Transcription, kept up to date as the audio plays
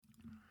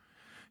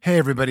Hey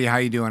everybody, how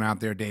you doing out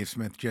there? Dave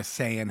Smith just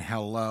saying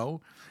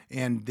hello.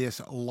 And this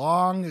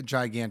long,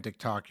 gigantic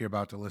talk you're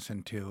about to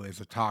listen to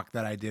is a talk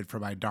that I did for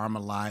my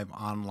Dharma Live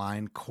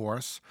online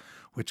course,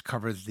 which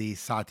covers the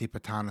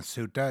Satipatthana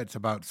Sutta. It's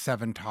about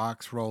 7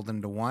 talks rolled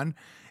into one,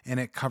 and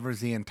it covers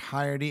the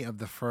entirety of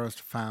the first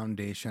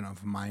foundation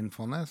of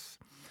mindfulness.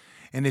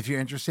 And if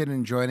you're interested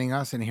in joining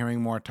us and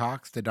hearing more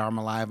talks, the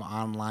Dharma Live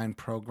online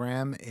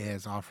program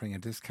is offering a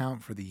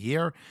discount for the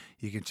year.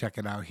 You can check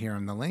it out here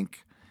in the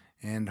link.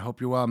 And hope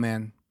you're well,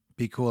 man.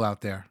 Be cool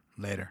out there.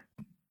 Later.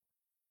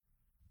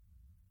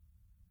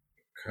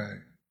 Okay.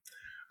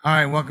 All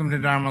right. Welcome to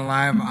Dharma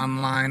Live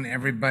online,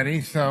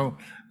 everybody. So,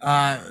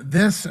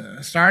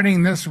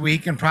 starting this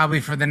week and probably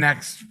for the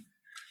next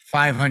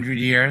 500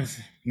 years.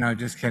 No,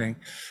 just kidding.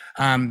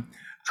 I'm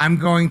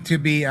going to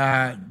be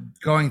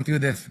going through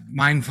this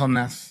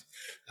mindfulness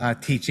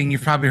teaching.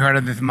 You've probably heard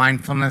of this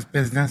mindfulness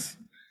business,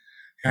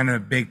 kind of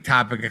a big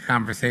topic of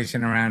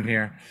conversation around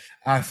here.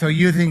 So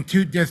using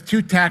just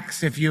two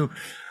texts, if you,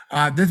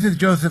 this is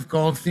Joseph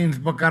Goldstein's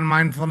book on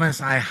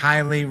mindfulness. I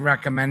highly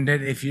recommend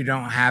it if you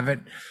don't have it.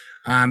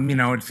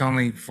 It's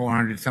only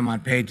 400 some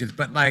odd pages,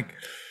 but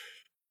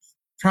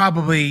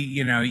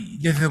probably,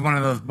 this is one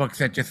of those books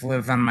that just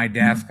lives on my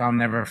desk. I'll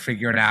never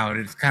figure it out.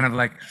 It's kind of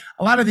like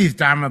a lot of these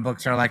Dharma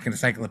books are like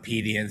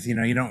encyclopedias.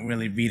 You don't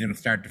really read them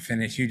start to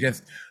finish. You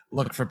just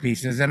look for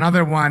pieces.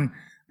 Another one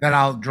that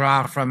I'll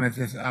draw from is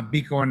this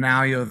Bhikkhu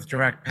Analayo's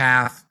Direct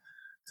Path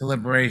to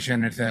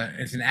Liberation. It's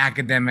an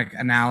academic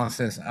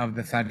analysis of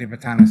the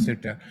Satipatthana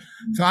Sutta.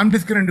 So I'm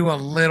just going to do a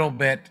little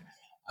bit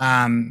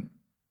of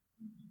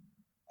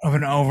an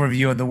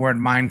overview of the word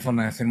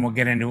mindfulness, and we'll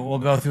get into it. We'll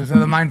go through. So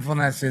the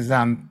mindfulness is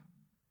the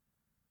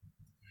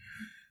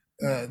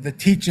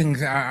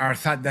teachings are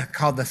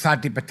called the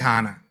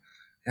Satipatthana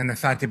and the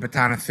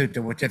Satipatthana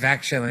Sutta, which is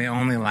actually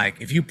only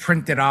if you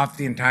printed off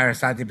the entire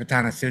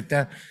Satipatthana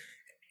Sutta,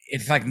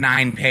 it's like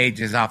 9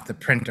 pages off the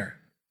printer.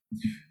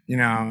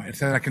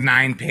 It's like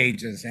 9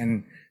 pages,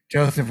 and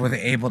Joseph was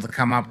able to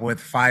come up with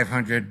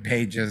 500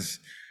 pages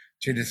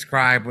to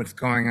describe what's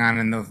going on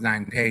in those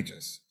 9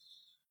 pages.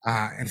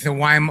 And so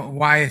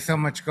why is so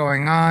much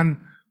going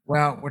on?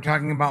 Well, we're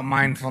talking about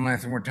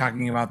mindfulness and we're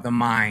talking about the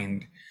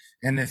mind.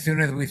 And as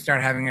soon as we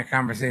start having a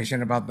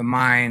conversation about the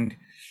mind,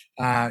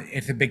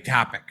 it's a big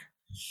topic.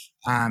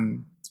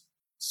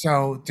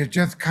 So to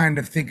just kind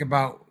of think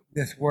about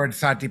this word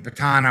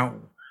Satipatthana,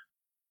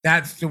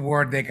 that's the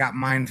word they got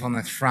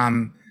mindfulness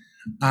from.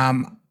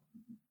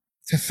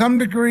 To some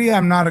degree,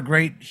 I'm not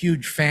a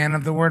huge fan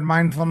of the word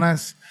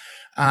mindfulness.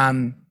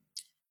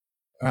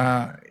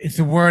 It's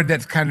a word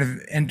that's kind of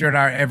entered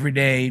our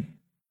everyday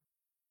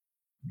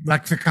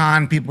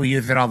lexicon. People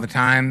use it all the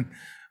time.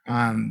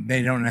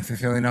 They don't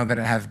necessarily know that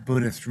it has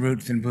Buddhist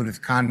roots and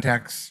Buddhist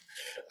contexts.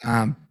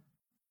 It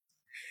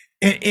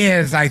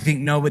is, I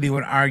think nobody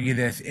would argue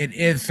this, it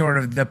is sort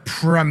of the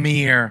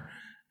premier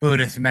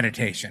Buddhist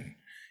meditation.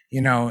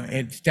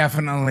 It's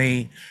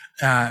definitely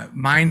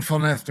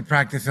mindfulness. The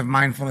practice of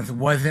mindfulness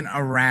wasn't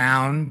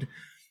around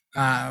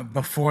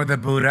before the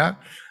Buddha.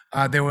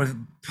 There was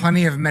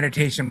plenty of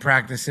meditation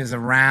practices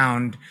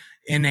around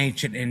in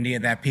ancient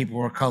India that people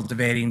were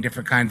cultivating,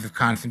 different kinds of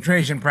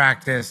concentration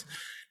practice,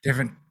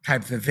 different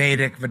types of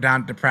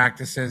Vedanta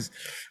practices,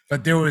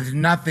 but there was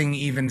nothing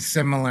even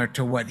similar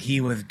to what he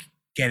was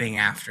getting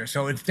after.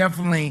 So it's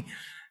definitely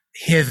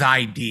his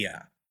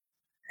idea.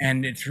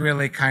 And it's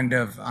really kind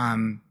of,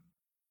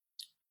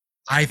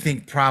 I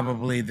think,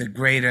 probably the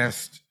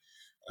greatest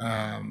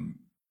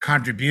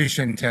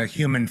contribution to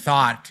human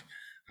thought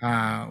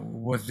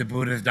was the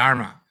Buddha's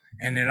Dharma.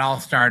 And it all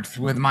starts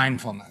with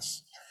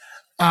mindfulness.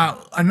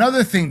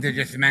 Another thing to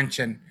just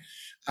mention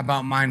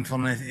about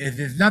mindfulness is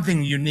there's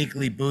nothing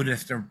uniquely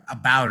Buddhist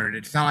about it.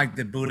 It's not like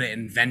the Buddha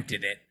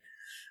invented it.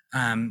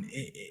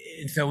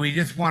 So we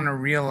just want to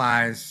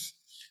realize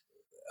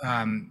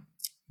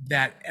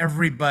that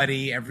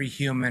everybody, every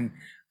human,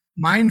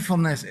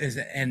 mindfulness is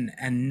an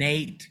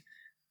innate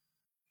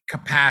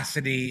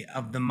capacity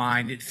of the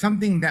mind. It's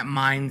something that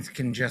minds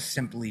can just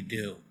simply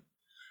do.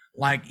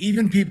 Like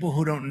even people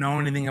who don't know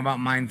anything about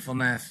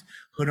mindfulness,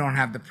 who don't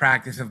have the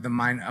practice of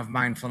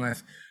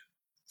mindfulness,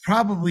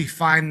 probably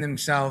find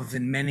themselves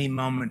in many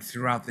moments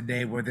throughout the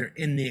day where they're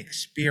in the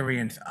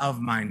experience of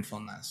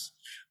mindfulness,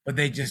 but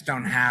they just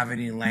don't have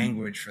any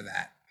language for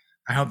that.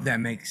 I hope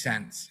that makes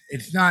sense.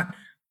 It's not,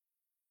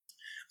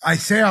 I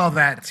say all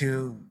that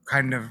to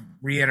kind of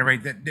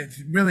reiterate that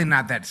it's really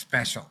not that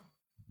special.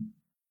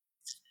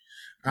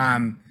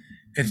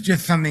 It's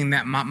just something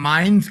that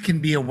minds can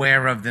be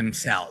aware of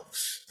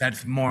themselves.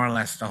 That's more or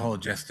less the whole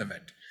gist of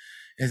it,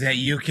 is that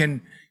you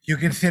can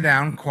sit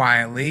down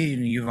quietly,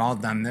 and you've all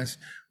done this.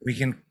 We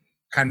can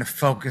kind of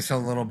focus a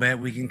little bit.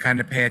 We can kind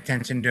of pay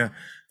attention to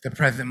the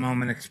present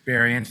moment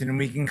experience, and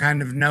we can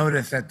kind of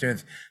notice that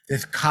there's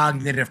this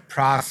cognitive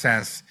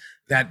process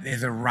that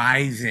is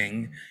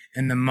arising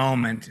in the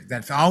moment,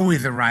 that's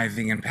always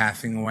arising and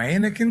passing away,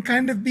 and it can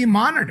kind of be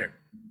monitored.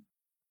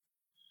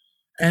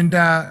 And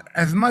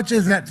as much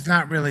as that's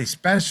not really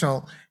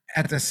special,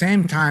 at the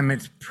same time,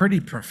 it's pretty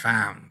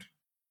profound.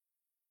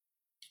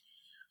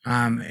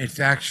 It's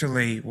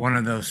actually one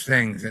of those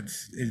things.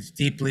 It's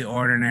deeply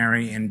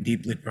ordinary and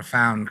deeply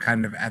profound,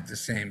 kind of at the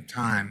same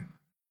time.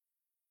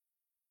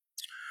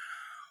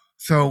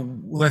 So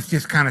let's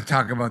just kind of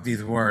talk about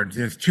these words.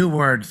 There's two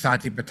words,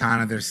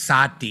 satipatthana. There's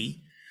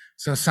sati.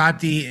 So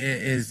sati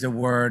is the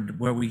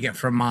word where we get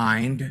from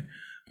mind,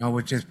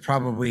 which is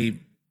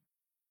probably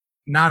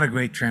not a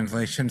great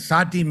translation.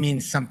 Sati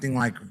means something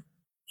like,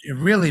 it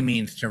really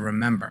means to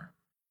remember.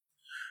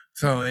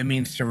 So it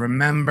means to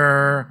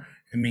remember,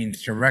 it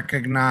means to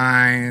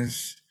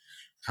recognize,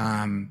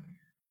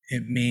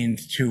 it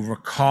means to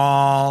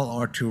recall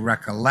or to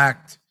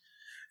recollect.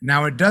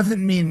 Now, it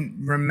doesn't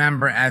mean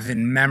remember as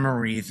in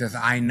memories, as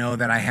I know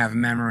that I have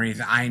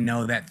memories, I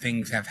know that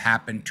things have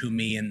happened to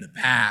me in the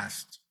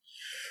past,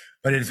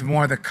 but it's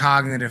more the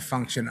cognitive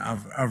function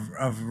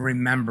of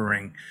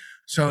remembering.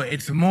 So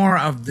it's more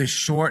of the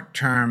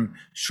short-term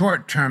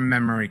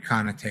memory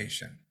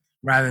connotation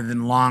rather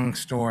than long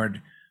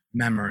stored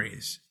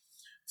memories.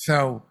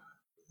 So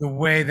the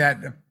way that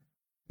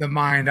the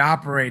mind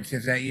operates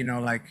is that,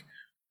 like,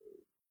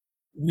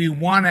 we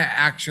want to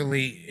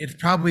actually, it's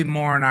probably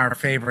more in our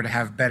favor to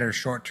have better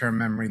short-term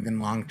memory than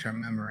long-term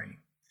memory,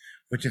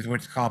 which is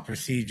what's called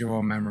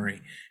procedural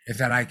memory, is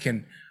that I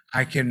can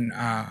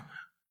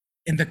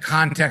in the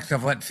context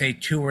of, let's say,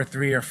 2 or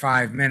 3 or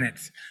 5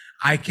 minutes,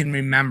 I can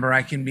remember,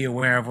 I can be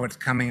aware of what's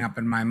coming up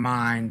in my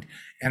mind,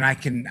 and I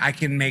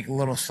can make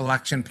little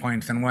selection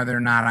points on whether or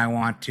not I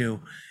want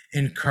to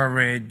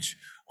encourage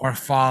or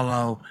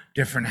follow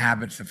different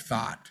habits of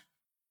thought.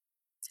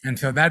 And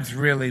so that's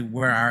really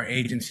where our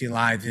agency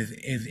lies,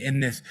 is in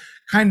this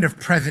kind of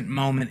present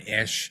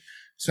moment-ish.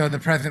 So the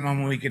present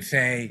moment, we could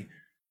say,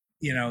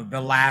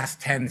 the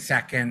last 10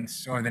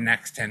 seconds or the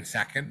next 10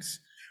 seconds.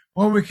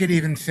 Or we could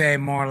even say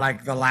more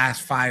like the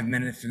last 5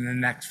 minutes and the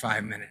next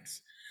 5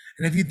 minutes.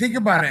 And if you think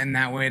about it in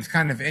that way, it's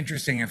kind of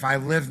interesting. If I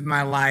lived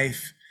my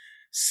life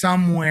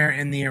somewhere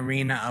in the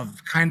arena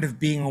of kind of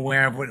being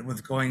aware of what was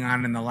going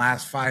on in the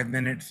last 5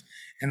 minutes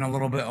and a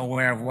little bit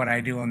aware of what I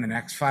do in the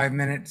next 5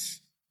 minutes,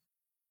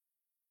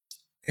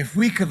 if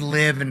we could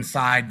live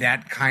inside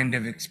that kind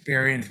of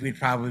experience, we'd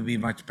probably be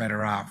much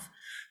better off.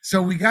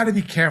 So we got to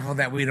be careful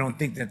that we don't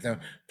think that the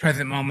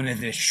present moment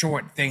is this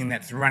short thing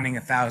that's running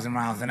 1,000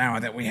 miles an hour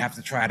that we have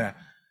to try to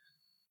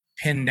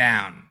pin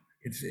down.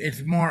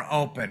 It's more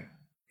open.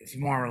 It's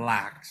more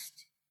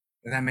relaxed.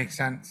 Does that make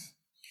sense?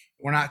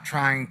 We're not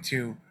trying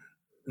to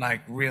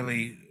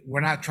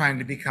we're not trying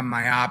to become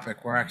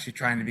myopic. We're actually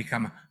trying to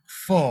become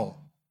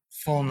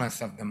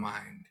fullness of the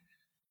mind.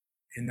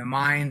 And the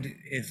mind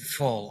is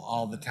full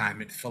all the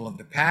time. It's full of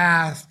the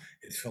past,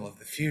 it's full of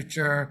the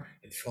future,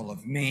 it's full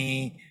of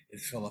me,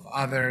 it's full of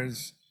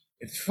others,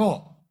 it's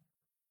full.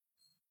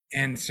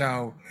 And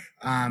so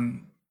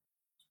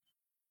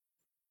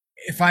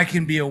if I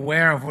can be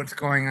aware of what's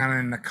going on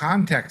in the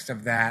context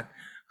of that,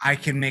 I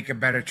can make a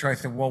better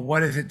choice of, well,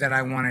 what is it that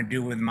I want to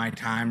do with my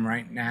time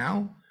right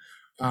now?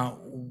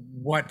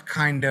 What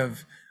kind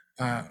of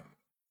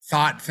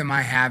thoughts am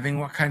I having?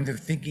 What kinds of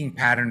thinking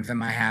patterns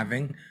am I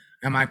having?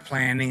 Am I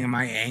planning? Am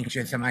I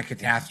anxious? Am I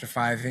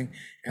catastrophizing?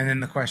 And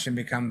then the question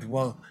becomes,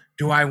 well,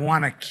 do I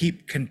want to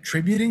keep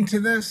contributing to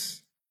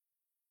this?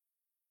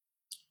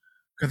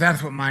 Because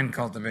that's what mind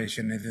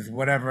cultivation is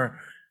whatever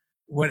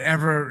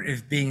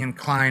is being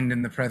inclined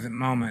in the present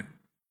moment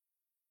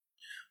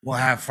will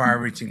have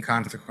far-reaching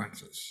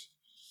consequences.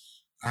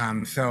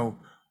 So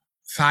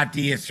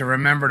sati is to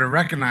remember to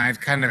recognize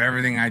kind of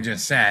everything I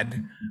just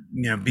said,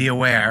 be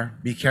aware,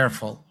 be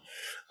careful.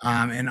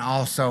 And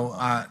also,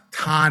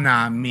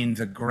 thana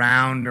means a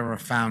ground or a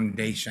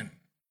foundation.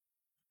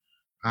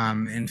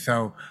 And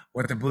so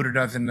what the Buddha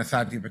does in the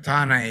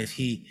Satipatthana is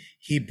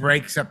he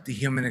breaks up the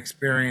human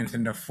experience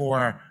into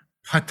 4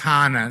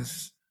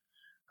 pathanas,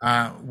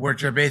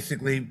 which are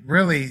basically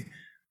really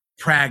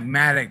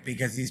pragmatic,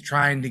 because he's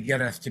trying to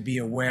get us to be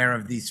aware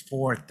of these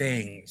 4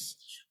 things.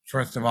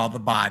 First of all, the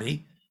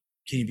body.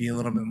 Can you be a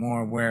little bit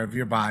more aware of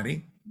your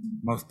body?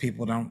 Most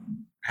people don't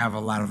have a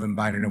lot of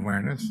embodied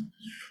awareness.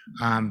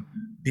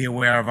 Be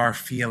aware of our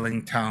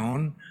feeling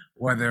tone,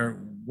 whether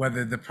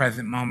the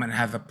present moment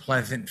has a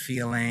pleasant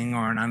feeling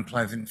or an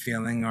unpleasant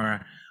feeling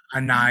or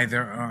a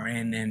neither or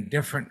an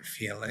indifferent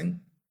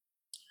feeling,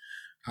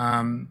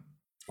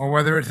 or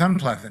whether it's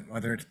unpleasant,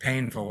 whether it's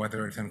painful,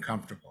 whether it's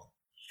uncomfortable.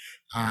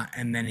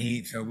 And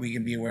then so we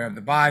can be aware of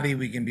the body,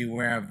 we can be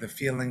aware of the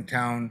feeling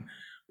tone,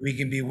 we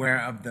can be aware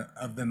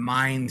of the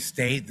mind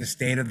state, the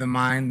state of the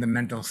mind, the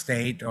mental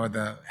state, or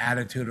the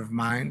attitude of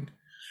mind.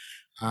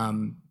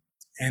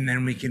 And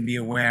then we can be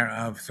aware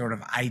of sort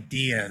of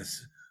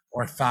ideas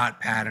or thought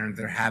patterns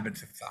or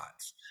habits of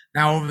thoughts.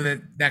 Now, over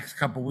the next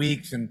couple of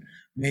weeks and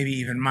maybe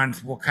even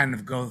months,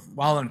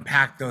 I'll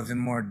unpack those in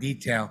more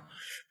detail.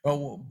 But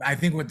I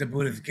think what the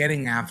Buddha is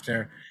getting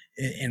after,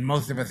 and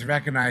most of us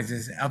recognize,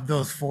 is of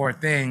those 4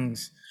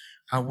 things,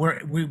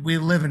 we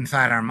live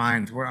inside our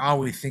minds. We're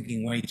always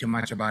thinking way too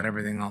much about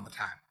everything all the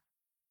time.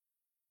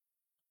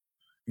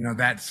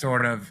 That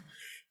sort of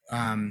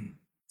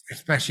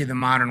especially the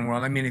modern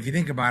world. I mean, if you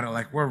think about it,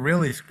 like we're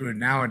really screwed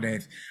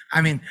nowadays.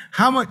 I mean,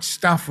 how much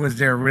stuff was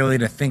there really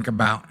to think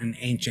about in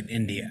ancient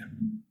India?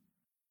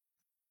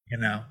 You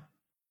know,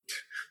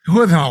 there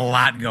wasn't a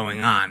lot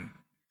going on.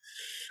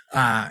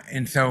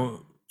 And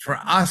so for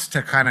us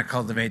to kind of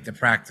cultivate the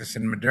practice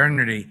in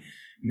modernity,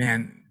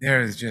 man,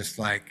 there's just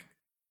like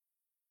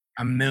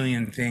a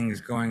million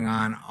things going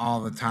on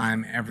all the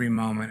time, every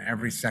moment,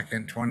 every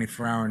second,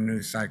 24-hour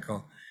news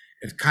cycle.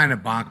 It's kind of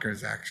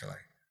bonkers, actually.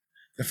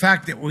 The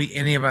fact that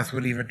any of us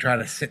would even try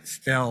to sit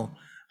still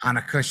on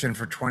a cushion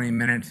for 20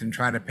 minutes and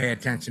try to pay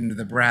attention to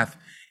the breath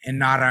and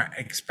not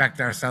expect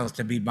ourselves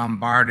to be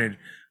bombarded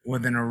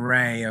with an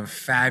array of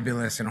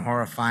fabulous and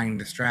horrifying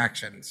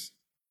distractions.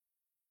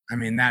 I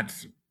mean, I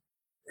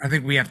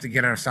think we all have to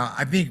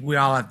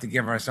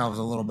give ourselves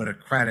a little bit of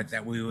credit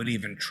that we would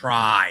even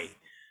try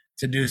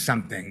to do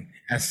something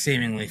as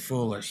seemingly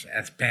foolish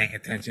as paying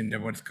attention to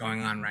what's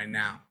going on right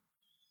now.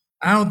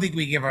 I don't think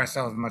we give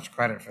ourselves much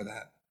credit for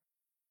that.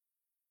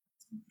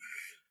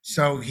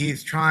 So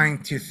he's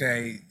trying to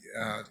say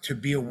to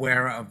be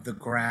aware of the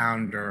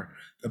ground, or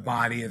the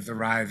body is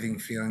arising,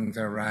 feelings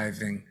are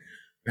arising,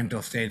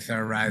 mental states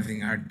are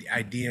arising, our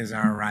ideas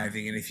are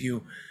arising. And if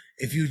you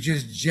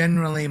just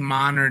generally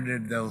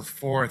monitored those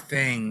four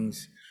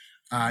things,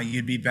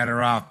 you'd be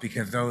better off,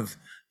 because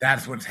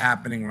that's what's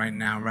happening right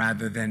now,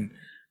 rather than,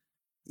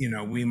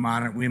 we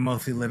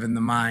mostly live in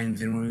the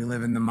minds, and when we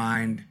live in the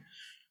mind,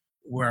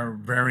 we're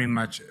very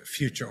much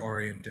future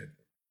oriented.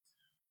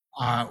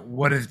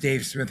 What does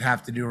Dave Smith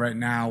have to do right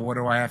now? What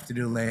do I have to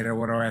do later?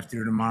 What do I have to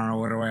do tomorrow?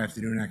 What do I have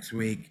to do next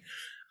week?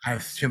 I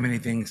have too many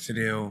things to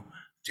do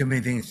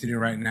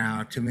right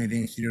now, too many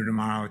things to do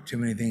tomorrow, too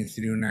many things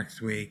to do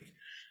next week.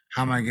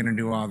 How am I going to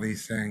do all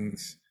these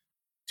things?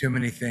 Too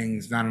many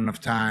things, not enough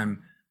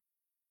time.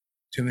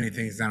 Too many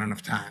things, not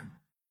enough time.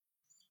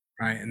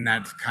 Right? And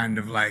that's kind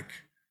of like,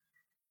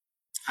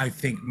 I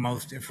think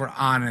if we're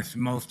honest,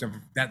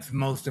 that's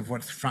most of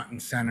what's front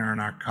and center in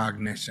our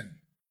cognition.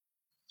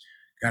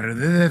 Got to do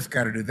this,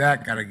 got to do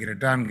that, got to get it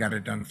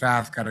done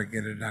fast, got to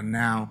get it done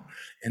now.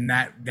 And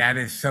that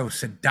is so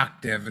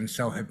seductive and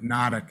so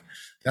hypnotic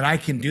that I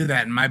can do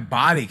that and my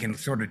body can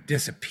sort of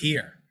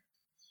disappear.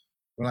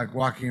 We're like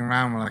walking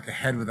around, we're like a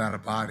head without a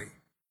body.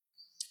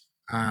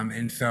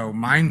 And so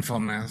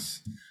mindfulness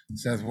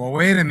says, well,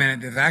 wait a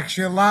minute, there's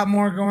actually a lot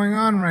more going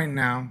on right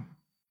now.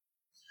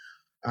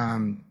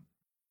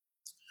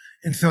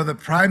 And so the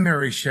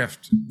primary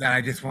shift that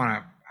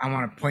I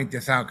want to point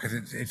this out, because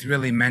it's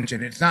really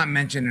mentioned. It's not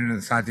mentioned in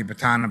the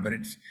Satipatthana, but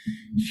it's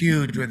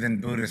huge within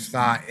Buddhist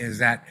thought, is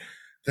that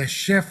the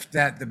shift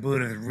that the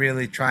Buddha is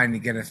really trying to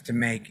get us to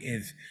make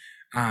is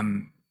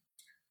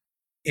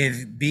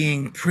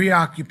being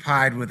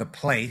preoccupied with a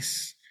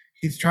place.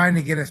 He's trying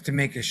to get us to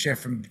make a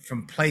shift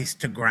from place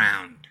to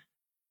ground,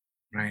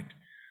 right?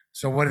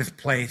 So what is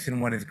place and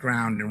what is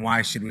ground, and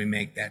why should we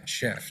make that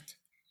shift?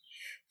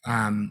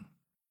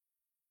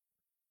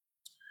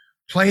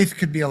 Place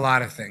could be a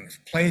lot of things.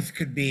 Place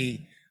could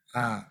be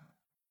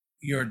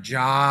your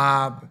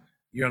job,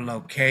 your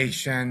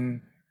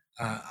location,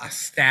 a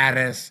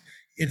status.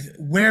 It's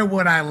where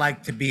would I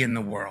like to be in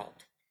the world?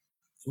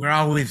 We're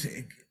always,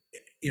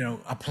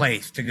 a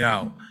place to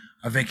go,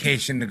 a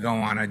vacation to go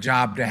on, a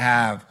job to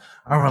have,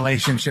 a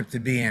relationship to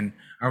be in,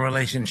 a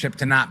relationship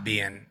to not be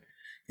in.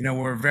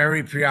 We're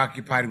very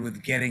preoccupied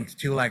with getting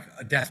to like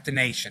a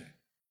destination.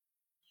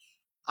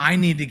 I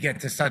need to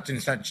get to such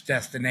and such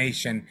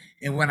destination.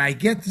 And when I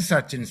get to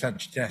such and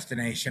such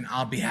destination,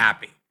 I'll be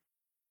happy.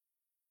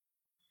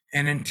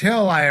 And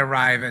until I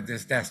arrive at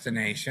this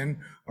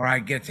destination or I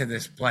get to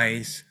this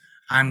place,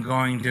 I'm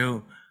going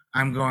to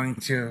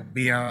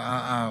be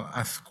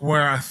a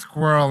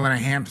squirrel in a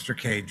hamster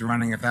cage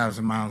running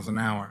 1,000 miles an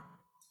hour.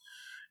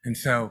 And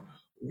so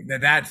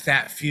that's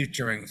that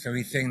futuring. So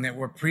he's saying that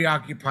we're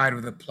preoccupied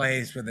with a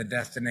place, with a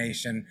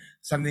destination,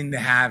 something to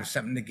have,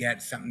 something to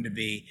get, something to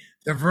be.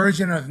 The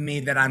version of me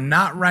that I'm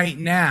not right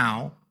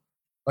now,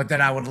 but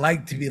that I would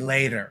like to be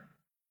later.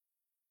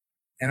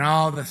 And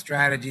all the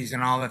strategies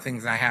and all the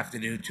things I have to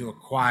do to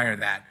acquire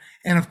that.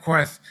 And of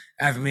course,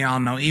 as we all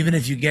know, even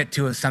if you get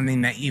to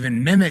something that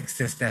even mimics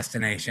this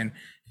destination,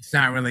 it's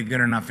not really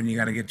good enough and you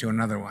got to get to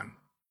another one.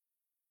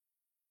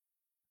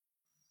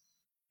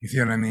 You see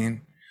what I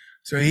mean?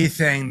 So he's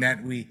saying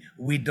that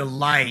we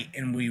delight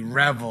and we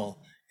revel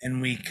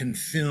and we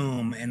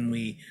consume and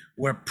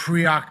we're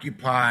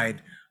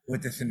preoccupied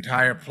with this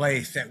entire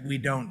place that we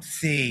don't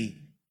see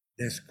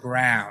this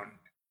ground.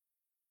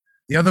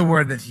 The other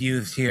word that's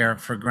used here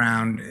for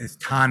ground is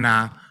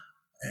tana,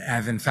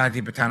 as in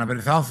Satipatthana, but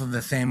it's also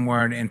the same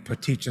word in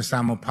Paticca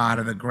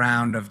Samuppada, the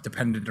ground of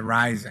dependent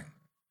arising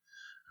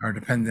or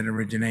dependent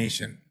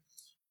origination,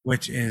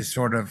 which is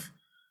sort of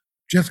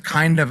just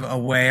kind of a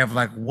way of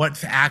like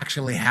what's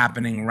actually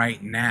happening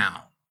right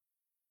now.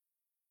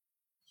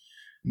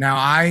 Now,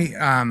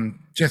 I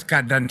just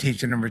got done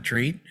teaching a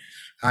retreat.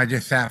 I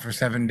just sat for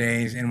 7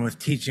 days and was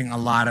teaching a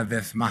lot of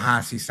this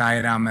Mahasi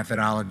Sayadaw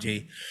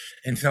methodology.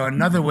 And so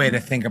another way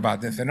to think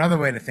about this, and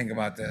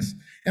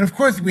of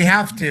course we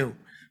have to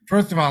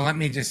First of all, let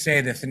me just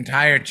say this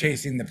entire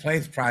Chasing the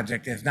Place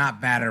project is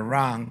not bad or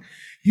wrong.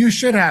 You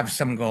should have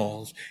some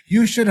goals.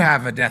 You should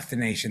have a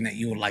destination that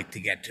you would like to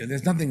get to.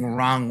 There's nothing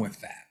wrong with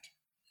that.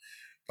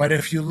 But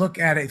if you look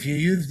at it, if you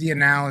use the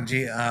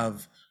analogy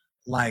of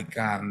like,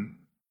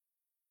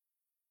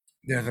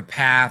 there's a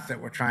path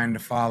that we're trying to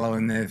follow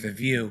and there's a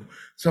view.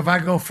 So if I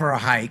go for a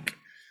hike,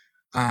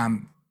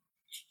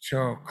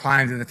 to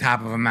climb to the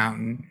top of a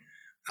mountain,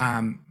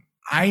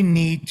 I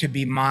need to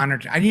be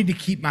monitored. I need to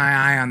keep my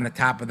eye on the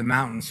top of the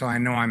mountain so I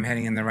know I'm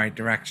heading in the right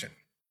direction.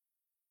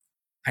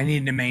 I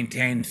need to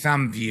maintain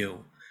some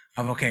view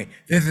of, okay,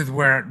 this is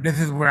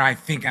where I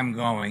think I'm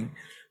going,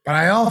 but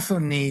I also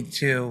need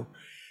to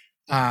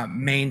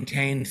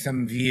maintain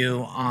some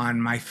view on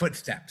my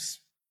footsteps.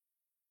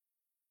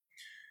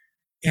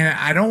 And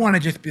I don't want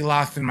to just be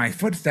lost in my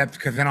footsteps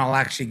because then I'll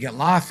actually get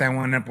lost. I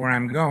won't end up where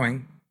I'm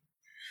going.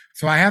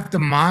 So I have to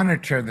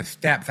monitor the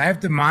steps. I have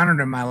to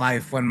monitor my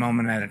life one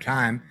moment at a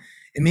time.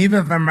 And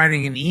even if I'm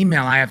writing an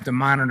email, I have to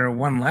monitor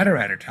one letter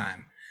at a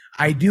time.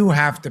 I do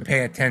have to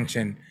pay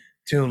attention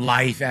to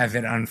life as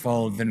it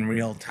unfolds in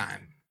real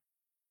time.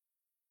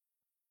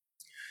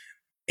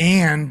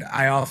 And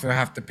I also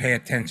have to pay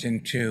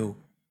attention to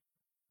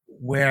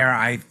where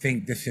I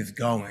think this is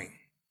going.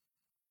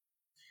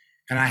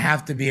 And I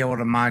have to be able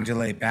to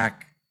modulate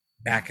back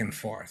and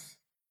forth.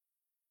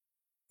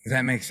 Does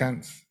that make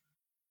sense?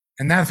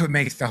 And that's what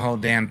makes the whole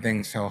damn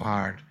thing so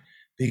hard,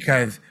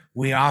 because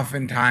we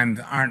oftentimes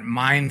aren't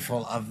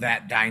mindful of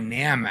that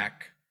dynamic.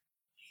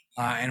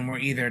 And we're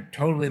either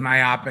totally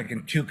myopic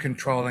and too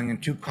controlling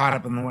and too caught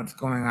up in what's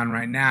going on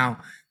right now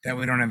that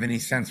we don't have any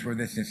sense where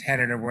this is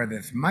headed or where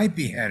this might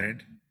be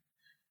headed.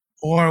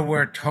 Or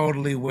we're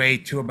totally way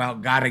too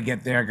about gotta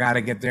get there,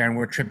 and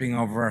we're tripping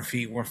over our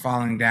feet, we're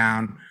falling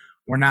down.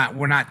 We're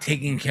not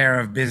taking care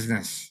of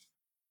business.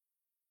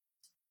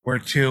 We're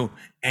too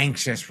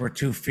anxious. We're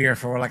too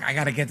fearful. We're like, I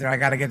got to get there. I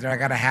got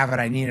to have it.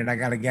 I need it. I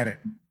got to get it.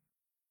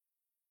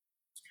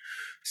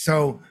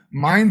 So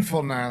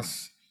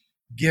mindfulness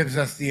gives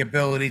us the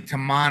ability to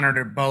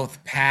monitor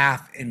both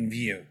path and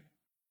view.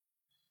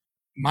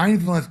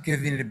 Mindfulness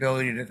gives me the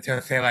ability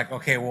to say like,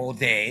 okay, well,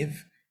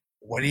 Dave,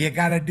 what do you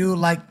got to do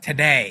like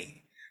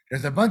today?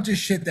 There's a bunch of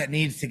shit that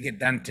needs to get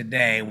done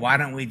today. Why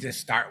don't we just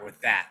start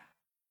with that?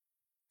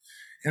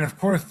 And of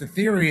course, the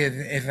theory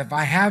is if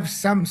I have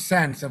some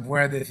sense of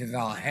where this is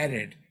all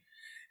headed,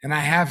 and I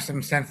have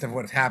some sense of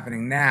what's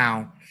happening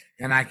now,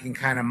 and I can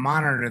kind of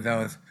monitor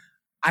those,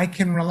 I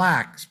can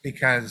relax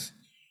because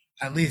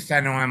at least I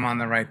know I'm on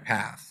the right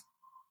path.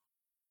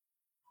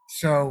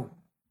 So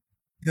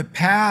the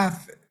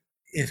path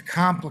is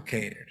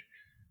complicated.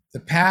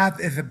 The path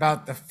is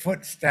about the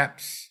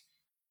footsteps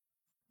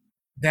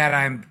that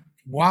I'm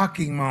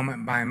walking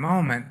moment by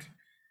moment.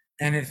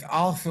 And it's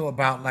also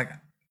about like,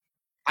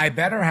 I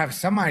better have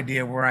some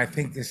idea where I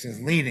think this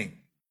is leading.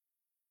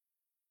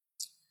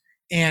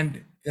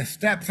 And the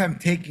steps I'm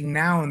taking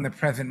now in the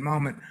present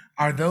moment,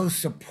 are those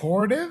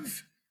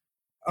supportive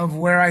of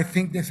where I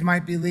think this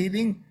might be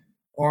leading,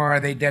 or are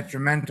they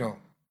detrimental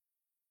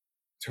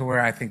to where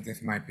I think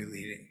this might be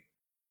leading?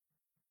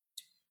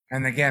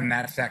 And again,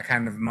 that's that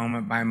kind of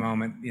moment by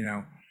moment,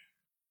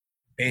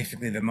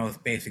 basically the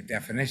most basic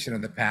definition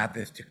of the path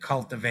is to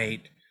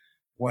cultivate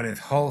what is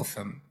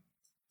wholesome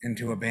and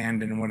to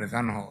abandon what is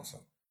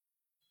unwholesome.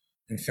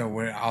 And so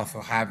we're also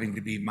having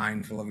to be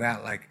mindful of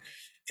that. Like,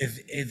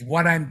 is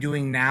what I'm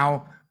doing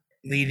now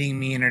leading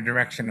me in a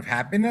direction of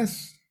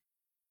happiness?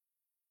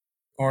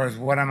 Or is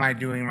what am I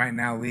doing right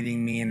now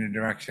leading me in a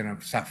direction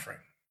of suffering?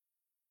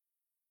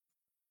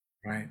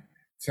 Right?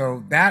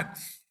 So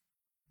that's,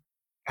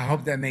 I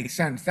hope that makes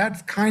sense.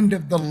 That's kind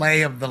of the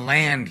lay of the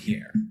land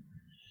here.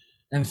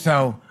 And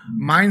so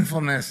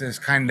mindfulness is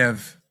kind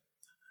of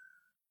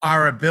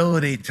our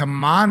ability to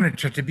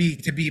monitor, to be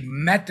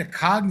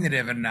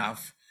metacognitive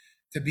enough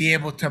to be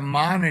able to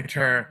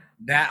monitor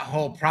that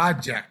whole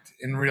project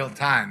in real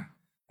time.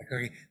 Like,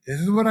 okay, this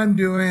is what I'm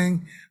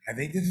doing. I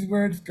think this is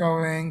where it's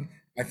going.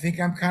 I think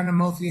I'm kind of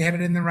mostly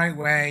headed in the right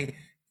way.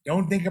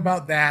 Don't think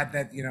about that,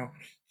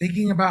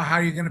 thinking about how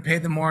you're going to pay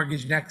the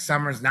mortgage next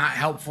summer is not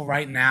helpful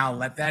right now.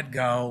 Let that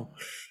go.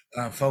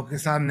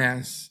 Focus on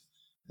this.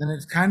 And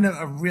it's kind of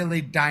a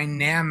really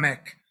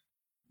dynamic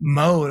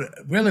mode.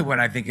 Really what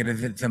I think it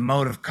is, it's a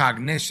mode of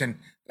cognition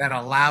that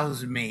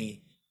allows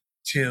me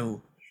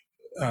to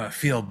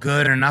feel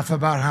good enough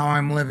about how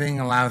I'm living,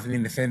 allows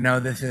me to say, no,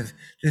 this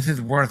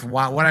is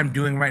worthwhile. What I'm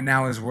doing right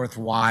now is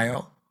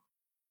worthwhile.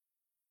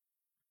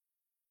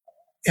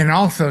 And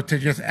also, to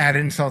just add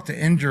insult to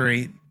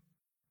injury,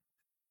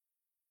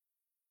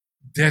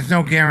 there's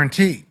no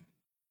guarantee.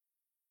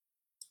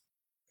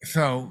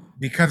 So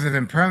because of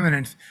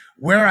impermanence,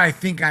 where I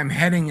think I'm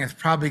heading is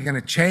probably going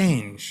to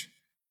change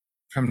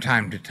from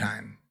time to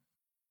time.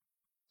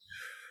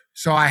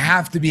 So I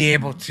have to be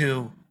able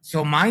to,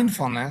 so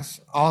mindfulness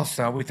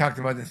also, we talked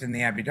about this in the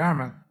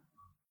Abhidharma,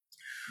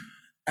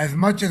 as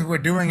much as we're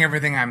doing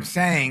everything I'm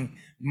saying,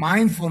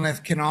 mindfulness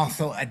can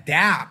also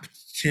adapt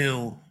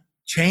to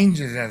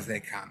changes as they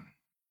come.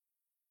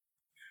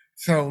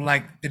 So,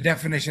 like, the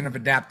definition of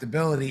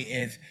adaptability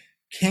is,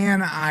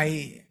 can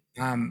I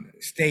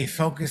stay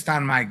focused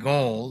on my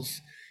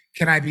goals?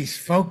 Can I be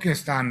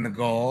focused on the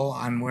goal,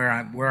 on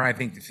where I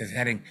think this is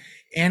heading?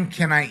 And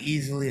can I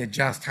easily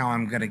adjust how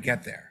I'm going to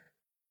get there?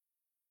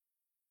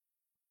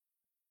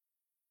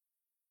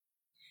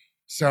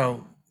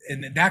 So,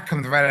 and that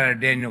comes right out of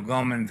Daniel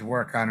Goleman's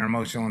work on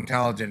emotional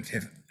intelligence,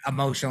 his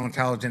emotional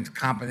intelligence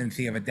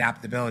competency of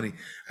adaptability.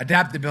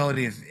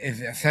 Adaptability is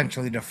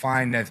essentially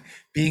defined as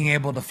being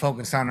able to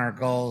focus on our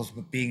goals,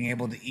 but being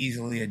able to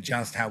easily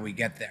adjust how we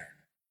get there.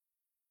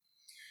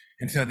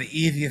 And so the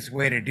easiest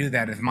way to do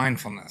that is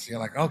mindfulness. You're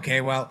like,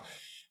 okay, well,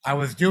 I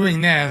was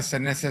doing this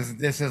and this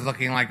is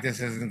looking like this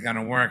isn't going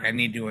to work. I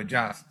need to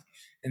adjust.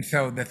 And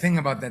so the thing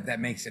about that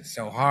makes it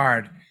so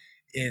hard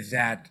is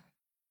that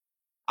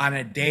on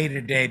a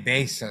day-to-day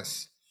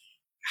basis,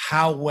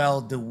 how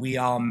well do we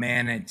all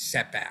manage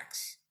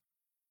setbacks?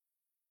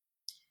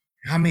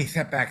 How many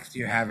setbacks do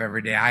you have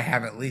every day? I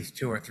have at least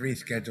 2 or 3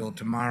 scheduled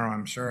tomorrow,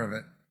 I'm sure of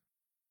it.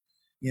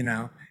 You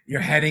know, you're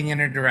heading in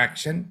a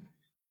direction.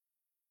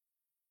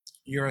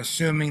 You're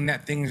assuming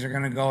that things are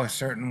going to go a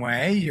certain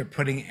way. You're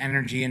putting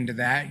energy into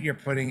that. You're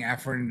putting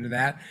effort into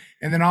that.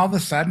 And then all of a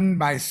sudden,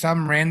 by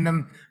some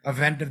random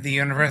event of the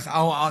universe,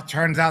 it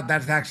turns out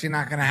that's actually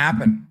not going to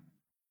happen.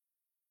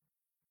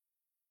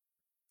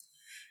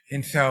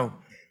 And so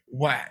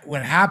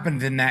what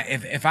happens in that,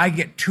 if I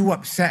get too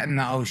upset in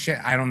the, oh shit,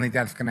 I don't think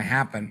that's going to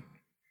happen.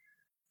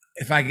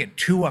 If I get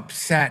too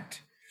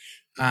upset,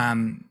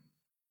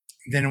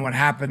 then what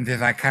happens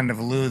is I kind of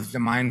lose the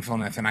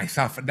mindfulness and I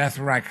suffer. That's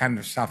where I kind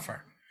of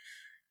suffer.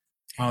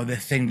 Oh,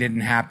 this thing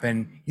didn't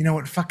happen. You know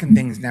what? Fucking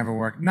things never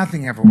work.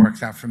 Nothing ever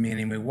works out for me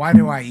anyway. Why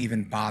do I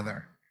even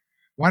bother?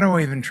 Why do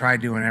I even try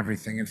doing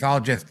everything? It's all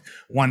just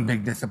one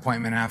big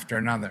disappointment after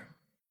another.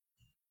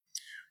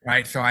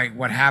 Right. So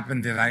what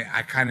happens is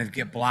I kind of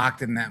get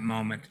blocked in that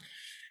moment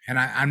and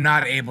I'm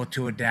not able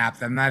to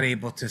adapt. I'm not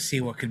able to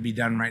see what could be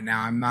done right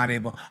now. I'm not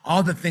able,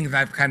 all the things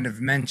I've kind of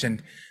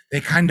mentioned,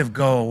 they kind of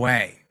go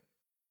away.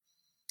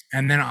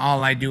 And then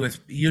all I do is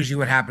usually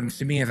what happens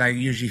to me is I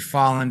usually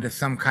fall into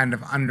some kind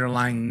of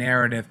underlying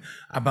narrative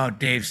about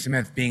Dave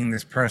Smith being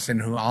this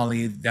person who all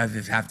he does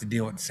is have to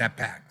deal with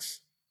setbacks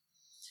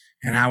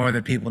and how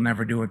other people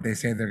never do what they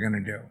say they're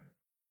going to do.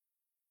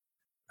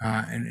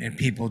 And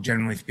people,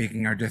 generally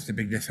speaking, are just a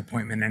big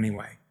disappointment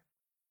anyway.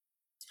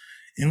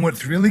 And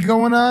what's really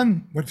going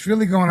on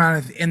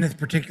is in this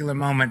particular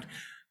moment,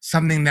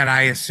 something that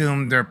I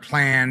assumed or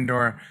planned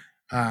or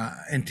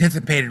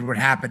anticipated would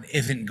happen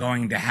isn't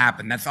going to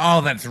happen. That's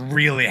all that's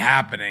really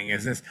happening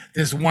is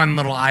this one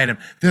little item.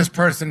 This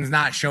person's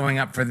not showing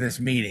up for this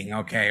meeting,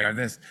 okay, or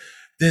this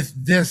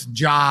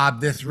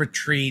job, this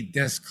retreat,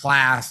 this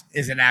class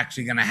isn't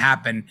actually going to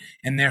happen,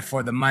 and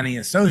therefore the money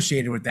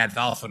associated with that's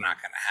also not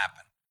going to happen.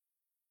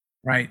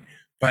 Right.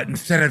 But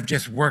instead of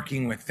just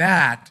working with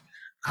that,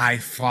 I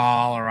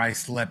fall or I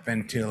slip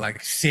into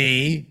like,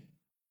 see,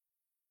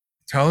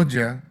 told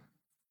you,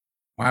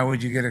 why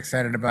would you get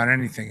excited about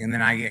anything? And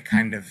then I get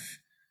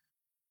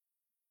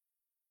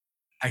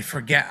I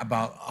forget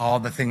about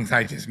all the things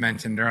I just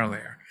mentioned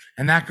earlier.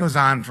 And that goes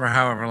on for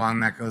however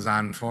long that goes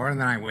on for.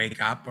 And then I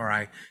wake up or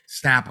I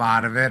snap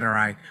out of it or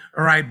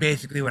I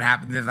basically what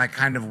happens is I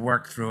kind of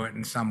work through it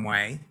in some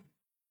way,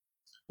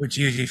 which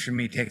usually for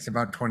me takes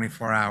about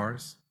 24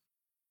 hours.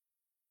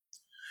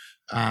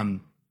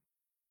 And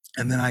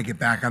then I get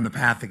back on the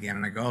path again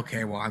and I go,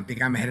 okay, well, I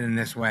think I'm heading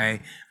this way.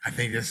 I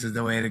think this is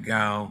the way to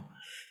go.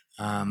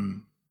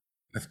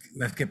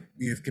 Let's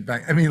get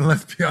back. I mean,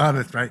 let's be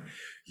honest, right?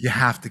 You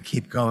have to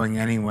keep going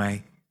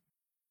anyway.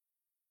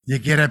 You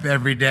get up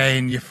every day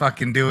and you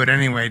fucking do it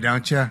anyway,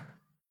 don't you?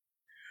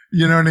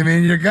 You know what I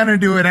mean? You're going to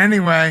do it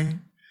anyway.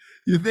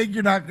 You think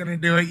you're not going to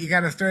do it. You got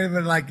to start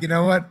with like, you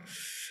know what?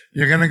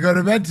 You're going to go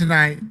to bed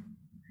tonight.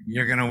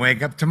 You're going to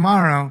wake up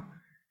tomorrow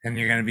and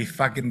you're going to be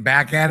fucking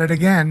back at it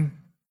again.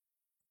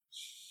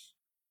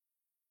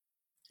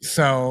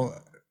 So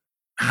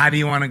how do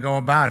you want to go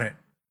about it?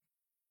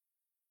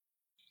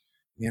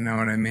 You know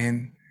what I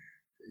mean?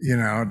 You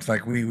know, it's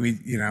like we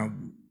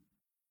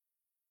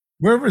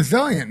we're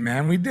resilient,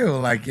 man. We do.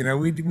 Like, you know,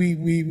 we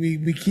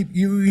keep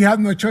you have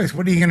no choice.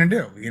 What are you going to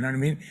do? You know what I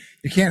mean?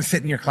 You can't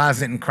sit in your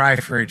closet and cry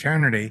for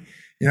eternity.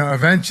 You know,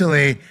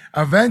 eventually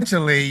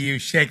you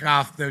shake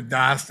off the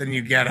dust and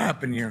you get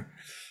up and you're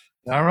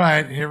all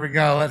right, here we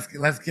go.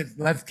 Let's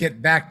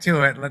get back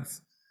to it.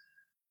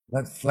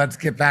 Let's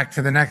get back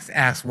to the next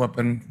ass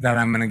whooping that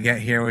I'm going to get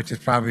here, which is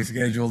probably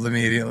scheduled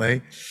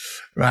immediately.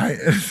 Right.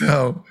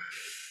 So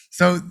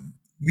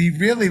we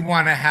really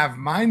want to have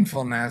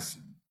mindfulness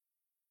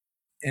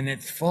in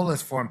its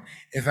fullest form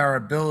is our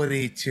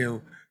ability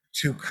to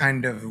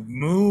kind of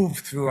move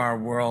through our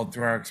world,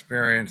 through our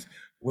experience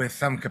with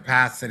some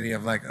capacity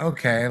of like,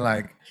 okay,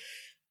 like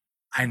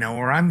I know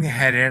where I'm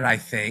headed. I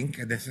think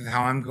this is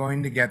how I'm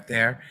going to get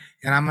there.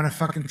 And I'm going to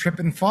fucking trip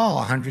and fall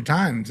 100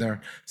 times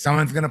or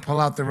someone's going to pull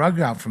out the rug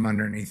out from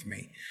underneath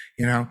me.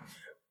 You know,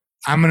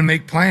 I'm going to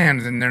make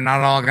plans and they're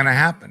not all going to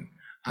happen.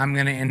 I'm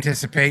going to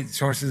anticipate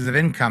sources of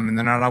income and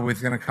they're not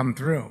always going to come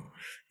through.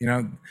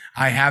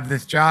 I have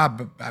this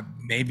job,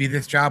 maybe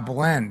this job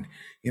will end.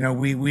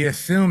 We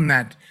assume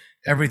that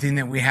everything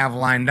that we have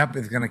lined up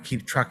is going to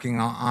keep trucking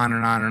on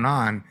and on and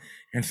on.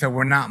 And so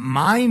we're not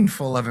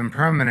mindful of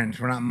impermanence.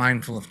 We're not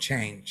mindful of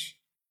change.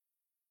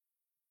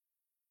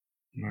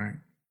 Right.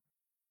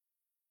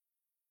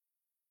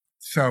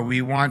 So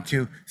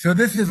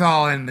this is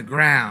all in the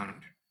ground.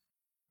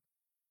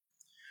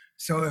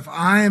 So if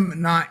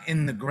I'm not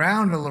in the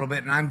ground a little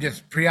bit and I'm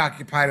just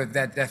preoccupied with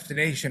that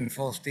destination,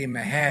 full steam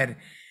ahead,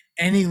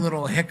 any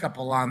little hiccup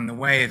along the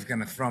way is going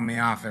to throw me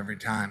off every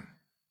time.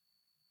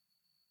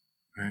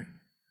 Right.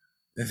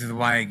 This is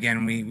why,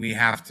 again, we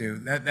have to,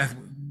 that's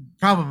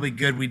probably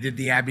good. We did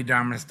the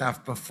Abhidharma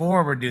stuff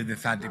before we do the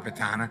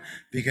Satipatthana,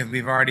 because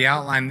we've already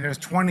outlined there's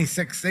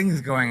 26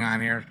 things going on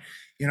here.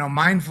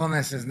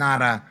 Mindfulness is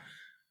not a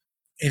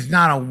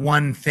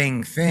one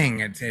thing.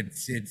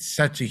 It's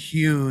such a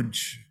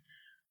huge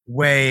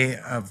way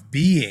of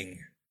being.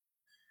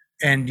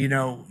 And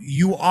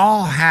you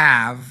all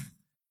have,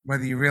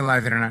 whether you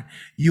realize it or not,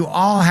 you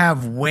all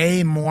have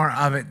way more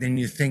of it than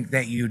you think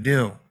that you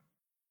do.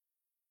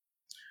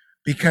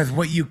 Because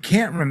what you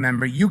can't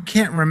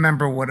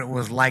remember what it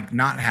was like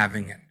not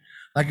having it.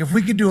 Like if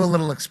we could do a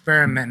little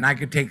experiment and I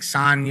could take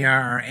Sonia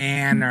or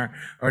Anne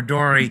or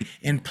Dory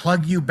and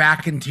plug you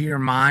back into your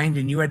mind,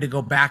 and you had to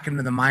go back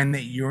into the mind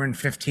that you were in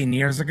 15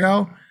 years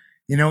ago,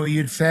 you know what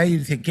you'd say?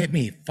 You'd say, get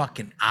me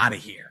fucking out of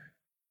here.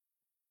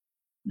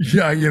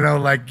 Yeah,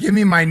 like give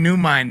me my new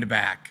mind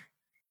back.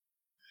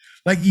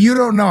 Like you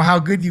don't know how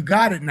good you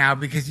got it now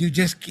because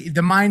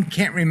the mind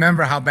can't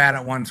remember how bad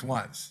it once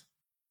was.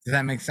 Does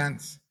that make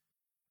sense?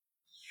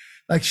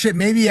 Like shit,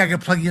 maybe I could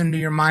plug you into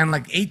your mind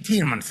like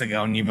 18 months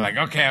ago and you'd be like,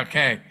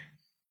 okay.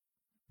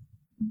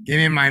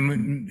 Give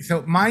me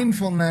so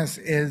mindfulness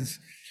is,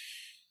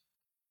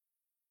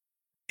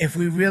 if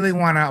we really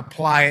want to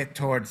apply it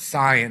towards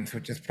science,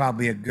 which is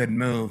probably a good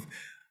move,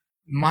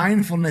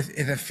 mindfulness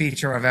is a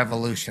feature of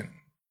evolution.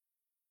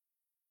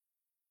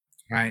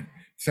 Right?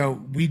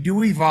 So we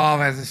do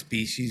evolve as a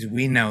species.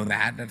 We know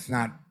that.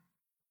 I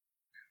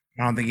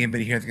don't think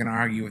anybody here is going to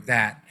argue with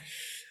that.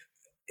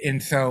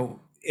 And so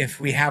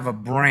if we have a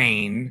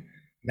brain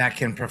that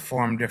can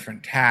perform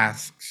different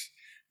tasks,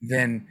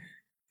 then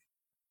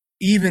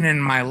even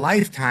in my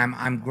lifetime,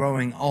 I'm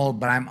growing old,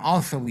 but I'm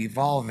also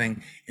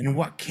evolving. And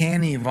what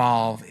can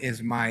evolve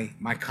is my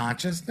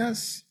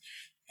consciousness,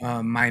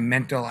 my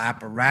mental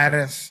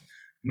apparatus,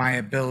 my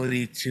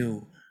ability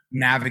to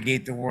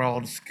navigate the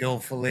world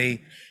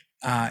skillfully.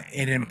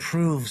 It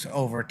improves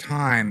over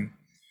time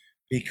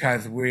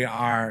because we're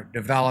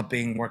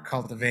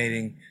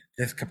cultivating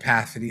this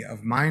capacity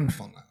of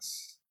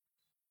mindfulness.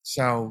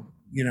 So,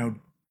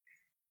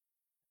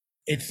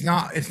 it's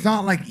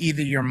not like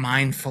either you're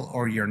mindful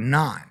or you're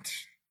not.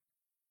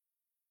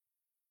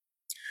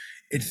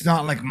 It's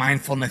not like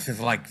mindfulness is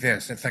like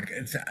this. It's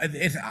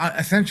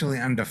essentially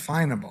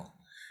undefinable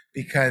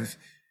because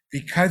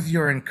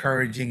you're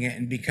encouraging it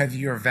and because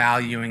you're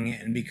valuing it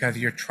and because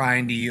you're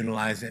trying to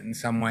utilize it in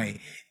some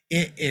way,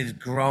 it is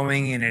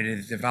growing and it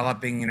is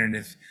developing and it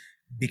is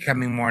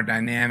becoming more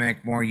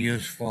dynamic, more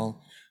useful.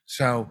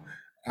 So,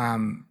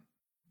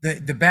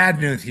 the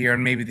bad news here,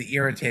 and maybe the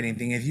irritating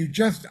thing, is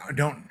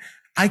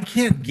I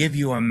can't give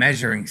you a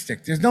measuring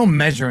stick. There's no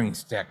measuring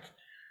stick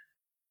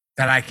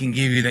that I can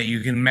give you that you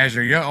can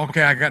measure. Yeah,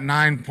 okay, I got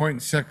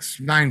 9.6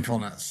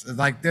 mindfulness. It's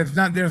like there's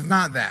not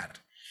that,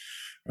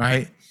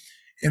 right?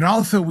 And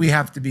also we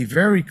have to be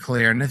very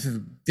clear, and this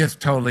is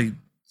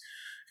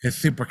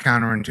super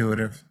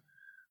counterintuitive.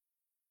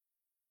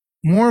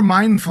 More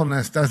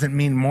mindfulness doesn't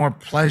mean more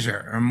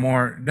pleasure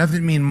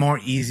doesn't mean more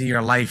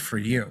easier life for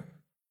you.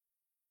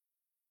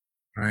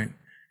 Right?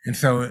 And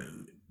so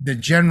the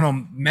general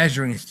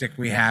measuring stick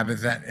we have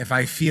is that if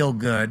I feel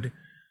good,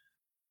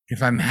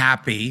 if I'm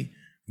happy,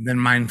 then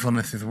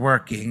mindfulness is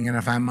working. And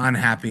if I'm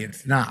unhappy,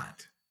 it's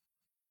not.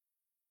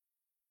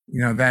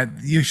 That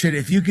you should,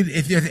 if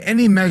there's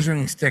any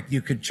measuring stick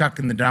you could chuck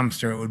in the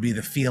dumpster, it would be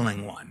the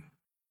feeling one.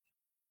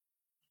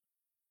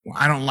 Well,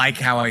 I don't like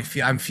how I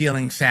feel. I'm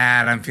feeling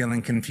sad. I'm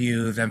feeling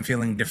confused. I'm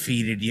feeling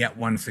defeated yet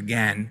once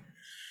again.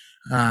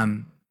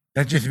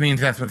 That just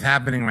means that's what's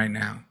happening right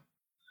now.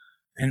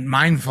 And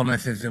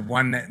mindfulness is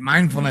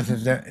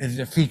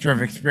a feature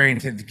of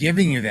experience that's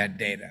giving you that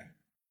data.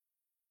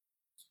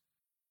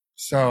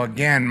 So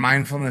again,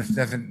 mindfulness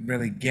doesn't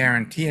really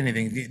guarantee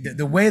anything.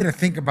 The way to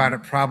think about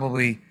it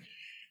probably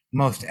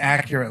most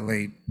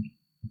accurately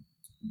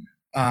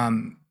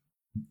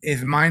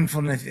is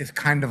mindfulness is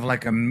kind of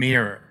like a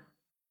mirror.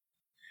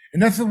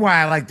 And that's why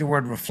I like the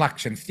word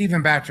reflection.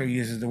 Stephen Batchelor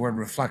uses the word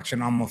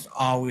reflection almost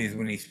always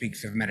when he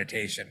speaks of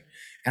meditation.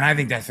 And I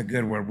think that's a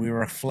good word. We're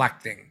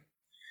reflecting.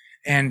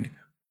 And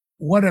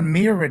what a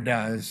mirror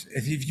does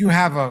is if you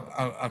have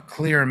a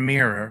clear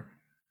mirror,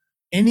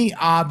 any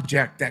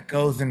object that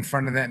goes in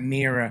front of that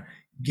mirror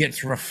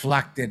gets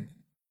reflected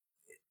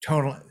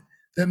totally.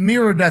 The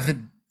mirror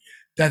doesn't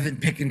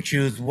pick and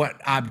choose what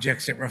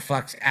objects it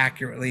reflects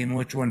accurately and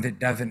which ones it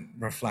doesn't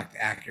reflect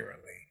accurately.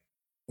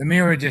 The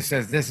mirror just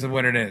says, this is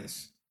what it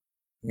is,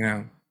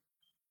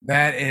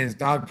 that is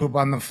dog poop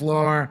on the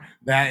floor,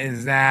 that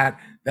is that,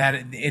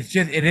 it's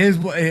just, it is,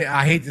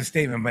 I hate the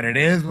statement, but it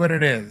is what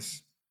it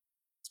is.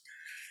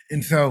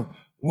 And so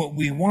what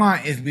we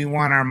want is we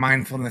want our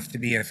mindfulness to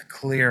be as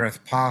clear as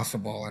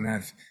possible and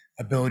as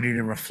ability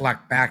to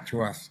reflect back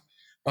to us.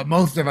 But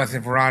most of us,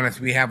 if we're honest,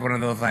 we have one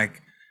of those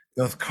like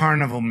those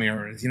carnival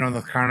mirrors.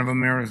 Those carnival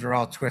mirrors are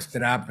all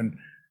twisted up, and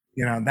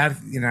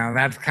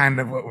that's kind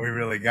of what we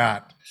really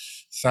got.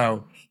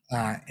 So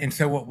and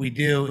so what we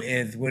do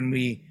is when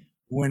we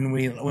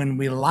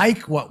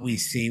like what we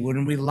see,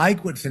 when we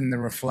like what's in the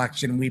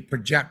reflection, we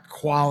project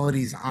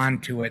qualities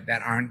onto it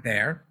that aren't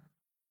there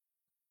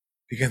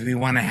because we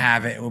want to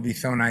have it. It will be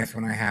so nice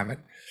when I have it.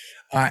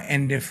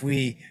 And if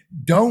we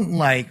don't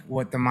like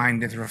what the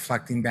mind is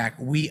reflecting back,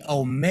 we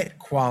omit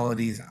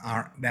qualities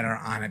that are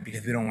on it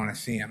because we don't want to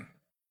see them.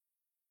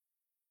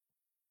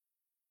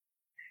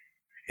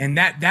 And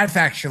that's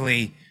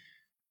actually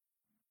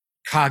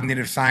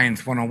cognitive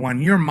science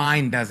 101. Your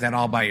mind does that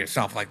all by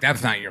yourself. Like,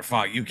 that's not your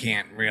fault. You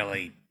can't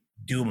really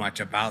do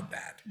much about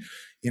that.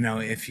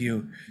 If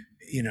you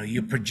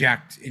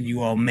project and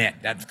you omit,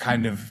 that's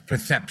kind of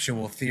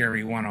perceptual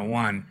theory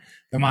 101.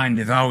 The mind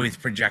is always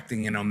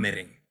projecting and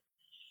omitting,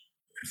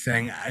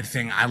 saying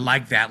I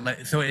like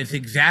that. So it's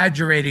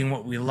exaggerating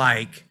what we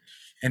like,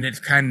 and it's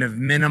kind of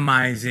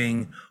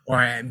minimizing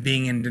or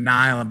being in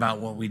denial about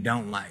what we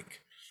don't like.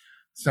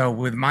 So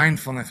with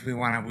mindfulness, we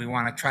want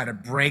to try to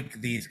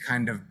break these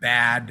kind of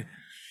bad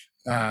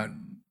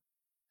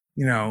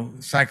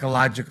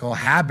psychological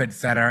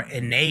habits that are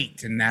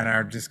innate and that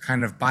are just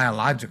kind of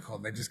biological.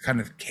 They just kind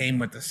of came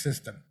with the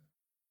system.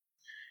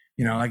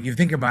 Like, you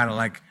think about it,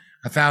 like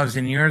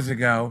 1,000 years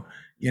ago,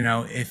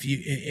 if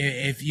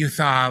you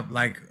saw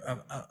like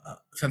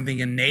something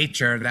in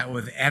nature that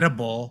was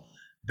edible,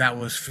 that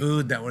was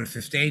food, that would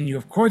sustain you,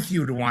 of course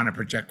you would want to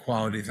project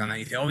qualities on that.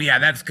 You say, oh yeah,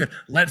 that's good,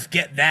 let's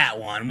get that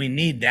one, we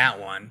need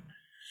that one.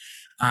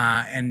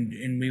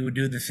 And we would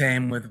do the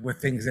same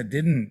with things that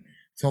didn't.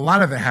 So a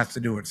lot of it has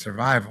to do with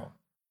survival.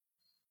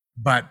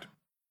 But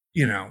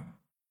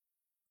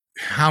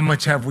how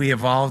much have we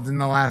evolved in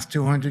the last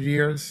 200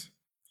 years?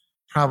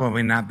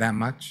 Probably not that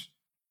much.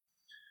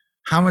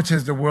 How much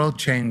has the world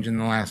changed in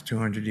the last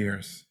 200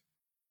 years?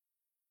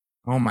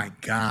 Oh my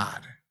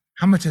God.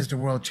 How much has the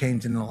world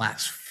changed in the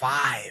last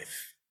 5?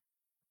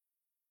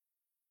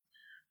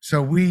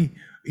 So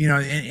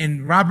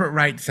and Robert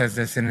Wright says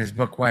this in his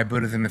book, Why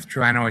Buddhism is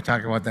True. I know I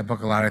talk about that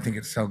book a lot. I think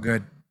it's so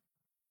good.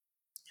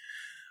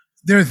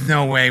 There's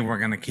no way we're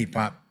going to keep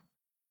up.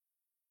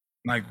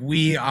 Like,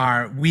 we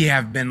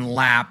have been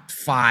lapped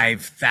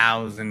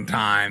 5,000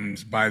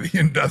 times by the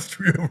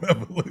Industrial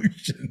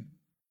Revolution.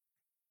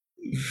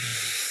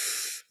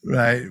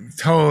 Right?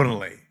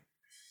 Totally.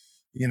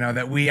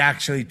 That we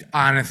actually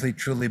honestly,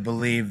 truly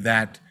believe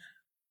that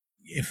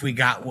if we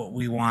got what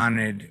we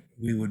wanted,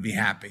 we would be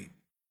happy.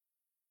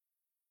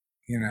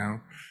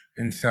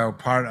 And so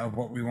part of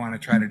what we want to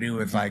try to do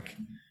is like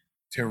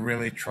to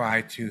really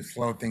try to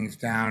slow things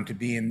down, to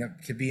be in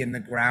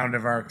the ground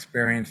of our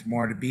experience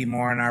more, to be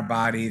more in our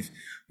bodies,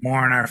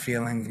 more in our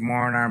feelings,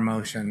 more in our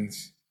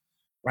emotions.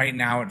 Right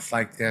now it's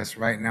like this,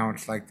 right now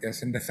it's like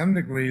this. And to some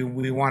degree,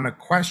 we want to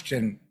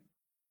question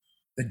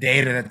the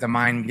data that the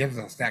mind gives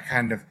us. That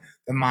kind of,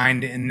 the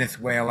mind in this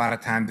way, a lot of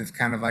times it's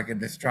kind of like a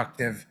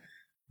destructive,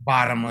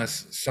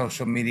 bottomless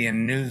social media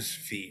news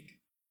feed.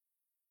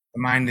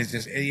 The mind is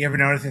just, you ever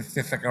notice it's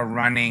just like a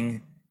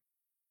running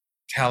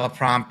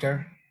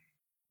teleprompter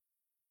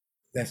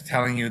that's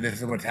telling you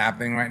this is what's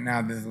happening right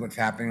now, this is what's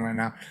happening right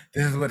now,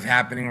 this is what's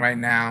happening right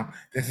now,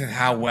 this is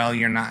how well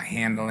you're not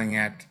handling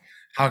it.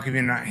 How come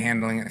you're not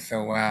handling it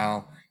so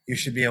well? You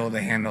should be able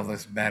to handle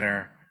this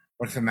better.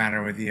 What's the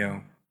matter with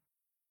you?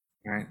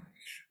 Right?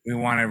 We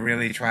want to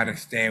really try to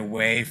stay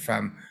away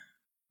from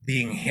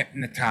being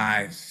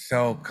hypnotized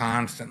so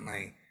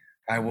constantly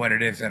by what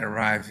it is that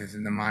arises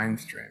in the mind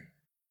stream.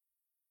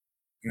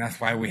 And that's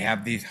why we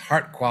have these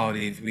heart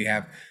qualities. We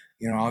have,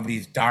 all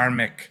these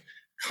dharmic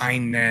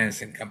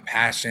kindness and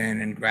compassion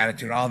and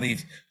gratitude, all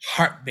these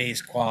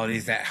heart-based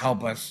qualities that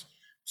help us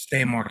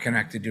stay more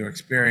connected to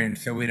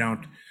experience, so we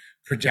don't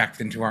project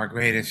into our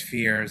greatest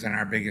fears and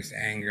our biggest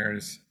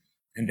angers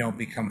and don't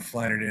become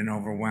flooded and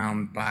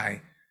overwhelmed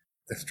by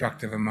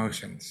destructive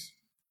emotions.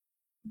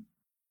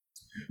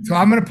 So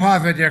I'm going to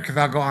pause right there because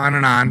I'll go on.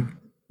 And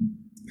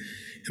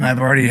I've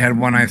already had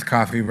one iced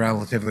coffee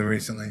relatively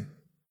recently.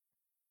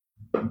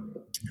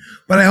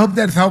 But I hope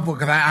that's helpful,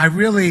 because I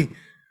really,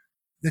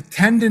 the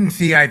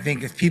tendency, I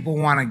think, is people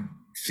want to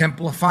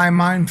simplify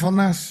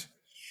mindfulness,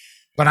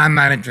 but I'm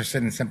not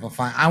interested in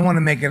simplifying. I want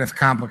to make it as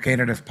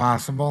complicated as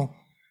possible,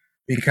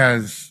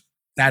 because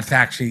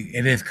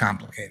it is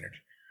complicated.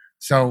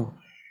 So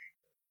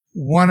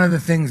one of the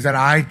things that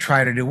I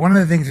try to do, one of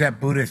the things that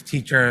Buddhist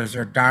teachers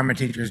or Dharma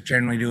teachers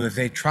generally do, is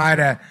they try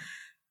to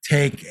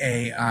take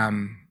a, how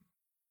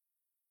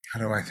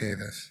do I say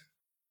this?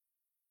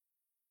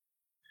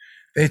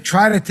 They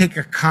try to take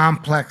a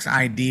complex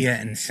idea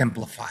and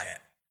simplify it.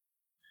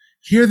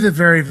 Here's a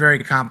very,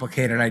 very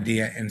complicated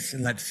idea, and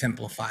let's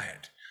simplify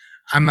it.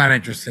 I'm not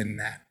interested in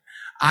that.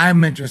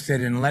 I'm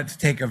interested in let's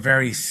take a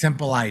very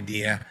simple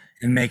idea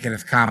and make it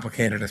as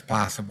complicated as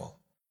possible.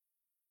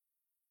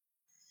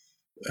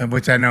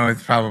 Which I know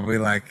is probably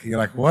like, you're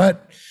like,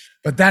 what?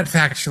 But that's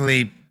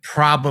actually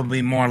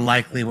probably more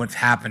likely what's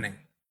happening.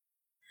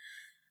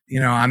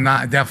 I'm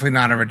definitely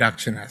not a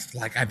reductionist.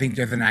 Like, I think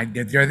there's an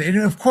idea there. And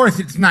of course,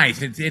 it's nice.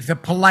 It's a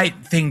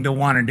polite thing to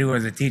want to do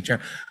as a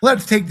teacher.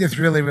 Let's take this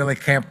really, really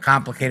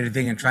complicated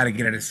thing and try to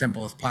get it as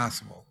simple as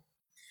possible.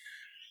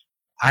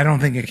 I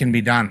don't think it can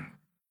be done.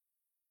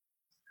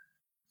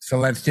 So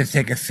let's just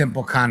take a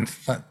simple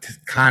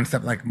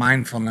concept like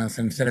mindfulness,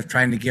 instead of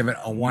trying to give it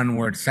a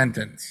one-word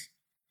sentence.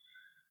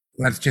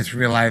 Let's just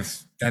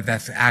realize that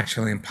that's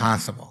actually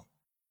impossible,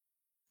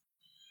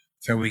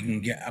 so we can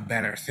get a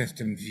better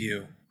system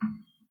view.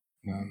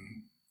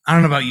 I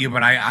don't know about you,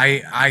 but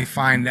I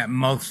find that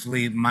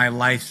mostly my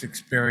life's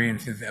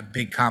experience is a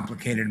big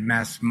complicated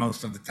mess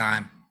most of the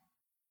time.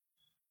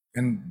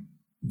 And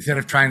instead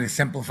of trying to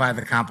simplify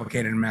the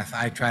complicated mess,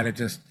 I try to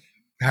just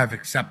have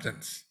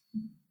acceptance.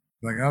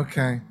 Like,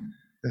 okay,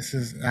 this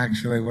is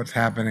actually what's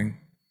happening.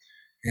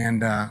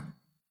 And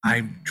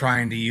I'm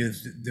trying to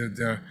use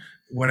the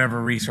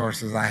whatever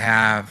resources I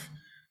have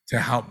to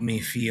help me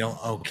feel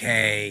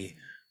okay,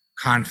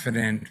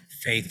 confident,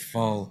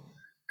 faithful,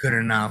 good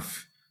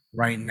enough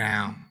right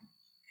now.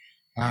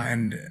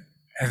 And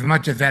as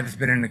much as that's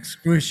been an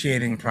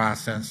excruciating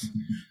process,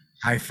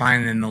 I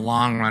find in the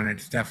long run,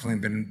 it's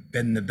definitely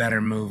been the better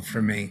move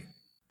for me.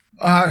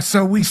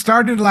 So we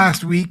started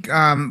last week.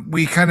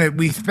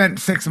 We spent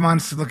 6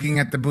 months looking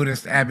at the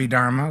Buddhist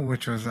Abhidharma,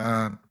 which was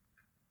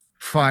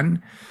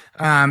fun.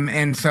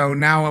 And so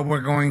now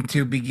we're going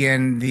to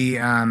begin the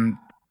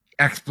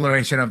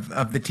exploration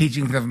of the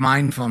teachings of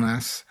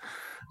mindfulness,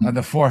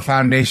 the four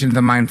foundations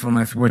of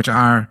mindfulness, which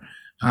are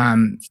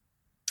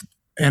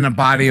in a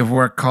body of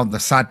work called the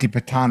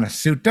Satipatthana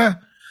Sutta,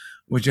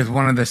 which is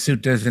one of the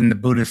suttas in the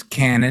Buddhist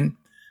canon,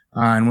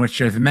 in which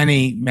there's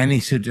many, many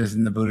suttas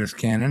in the Buddhist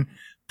canon.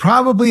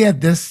 Probably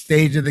at this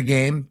stage of the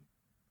game,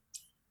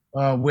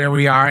 where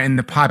we are in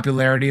the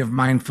popularity of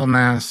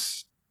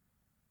mindfulness,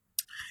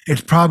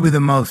 it's probably the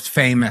most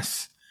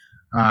famous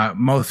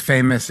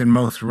and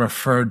most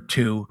referred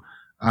to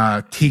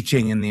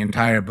teaching in the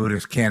entire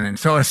Buddhist canon.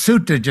 So a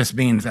sutta just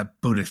means a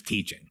Buddhist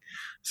teaching.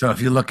 So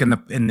if you look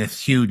in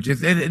this huge,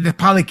 the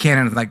Pali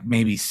Canon is like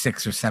maybe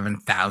 6,000 or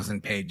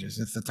 7,000 pages.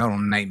 It's a total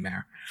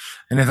nightmare,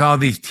 and there's all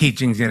these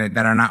teachings in it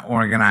that are not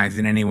organized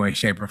in any way,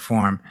 shape, or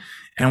form.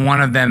 And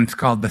one of them is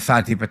called the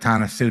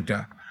Satipatthana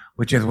Sutta,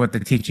 which is what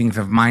the teachings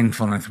of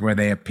mindfulness, where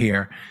they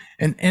appear.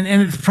 And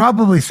it's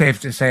probably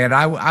safe to say it.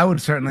 I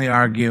would certainly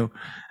argue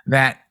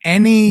that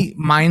any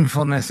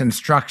mindfulness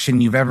instruction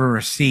you've ever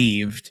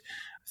received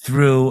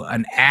through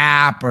an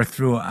app or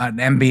through an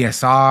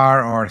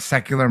MBSR or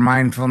secular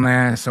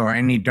mindfulness or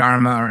any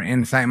Dharma or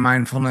insight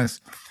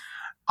mindfulness,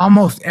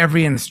 almost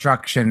every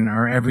instruction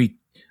or every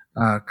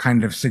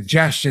kind of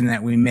suggestion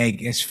that we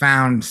make is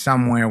found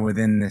somewhere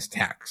within this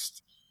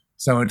text.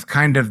 So it's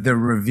kind of the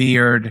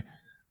revered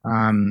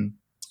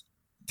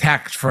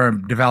text for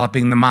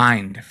developing the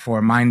mind,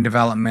 for mind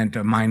development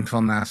or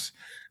mindfulness.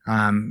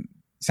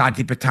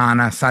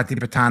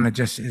 Satipatthana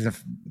just is a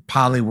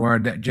Pali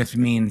word that just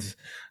means,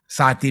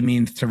 sati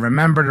means to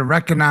remember, to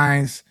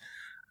recognize.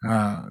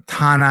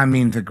 Tana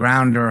means a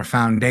ground or a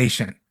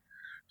foundation.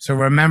 So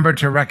remember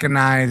to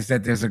recognize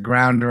that there's a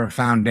ground or a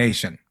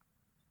foundation.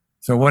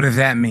 So what does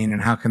that mean,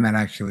 and how can that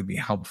actually be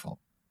helpful?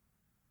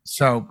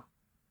 So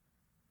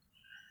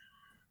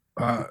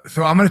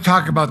I'm going to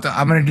talk about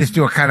I'm going to just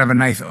do a kind of a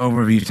nice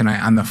overview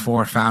tonight on the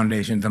four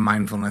foundations of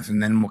mindfulness,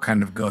 and then we'll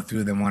kind of go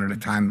through them one at a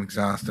time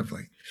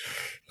exhaustively,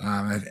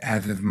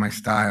 as is my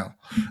style.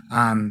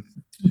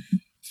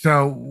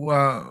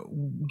 So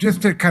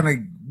just to kind of,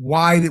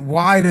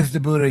 why does the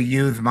Buddha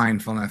use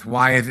mindfulness?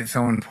 Why is it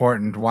so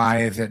important?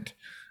 Why is it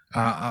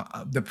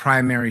the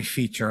primary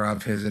feature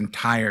of his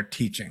entire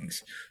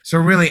teachings? So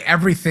really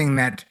everything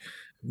that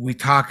we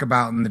talk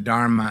about in the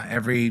Dharma,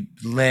 every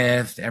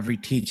list, every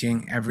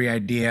teaching, every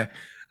idea,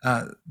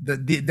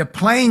 the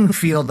playing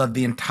field of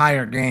the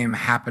entire game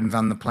happens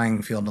on the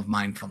playing field of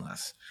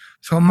mindfulness.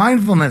 So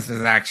mindfulness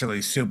is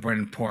actually super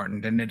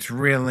important, and it's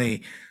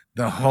really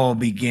the whole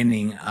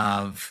beginning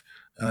of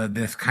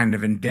this kind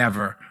of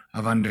endeavor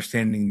of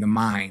understanding the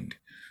mind.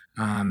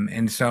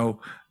 And so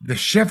the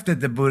shift that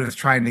the Buddha is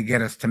trying to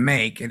get us to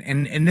make,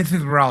 and this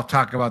is where I'll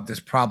talk about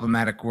this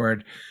problematic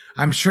word.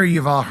 I'm sure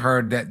you've all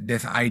heard that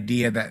this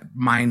idea that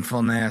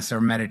mindfulness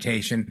or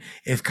meditation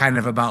is kind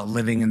of about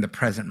living in the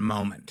present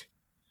moment,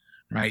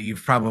 right?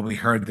 You've probably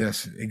heard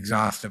this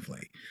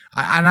exhaustively.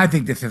 And I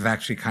think this is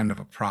actually kind of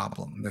a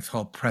problem, this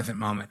whole present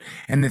moment.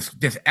 And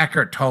this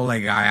Eckhart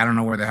Tolle guy, I don't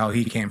know where the hell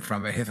he came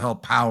from, but his whole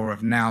power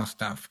of now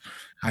stuff,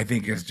 I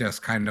think, is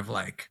just kind of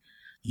like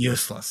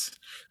useless.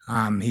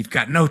 He's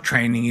got no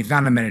training. He's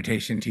not a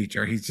meditation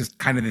teacher. He's just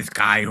kind of this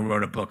guy who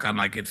wrote a book on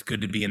like, it's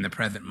good to be in the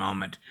present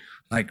moment.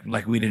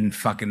 Like we didn't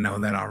fucking know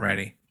that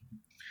already.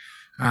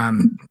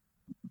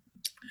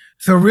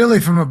 So really,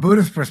 from a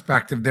Buddhist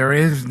perspective, there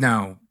is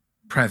no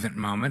present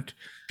moment.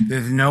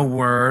 There's no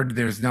word,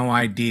 there's no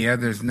idea,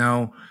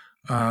 the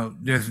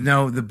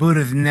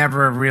Buddha's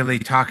never really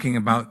talking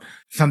about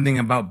something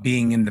about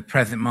being in the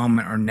present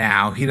moment or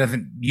now. He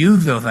doesn't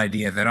use those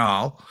ideas at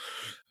all.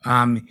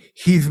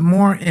 He's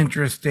more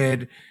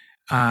interested,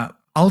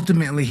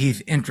 ultimately,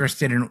 he's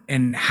interested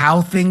in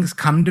how things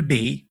come to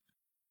be,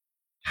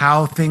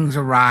 how things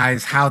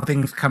arise, how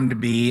things come to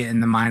be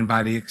in the mind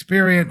body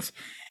experience,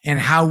 and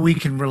how we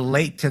can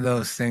relate to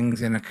those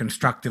things in a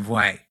constructive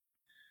way.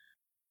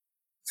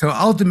 So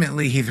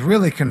ultimately, he's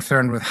really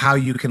concerned with how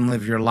you can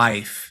live your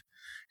life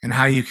and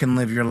how you can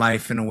live your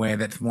life in a way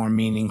that's more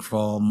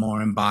meaningful,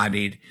 more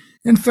embodied.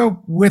 And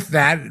so with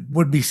that, it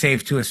would be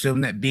safe to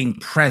assume that being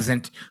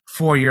present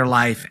for your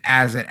life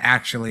as it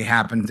actually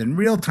happens in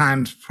real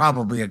time is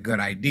probably a good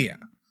idea,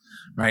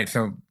 right?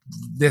 So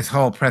this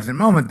whole present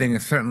moment thing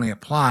certainly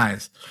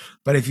applies.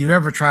 But if have you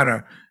ever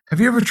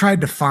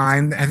tried to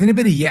find, has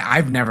anybody yet,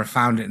 I've never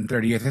found it in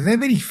 30 years. Has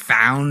anybody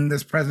found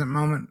this present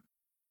moment?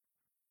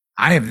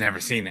 I have never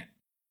seen it.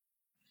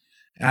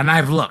 And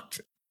I've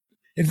looked.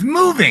 It's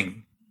moving.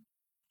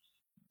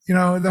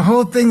 The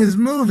whole thing is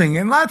moving.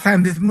 And a lot of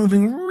times it's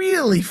moving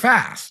really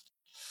fast.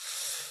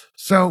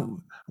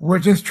 So we're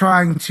just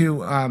trying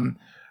to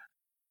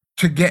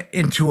get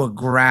into a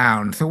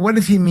ground. So what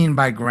does he mean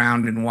by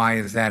ground, and why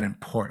is that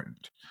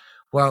important?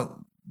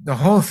 Well, the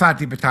whole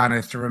Satipatthana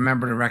is to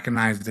remember to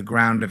recognize the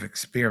ground of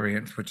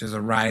experience, which is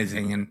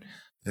arising in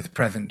this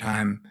present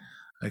time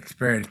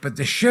experience. But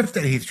the shift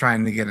that he's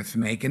trying to get us to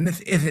make, and this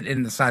isn't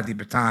in the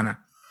Satipatthana,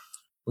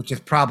 which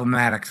is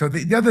problematic. So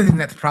the other thing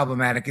that's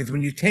problematic is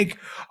when you take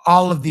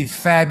all of these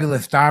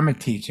fabulous Dharma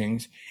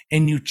teachings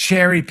and you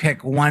cherry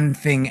pick one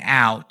thing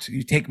out,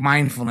 you take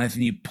mindfulness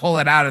and you pull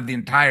it out of the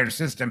entire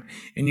system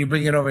and you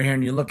bring it over here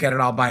and you look at it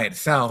all by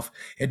itself,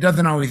 it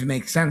doesn't always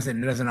make sense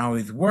and it doesn't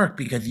always work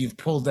because you've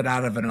pulled it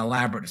out of an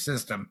elaborate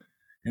system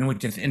in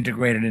which it's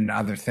integrated into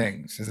other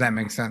things. Does that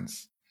make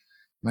sense?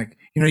 Like,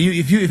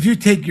 if you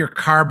take your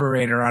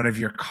carburetor out of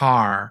your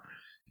car,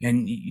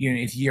 and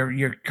if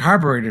your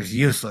carburetor is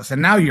useless,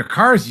 and now your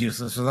car is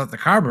useless without the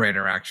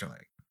carburetor, actually.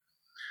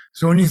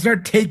 So when you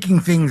start taking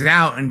things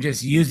out and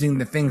just using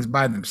the things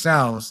by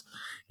themselves,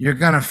 you're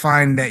going to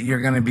find that you're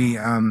going to be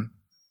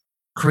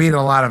create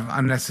a lot of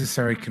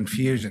unnecessary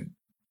confusion.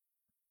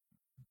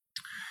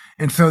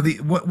 And so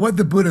what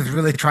the Buddha is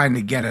really trying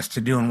to get us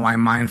to do, and why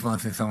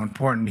mindfulness is so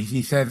important,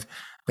 he says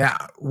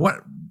that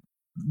what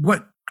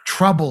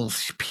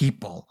troubles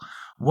people,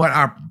 what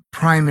our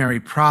primary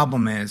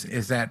problem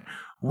is that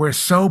we're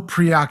so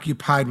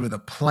preoccupied with a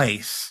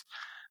place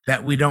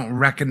that we don't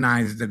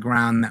recognize the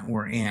ground that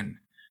we're in.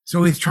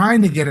 So he's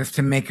trying to get us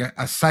to make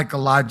a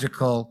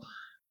psychological,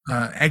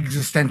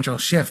 existential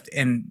shift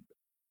in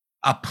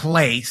a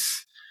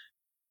place,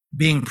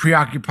 being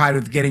preoccupied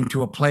with getting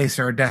to a place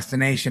or a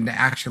destination, to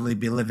actually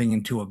be living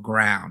into a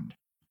ground.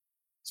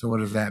 So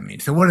what does that mean?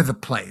 So what is a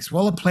place?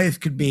 Well, a place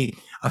could be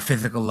a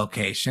physical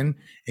location.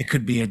 It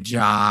could be a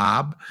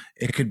job.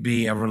 It could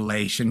be a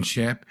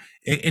relationship.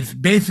 It's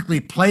basically,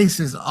 place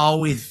is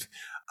always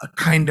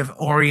kind of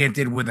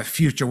oriented with a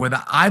future, where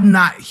I'm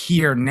not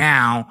here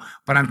now,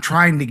 but I'm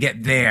trying to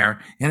get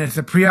there. And it's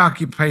a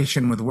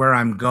preoccupation with where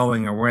I'm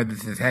going or where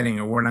this is heading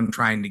or what I'm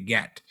trying to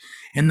get.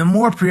 And the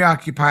more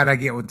preoccupied I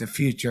get with the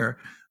future,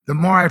 the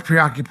more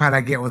preoccupied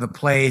I get with a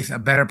place, a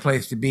better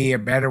place to be, a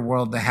better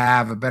world to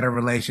have, a better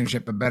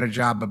relationship, a better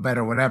job, a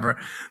better whatever,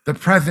 the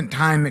present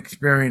time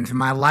experience,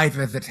 my life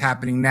as it's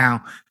happening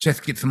now,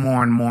 just gets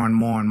more and more and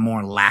more and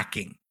more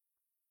lacking.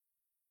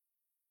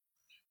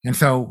 And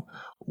so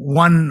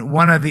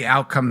one of the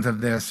outcomes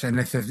of this, and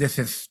this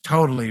is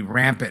totally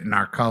rampant in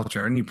our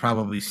culture, and you've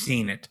probably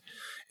seen it,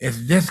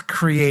 is this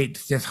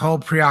whole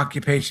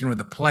preoccupation with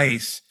a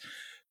place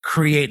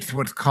creates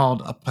what's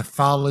called a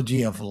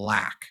pathology of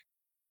lack.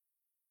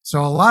 So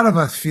a lot of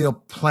us feel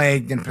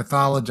plagued and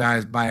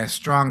pathologized by a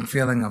strong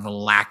feeling of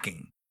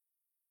lacking.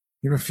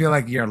 You ever feel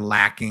like you're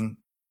lacking?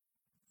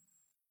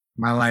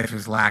 My life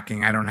is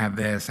lacking. I don't have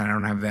this, and I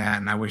don't have that,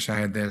 and I wish I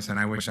had this, and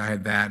I wish I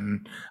had that,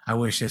 and I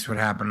wish this would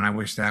happen, and I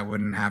wish that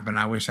wouldn't happen.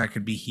 I wish I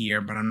could be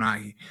here, but I'm not.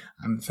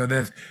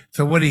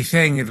 So what he's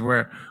saying is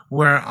we're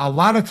a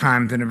lot of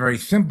times, in a very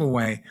simple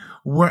way,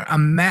 we're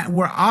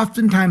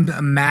oftentimes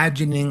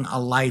imagining a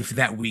life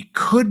that we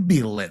could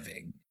be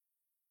living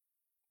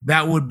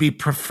that would be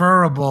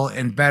preferable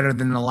and better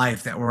than the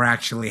life that we're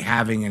actually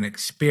having and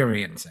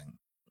experiencing.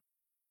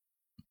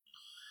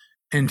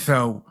 And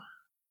so,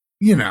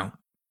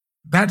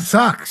 that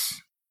sucks,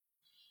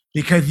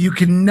 because you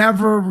can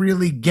never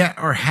really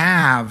get or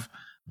have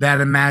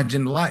that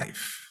imagined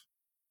life.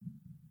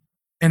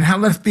 And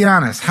let's be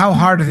honest, how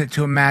hard is it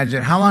to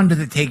imagine? How long does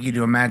it take you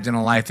to imagine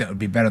a life that would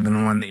be better than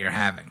the one that you're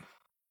having?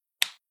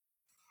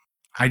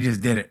 I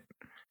just did it.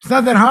 It's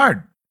not that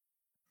hard.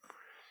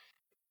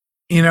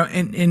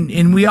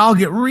 And we all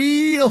get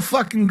real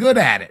fucking good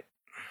at it.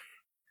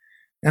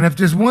 And if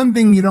there's one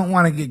thing you don't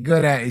want to get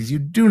good at, is you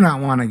do not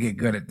want to get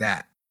good at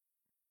that.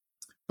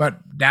 But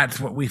that's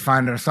what we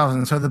find ourselves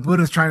in. So the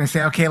Buddha's trying to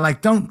say, okay,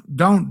 like don't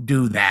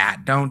do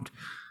that. Don't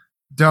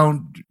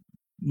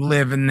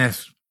live in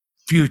this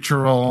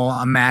futural,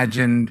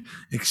 imagined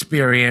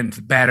experience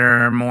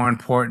better, more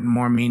important,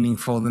 more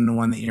meaningful than the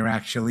one that you're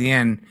actually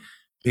in,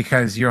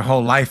 because your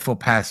whole life will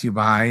pass you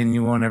by and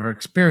you won't ever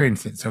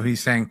experience it. So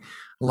he's saying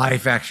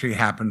life actually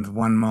happens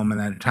one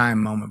moment at a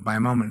time, moment by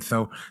moment.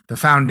 So the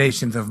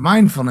foundations of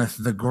mindfulness,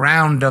 the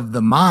ground of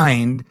the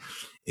mind,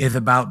 is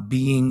about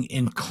being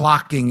in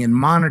clocking and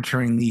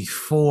monitoring these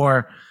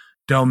four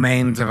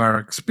domains of our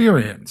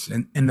experience.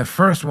 And the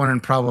first one,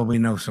 and probably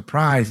no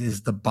surprise,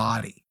 is the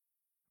body.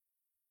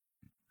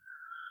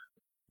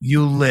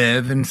 You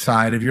live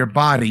inside of your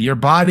body. Your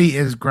body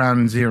is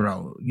ground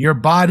zero. Your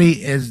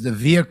body is the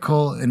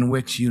vehicle in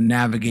which you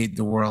navigate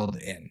the world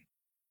in.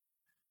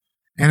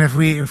 And if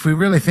we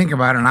really think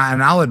about it, and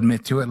I'll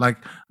admit to it, like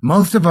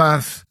most of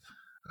us,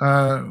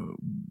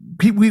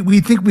 we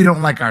think we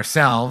don't like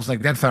ourselves.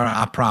 Like that's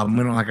our problem.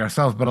 We don't like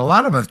ourselves, but a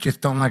lot of us just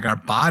don't like our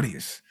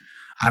bodies.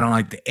 I don't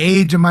like the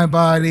age of my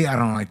body. I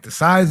don't like the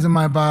size of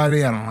my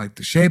body. I don't like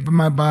the shape of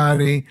my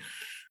body.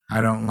 I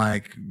don't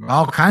like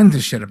all kinds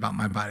of shit about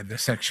my body, the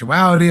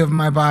sexuality of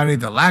my body,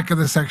 the lack of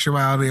the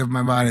sexuality of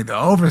my body, the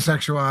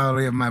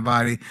over-sexuality of my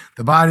body,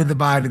 the body, the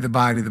body, the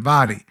body, the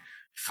body.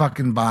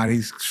 Fucking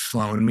body's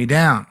slowing me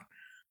down.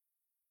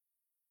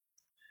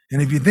 And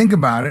if you think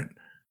about it,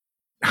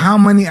 how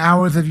many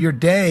hours of your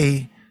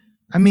day,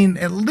 I mean,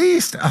 at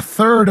least a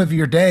third of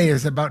your day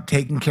is about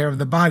taking care of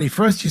the body.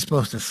 First, you're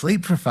supposed to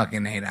sleep for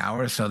fucking 8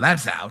 hours, so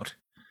that's out.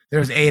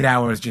 There's 8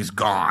 hours just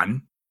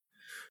gone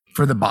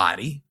for the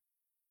body.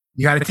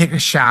 You got to take a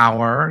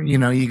shower, you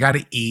got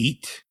to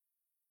eat.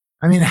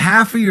 I mean,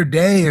 half of your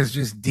day is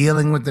just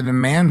dealing with the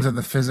demands of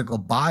the physical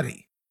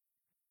body.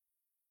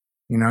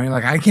 You're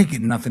like, I can't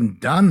get nothing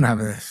done. Have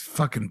this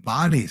fucking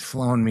body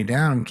slowing me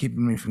down,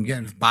 keeping me from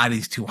getting, this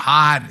body's too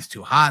hot. It's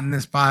too hot in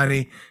this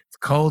body. It's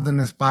cold in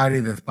this body.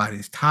 This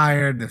body's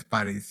tired. This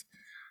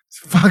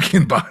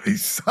fucking body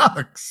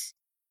sucks.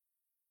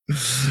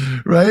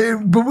 Right?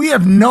 But we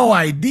have no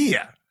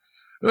idea.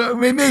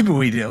 Maybe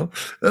we do,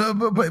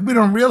 but we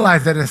don't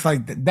realize that it's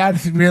like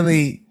that's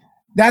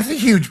a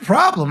huge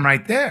problem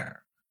right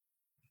there.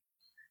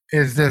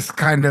 Is this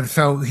kind of,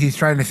 so he's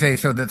trying to say,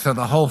 so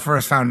the whole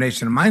first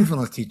foundation of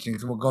mindfulness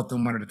teachings, we'll go through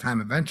them one at a time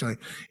eventually,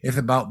 is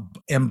about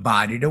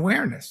embodied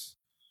awareness.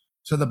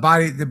 So the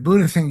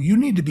Buddha is saying you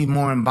need to be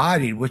more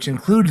embodied, which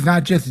includes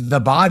not just the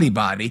body,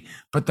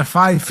 but the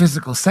 5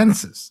 physical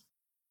senses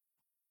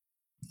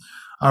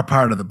are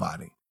part of the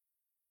body.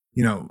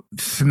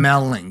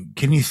 Smelling.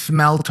 Can you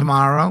smell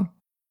tomorrow?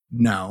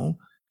 No.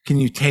 Can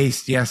you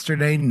taste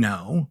yesterday?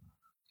 No.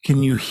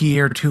 Can you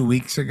hear 2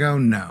 weeks ago?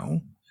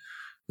 No.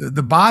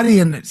 The body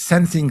and its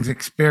sensing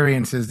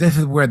experiences, this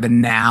is where the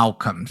now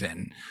comes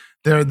in.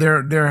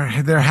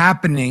 They're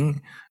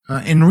happening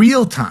in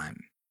real time.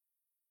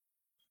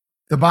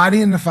 The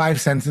body and the 5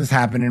 senses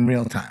happen in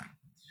real time.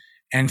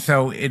 And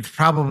so it's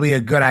probably a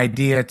good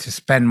idea to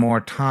spend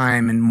more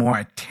time and more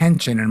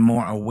attention and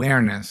more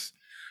awareness.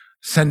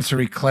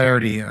 Sensory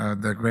clarity,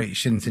 the great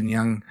Shinzen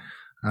Young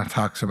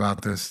talks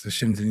about this, the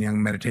Shinzen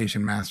Young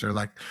meditation master,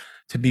 like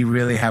to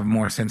really have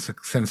more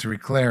sensory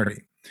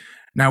clarity.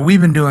 Now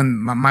we've been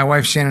doing, my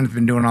wife Shannon's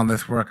been doing all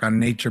this work on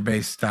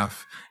nature-based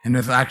stuff. And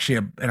there's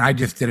actually and I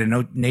just did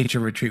a nature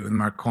retreat with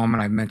Mark Coleman.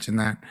 I mentioned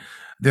that.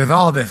 There's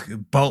all this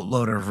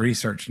boatload of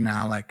research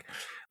now, like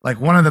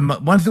one of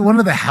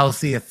the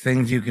healthiest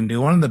things you can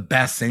do, one of the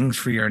best things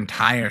for your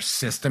entire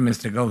system is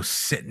to go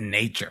sit in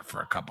nature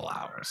for a couple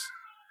hours.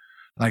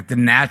 Like the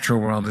natural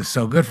world is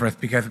so good for us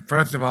because,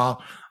 first of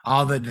all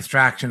the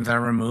distractions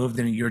are removed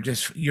and you're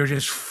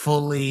just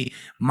fully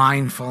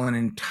mindful and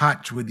in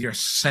touch with your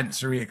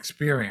sensory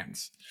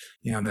experience.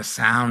 The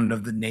sound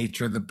of the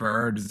nature, the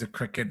birds, the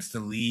crickets,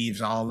 the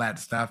leaves, all that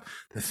stuff.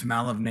 The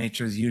smell of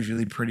nature is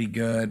usually pretty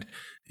good.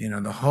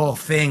 The whole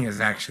thing is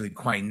actually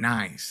quite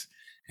nice.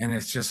 And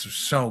it's just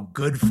so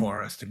good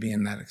for us to be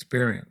in that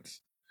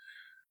experience.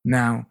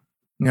 Now,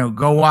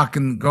 go walk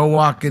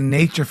in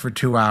nature for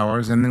 2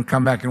 hours and then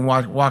come back and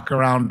walk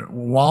around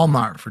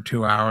Walmart for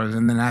 2 hours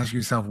and then ask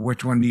yourself,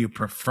 which one do you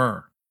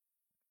prefer?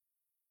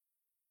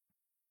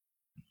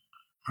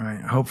 All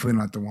right. Hopefully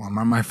not the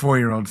Walmart. My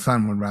 4-year-old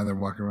son would rather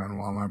walk around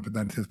Walmart, but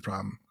that's his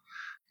problem.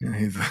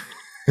 He's,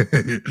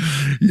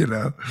 he's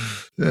a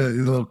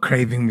little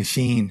craving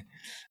machine.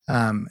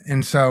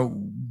 And so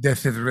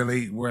this is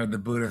really where the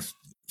Buddhist,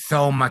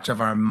 so much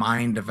of our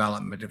mind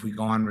development, if we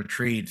go on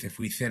retreats, if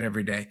we sit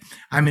every day.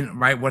 I mean,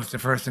 right, what's the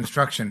first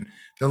instruction?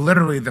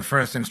 Literally the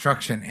first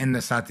instruction in the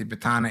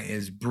Satipatthana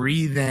is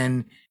breathe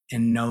in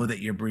and know that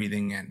you're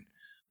breathing in.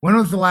 When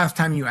was the last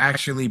time you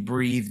actually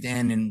breathed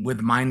in and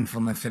with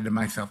mindfulness said to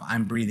myself,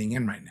 I'm breathing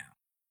in right now?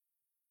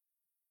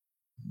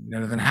 That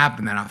doesn't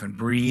happen that often.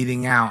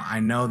 Breathing out, I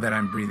know that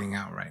I'm breathing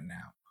out right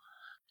now.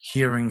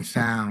 Hearing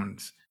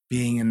sounds,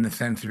 being in the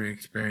sensory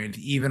experience,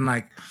 even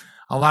like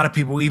a lot of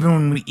people, even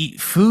when we eat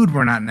food,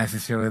 we're not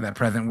necessarily that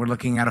present. We're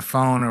looking at a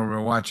phone or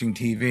we're watching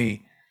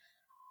TV.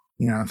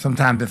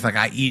 Sometimes it's like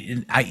I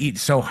eat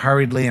so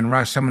hurriedly and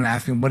rushed. Someone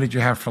asks me, what did you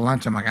have for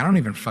lunch? I'm like, I don't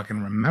even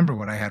fucking remember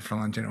what I had for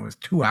lunch. And it was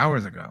 2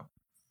 hours ago.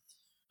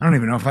 I don't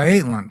even know if I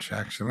ate lunch,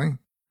 actually.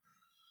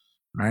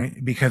 right?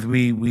 Because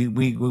we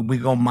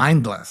go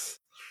mindless.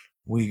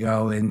 We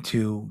go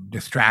into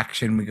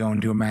distraction, we go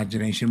into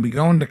imagination, we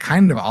go into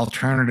kind of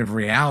alternative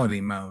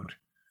reality mode,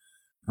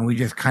 and we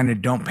just kind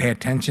of don't pay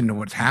attention to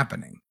what's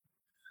happening.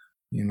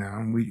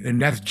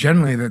 And that's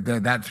generally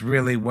that's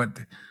really what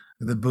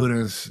the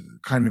Buddha's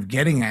kind of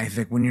getting at. I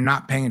think when you're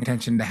not paying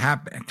attention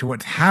to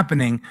what's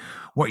happening,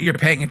 what you're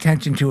paying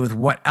attention to is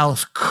what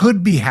else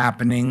could be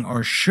happening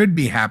or should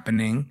be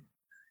happening,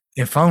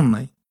 if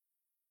only.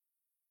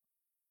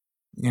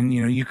 And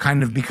you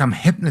kind of become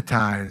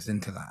hypnotized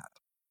into that.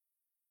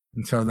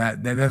 And so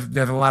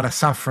there's a lot of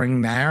suffering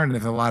there, and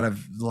there's a lot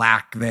of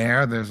lack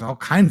there. There's all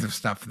kinds of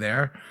stuff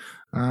there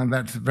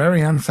that's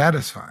very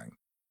unsatisfying.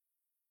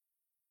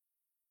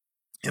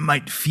 It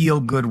might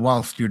feel good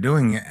whilst you're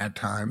doing it at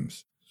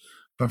times,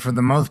 but for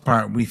the most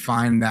part, we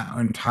find that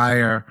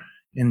entire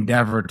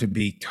endeavor to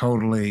be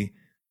totally,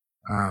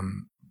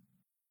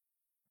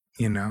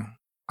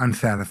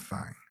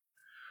 unsatisfying.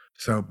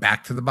 So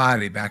back to the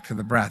body, back to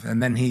the breath,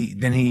 and then he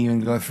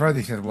even goes further.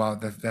 He says, "Well,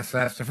 that's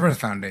the first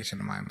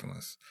foundation of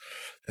mindfulness.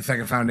 The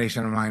second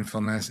foundation of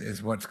mindfulness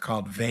is what's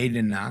called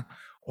Vedana,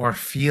 or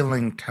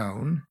feeling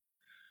tone."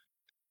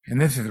 And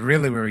this is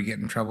really where we get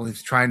in trouble.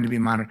 He's trying to be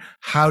monitored.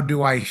 How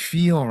do I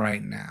feel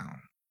right now?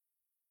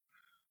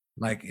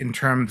 Like in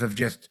terms of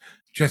just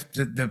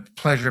the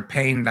pleasure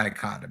pain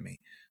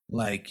dichotomy.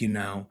 Like,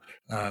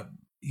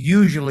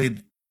 usually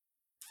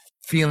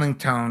feeling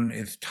tone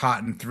is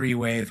taught in three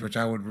ways, which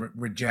I would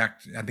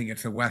reject. I think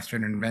it's a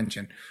Western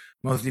invention.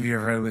 Most of you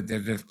have heard of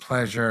it. There's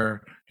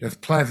pleasure, there's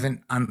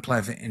pleasant,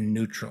 unpleasant, and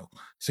neutral.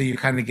 So you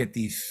kind of get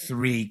these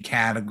three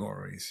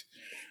categories,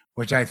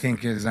 which I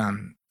think is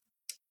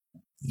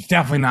it's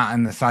definitely not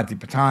in the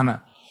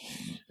Satipatthana.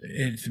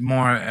 It's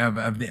more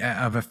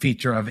of a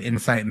feature of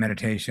insight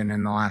meditation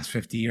in the last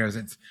 50 years.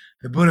 It's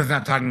the Buddha's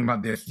not talking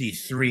about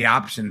these three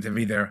options of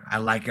either I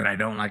like it, I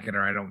don't like it,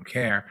 or I don't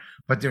care.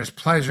 But there's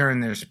pleasure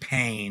and there's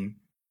pain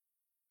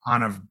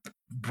on a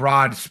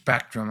broad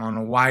spectrum, on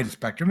a wide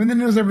spectrum, and then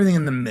there's everything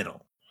in the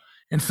middle.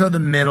 And so the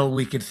middle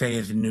we could say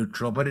is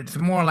neutral, but it's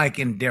more like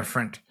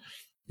indifferent,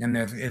 and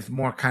it's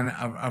more kind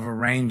of a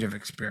range of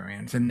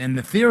experience. And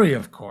the theory,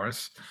 of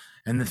course,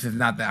 and this is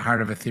not that hard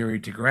of a theory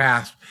to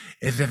grasp,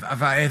 is if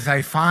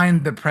I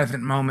find the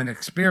present moment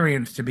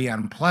experience to be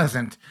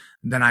unpleasant,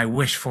 then I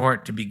wish for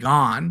it to be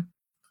gone.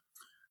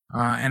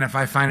 And if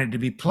I find it to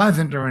be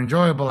pleasant or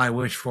enjoyable, I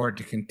wish for it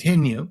to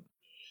continue.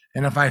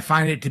 And if I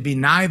find it to be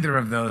neither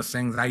of those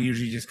things, I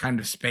usually just kind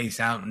of space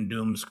out and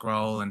doom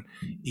scroll and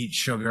eat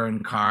sugar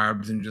and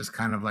carbs and just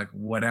kind of like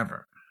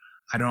whatever.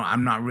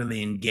 I'm not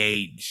really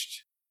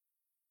engaged.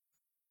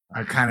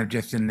 I'm kind of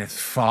just in this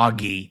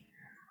foggy,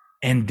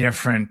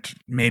 indifferent,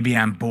 maybe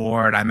I'm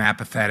bored, I'm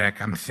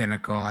apathetic, I'm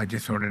cynical, I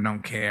just sort of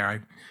don't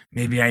care.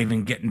 Maybe I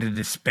even get into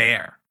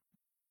despair.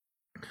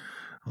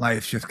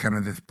 Life's just kind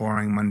of this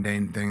boring,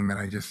 mundane thing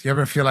that you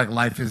ever feel like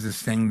life is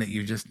this thing that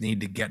you just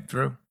need to get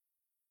through?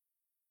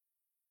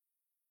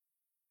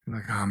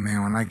 Like, oh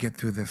man, when I get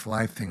through this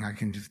life thing, I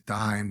can just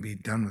die and be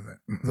done with it.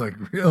 Like,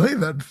 really?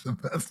 That's the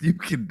best you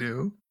can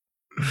do?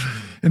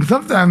 And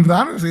sometimes,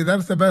 honestly,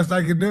 that's the best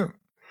I can do.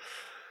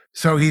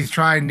 So he's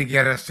trying to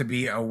get us to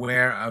be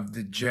aware of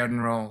the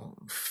general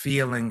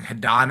feeling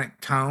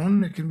hedonic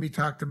tone that can be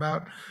talked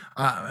about.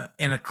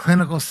 In a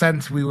clinical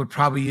sense, we would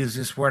probably use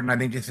this word, and I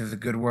think this is a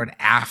good word,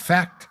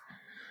 affect.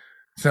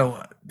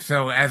 So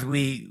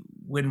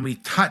when we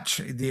touch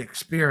the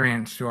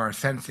experience through our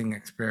sensing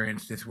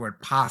experience, this word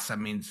pasa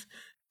means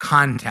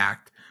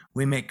contact.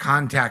 We make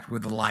contact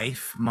with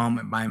life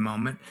moment by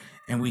moment,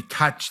 and we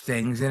touch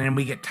things, and then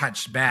we get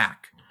touched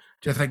back.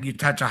 Just like you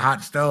touch a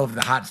hot stove,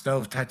 the hot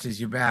stove touches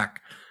you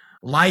back.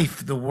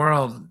 Life, the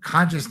world,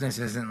 consciousness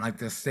isn't like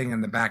this thing in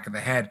the back of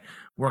the head.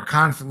 We're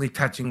constantly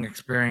touching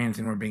experience,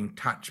 and we're being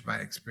touched by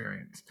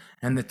experience.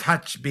 And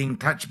being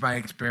touched by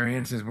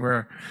experience is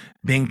we're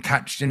being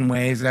touched in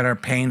ways that are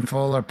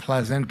painful or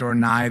pleasant or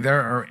neither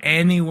or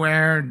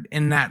anywhere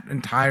in that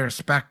entire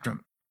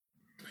spectrum.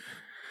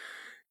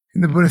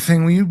 And the Buddha is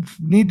saying, well, you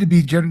need to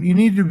be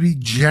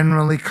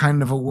generally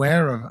kind of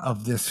aware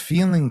of this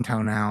feeling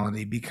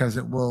tonality, because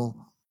it will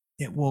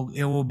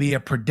be a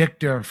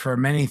predictor for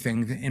many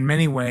things. In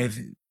many ways,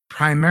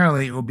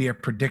 primarily it will be a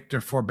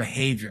predictor for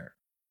behavior.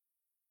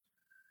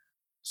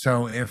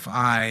 So if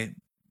I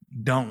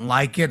don't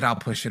like it, I'll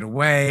push it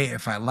away.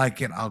 If I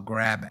like it, I'll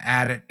grab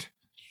at it.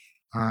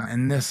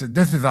 And this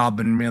has all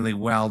been really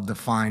well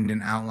defined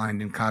and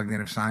outlined in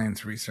cognitive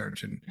science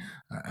research and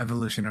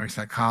evolutionary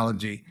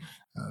psychology.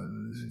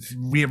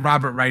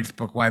 Robert Wright's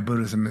book, Why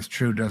Buddhism is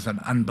True, does an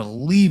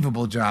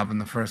unbelievable job in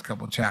the first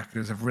couple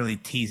chapters of really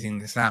teasing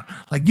this out.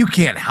 Like, you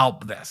can't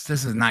help this.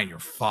 This is not your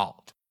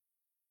fault.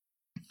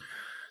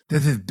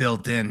 This is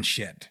built-in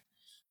shit.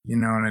 You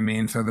know what I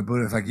mean? So the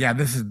Buddha's like, yeah,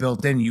 this is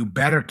built in. You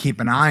better keep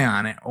an eye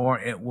on it, or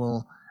it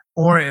will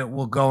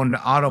go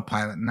into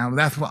autopilot. Now,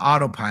 that's what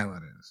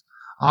autopilot is.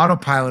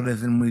 Autopilot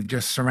is when we've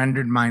just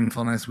surrendered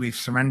mindfulness, we've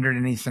surrendered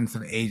any sense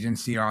of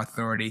agency or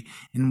authority,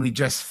 and we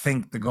just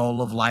think the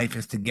goal of life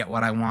is to get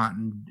what I want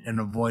and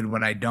avoid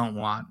what I don't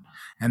want.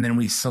 and then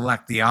we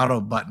select the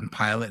auto button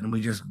pilot, and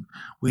we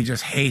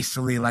just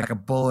hastily, like a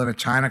bull in a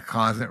china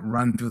closet,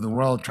 run through the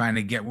world trying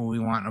to get what we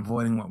want,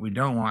 avoiding what we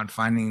don't want,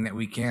 finding that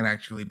we can't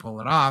actually pull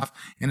it off,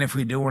 and if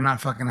we do, we're not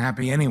fucking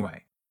happy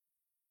anyway.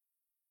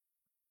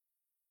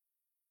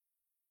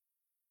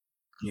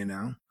 You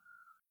know?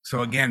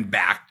 So again,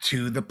 back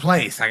to the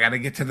place. I got to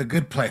get to the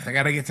good place. I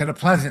got to get to the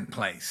pleasant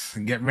place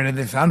and get rid of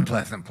this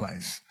unpleasant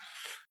place.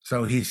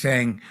 So he's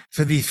saying,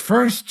 so these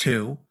first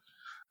two,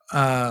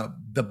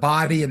 the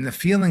body and the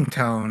feeling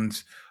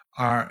tones,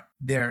 are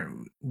there.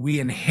 We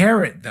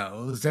inherit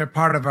those. They're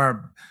part of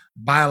our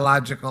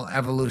biological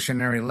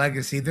evolutionary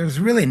legacy. There's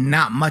really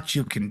not much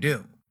you can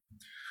do.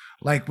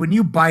 Like when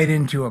you bite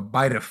into a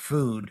bite of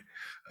food,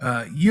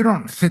 you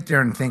don't sit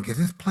there and think, is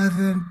this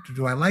pleasant?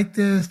 Do I like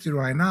this? Do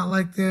I not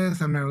like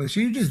this? I'm not really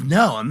sure. You just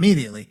know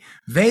immediately.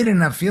 Veda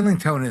and a feeling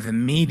tone is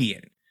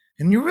immediate.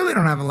 And you really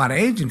don't have a lot of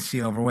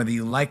agency over whether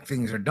you like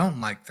things or don't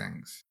like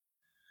things.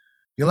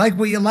 You like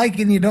what you like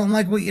and you don't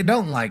like what you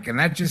don't like. And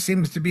that just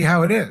seems to be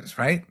how it is,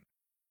 right?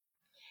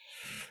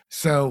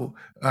 So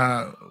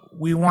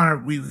we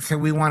want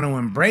to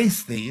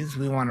embrace these.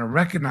 We want to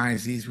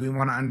recognize these. We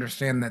want to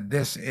understand that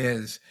this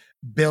is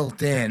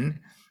built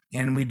in,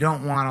 and we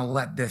don't want to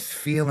let this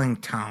feeling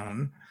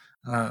tone,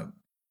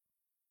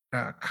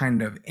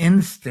 kind of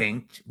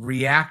instinct,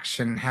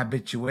 reaction,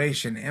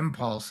 habituation,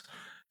 impulse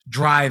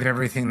drive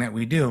everything that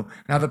we do.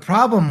 Now, the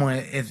problem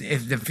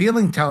is the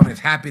feeling tone is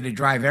happy to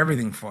drive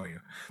everything for you.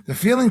 The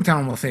feeling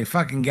tone will say,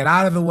 fucking get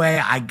out of the way,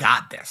 I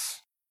got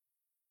this.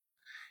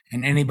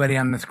 And anybody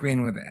on the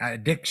screen with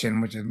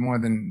addiction, which is more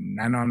than,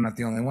 I know I'm not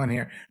the only one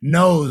here,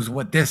 knows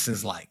what this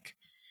is like.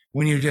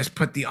 When you just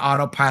put the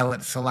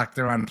autopilot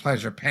selector on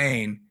pleasure,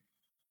 pain,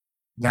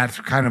 that's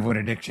kind of what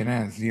addiction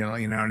is. You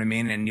know what I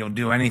mean? And you'll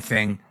do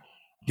anything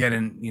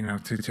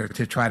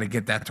to try to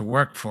get that to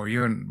work for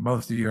you. And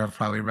most of you have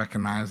probably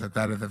recognized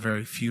that is a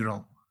very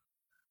futile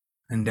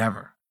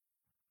endeavor.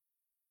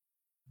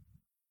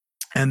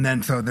 And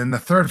then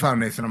the third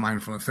foundation of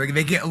mindfulness, so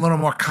they get a little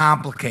more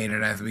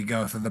complicated as we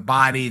go. So the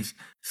body's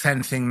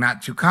sensing,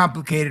 not too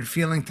complicated,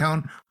 feeling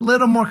tone, a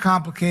little more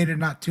complicated,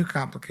 not too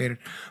complicated.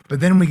 But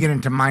then we get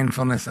into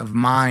mindfulness of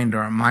mind,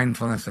 or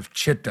mindfulness of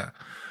chitta,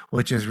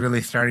 which is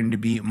really starting to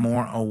be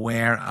more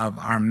aware of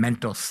our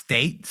mental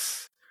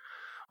states,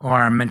 or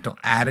our mental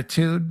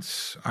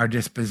attitudes, our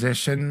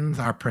dispositions,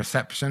 our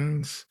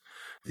perceptions,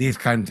 these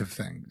kinds of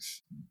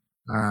things.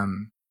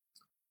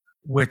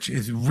 Which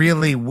is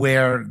really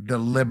where the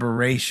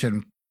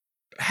liberation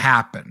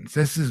happens.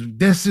 This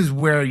is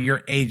where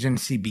your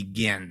agency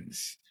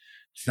begins.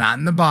 It's not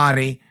in the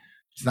body,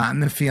 it's not in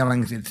the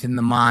feelings, it's in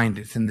the mind,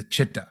 it's in the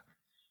chitta.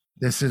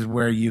 This is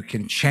where you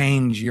can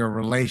change your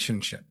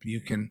relationship.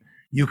 You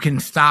can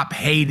stop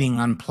hating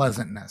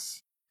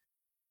unpleasantness.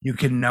 You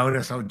can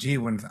notice, oh gee,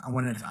 when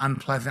it's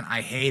unpleasant, I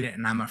hate it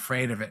and I'm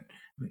afraid of it.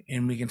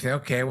 And we can say,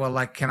 okay, well,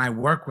 like, can I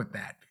work with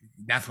that?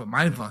 That's what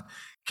mindfulness.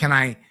 Can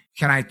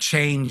I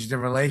change the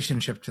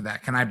relationship to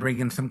that? Can I bring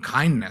in some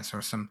kindness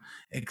or some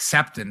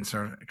acceptance,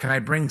 or can I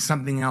bring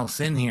something else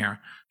in here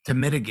to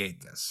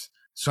mitigate this?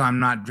 So I'm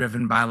not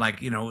driven by,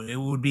 like, it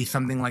would be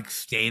something like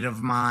state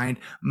of mind.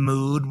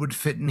 Mood would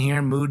fit in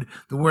here.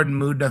 The word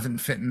mood doesn't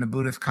fit in the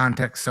Buddhist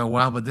context so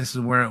well, but this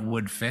is where it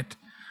would fit.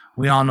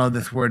 We all know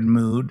this word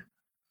mood.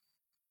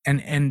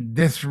 And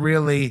this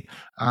really,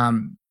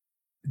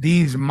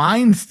 these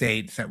mind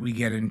states that we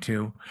get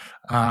into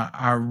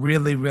are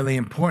really, really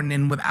important.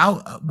 And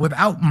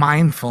without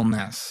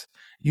mindfulness,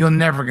 you're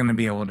never going to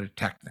be able to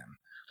detect them.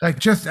 Like,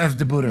 just as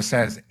the Buddha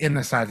says in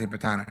the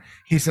Satipatthana,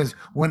 he says,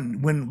 when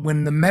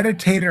the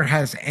meditator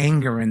has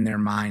anger in their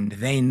mind,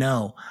 they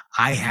know,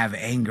 I have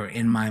anger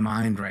in my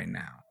mind right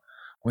now.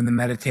 When the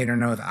meditator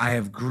knows, I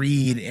have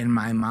greed in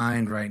my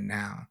mind right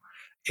now,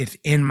 it's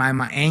in my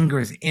mind. Anger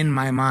is in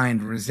my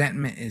mind.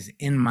 Resentment is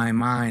in my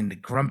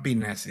mind.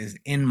 Grumpiness is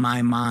in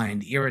my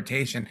mind.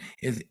 Irritation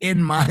is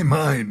in my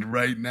mind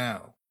right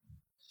now.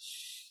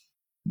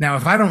 Now,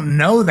 if I don't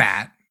know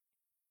that,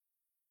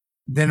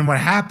 then what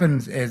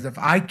happens is, if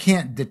I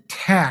can't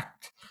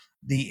detect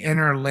the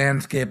inner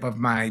landscape of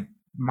my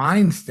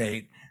mind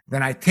state,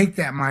 then I take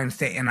that mind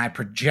state and I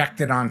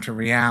project it onto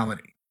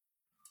reality.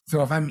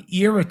 So if I'm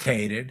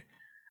irritated,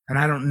 and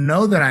I don't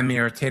know that I'm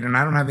irritated, and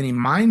I don't have any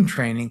mind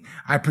training,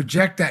 I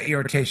project that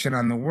irritation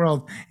on the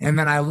world, and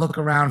then I look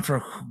around for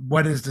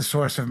what is the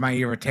source of my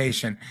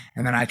irritation,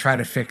 and then I try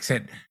to fix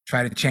it,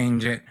 try to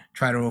change it,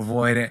 try to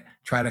avoid it,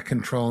 try to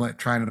control it,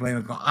 try to blame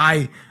it. Go,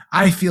 I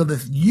feel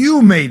this.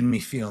 You made me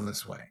feel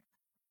this way.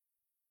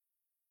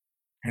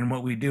 And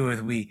what we do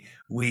is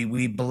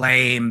we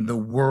blame the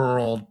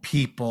world,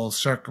 people,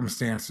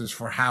 circumstances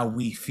for how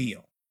we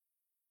feel.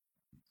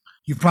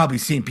 You've probably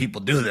seen people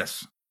do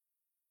this.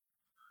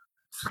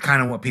 It's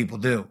kind of what people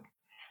do.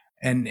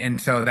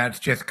 And so that's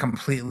just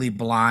completely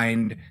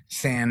blind,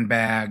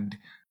 sandbagged,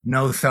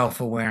 no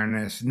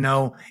self-awareness,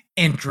 no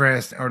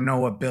interest, or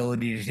no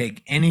ability to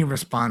take any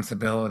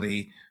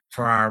responsibility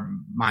for our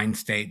mind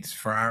states,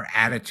 for our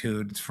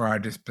attitudes, for our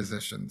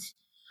dispositions.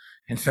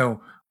 And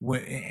so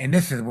and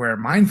this is where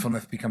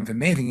mindfulness becomes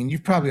amazing. And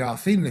you've probably all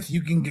seen this.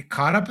 You can get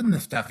caught up in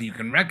this stuff. You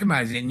can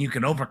recognize it and you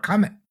can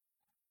overcome it.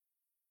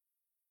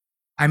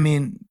 I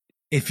mean,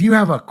 if you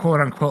have a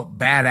quote unquote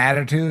bad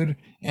attitude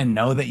and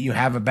know that you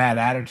have a bad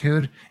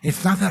attitude,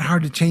 it's not that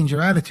hard to change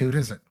your attitude,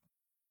 is it?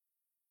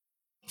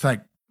 It's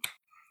like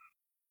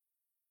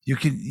you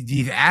can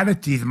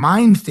these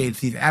mind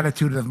states, these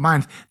attitudes of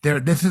minds.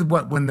 This is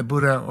what when the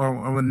Buddha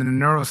or when the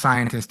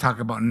neuroscientists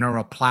talk about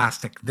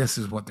neuroplastic, this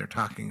is what they're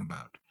talking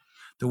about.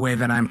 The way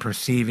that I'm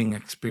perceiving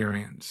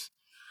experience.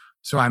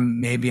 So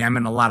I'm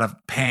in a lot of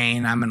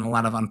pain, I'm in a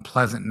lot of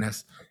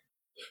unpleasantness.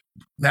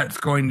 That's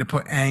going to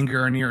put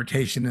anger and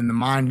irritation in the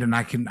mind, and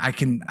I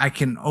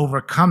can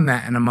overcome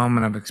that in a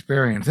moment of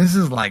experience. This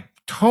is like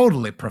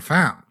totally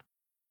profound.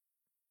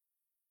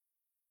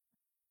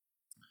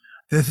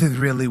 This is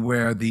really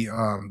where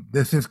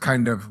this is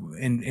kind of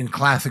in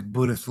classic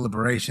Buddhist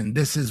liberation.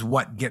 This is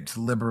what gets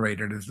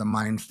liberated is the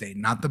mind state,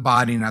 not the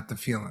body, not the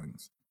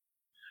feelings.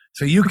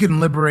 So you can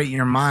liberate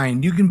your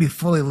mind. You can be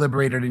fully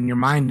liberated in your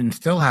mind and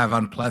still have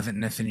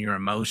unpleasantness in your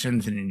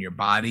emotions and in your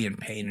body and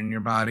pain in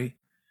your body.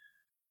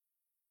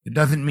 It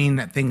doesn't mean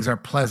that things are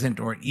pleasant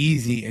or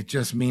easy. It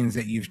just means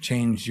that you've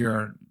changed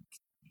your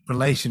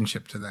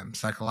relationship to them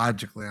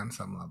psychologically on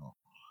some level.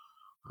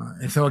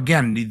 And so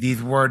again,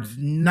 these words,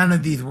 none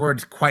of these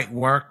words quite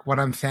work. What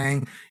I'm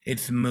saying,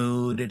 it's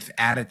mood, it's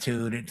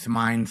attitude, it's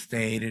mind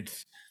state,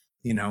 it's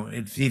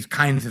it's these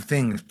kinds of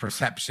things,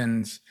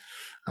 perceptions.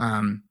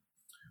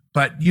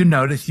 But you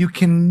notice you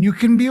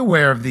can be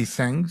aware of these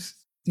things.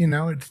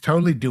 It's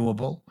totally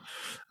doable.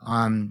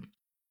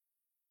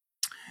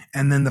 And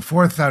then the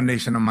fourth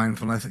foundation of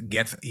mindfulness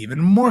gets even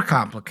more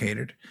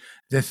complicated.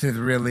 This is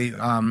really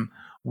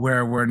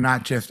where we're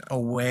not just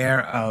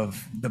aware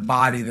of the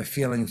body, the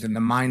feelings, and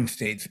the mind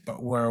states,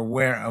 but we're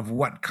aware of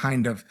what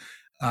kind of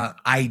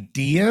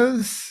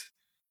ideas,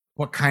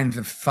 what kinds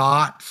of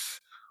thoughts,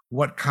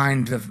 what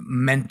kinds of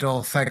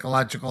mental,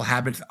 psychological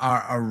habits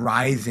are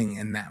arising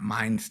in that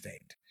mind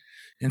state.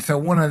 And so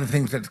one of the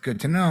things that's good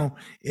to know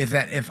is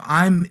that if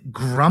I'm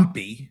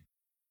grumpy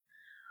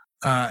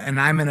and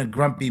I'm in a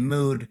grumpy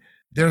mood,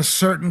 there's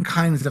certain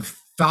kinds of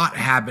thought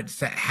habits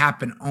that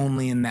happen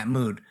only in that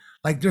mood.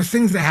 Like there's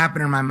things that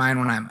happen in my mind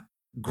when I'm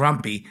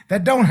grumpy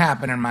that don't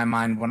happen in my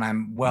mind when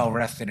I'm well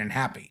rested and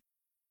happy.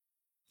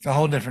 It's a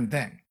whole different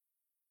thing.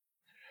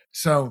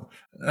 So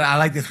I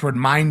like this word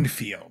mind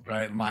field,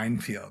 right?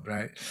 Mind field,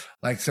 right?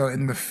 Like, so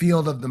in the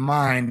field of the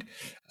mind,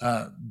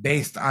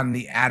 based on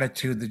the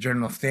attitude, the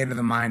general state of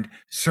the mind,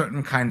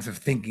 certain kinds of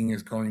thinking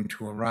is going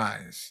to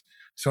arise.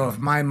 So if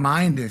my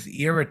mind is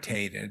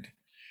irritated,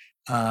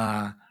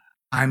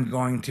 I'm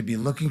going to be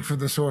looking for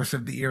the source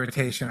of the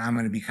irritation. I'm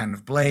going to be kind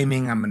of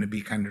blaming. I'm going to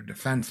be kind of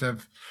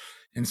defensive.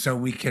 And so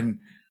we can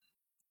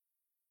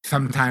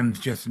sometimes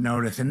just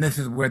notice, and this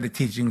is where the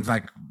teachings,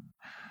 like,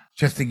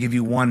 just to give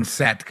you one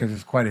set, because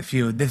there's quite a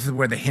few, this is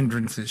where the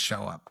hindrances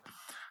show up.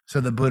 So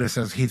the Buddha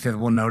says,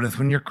 well, notice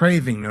when you're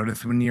craving,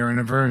 notice when you're in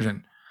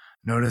aversion,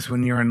 notice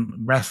when you're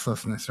in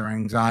restlessness or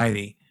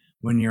anxiety,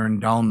 when you're in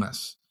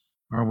dullness,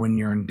 or when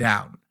you're in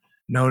doubt.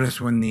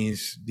 Notice when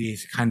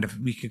these kind of,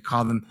 we could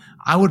call them,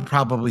 I would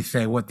probably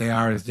say what they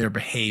are is their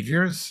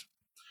behaviors.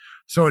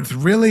 So it's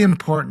really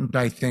important,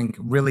 I think,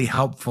 really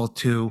helpful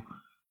to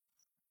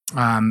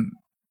kind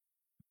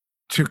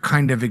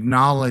of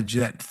acknowledge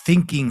that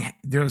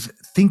there's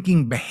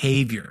thinking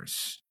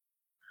behaviors.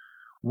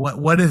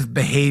 What is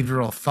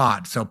behavioral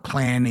thought? So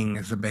planning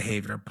is a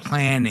behavior.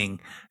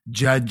 Planning,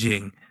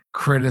 judging,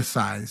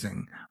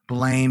 criticizing,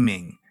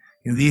 blaming.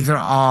 These are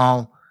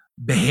all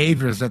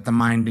behaviors that the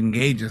mind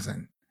engages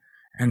in.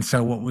 And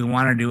so what we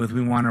want to do is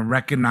we want to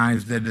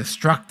recognize the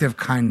destructive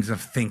kinds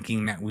of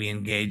thinking that we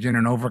engage in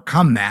and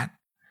overcome that.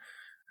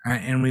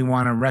 And we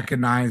want to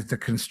recognize the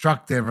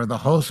constructive or the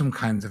wholesome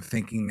kinds of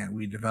thinking that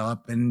we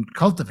develop and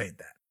cultivate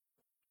that.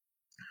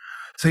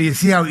 So you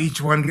see how each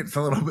one gets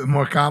a little bit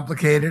more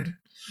complicated,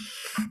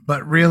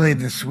 but really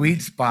the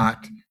sweet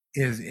spot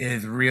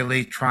is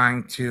really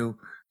trying to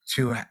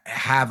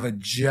have a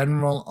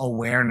general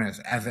awareness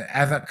as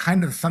a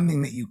kind of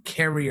something that you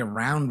carry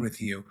around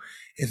with you,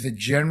 is a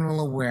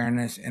general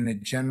awareness and a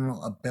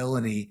general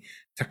ability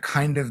to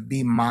kind of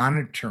be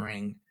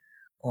monitoring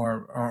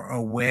or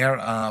aware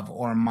of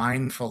or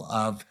mindful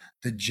of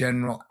the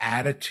general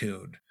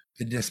attitude,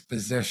 the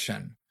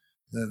disposition,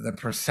 the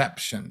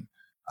perception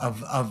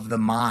of the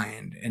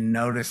mind, and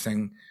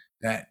noticing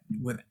that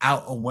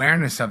without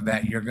awareness of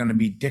that, you're going to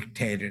be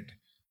dictated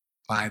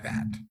by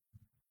that.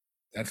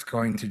 That's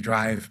going to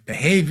drive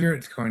behavior.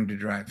 It's going to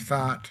drive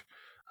thought.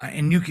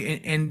 And that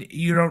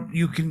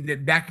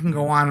can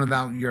go on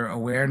without your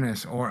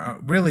awareness or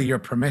really your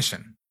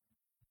permission.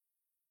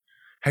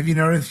 Have you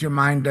noticed your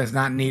mind does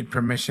not need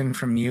permission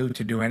from you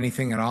to do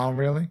anything at all,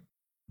 really?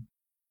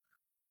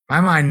 My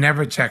mind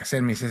never checks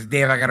in me, says,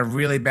 Dave, I got a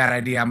really bad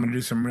idea. I'm going to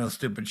do some real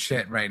stupid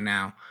shit right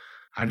now.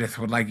 I just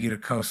would like you to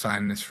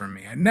co-sign this for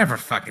me. It never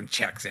fucking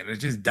checks in. It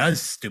just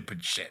does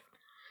stupid shit.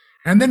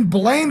 And then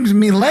blames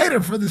me later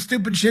for the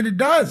stupid shit it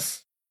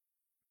does.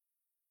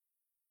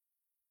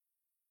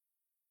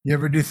 You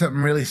ever do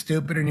something really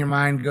stupid and your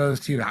mind goes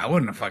to you, I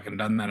wouldn't have fucking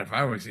done that if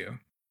I was you.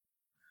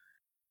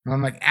 And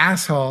I'm like,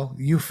 asshole,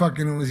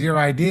 it was your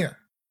idea.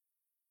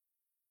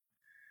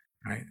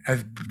 Right?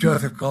 As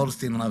Joseph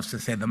Goldstein loves to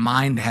say, the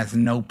mind has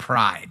no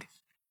pride.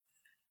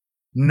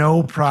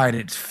 No pride.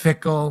 It's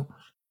fickle.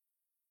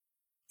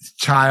 It's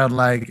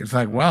childlike. It's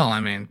like, well, I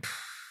mean,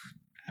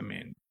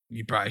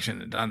 you probably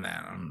shouldn't have done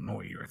that. I don't know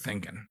what you were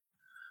thinking.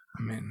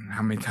 I mean,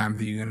 how many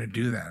times are you going to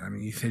do that? I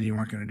mean, you said you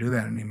weren't going to do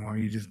that anymore.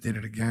 You just did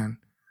it again.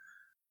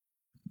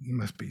 You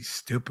must be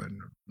stupid,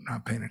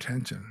 not paying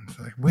attention. It's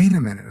like, wait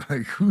a minute,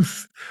 like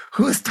who's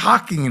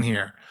talking in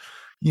here?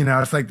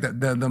 It's like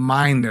the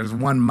mind, there's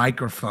one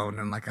microphone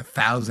and like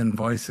 1,000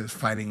 voices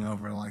fighting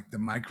over like the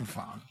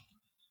microphone.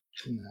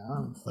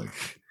 It's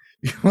like,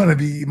 you want to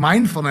be,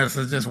 mindfulness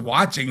is just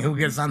watching who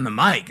gets on the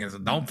mic. And so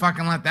don't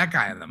fucking let that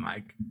guy on the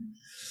mic.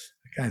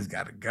 That guy's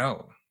got to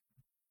go.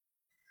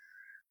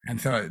 And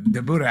so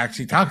the Buddha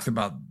actually talks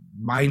about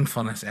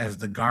mindfulness as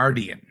the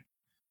guardian.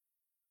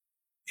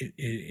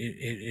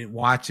 It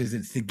watches,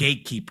 it's the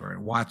gatekeeper.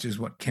 It watches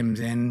what comes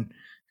in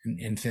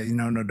and says,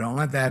 no, don't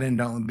let that in.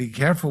 Don't be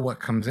careful what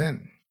comes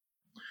in.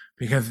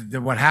 Because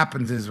what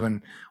happens is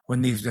when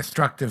these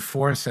destructive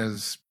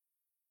forces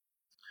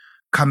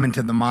come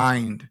into the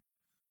mind,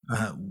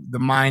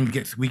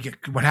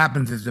 what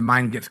happens is the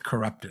mind gets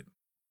corrupted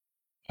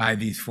by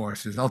these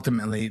forces,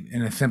 ultimately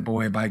in a simple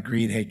way by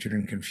greed, hatred,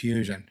 and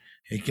confusion.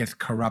 It gets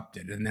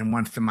corrupted. And then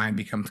once the mind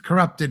becomes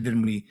corrupted,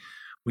 then we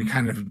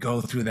kind of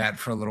go through that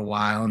for a little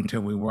while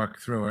until we work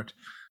through it.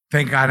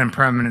 Thank God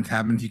impermanence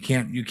happens. You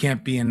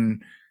can't be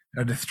in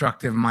a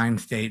destructive mind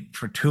state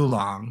for too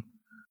long.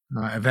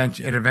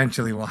 It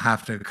eventually will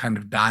have to kind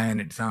of die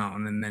on its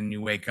own, and then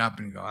you wake up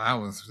and go, that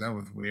was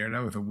weird.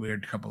 That was a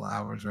weird couple of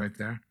hours right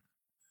there.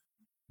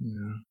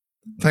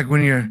 It's like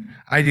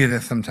I do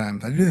this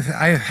sometimes.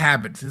 I have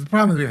habits. The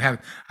problem is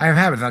I have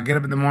habits. I'll get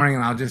up in the morning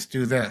and I'll just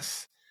do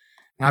this.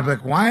 And I'll be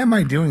like, why am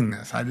I doing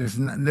this? There's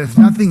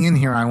nothing in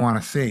here I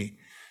want to see.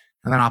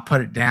 And then I'll put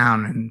it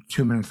down, and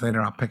 2 minutes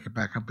later, I'll pick it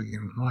back up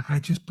again. I'm like, I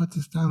just put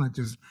this down. Like,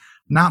 just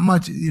not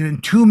much in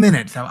 2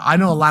 minutes. I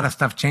know a lot of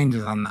stuff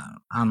changes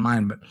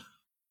online, but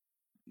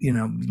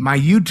my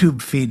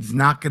YouTube feed's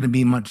not going to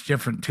be much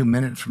different 2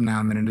 minutes from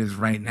now than it is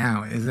right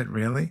now. Is it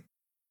really?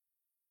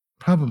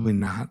 Probably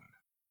not.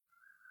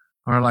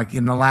 Or like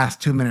in the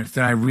last 2 minutes,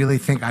 did I really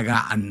think I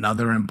got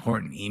another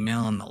important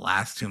email in the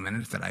last 2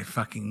 minutes that I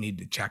fucking need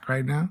to check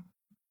right now?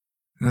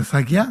 And it's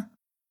like, yeah,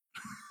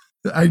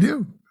 I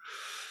do.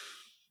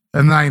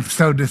 And I'm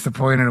so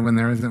disappointed when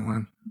there isn't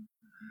one.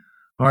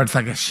 Or it's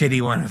like a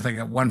shitty one. It's like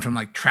a one from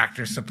like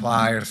Tractor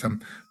Supply or some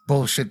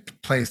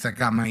bullshit place that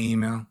got my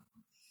email.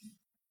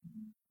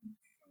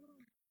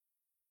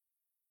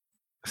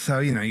 So,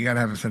 you got to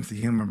have a sense of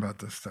humor about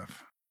this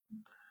stuff.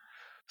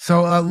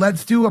 So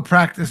let's do a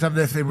practice of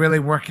this, really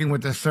working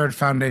with the third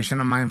foundation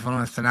of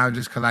mindfulness. And now,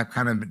 just because I've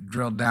kind of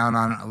drilled down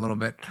on it a little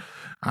bit,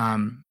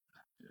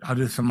 I'll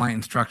do some light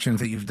instructions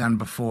that you've done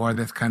before.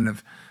 This kind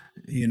of,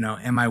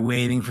 am I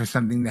waiting for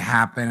something to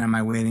happen? Am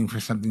I waiting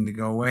for something to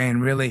go away?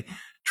 And really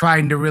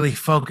trying to really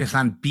focus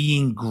on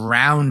being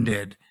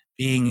grounded,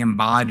 being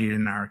embodied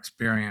in our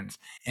experience,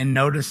 and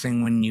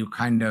noticing when you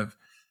kind of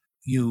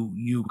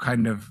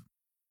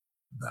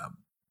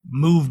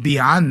move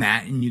beyond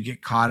that and you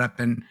get caught up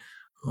in,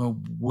 well,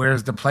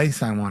 where's the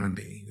place I want to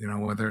be?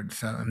 Whether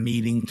it's a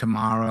meeting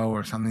tomorrow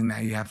or something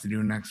that you have to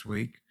do next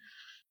week.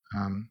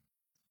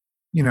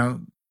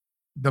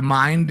 The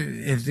mind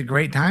is a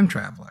great time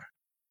traveler.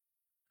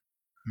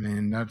 I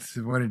mean, that's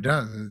what it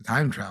does. It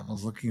time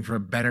travels, looking for a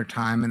better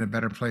time and a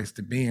better place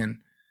to be in.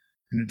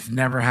 And it's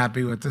never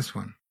happy with this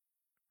one.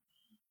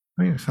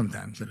 I mean,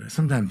 sometimes it is.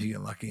 Sometimes you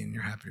get lucky and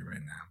you're happy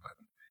right now, but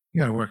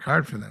you got to work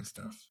hard for that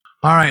stuff.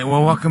 All right.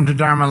 Well, welcome to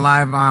Dharma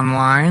Live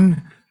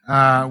Online.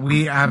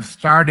 We have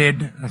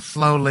started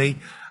slowly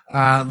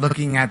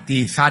looking at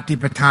the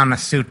Satipatthana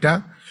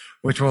Sutta,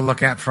 which we'll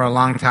look at for a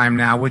long time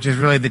now, which is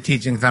really the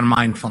teachings on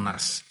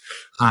mindfulness.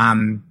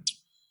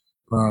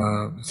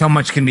 So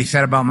much can be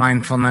said about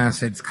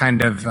mindfulness. It's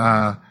kind of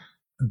a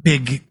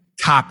big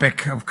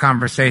topic of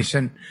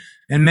conversation.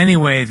 In many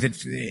ways,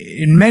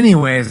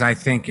 I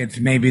think it's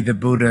maybe the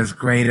Buddha's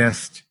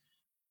greatest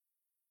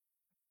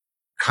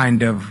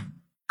kind of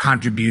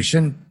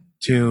contribution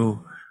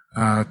to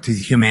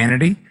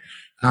humanity.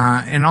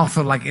 And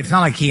also, like, it's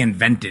not like he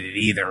invented it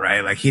either,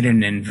 right? Like, he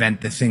didn't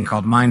invent this thing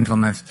called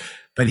mindfulness,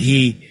 but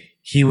he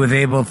was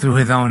able, through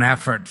his own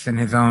efforts and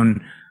his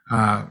own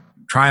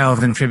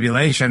trials and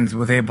tribulations,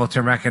 was able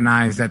to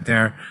recognize that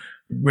there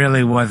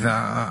really was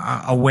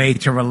a way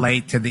to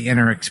relate to the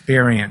inner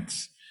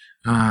experience.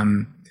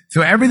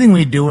 So everything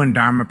we do in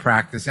Dharma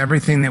practice,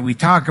 everything that we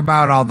talk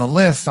about, all the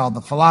lists, all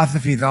the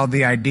philosophies, all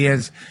the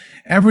ideas,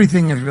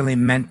 everything is really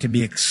meant to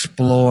be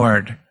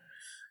explored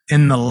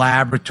in the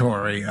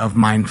laboratory of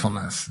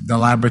mindfulness, the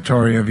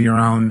laboratory of your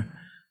own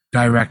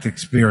direct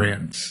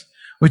experience,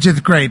 which is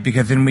great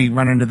because then we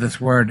run into this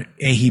word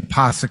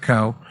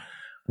ehipassiko,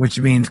 which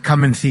means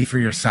come and see for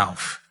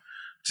yourself.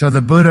 So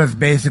the Buddha is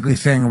basically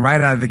saying right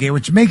out of the gate,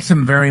 which makes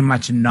him very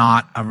much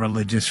not a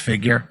religious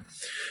figure,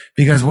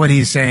 because what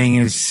he's saying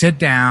is sit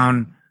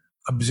down,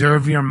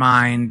 observe your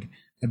mind,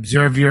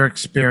 observe your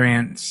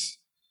experience,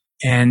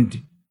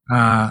 and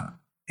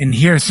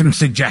here's some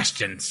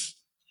suggestions.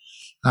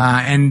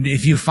 And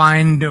if you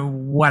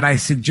find what I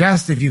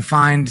suggest, if you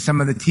find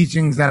some of the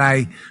teachings that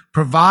I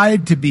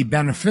provide to be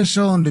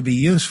beneficial and to be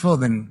useful,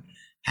 then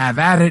have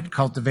at it,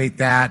 cultivate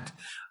that.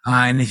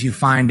 And if you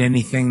find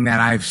anything that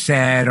I've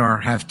said or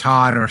have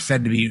taught or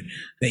said to be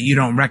that you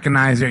don't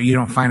recognize or you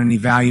don't find any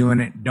value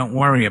in it, don't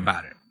worry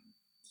about it.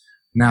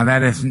 Now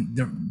that is,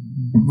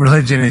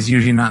 religion is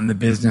usually not in the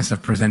business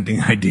of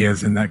presenting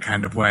ideas in that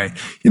kind of way.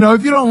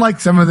 If you don't like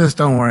some of this,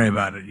 don't worry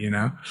about it,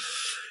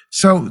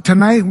 So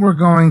tonight we're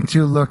going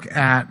to look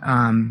at,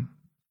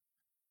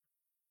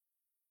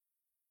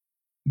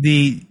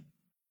 the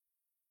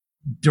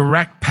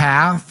direct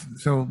path.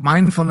 So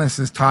mindfulness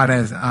is taught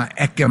as,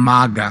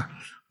 ekamaga,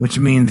 which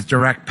means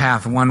direct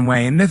path one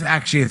way. And this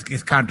actually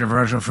is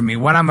controversial for me.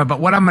 What I'm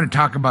going to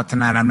talk about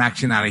tonight, I'm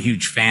actually not a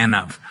huge fan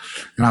of.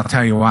 And I'll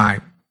tell you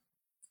why.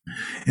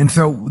 And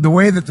so the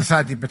way that the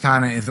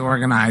Satipatthana is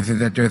organized is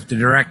that there's the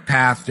direct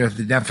path, there's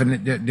the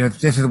definite,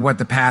 this is what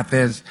the path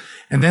is,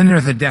 and then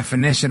there's a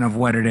definition of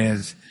what it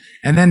is,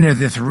 and then there's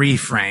this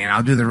refrain.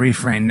 I'll do the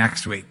refrain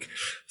next week.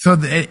 So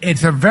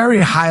it's a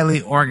very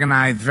highly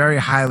organized, very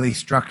highly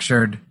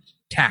structured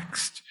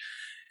text.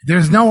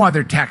 There's no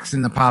other text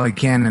in the Pali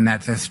Canon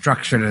that's as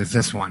structured as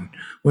this one,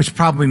 which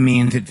probably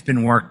means it's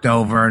been worked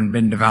over and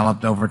been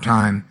developed over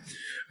time.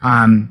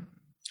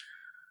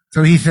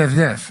 So he says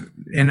this,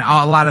 and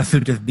a lot of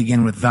suttas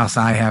begin with "thus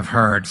I have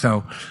heard."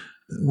 So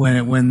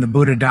when the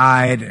Buddha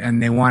died and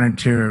they wanted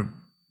to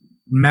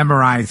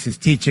memorize his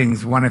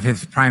teachings, one of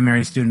his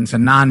primary students,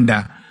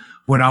 Ananda,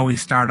 would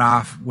always start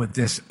off with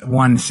this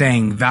one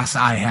saying, "Thus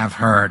I have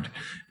heard,"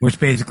 which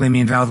basically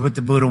means I was with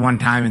the Buddha one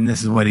time and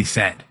this is what he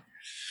said.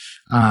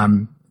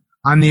 On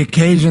the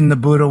occasion, the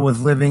Buddha was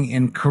living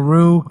in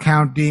Kuru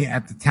County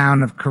at the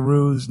town of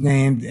Kurus,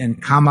 named in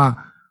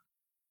Kamasadama.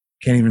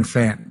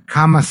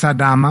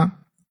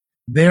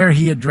 There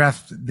he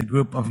addressed the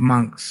group of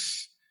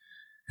monks.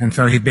 And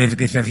so he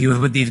basically says he was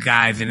with these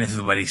guys and this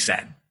is what he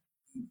said.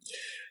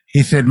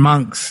 He said,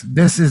 "Monks,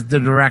 this is the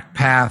direct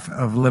path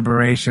of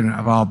liberation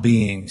of all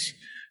beings,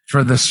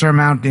 for the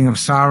surmounting of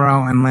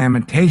sorrow and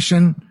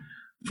lamentation,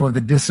 for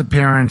the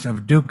disappearance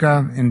of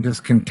dukkha and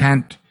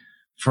discontent,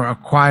 for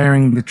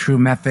acquiring the true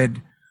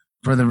method,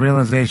 for the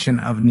realization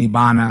of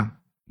nibbana,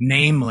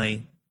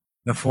 namely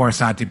the four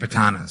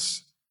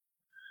satipatthanas."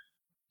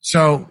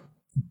 So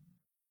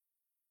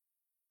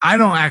I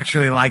don't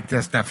actually like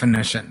this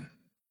definition.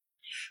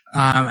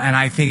 And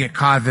I think it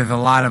causes a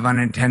lot of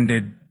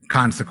unintended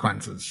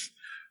consequences.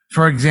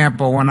 For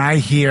example, when I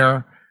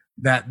hear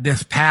that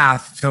this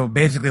path, so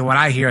basically what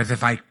I hear is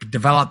if I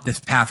develop this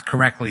path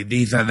correctly,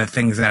 these are the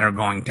things that are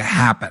going to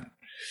happen.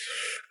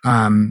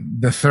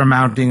 The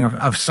surmounting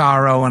of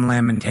sorrow and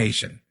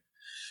lamentation.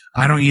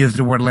 I don't use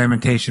the word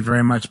lamentation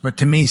very much, but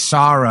to me,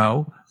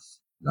 sorrow,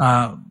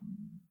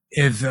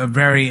 is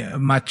very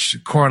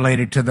much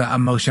correlated to the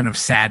emotion of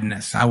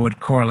sadness. I would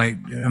correlate,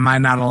 am I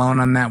not alone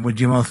on that? Would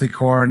you mostly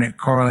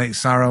correlate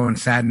sorrow and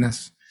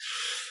sadness?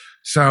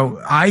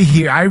 So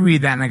I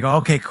read that and I go,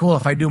 okay, cool.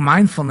 If I do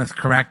mindfulness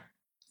correct,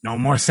 no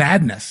more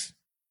sadness.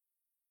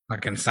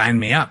 Fucking sign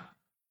me up.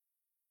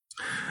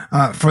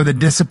 For the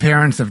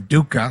disappearance of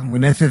dukkha,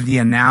 when this is the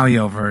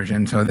Analayo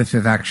version, so this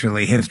is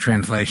actually his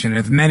translation.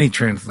 There's many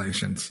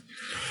translations.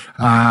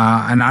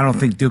 And I don't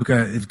think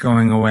dukkha is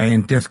going away,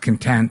 and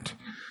discontent,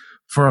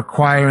 for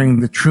acquiring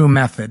the true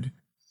method,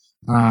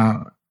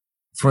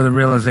 for the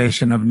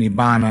realization of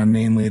nibbana,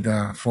 namely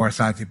the four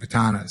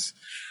satipatthanas.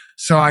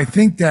 So I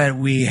think that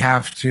we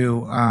have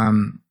to,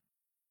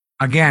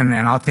 again,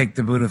 and I'll take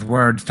the Buddha's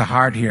words to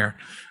heart here.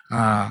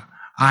 I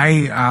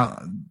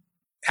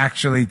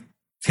actually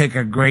take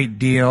a great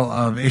deal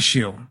of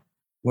issue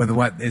with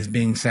what is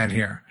being said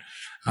here,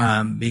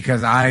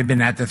 because I've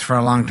been at this for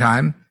a long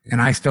time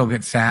and I still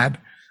get sad.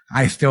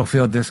 I still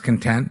feel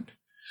discontent.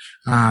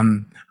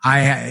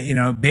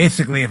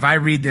 Basically, if I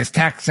read this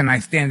text and I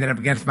stand it up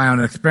against my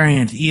own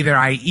experience, either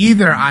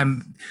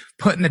I'm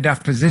put in the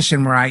tough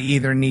position where I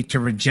either need to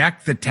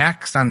reject the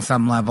text on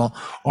some level,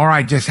 or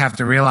I just have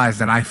to realize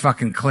that I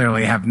fucking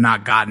clearly have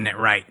not gotten it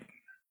right.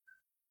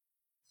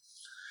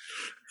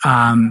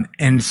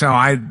 And so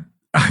I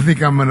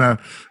think I'm going to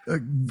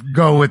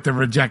go with the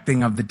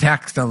rejecting of the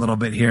text a little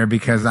bit here,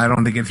 because I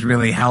don't think it's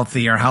really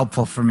healthy or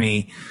helpful for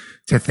me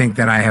to think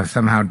that I have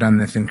somehow done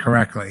this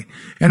incorrectly.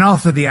 And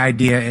also the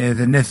idea is,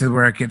 and this is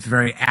where it gets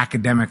very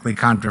academically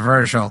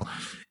controversial,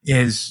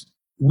 is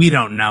we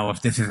don't know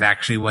if this is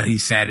actually what he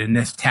said. And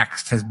this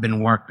text has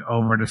been worked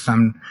over to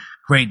some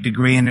great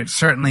degree, and it's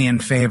certainly in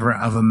favor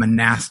of a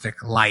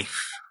monastic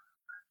life.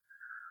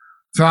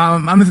 So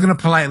I'm just going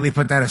to politely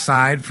put that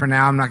aside for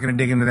now. I'm not going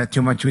to dig into that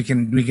too much. We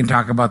can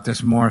talk about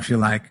this more if you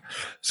like.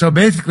 So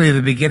basically,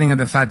 the beginning of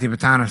the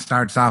Satipatthana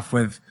starts off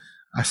with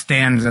a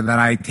stanza that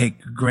I take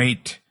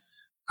great,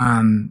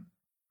 I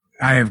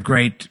have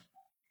great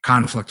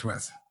conflict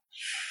with.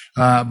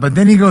 But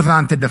then he goes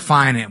on to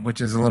define it, which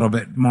is a little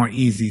bit more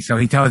easy. So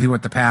he tells you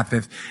what the path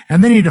is,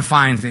 and then he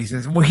defines it. He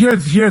says, well,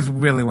 here's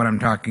really what I'm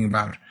talking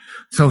about.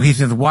 So he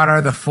says, what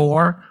are the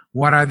four?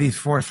 What are these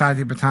four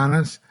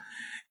satipatthanas?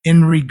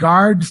 In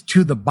regards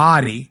to the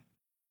body,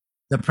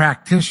 the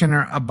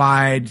practitioner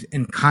abides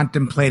in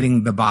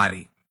contemplating the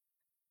body,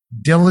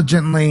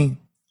 diligently,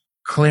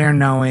 clear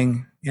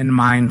knowing, and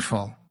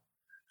mindful,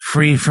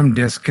 free from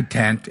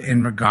discontent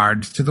in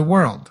regards to the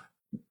world.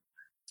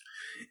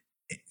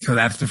 So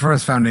that's the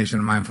first foundation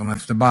of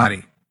mindfulness, the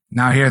body.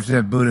 Now here's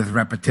the Buddha's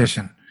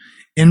repetition.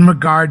 In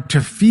regard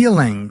to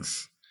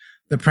feelings,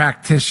 the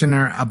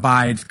practitioner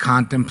abides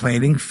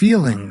contemplating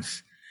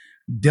feelings,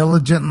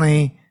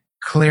 diligently,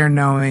 clear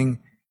knowing,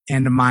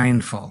 and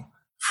mindful,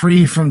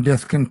 free from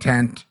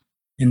discontent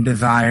and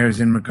desires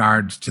in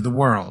regards to the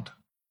world.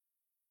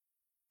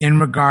 In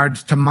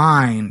regards to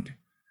mind,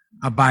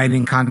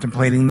 abiding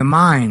contemplating the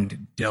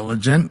mind,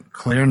 diligent,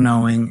 clear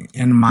knowing,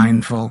 and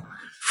mindful,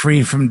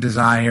 free from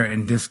desire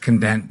and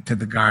discontent to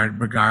the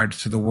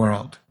regards to the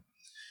world.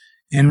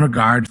 In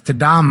regards to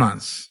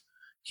dhammas,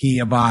 he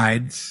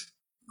abides,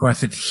 of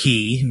course it's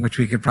he, which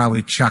we could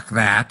probably chuck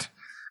that,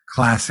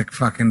 classic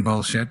fucking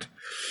bullshit,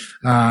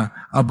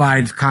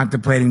 abides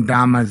contemplating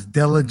dhammas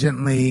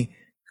diligently,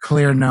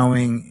 clear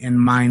knowing, and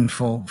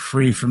mindful,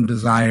 free from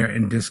desire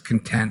and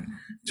discontent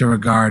to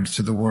regards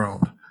to the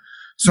world.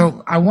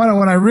 So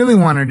what I really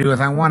want to do is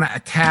I want to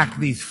attack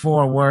these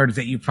four words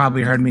that you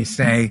probably heard me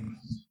say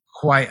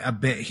quite a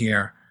bit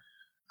here.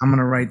 I'm going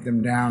to write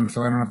them down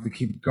so I don't have to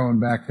keep going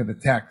back to the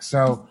text.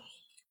 So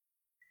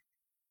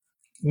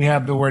we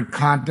have the word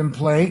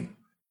contemplate,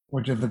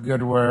 which is a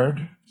good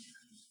word.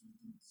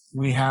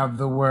 We have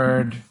the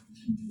word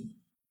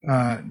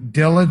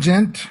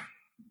diligent,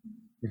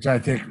 which I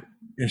take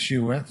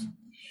issue with.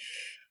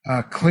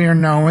 Clear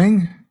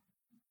knowing,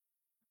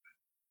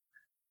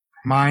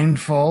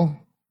 mindful,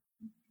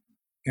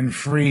 and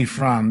free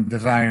from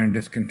desire and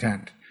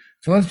discontent.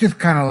 So let's just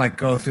kind of like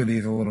go through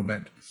these a little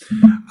bit.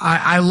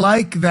 I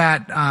like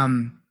that,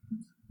 and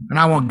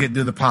I won't get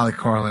through the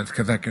polycorrelates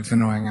because that gets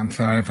annoying. I'm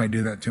sorry if I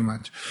do that too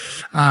much.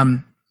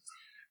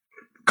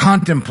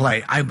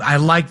 Contemplate. I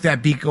like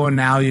that Biko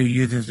Analayu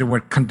uses the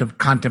word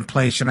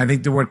contemplation. I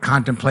think the word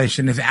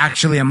contemplation is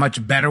actually a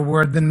much better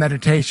word than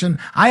meditation.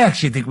 I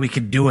actually think we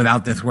could do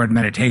without this word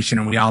meditation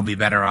and we'd all be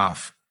better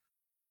off.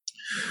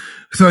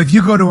 So if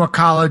you go to a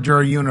college or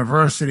a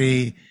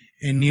university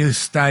and you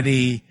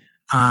study,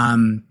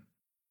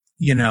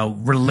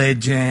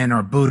 religion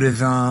or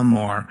Buddhism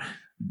or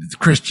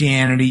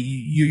Christianity,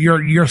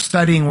 you're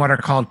studying what are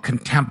called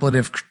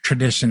contemplative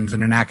traditions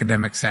in an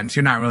academic sense.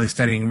 You're not really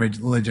studying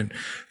religion.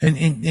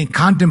 And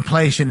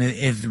contemplation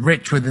is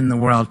rich within the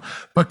world,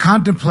 but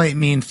contemplate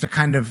means to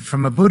kind of,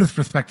 from a Buddhist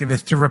perspective,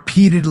 is to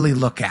repeatedly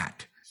look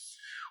at.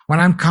 When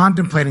I'm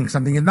contemplating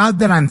something, it's not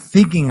that I'm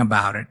thinking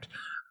about it.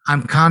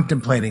 I'm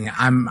contemplating it.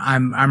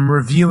 I'm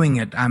reviewing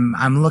it.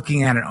 I'm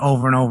looking at it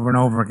over and over and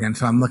over again.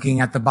 So I'm looking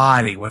at the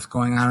body, what's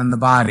going on in the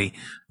body,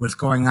 what's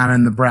going on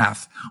in the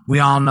breath. We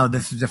all know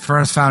this is the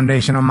first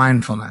foundation of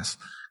mindfulness,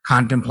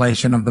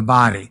 contemplation of the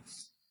body.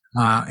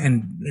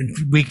 And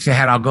in weeks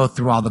ahead, I'll go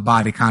through all the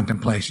body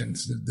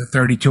contemplations, the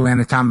 32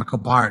 anatomical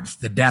parts,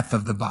 the death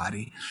of the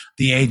body,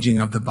 the aging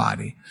of the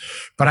body.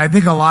 But I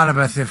think a lot of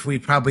us, if we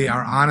probably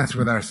are honest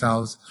with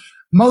ourselves,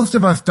 most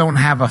of us don't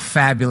have a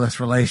fabulous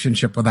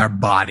relationship with our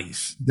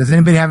bodies. Does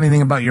anybody have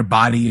anything about your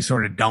body you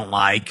sort of don't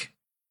like?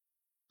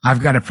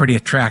 I've got a pretty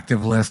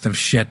attractive list of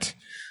shit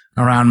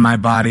around my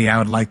body I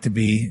would like to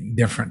be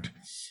different.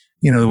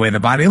 You know, the way the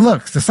body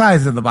looks, the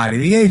size of the body,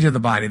 the age of the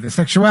body, the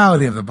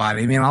sexuality of the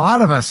body. I mean, a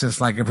lot of us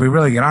is like, if we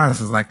really get honest,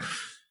 is like,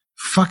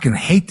 fucking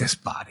hate this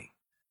body.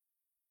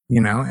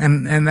 You know,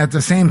 and at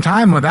the same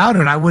time, without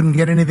it, I wouldn't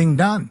get anything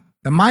done.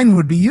 The mind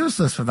would be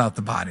useless without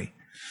the body.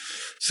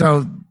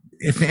 So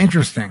it's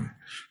interesting.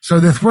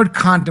 So this word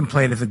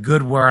contemplate is a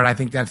good word. I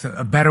think that's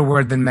a better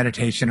word than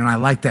meditation. And I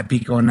like that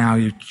Biko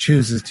Analayu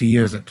chooses to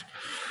use it.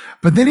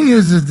 But then he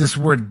uses this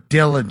word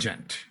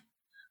diligent,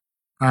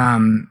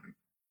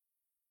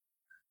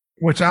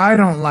 which I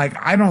don't like.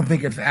 I don't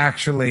think it's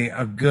actually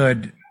I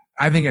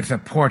think it's a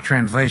poor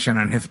translation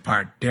on his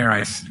part. Dare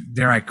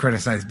I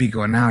criticize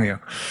Biko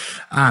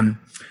Analayu?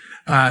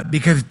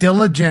 Because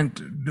diligent,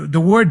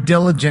 the word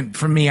diligent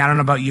for me, I don't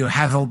know about you,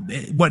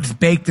 what's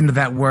baked into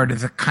that word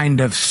is a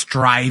kind of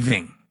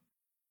striving.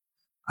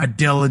 A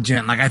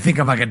diligent, like I think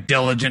of like a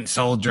diligent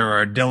soldier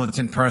or a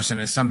diligent person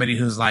as somebody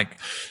who's like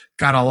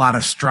got a lot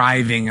of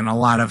striving and a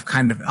lot of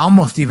kind of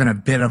almost even a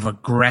bit of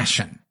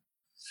aggression.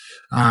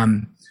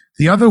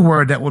 The other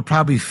word that would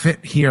probably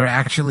fit here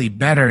actually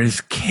better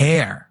is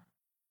care.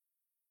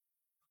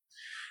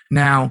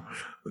 Now,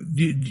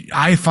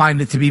 I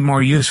find it to be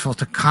more useful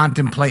to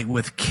contemplate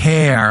with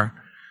care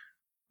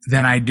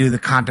than I do to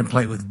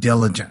contemplate with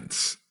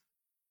diligence.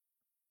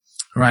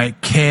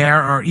 Right?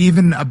 Care, or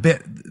even a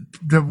bit,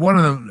 one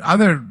of the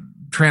other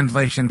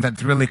translations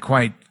that's really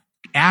quite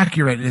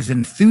accurate is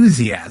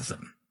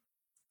enthusiasm.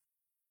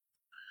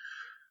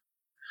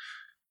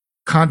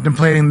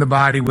 contemplating the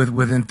body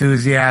with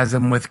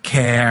enthusiasm, with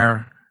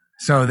care.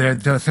 So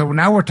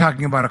now we're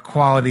talking about a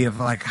quality of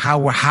like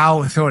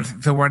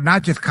so we're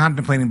not just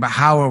contemplating, but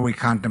how are we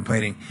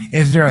contemplating?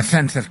 Is there a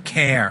sense of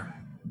care,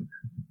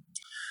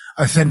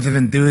 a sense of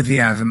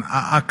enthusiasm,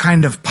 a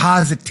kind of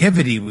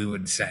positivity, we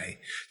would say?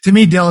 To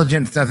me,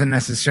 diligence doesn't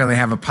necessarily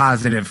have a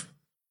positive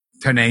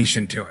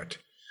tonation to it.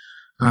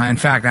 In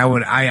fact,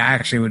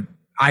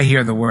 I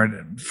hear the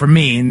word, for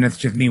me, and it's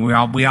just me,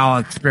 we all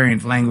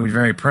experience language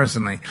very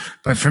personally,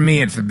 but for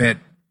me, it's a bit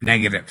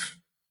negative.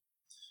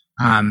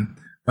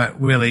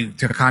 But really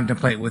to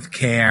contemplate with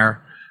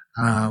care,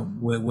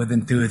 with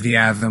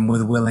enthusiasm,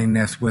 with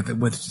willingness,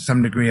 with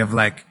some degree of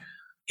like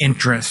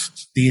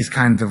interest, these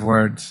kinds of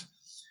words.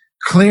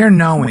 Clear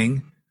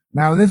knowing.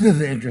 Now, this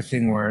is an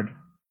interesting word,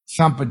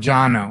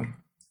 sampajano.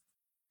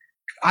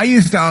 I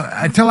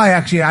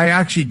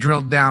actually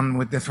drilled down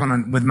with this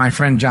one with my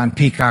friend John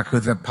Peacock,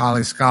 who's a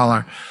Pali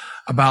scholar,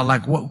 about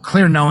like what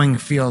clear knowing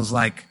feels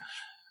like,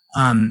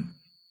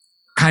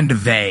 kind of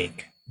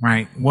vague,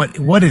 right?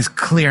 What is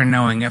clear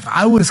knowing? If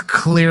I was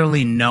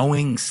clearly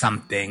knowing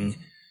something,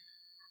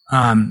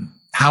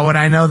 how would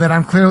I know that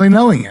I'm clearly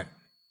knowing it,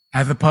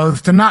 as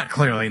opposed to not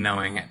clearly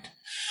knowing it?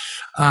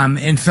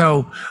 And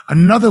so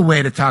another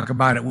way to talk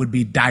about it would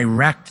be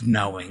direct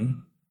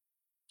knowing.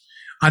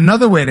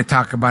 Another way to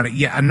talk about it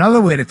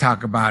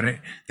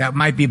that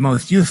might be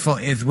most useful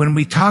is when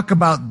we talk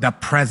about the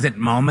present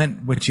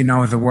moment, which,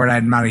 is a word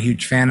I'm not a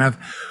huge fan of.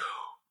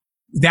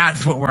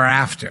 That's what we're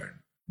after.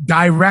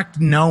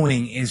 Direct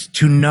knowing is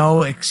to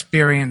know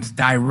experience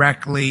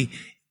directly,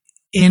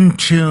 in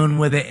tune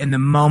with it in the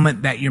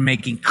moment that you're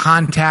making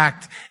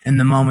contact, in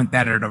the moment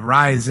that it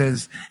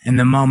arises, in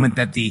the moment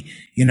that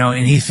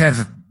and he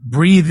says,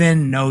 breathe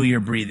in, know you're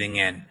breathing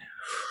in.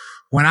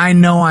 When I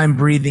know I'm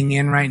breathing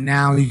in right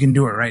now, you can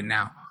do it right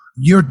now.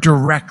 You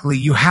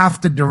have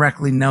to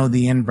directly know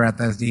the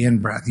in-breath as the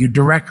in-breath. You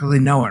directly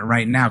know it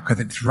right now because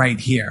it's right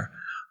here.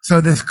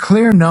 So this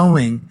clear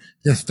knowing,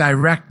 this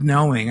direct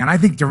knowing, and I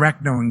think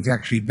direct knowing is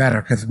actually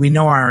better because we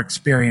know our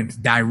experience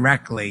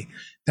directly.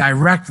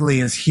 Directly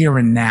is here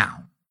and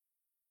now.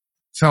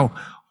 So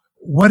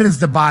what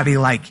is the body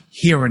like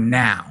here and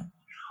now?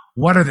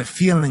 What are the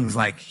feelings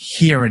like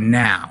here and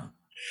now?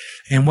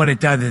 And what it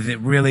does is it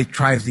really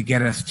tries to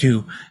get us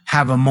to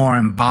have a more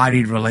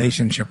embodied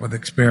relationship with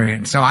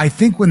experience. So I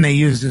think when they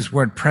use this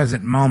word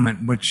present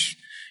moment, which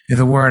is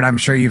a word I'm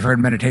sure you've heard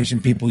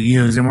meditation people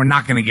use, and we're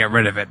not going to get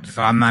rid of it,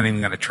 so I'm not even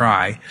going to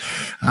try.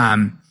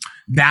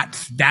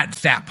 That's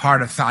that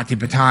part of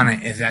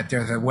Satipatthana, is that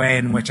there's a way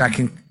in which I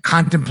can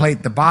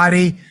contemplate the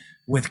body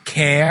with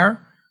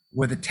care,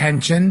 with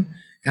attention,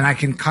 and I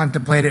can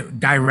contemplate it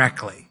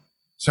directly.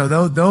 So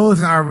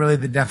those are really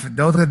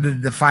the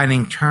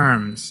defining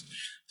terms.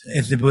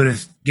 Is the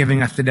Buddhist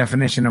giving us the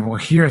definition of, well,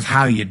 here's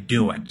how you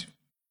do it.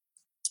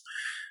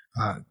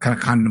 Kind of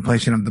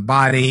contemplation of the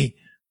body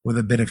with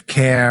a bit of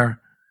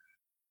care,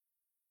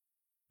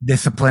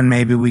 discipline,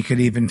 maybe we could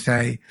even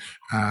say,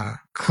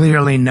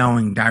 clearly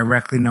knowing,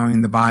 directly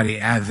knowing the body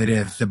as it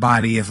is. The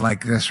body is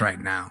like this right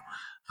now.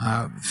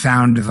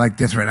 Sound is like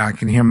this right now.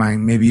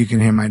 Maybe you can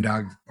hear my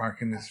dog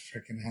barking his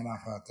freaking head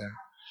off out there.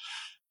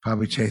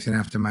 Probably chasing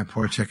after my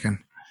poor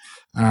chicken.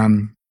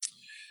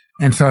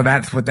 And so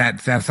that's what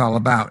that's all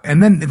about.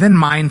 And then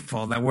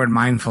mindful, that word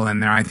mindful in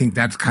there, I think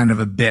that's kind of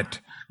a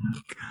bit.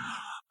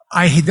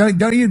 I don't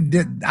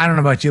know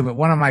about you, but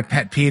one of my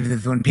pet peeves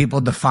is when people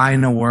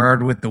define a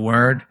word with the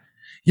word.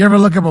 You ever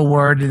look up a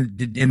word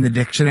in the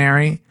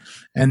dictionary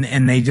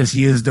and they just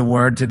use the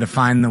word to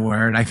define the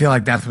word? I feel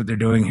like that's what they're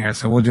doing here.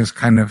 So we'll just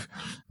kind of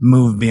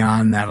move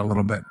beyond that a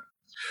little bit.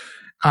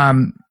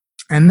 And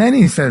then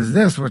he says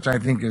this, which I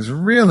think is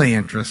really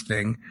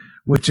interesting,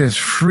 which is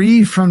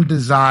free from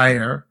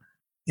desire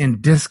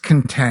and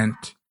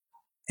discontent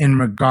in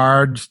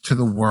regards to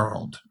the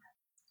world,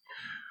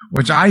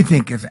 which I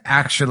think is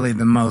actually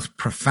the most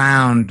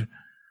profound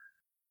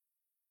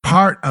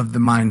part of the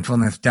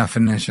mindfulness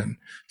definition.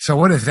 So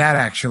what does that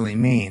actually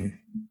mean?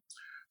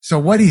 So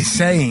what he's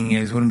saying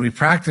is when we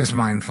practice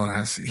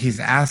mindfulness, he's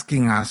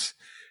asking us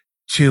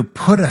to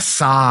put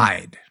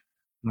aside,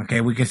 okay,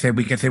 we could say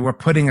we're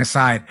putting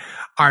aside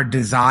our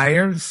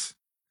desires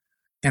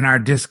and our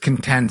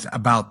discontents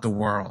about the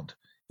world,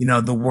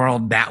 the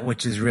world, that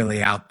which is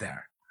really out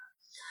there.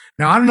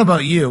 Now, I don't know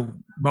about you,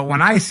 but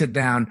when I sit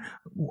down,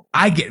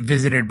 I get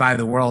visited by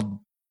the world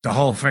the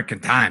whole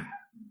freaking time.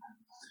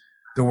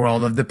 The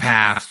world of the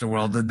past, the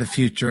world of the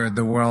future,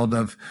 the world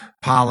of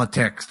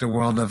politics, the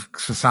world of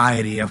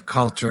society, of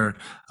culture,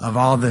 of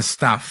all this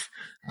stuff.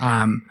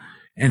 And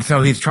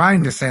so he's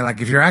trying to say,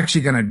 like, if you're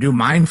actually going to do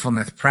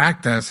mindfulness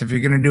practice, if you're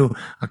going to do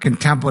a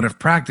contemplative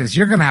practice,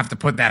 you're going to have to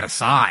put that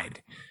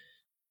aside.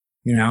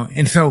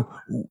 And so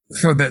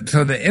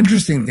the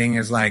interesting thing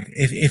is, like,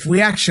 if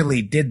we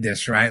actually did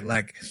this, right,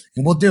 like,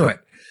 and we'll do it,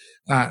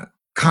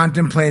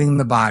 contemplating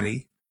the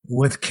body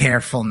with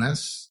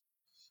carefulness,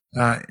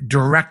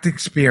 direct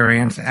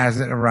experience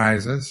as it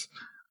arises,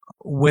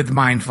 with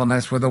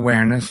mindfulness, with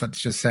awareness, let's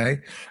just say,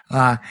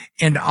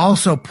 and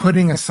also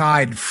putting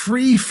aside,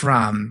 free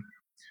from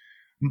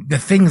the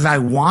things I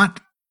want.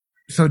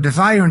 So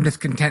desire and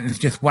discontent is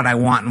just what I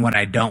want and what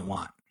I don't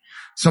want.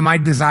 So my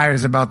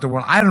desires about the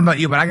world, I don't know about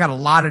you, but I got a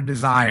lot of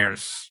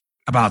desires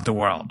about the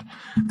world.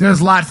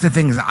 There's lots of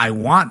things I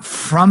want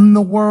from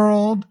the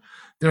world.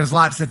 There's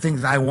lots of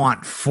things I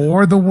want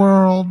for the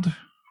world.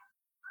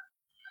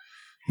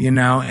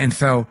 And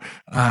so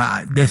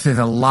this is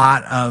a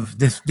lot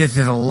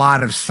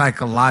of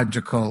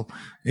psychological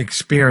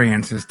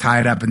experiences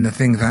tied up in the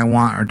things I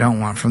want or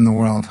don't want from the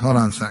world. Hold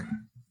on a second.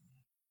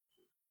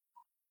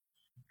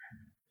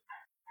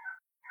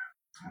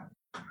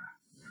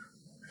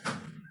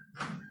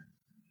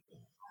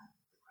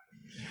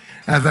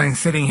 As I'm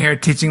sitting here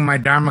teaching my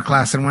Dharma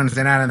class on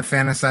Wednesday night, I'm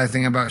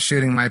fantasizing about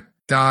shooting my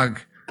dog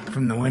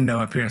from the window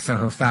up here so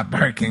he'll stop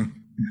barking.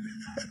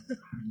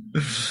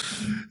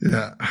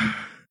 Yeah.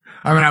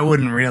 I mean, I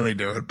wouldn't really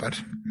do it,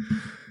 but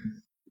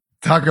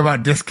talk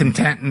about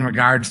discontent in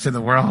regards to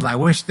the world. I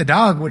wish the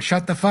dog would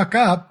shut the fuck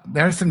up.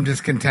 There's some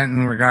discontent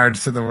in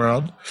regards to the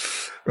world,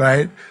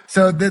 right?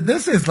 So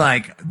this is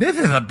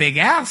a big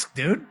ask,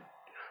 dude.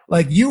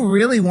 Like, you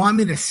really want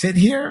me to sit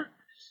here?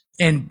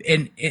 And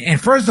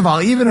first of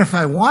all, even if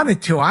I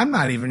wanted to, I'm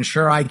not even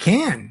sure I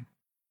can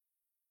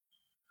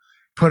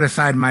put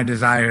aside my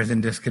desires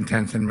and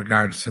discontents in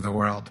regards to the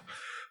world.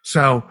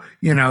 So,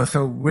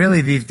 so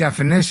really these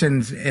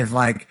definitions is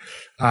like,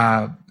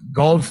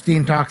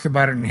 Goldstein talks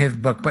about it in his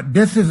book, but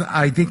this is,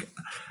 I think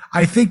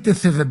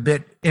this is a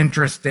bit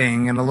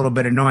interesting and a little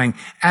bit annoying,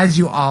 as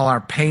you all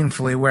are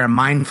painfully aware.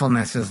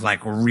 Mindfulness is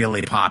like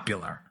really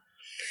popular.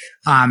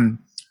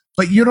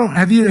 But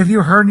have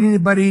you heard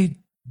anybody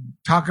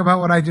talk about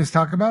what I just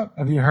talked about?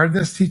 Have you heard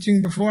this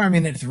teaching before? I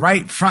mean, it's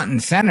right front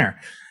and center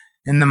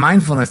in the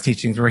mindfulness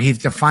teachings where he's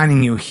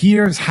defining you.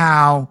 Here's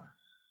how,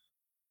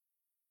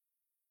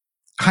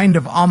 kind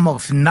of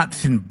almost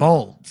nuts and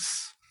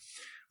bolts,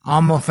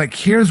 almost like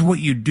here's what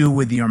you do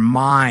with your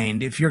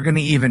mind if you're going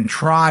to even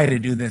try to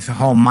do this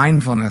whole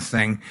mindfulness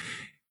thing.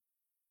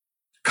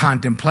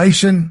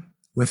 Contemplation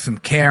with some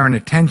care and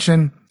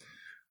attention,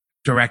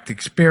 direct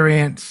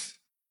experience,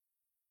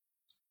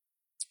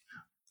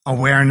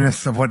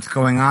 awareness of what's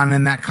going on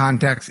in that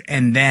context,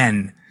 and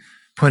then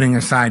putting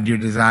aside your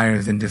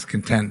desires and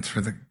discontents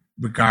for the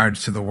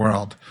regards to the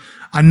world.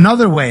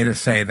 Another way to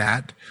say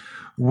that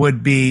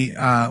would be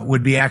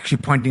actually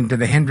pointing to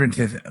the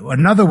hindrances.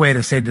 Another way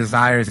to say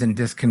desires and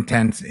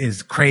discontents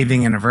is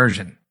craving and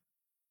aversion.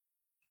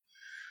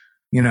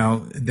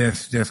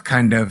 This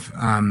kind of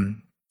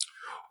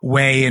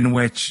way in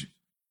which,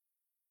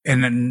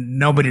 and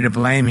nobody to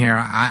blame here,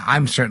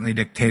 I'm certainly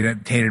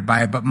dictated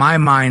by it, but my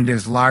mind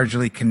is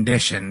largely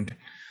conditioned.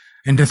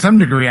 And to some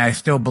degree, I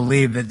still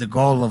believe that the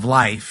goal of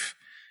life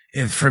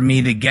is for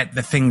me to get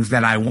the things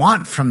that I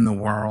want from the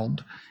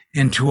world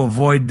and to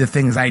avoid the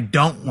things I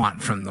don't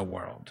want from the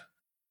world.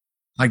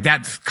 Like,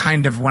 that's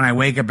kind of when I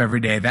wake up every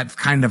day, that's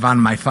kind of on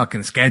my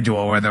fucking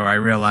schedule, whether I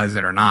realize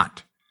it or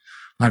not.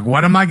 Like,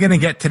 what am I going to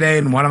get today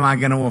and what am I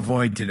going to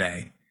avoid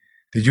today?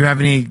 Did you have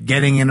any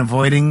getting and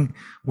avoiding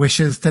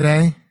wishes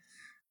today?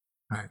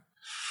 Right.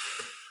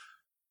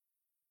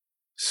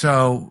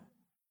 So,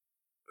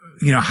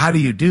 how do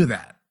you do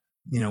that?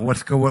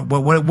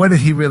 What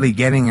is he really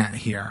getting at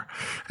here?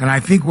 And I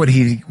think what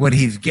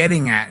he's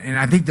getting at, and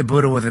I think the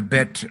Buddha was a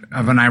bit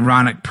of an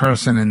ironic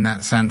person in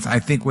that sense. I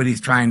think what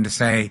he's trying to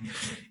say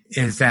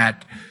is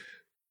that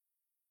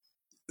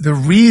the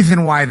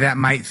reason why that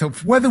might, so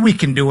whether we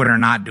can do it or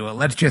not do it,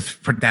 let's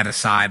just put that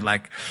aside.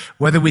 Like,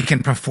 whether we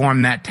can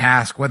perform that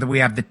task, whether we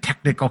have the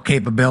technical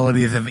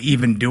capabilities of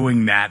even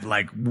doing that,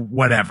 like,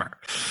 whatever.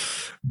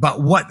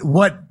 But what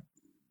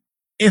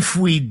if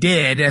we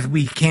did, as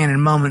we can in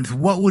moments,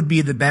 what would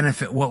be the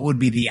benefit? What would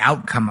be the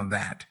outcome of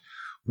that?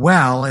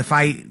 Well, if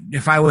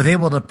I was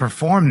able to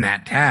perform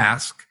that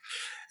task,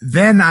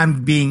 then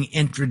I'm being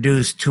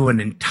introduced to an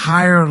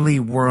entirely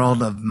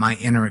world of my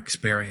inner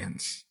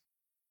experience.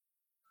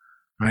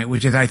 Right?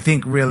 Which is, I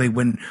think, really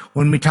when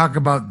we talk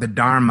about the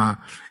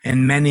Dharma,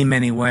 in many,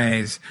 many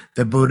ways,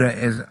 the Buddha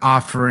is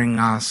offering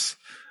us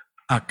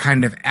a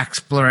kind of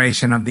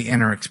exploration of the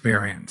inner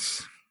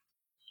experience.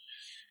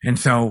 And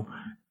so,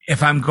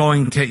 if I'm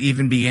going to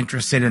even be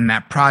interested in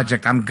that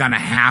project, I'm going to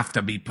have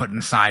to be putting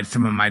aside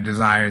some of my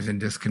desires and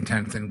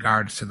discontents in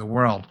regards to the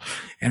world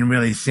and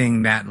really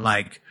seeing that,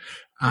 like,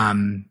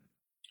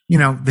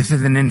 this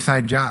is an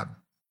inside job.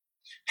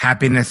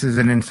 Happiness is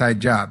an inside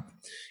job.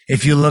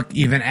 If you look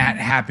even at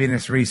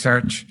happiness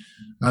research,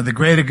 the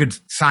Greater Good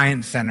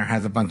Science Center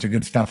has a bunch of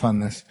good stuff on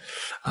this.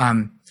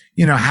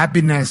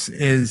 Happiness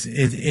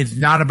is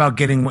not about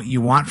getting what you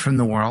want from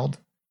the world.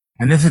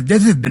 And this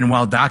has been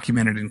well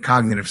documented in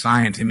cognitive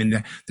science. I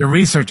mean, the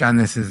research on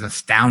this is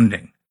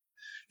astounding,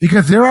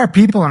 because there are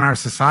people in our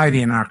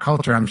society and our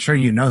culture, I'm sure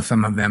you know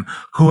some of them,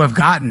 who have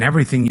gotten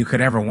everything you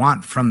could ever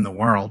want from the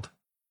world.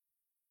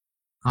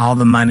 All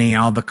the money,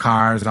 all the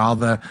cars, all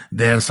the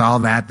this, all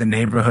that, the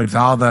neighborhoods,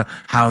 all the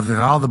houses,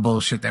 all the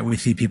bullshit that we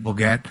see people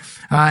get.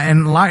 By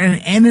and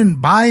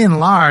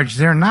large,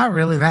 they're not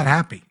really that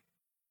happy.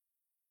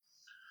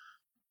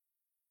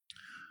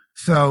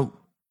 So,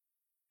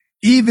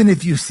 even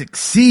if you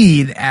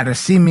succeed at a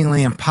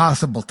seemingly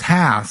impossible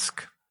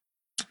task,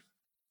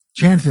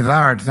 chances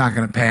are it's not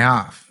going to pay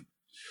off.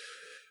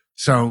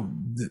 So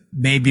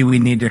maybe we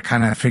need to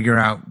kind of figure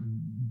out,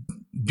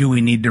 do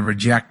we need to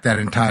reject that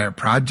entire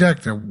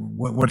project, or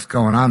what's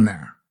going on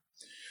there?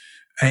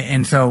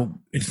 And so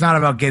it's not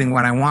about getting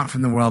what I want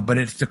from the world, but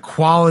it's the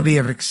quality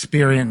of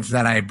experience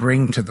that I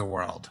bring to the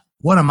world.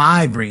 What am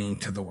I bringing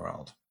to the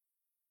world?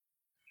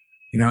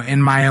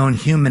 In my own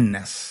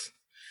humanness.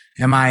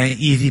 Am I an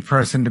easy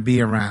person to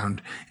be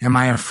around? Am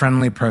I a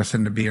friendly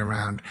person to be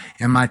around?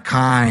 Am I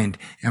kind?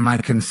 Am I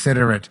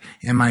considerate?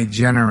 Am I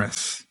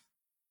generous?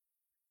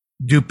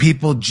 Do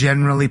people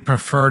generally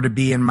prefer to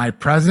be in my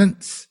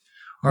presence,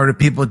 or do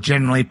people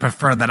generally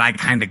prefer that I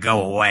kind of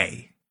go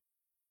away?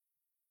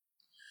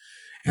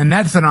 And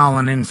that's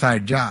an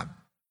inside job.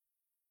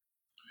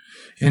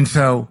 And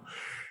so,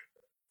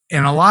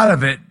 and a lot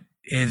of it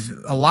is,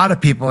 a lot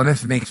of people, and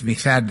this makes me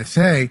sad to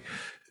say,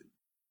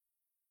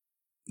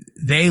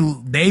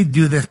 they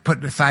do this,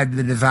 put aside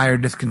the desire,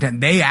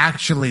 discontent. They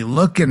actually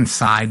look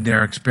inside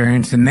their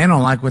experience and they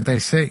don't like what they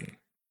see.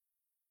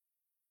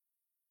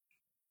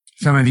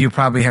 Some of you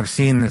probably have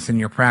seen this in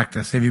your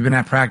practice. If you've been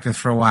at practice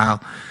for a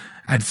while,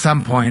 at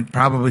some point,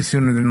 probably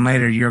sooner than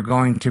later, you're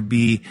going to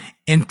be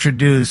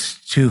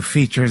introduced to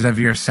features of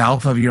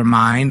yourself, of your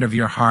mind, of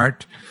your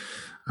heart,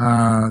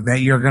 that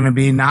you're going to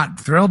be not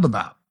thrilled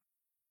about.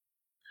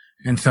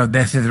 And so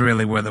this is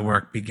really where the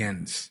work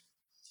begins.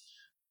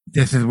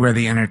 This is where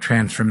the inner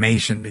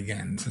transformation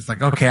begins. It's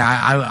like, okay,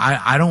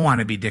 I don't want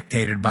to be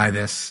dictated by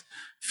this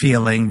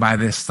feeling, by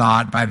this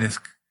thought, by this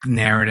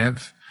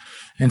narrative.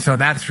 And so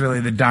that's really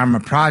the Dharma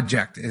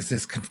project, is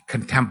this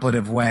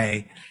contemplative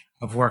way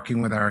of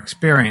working with our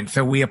experience.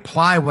 So we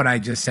apply what I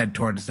just said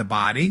towards the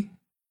body.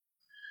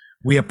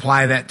 We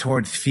apply that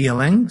towards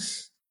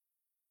feelings,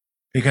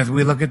 because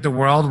we look at the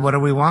world. What do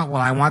we want?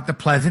 Well, I want the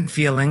pleasant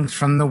feelings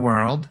from the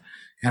world,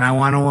 and I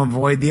want to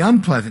avoid the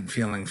unpleasant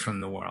feelings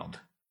from the world.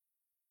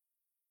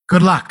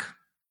 Good luck.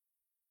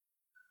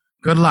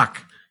 Good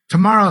luck.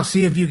 Tomorrow,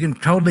 see if you can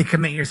totally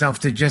commit yourself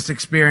to just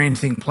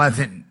experiencing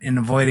pleasant and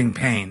avoiding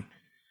pain.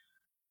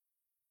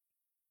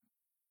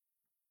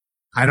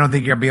 I don't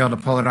think you'll be able to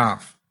pull it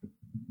off.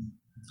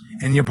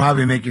 And you'll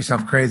probably make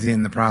yourself crazy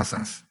in the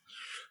process.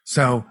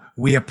 So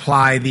we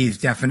apply these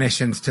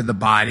definitions to the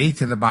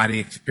body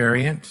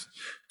experience,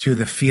 to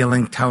the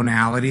feeling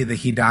tonality, the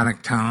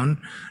hedonic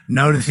tone,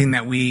 noticing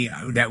that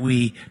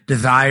we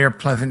desire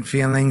pleasant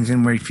feelings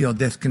and we feel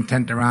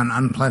discontent around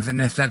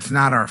unpleasantness. That's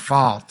not our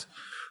fault.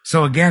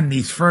 So again,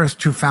 these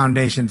first two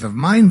foundations of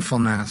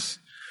mindfulness,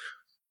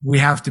 we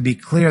have to be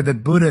clear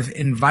that Buddha's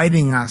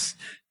inviting us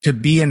to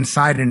be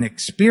inside an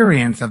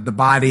experience of the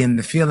body and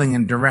the feeling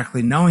and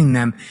directly knowing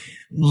them,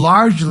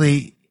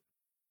 largely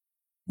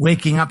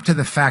waking up to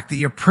the fact that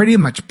you're pretty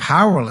much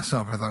powerless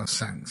over those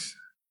things.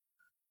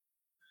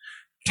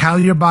 Tell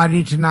your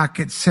body to not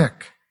get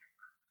sick.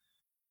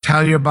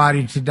 Tell your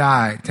body to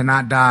die, to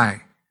not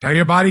die. Tell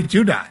your body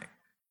to die.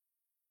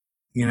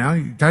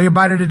 Tell your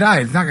body to die.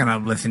 It's not going to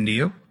listen to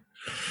you.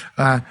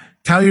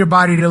 Tell your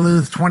body to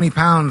lose 20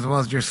 pounds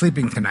while you're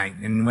sleeping tonight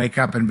and wake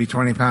up and be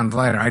 20 pounds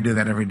lighter. I do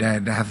that every day.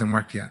 It hasn't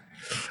worked yet.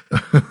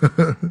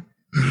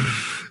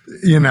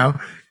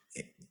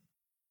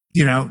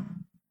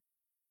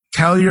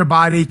 Tell your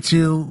body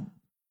to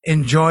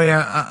enjoy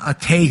a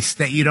taste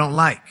that you don't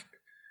like.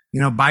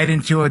 Bite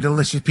into a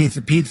delicious piece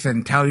of pizza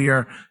and tell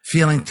your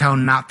feeling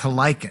tone not to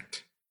like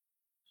it.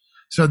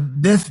 So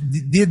this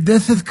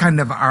is kind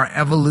of our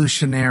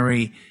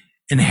evolutionary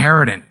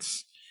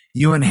inheritance.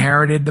 You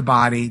inherited the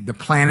body, the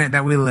planet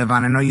that we live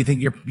on. I know you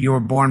think you were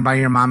born by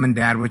your mom and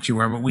dad, which you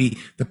were, but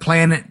the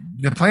planet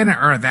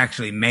Earth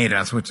actually made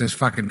us, which is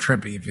fucking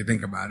trippy if you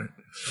think about it.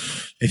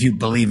 If you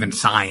believe in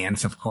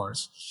science, of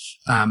course.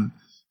 And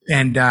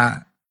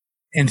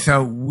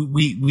so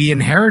we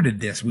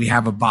inherited this. We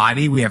have a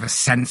body. We have a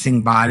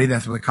sensing body.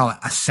 That's what we call it,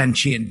 a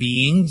sentient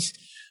beings.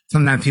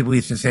 Sometimes people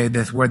used to say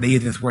this word, they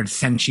use this word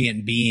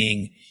sentient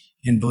being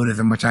in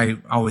Buddhism, which I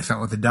always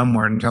thought was a dumb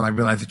word until I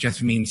realized it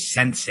just means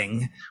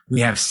sensing. We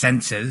have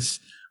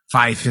senses,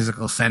 5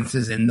 physical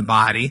senses in the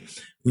body.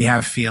 We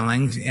have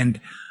feelings.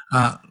 And,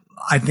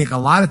 I think a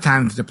lot of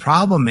times the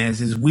problem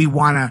is we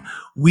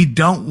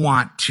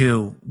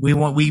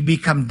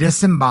become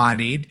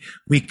disembodied.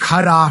 We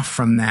cut off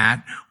from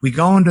that. We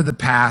go into the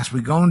past.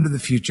 We go into the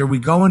future. We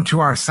go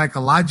into our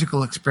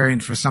psychological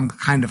experience for some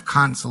kind of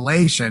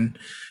consolation,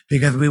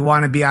 because we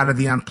want to be out of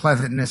the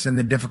unpleasantness and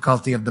the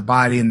difficulty of the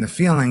body and the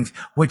feelings,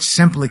 which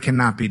simply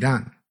cannot be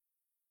done.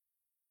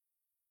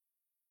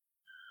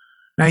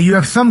 Now, you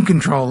have some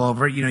control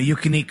over it. You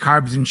can eat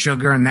carbs and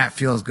sugar and that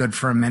feels good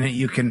for a minute.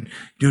 You can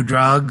do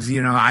drugs.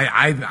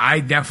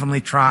 I definitely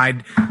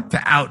tried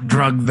to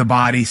out-drug the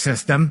body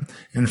system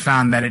and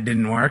found that it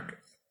didn't work.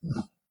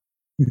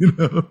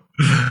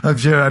 I'm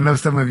sure I know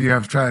some of you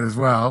have tried as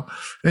well.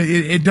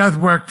 It does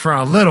work for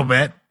a little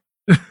bit.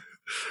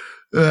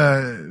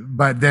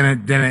 But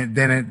then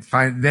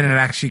it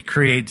actually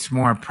creates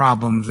more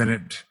problems than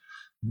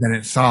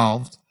it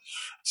solved.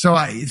 So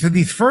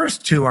these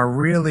first two are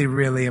really,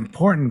 really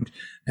important.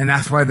 And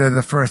that's why they're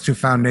the first two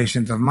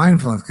foundations of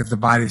mindfulness, because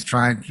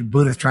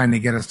Buddha's trying to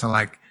get us to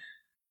like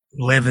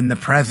live in the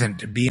present,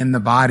 to be in the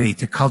body,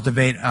 to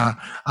cultivate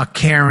a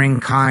caring,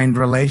 kind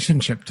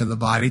relationship to the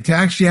body, to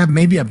actually have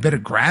maybe a bit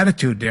of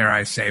gratitude, dare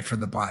I say, for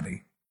the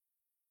body.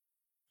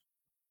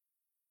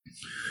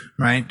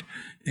 Right?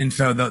 And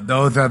so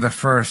those are the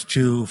first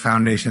two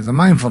foundations of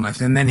mindfulness.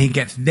 And then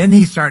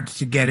he starts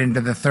to get into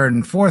the third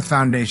and fourth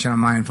foundation of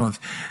mindfulness.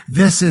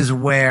 This is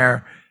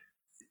where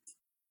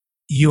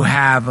you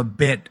have a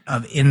bit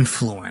of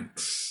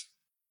influence,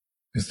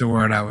 is the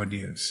word I would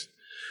use.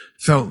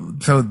 So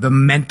the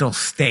mental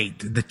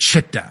state, the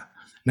chitta.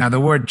 Now the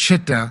word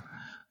chitta,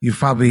 you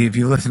probably, if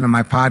you listen to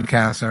my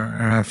podcast or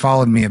have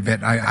followed me a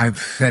bit, I've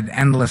said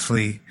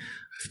endlessly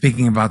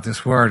speaking about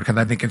this word, because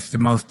I think it's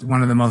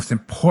one of the most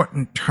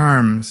important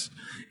terms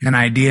and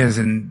ideas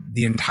in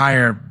the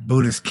entire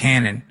Buddhist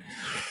canon.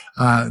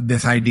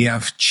 This idea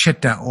of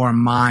chitta, or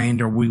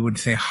mind, or we would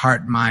say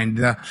heart mind,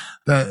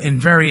 in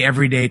very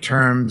everyday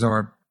terms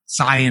or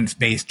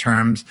science-based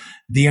terms,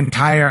 the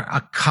entire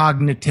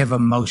cognitive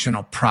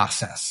emotional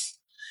process,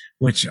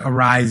 which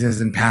arises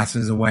and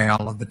passes away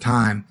all of the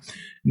time.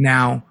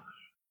 Now,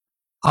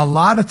 a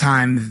lot of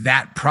times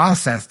that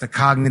process, the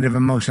cognitive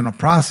emotional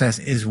process,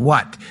 is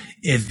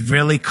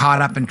really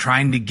caught up in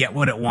trying to get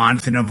what it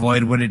wants and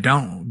avoid what it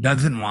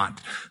doesn't want.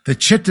 The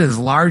chitta is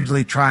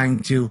largely trying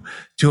to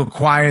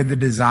acquire the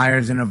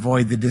desires and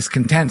avoid the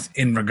discontents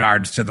in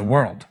regards to the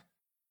world.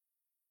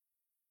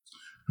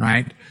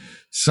 Right?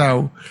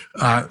 So,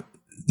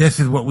 this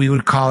is what we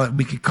would call it.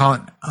 We could call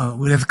it,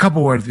 there's a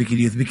couple words we could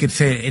use. We could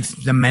say it's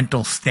the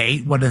mental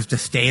state. What is the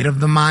state of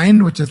the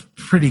mind, which is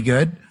pretty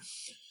good.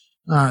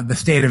 The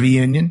state of a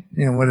union.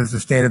 What is the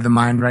state of the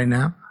mind right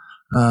now?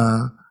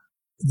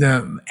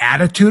 The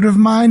attitude of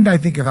mind, I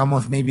think, is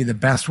almost maybe the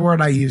best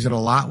word. I use it a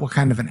lot. What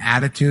kind of an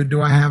attitude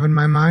do I have in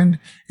my mind?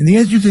 And the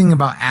interesting thing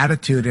about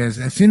attitude is,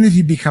 as soon as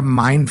you become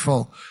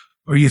mindful,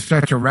 or you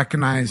start to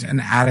recognize an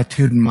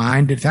attitude in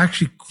mind, it's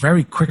actually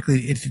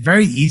it's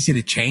very easy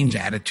to change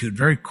attitude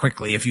very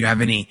quickly if you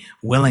have any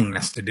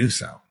willingness to do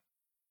so.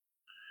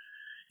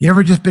 You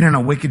ever just been in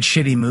a wicked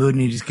shitty mood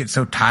and you just get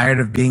so tired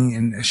of being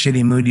in a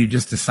shitty mood, you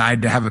just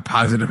decide to have a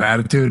positive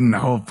attitude and the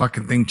whole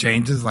fucking thing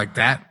changes like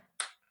that?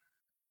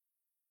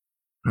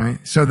 Right?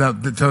 So the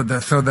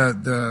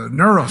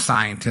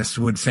neuroscientists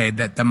would say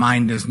that the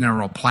mind is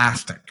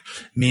neuroplastic,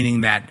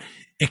 meaning that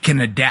it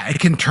can adapt, it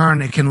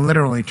can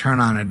literally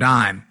turn on a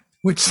dime,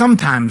 which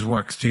sometimes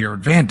works to your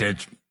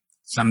advantage.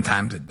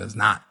 Sometimes it does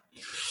not.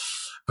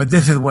 But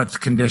this is what's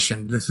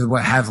conditioned. This is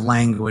what has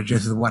language.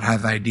 This is what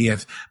has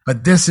ideas.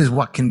 But this is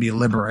what can be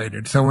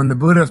liberated. So when the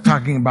Buddha is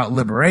talking about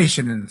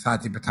liberation in the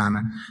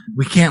Satipatthana,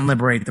 we can't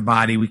liberate the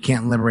body. We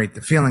can't liberate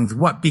the feelings.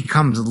 What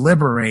becomes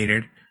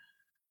liberated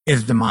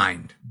is the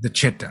mind, the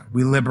chitta.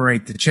 We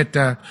liberate the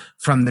chitta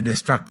from the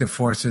destructive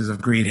forces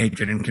of greed,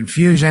 hatred, and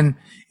confusion.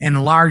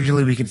 And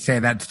largely we could say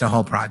that's the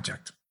whole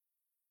project.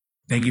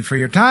 Thank you for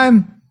your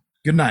time.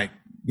 Good night.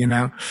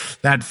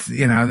 That's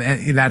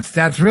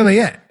really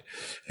it.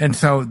 And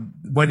so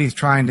what he's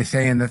trying to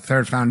say in the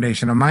third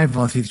foundation of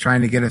mindfulness, he's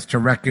trying to get us to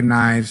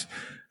recognize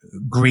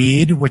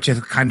greed, which is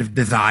kind of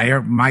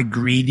desire, my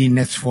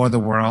greediness for the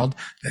world,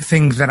 the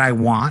things that I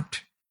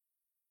want.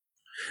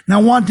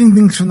 Now, wanting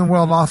things from the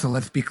world also,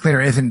 let's be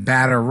clear, isn't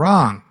bad or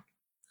wrong.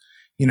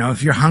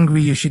 If you're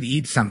hungry, you should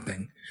eat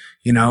something.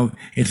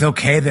 It's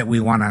okay that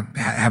we want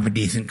to have a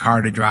decent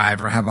car to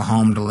drive or have a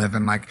home to live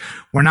in. Like,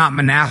 we're not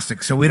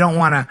monastic. So we don't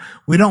want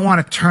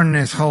to turn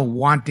this whole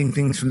wanting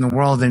things from the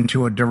world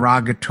into a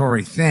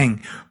derogatory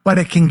thing, but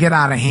it can get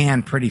out of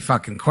hand pretty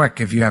fucking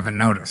quick if you haven't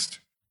noticed.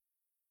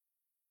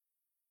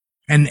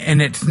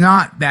 And it's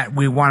not that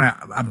we want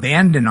to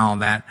abandon all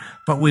that,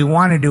 but we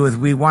want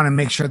to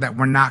make sure that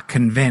we're not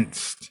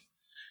convinced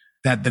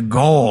that the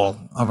goal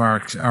of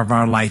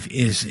our life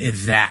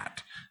is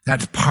that.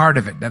 That's part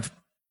of it. That's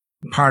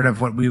part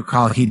of what we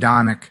call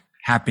hedonic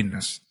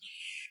happiness.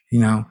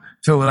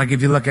 So like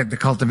if you look at the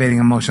Cultivating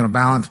Emotional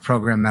Balance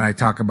program that I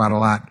talk about a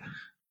lot,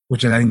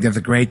 which I think does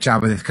a great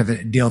job of this because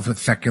it deals with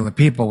secular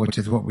people, which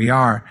is what we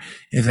are,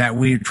 is that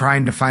we're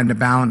trying to find a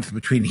balance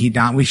between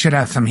we should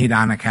have some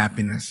hedonic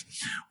happiness.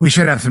 We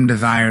should have some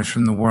desires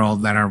from the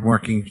world that are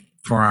working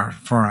for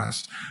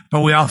us,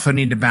 but we also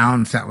need to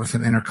balance that with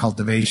some inner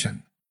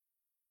cultivation.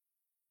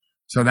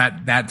 So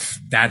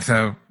that's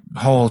a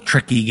whole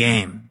tricky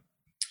game.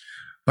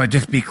 But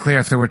just be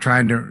clear, so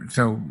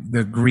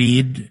the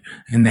greed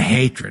and the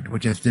hatred,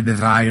 which is the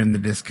desire and the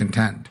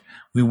discontent,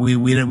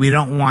 we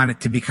don't want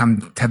it to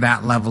become to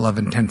that level of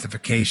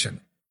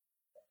intensification.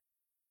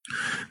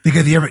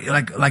 Because you ever,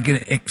 like an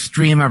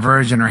extreme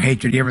aversion or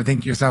hatred, you ever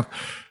think to yourself,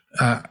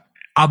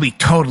 I'll be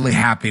totally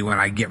happy when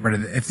I get rid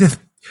of it. If this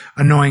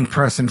annoying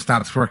person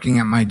stops working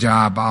at my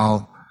job,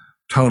 I'll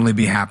totally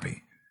be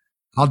happy.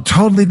 I'll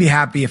totally be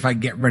happy if I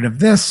get rid of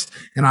this,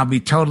 and I'll be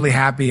totally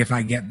happy if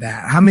I get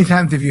that. How many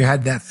times have you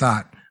had that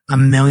thought?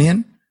 1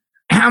 million?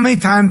 How many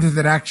times has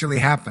it actually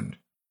happened?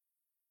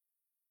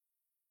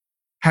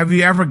 Have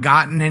you ever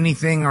gotten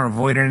anything or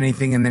avoided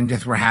anything and then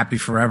just were happy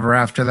forever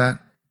after that?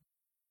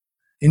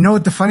 You know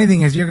what the funny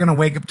thing is? You're going to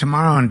wake up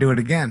tomorrow and do it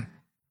again.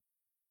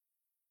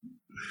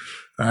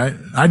 Right?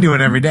 I do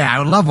it every day.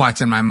 I love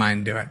watching my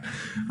mind do it.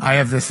 I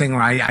have this thing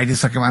where I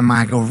just look at my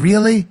mind and go,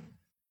 really?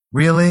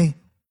 Really?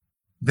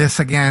 This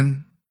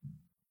again?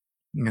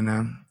 You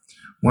know,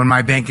 when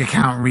my bank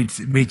account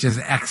reaches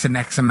X and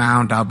X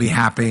amount, I'll be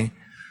happy.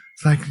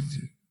 It's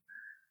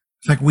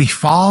like we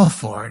fall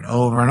for it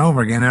over and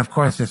over again. And of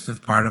course, this is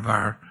part of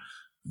our,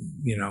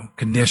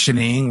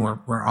 conditioning.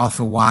 We're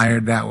also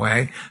wired that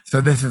way.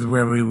 So this is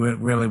where we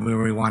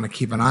want to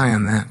keep an eye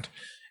on that.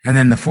 And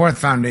then the fourth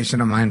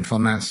foundation of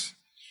mindfulness,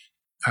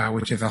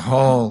 which is a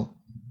whole,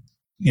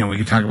 we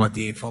can talk about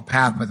the Eightfold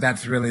Path, but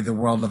that's really the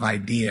world of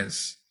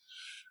ideas,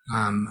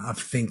 of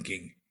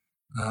thinking,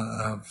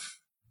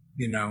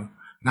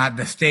 not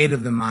the state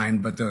of the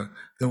mind, but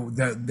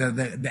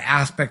the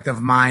aspect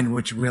of mind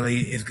which really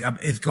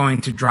is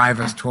going to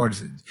drive us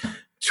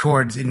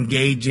towards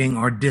engaging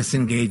or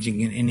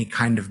disengaging in any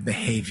kind of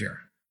behavior.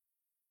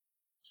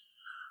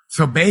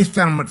 So based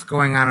on what's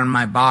going on in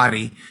my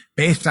body,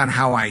 based on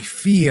how I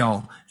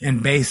feel,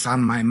 and based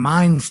on my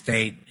mind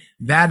state,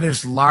 that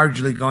is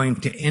largely going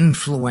to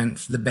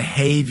influence the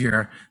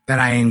behavior that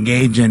I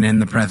engage in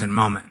the present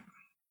moment.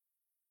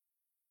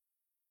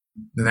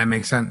 Does that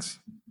make sense?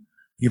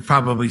 You've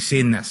probably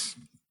seen this.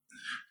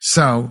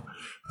 So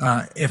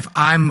if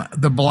I'm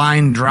the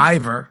blind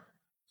driver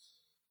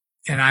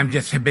and I'm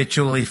just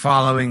habitually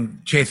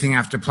chasing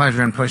after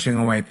pleasure and pushing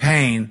away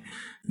pain,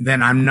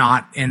 then I'm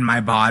not in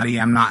my body.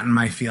 I'm not in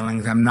my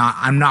feelings. I'm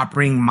not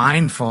being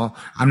mindful.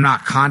 I'm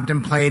not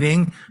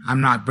contemplating.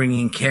 I'm not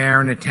bringing care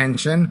and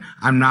attention.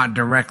 I'm not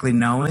directly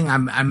knowing.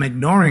 I'm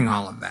ignoring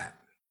all of that.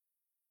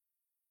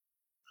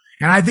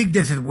 And I think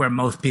this is where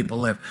most people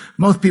live.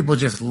 Most people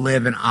just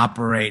live and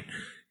operate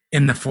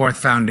in the fourth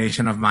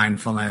foundation of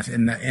mindfulness,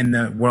 in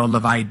the world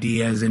of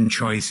ideas and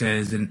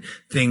choices and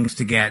things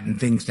to get and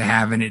things to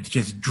have. And it's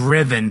just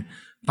driven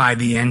by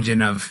the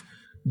engine of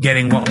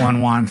getting what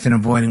one wants and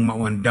avoiding what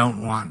one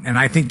don't want. And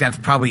I think that's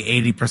probably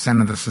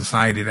 80% of the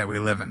society that we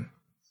live in.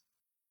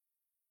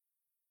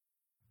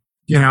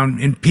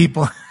 And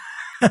people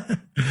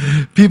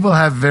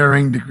have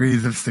varying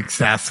degrees of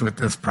success with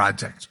this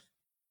project.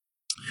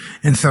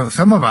 And so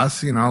some of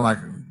us,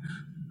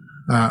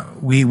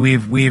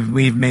 we've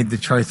made the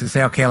choice to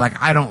say, okay,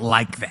 I don't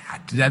like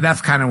that.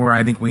 That's kind of where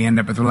I think we end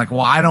up. We're like,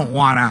 well,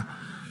 I'm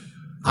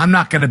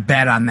not going to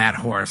bet on that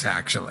horse,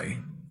 actually.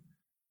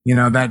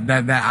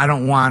 That I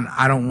don't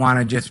want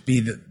to just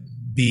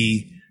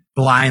be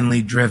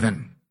blindly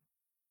driven.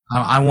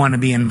 I want to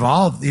be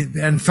involved.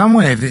 In some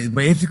ways,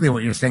 basically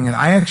what you're saying is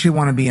I actually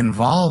want to be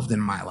involved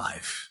in my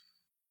life.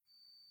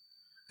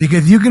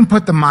 Because you can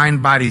put the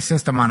mind-body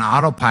system on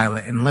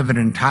autopilot and live an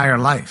entire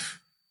life.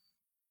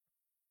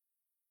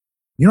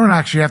 You don't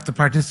actually have to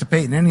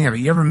participate in any of it.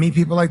 You ever meet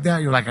people like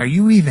that? You're like, are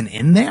you even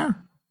in there?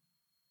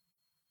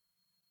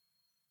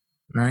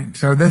 Right?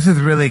 So this is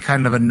really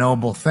kind of a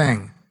noble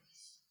thing.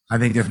 I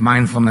think this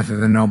mindfulness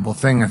is a noble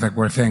thing. It's like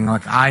we're saying,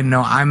 I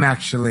know I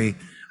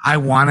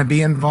want to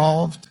be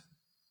involved.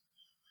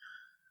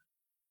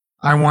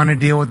 I want to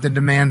deal with the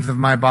demands of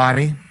my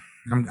body.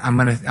 I'm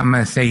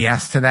gonna say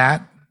yes to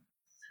that.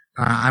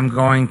 I'm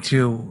going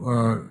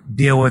to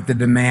deal with the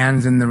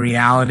demands and the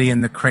reality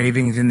and the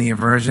cravings and the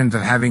aversions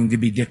of having to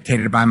be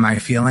dictated by my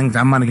feelings.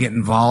 I'm going to get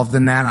involved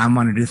in that. I'm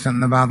going to do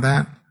something about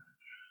that.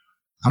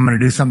 I'm going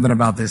to do something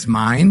about this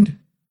mind.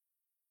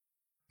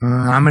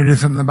 I'm going to do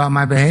something about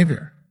my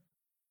behavior.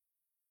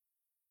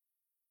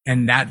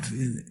 And that's,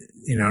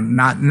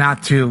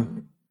 not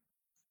to,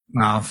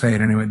 well, I'll say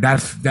it anyway.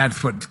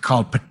 That's what's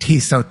called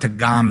patiso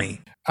tagami.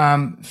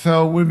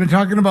 So we've been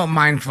talking about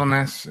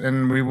mindfulness,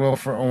 and we will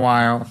for a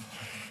while.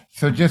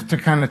 So just to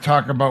kind of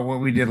talk about what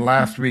we did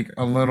last week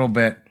a little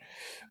bit,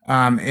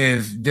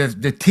 is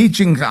just the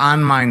teachings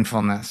on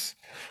mindfulness.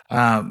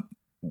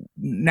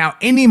 Now,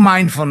 any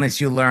mindfulness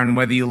you learn,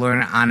 whether you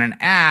learn it on an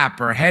app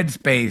or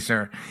Headspace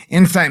or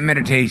Insight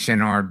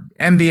Meditation or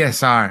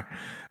MBSR,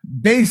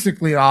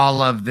 basically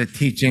all of the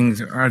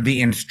teachings or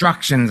the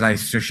instructions, I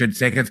should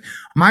say, because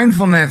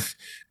mindfulness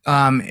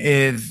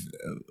is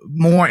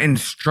more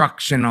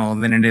instructional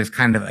than it is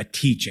kind of a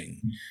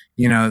teaching.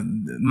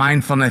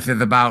 Mindfulness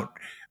is about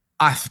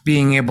us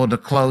being able to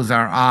close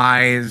our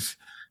eyes,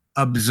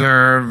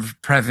 observe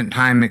present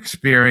time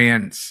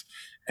experience,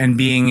 and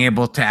being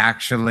able to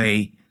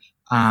actually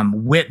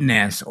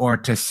witness or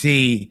to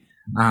see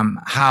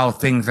how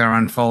things are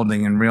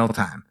unfolding in real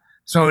time.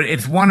 So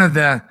it's one of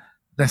the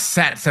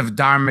sets of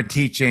Dharma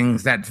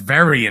teachings that's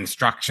very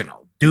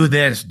instructional. Do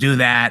this, do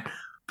that,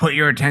 put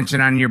your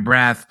attention on your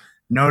breath,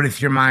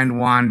 notice your mind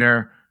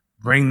wander,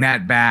 bring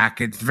that back.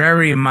 It's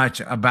very much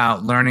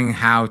about learning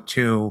how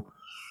to,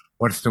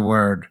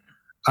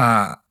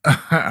 how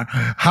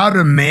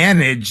to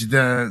manage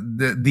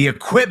the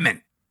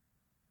equipment.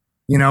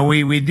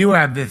 We do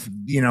have this,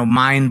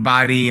 mind,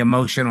 body,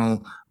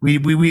 emotional.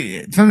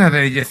 We sometimes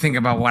I just think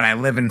about what I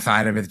live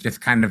inside of is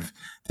just kind of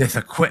this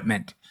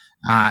equipment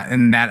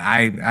and that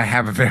I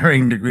have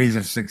varying degrees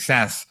of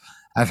success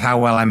as how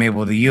well I'm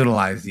able to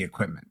utilize the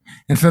equipment.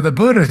 And so the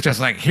Buddha is just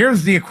like,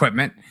 here's the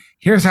equipment,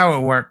 here's how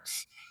it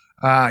works,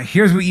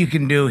 here's what you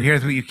can do,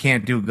 here's what you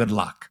can't do. Good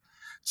luck.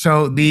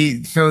 So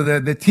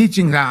the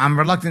teachings, I'm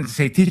reluctant to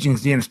say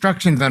teachings, the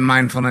instructions on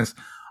mindfulness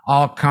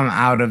all come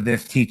out of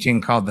this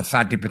teaching called the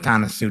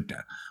Satipatthana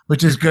Sutta,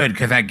 which is good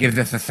because that gives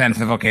us a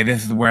sense of, okay,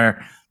 this is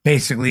where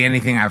basically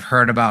anything I've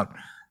heard about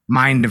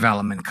mind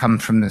development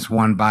comes from this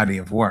one body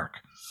of work.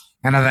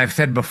 And as I've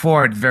said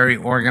before, it's very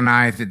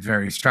organized, it's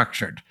very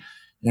structured.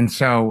 And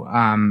so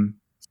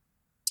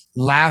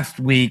last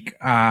week,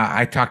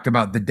 I talked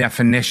about the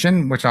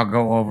definition, which I'll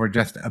go over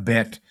just a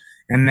bit.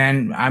 And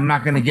then I'm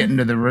not going to get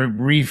into the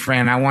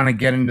refrain. I want to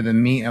get into the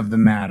meat of the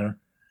matter,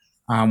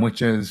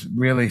 which is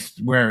really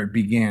where it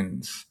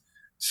begins.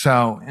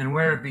 So, and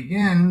where it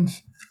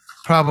begins,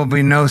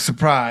 probably no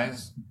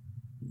surprise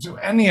to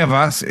any of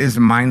us, is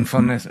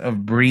mindfulness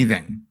of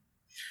breathing.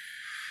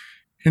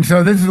 And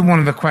so this is one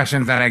of the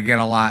questions that I get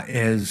a lot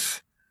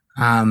is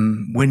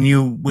when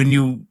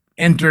you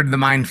entered the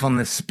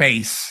mindfulness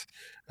space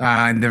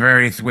in the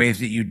various ways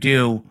that you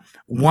do,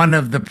 one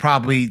of the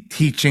probably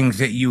teachings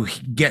that you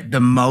get the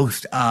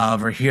most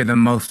of or hear the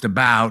most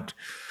about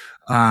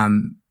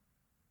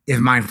is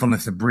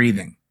mindfulness of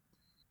breathing.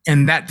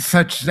 And that's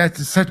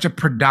such a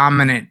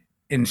predominant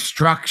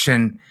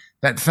instruction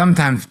that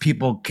sometimes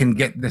people can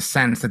get the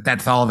sense that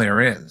that's all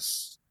there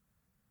is.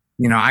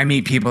 You know, I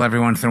meet people every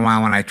once in a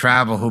while when I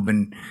travel who've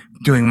been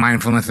doing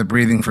mindfulness of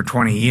breathing for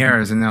 20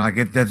 years. And they're like,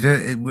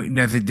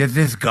 does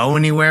this go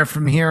anywhere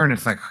from here? And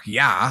it's like,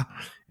 yeah,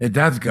 it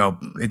does go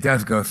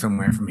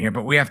somewhere from here,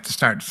 but we have to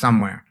start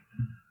somewhere.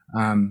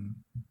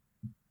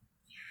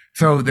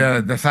 So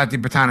the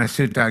Satipatthana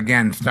Sutta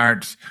again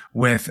starts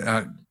with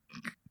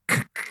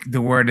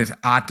the word is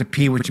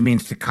atapi, which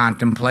means to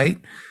contemplate.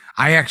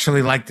 I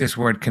actually like this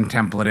word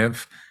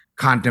contemplative.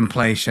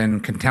 Contemplation,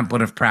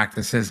 contemplative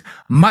practices,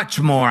 much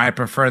more. I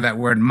prefer that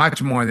word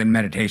much more than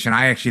meditation.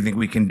 I actually think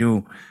we can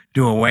do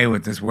away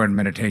with this word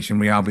meditation.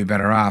 We all be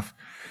better off.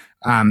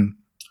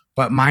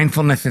 But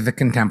mindfulness is a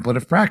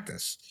contemplative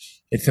practice.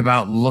 It's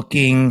about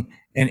looking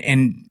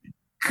and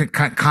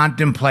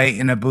contemplate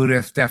in a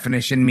Buddhist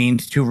definition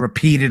means to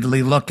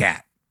repeatedly look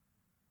at.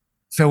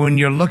 So when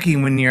you're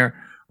looking,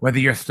 whether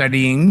you're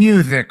studying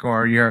music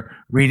or you're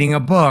reading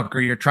a book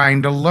or you're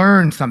trying to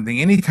learn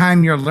something,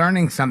 anytime you're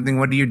learning something,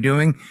 what are you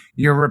doing?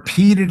 You're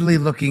repeatedly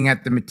looking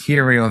at the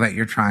material that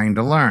you're trying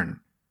to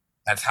learn.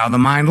 That's how the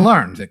mind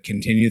learns. It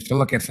continues to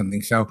look at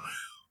something. So,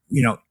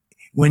 you know,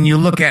 when you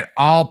look at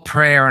all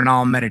prayer and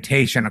all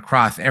meditation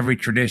across every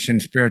tradition,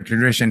 spiritual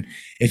tradition,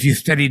 if you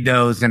studied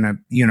those in a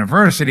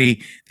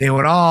university, they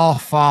would all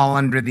fall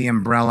under the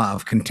umbrella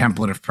of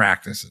contemplative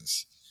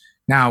practices.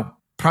 Now,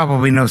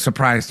 probably no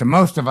surprise to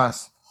most of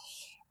us,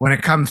 when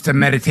it comes to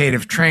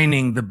meditative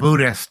training, the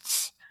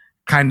Buddhists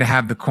kind of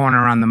have the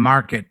corner on the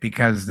market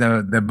because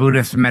the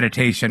Buddhist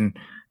meditation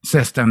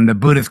system, the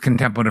Buddhist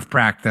contemplative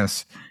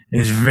practice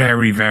is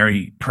very,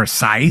 very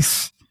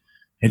precise.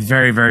 It's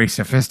very, very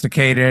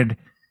sophisticated.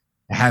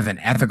 It has an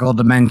ethical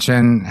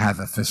dimension, it has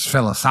a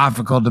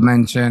philosophical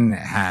dimension, it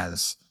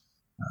has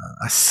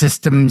a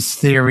systems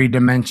theory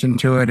dimension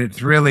to it.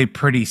 It's really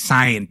pretty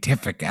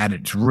scientific at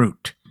its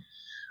root,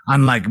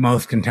 unlike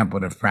most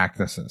contemplative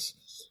practices,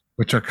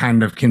 which are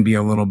can be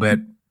a little bit,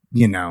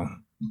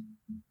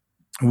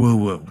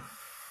 woo-woo.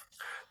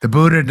 The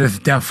Buddha does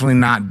definitely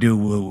not do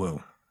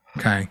woo-woo,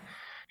 okay?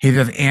 He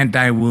does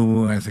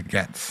anti-woo-woo as it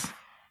gets.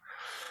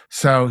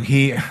 So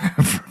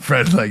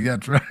Fred's like,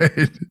 that's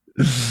right.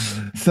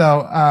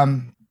 So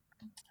I'm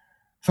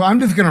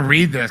just going to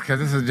read this because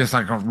this is just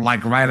like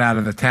right out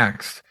of the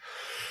text.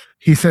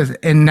 He says,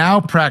 and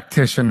now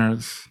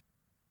practitioners,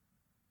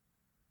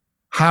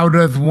 how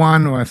does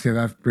one, let's see,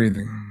 that's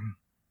breathing.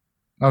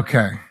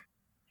 Okay.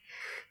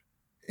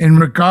 In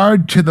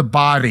regard to the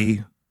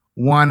body,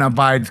 one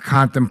abides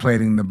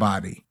contemplating the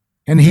body.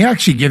 And he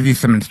actually gives you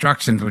some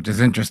instructions, which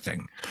is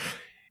interesting,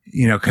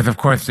 because of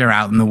course they're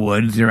out in the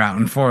woods, they're out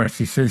in forests.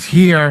 He says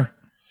here,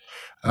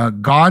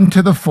 gone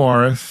to the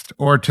forest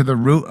or to the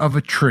root of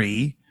a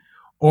tree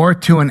or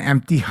to an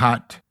empty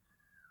hut,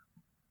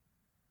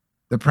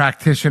 the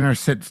practitioner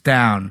sits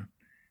down,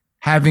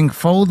 having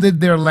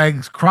folded their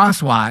legs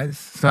crosswise.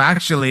 So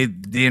actually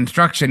the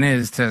instruction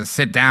is to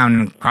sit down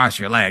and cross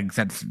your legs.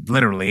 That's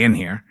literally in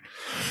here.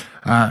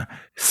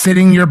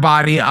 Sitting your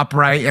body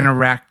upright and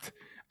erect,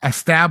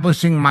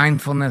 establishing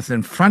mindfulness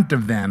in front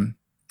of them.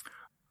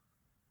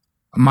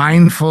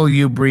 Mindful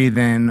you breathe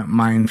in,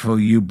 mindful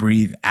you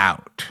breathe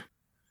out.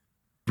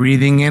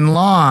 Breathing in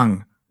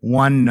long,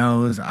 one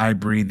knows I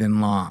breathe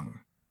in long.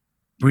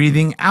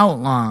 Breathing out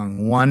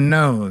long, one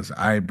knows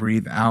I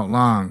breathe out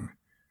long.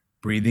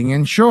 Breathing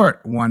in short,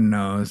 one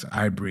knows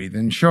I breathe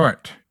in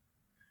short.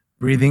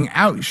 Breathing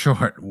out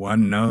short,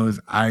 one knows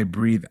I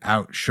breathe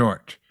out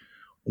short.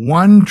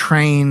 One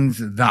trains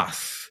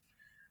thus.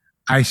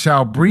 I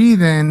shall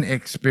breathe in,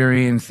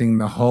 experiencing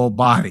the whole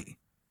body.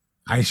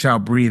 I shall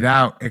breathe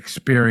out,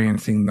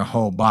 experiencing the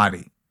whole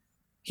body.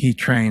 He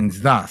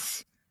trains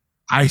thus.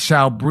 I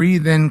shall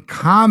breathe in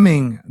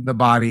calming the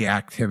body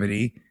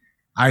activity.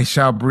 I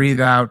shall breathe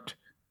out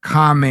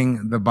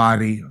calming the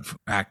body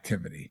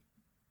activity.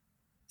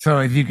 So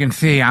as you can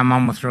see, I'm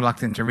almost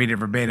reluctant to read it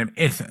verbatim.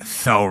 It's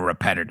so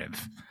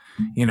repetitive,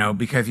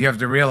 because you have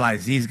to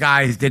realize these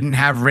guys didn't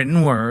have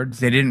written words.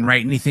 They didn't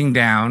write anything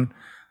down.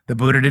 The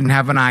Buddha didn't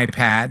have an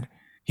iPad.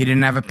 He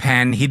didn't have a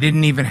pen. He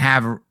didn't even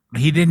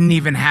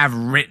have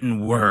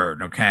written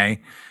word.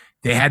 Okay.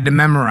 They had to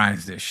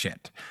memorize this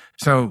shit.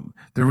 So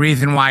the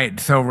reason why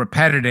it's so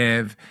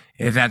repetitive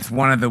is that's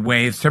one of the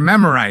ways to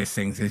memorize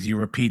things is you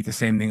repeat the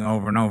same thing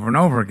over and over and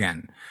over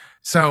again.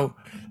 So,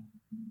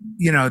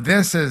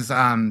 this is,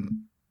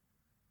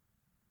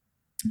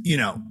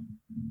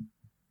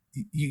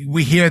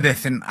 we hear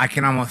this and I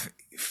can almost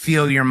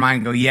feel your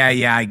mind go,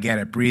 yeah, I get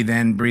it. Breathe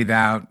in, breathe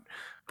out,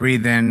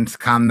 breathe in,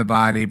 calm the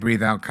body,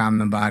 breathe out, calm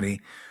the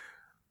body.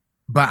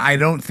 But I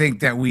don't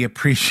think that we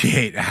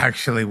appreciate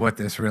actually what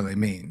this really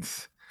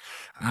means.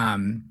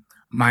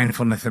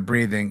 Mindfulness of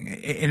breathing.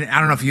 And I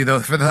don't know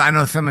if I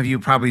know some of you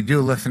probably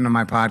do listen to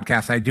my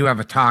podcast. I do have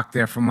a talk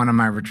there from one of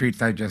my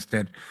retreats I just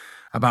did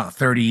about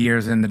 30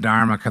 years in the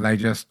Dharma, because I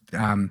just,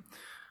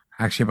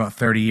 actually about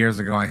 30 years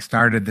ago, I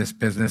started this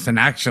business. And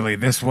actually,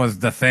 this was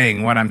the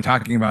thing. What I'm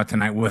talking about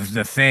tonight was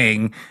the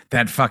thing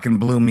that fucking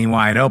blew me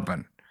wide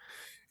open.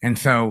 And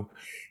so,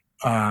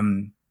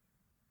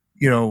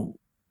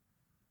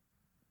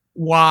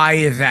 why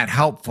is that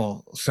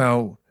helpful?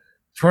 So,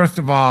 first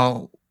of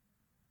all,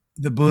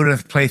 the Buddha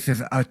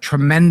places a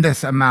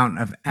tremendous amount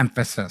of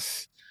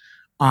emphasis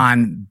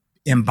on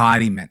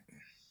embodiment,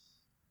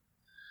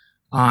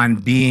 on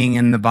being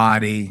in the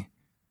body.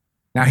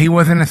 Now, he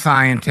wasn't a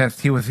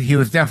scientist. He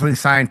was definitely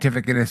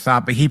scientific in his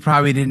thought, but he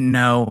probably didn't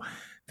know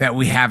that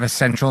we have a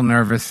central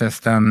nervous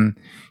system.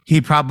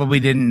 He probably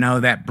didn't know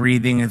that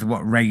breathing is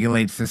what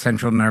regulates the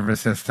central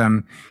nervous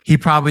system. He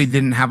probably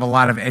didn't have a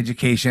lot of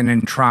education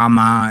in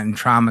trauma and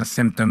trauma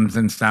symptoms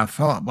and stuff.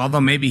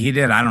 Although maybe he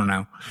did, I don't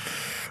know.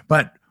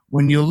 But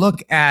when you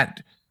look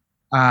at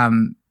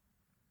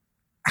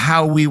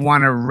how we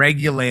want to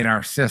regulate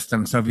our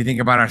system. So if you think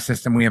about our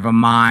system, we have a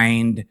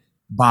mind,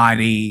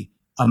 body,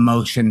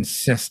 emotion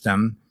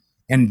system.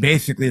 And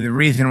basically the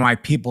reason why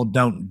people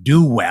don't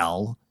do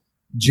well,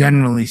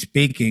 generally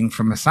speaking,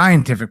 from a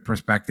scientific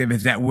perspective,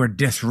 is that we're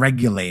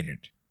dysregulated.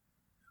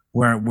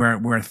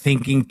 We're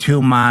thinking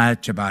too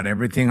much about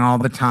everything all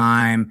the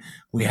time.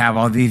 We have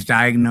all these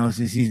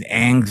diagnoses,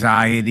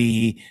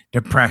 anxiety,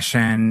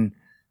 depression,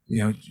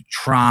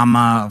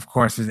 trauma, of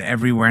course, is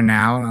everywhere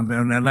now.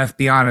 And let's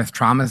be honest,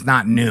 trauma is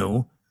not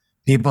new.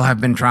 People have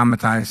been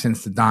traumatized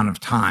since the dawn of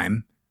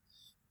time.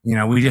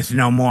 We just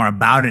know more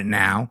about it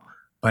now.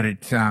 But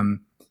it's so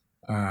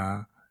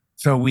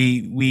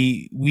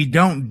we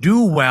don't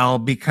do well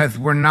because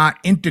we're not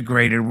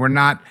integrated. We're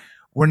not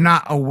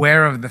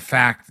aware of the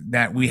fact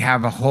that we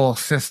have a whole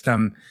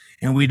system,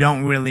 and we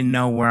don't really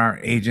know where our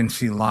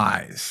agency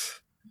lies.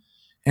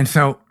 And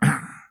so,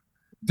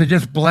 to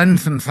just blend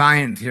some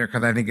science here,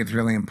 because I think it's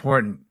really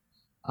important.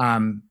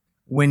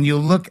 When you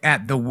look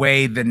at the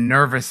way the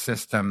nervous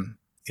system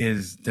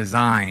is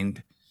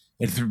designed,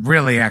 it's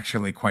really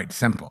actually quite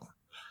simple.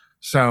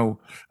 So,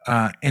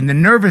 and the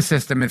nervous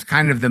system is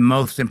kind of the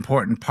most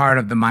important part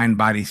of the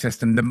mind-body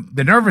system.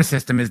 The nervous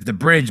system is the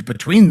bridge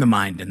between the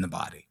mind and the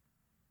body.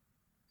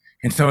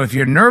 And so if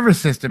your nervous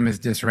system is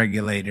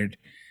dysregulated,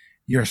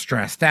 you're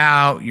stressed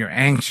out, you're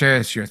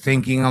anxious, you're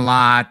thinking a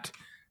lot.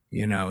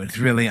 It's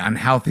really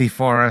unhealthy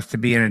for us to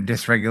be in a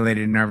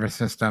dysregulated nervous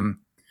system.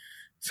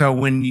 So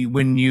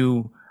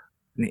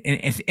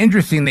it's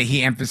interesting that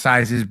he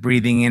emphasizes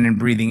breathing in and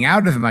breathing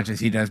out as much as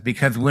he does,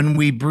 because when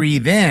we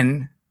breathe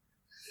in,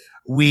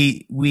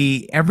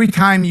 we every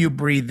time you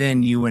breathe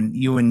in,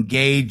 you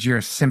engage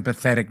your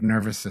sympathetic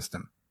nervous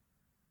system.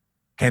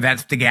 Okay,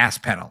 that's the gas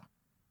pedal.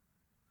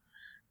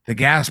 The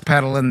gas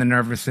pedal in the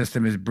nervous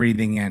system is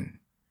breathing in.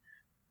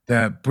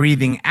 The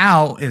breathing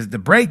out is the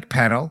brake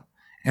pedal.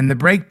 And the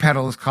brake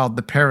pedal is called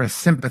the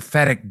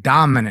parasympathetic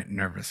dominant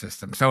nervous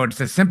system. So it's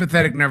the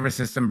sympathetic nervous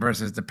system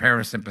versus the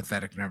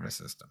parasympathetic nervous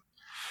system.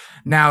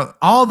 Now,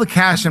 all the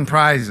cash and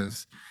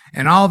prizes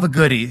and all the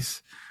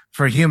goodies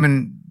for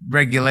human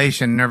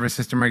regulation, nervous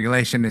system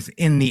regulation, is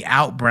in the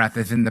out breath,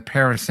 is in the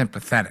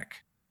parasympathetic.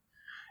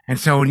 And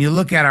so when you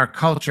look at our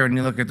culture and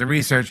you look at the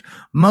research,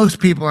 most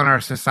people in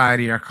our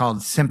society are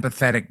called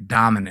sympathetic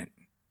dominant.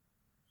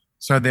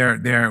 So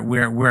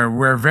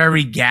we're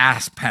very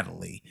gas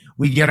pedally.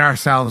 We get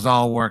ourselves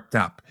all worked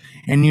up.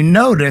 And you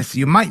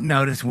might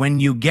notice when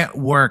you get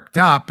worked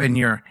up and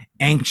you're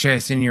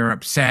anxious and you're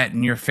upset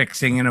and you're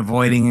fixing and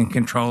avoiding and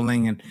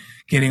controlling and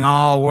getting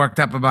all worked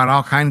up about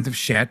all kinds of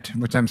shit,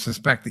 which I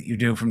suspect that you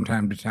do from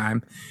time to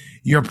time,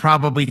 you're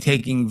probably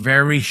taking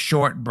very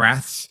short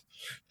breaths,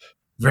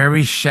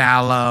 very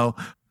shallow,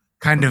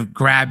 kind of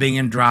grabbing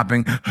and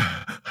dropping.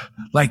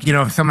 Like,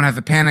 if someone has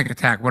a panic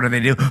attack, what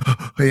do?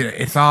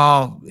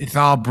 It's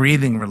all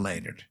breathing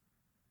related,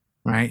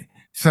 right?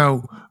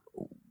 So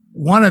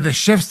one of the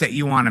shifts that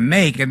you want to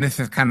make, and this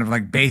is kind of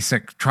like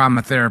basic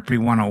trauma therapy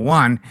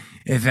 101,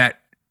 is that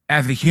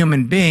as a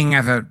human being,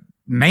 as a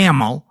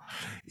mammal,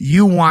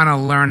 you want to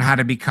learn how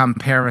to become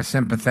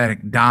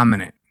parasympathetic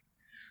dominant.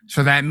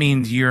 So that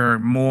means you're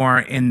more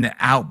in the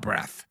out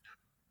breath,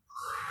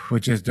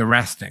 which is the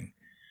resting.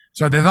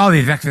 So there's all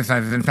these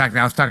exercises. In fact,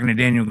 I was talking to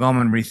Daniel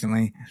Goleman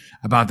recently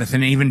about this.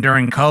 And even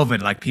during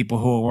COVID, like people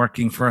who were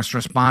working first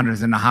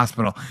responders in the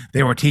hospital,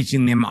 they were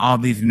teaching them all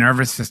these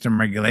nervous system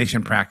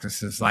regulation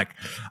practices, like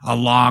a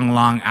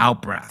long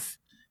out breath,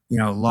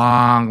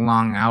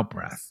 long out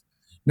breath.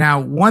 Now,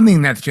 one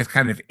thing that's just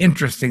kind of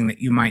interesting that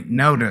you might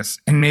notice,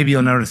 and maybe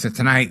you'll notice it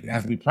tonight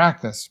as we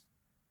practice,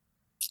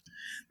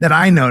 that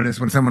I noticed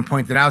when someone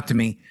pointed out to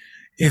me,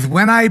 is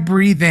when I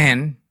breathe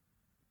in,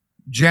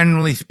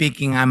 generally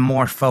speaking, I'm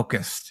more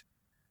focused.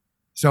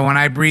 So when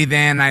I breathe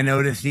in, I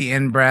notice the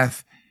in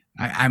breath.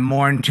 I'm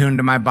more in tune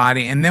to my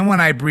body. And then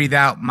when I breathe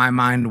out, my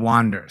mind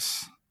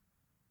wanders.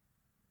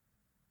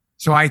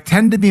 So I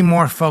tend to be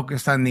more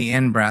focused on the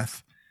in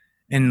breath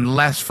and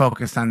less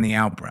focused on the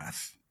out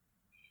breath.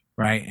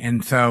 Right.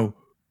 And so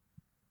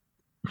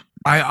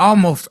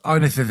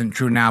this isn't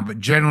true now, but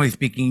generally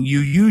speaking, you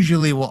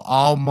usually will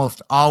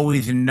almost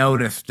always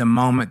notice the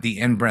moment the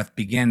in breath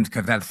begins,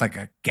 because that's like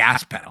a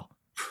gas pedal.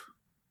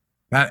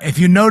 If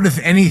you notice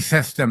any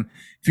system,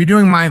 if you're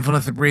doing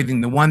mindfulness of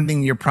breathing, the one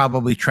thing you're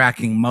probably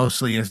tracking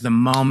mostly is the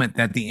moment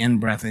that the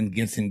in-breath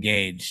gets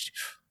engaged,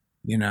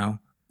 the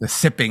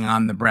sipping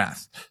on the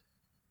breath.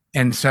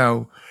 And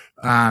so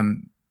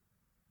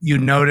you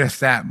notice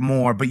that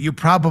more, but you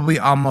probably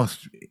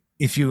almost,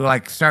 if you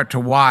start to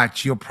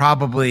watch, you'll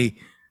probably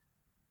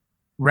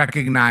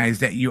recognize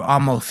that you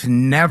almost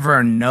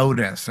never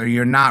notice, or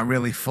you're not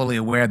really fully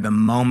aware the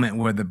moment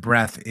where the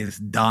breath is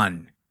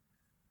done.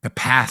 The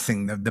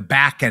passing, the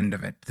back end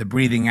of it, the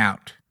breathing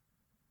out.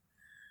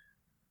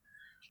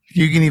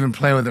 You can even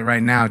play with it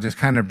right now. Just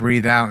kind of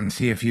breathe out and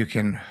see if you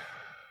can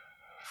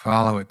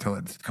follow it till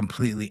it's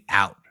completely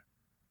out.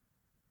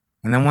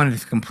 And then when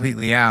it's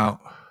completely out,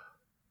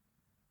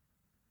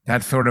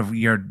 that's sort of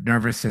your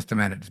nervous system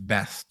at its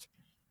best.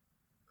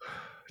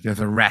 There's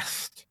a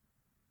rest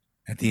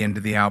at the end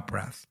of the out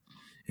breath.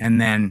 And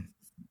then,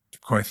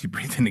 of course, you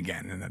breathe in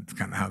again, and that's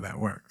kind of how that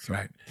works,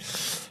 right?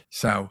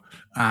 So,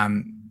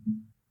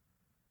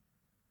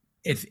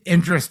 it's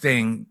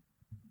interesting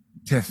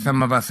to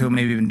some of us who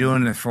maybe been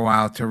doing this for a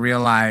while to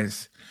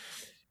realize,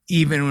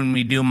 even when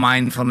we do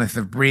mindfulness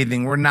of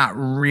breathing, we're not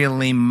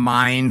really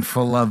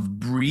mindful of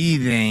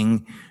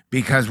breathing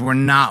because we're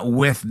not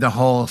with the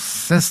whole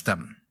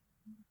system.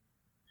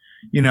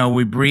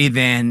 We breathe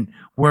in,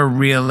 we're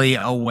really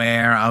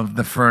aware of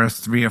the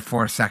first 3 or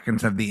 4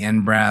 seconds of the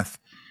in breath.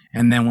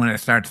 And then when it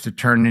starts to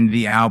turn into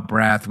the out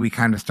breath, we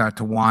kind of start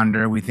to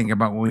wander. We think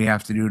about what we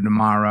have to do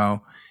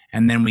tomorrow.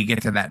 And then we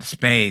get to that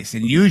space.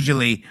 And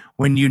usually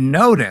when you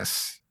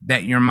notice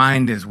that your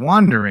mind is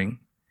wandering,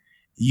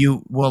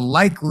 you will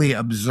likely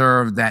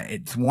observe that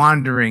it's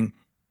wandering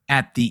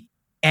at the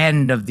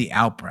end of the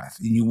out breath.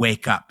 And you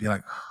wake up, you're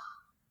like,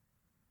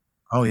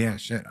 oh yeah,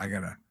 shit, I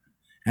gotta.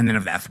 And then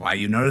if that's why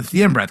you notice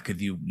the in breath,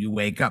 because you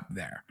wake up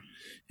there.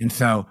 And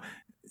so,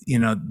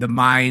 the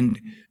mind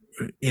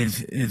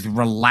is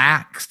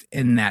relaxed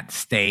in that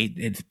state.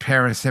 It's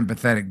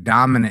parasympathetic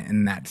dominant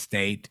in that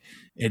state.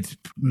 It's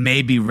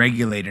maybe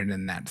regulated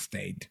in that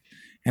state.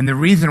 And the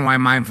reason why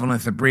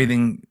mindfulness of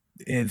breathing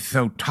is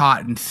so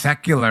taught in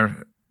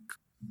secular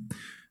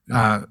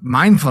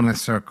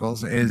mindfulness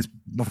circles is,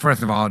 well,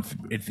 first of all,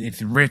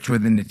 it's rich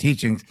within the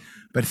teachings,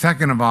 but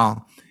second of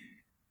all,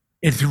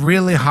 it's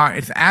really hard.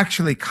 It's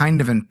actually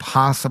kind of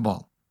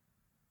impossible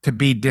to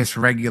be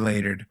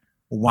dysregulated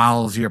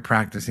while you're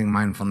practicing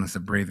mindfulness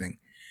of breathing.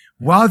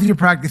 While you're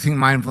practicing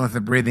mindfulness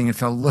of breathing,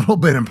 it's a little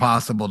bit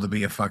impossible to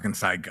be a fucking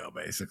psycho,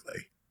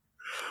 basically.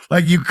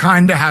 Like, you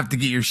kind of have to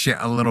get your shit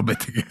a little bit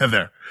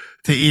together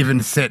to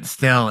even sit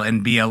still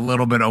and be a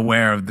little bit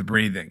aware of the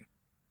breathing,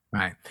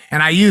 right?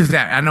 And I use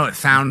that. I know it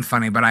sounds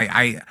funny, but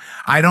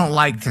I don't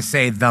like to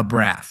say the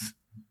breath.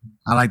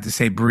 I like to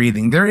say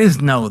breathing. There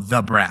is no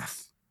the breath.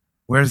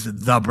 Where's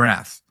the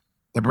breath?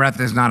 The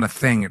breath is not a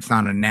thing. It's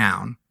not a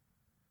noun.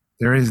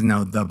 There is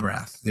no the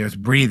breath. There's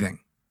breathing.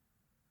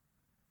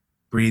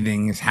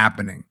 Breathing is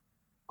happening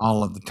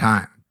all of the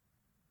time.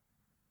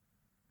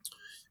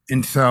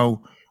 And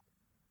so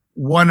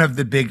one of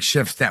the big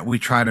shifts that we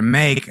try to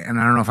make, and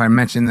I don't know if I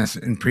mentioned this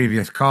in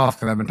previous calls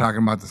because I've been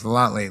talking about this a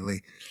lot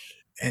lately,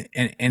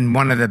 and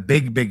one of the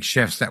big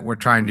shifts that we're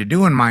trying to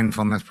do in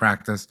mindfulness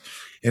practice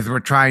is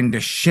we're trying to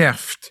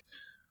shift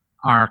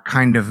our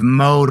kind of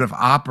mode of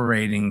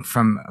operating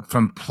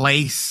from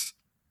place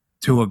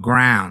to a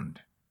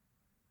ground.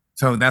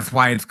 So that's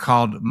why it's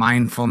called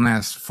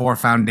mindfulness, 4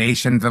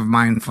 foundations of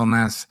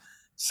mindfulness,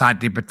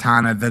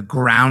 Satipatthana, the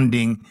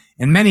grounding.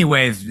 In many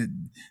ways,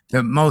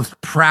 the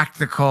most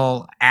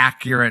practical,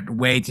 accurate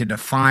way to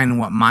define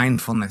what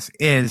mindfulness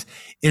is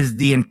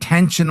the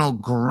intentional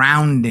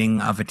grounding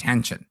of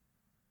attention.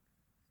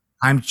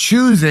 I'm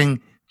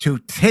choosing to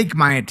take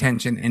my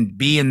attention and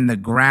be in the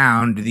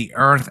ground, the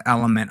earth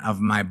element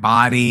of my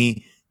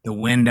body, the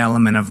wind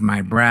element of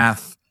my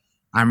breath,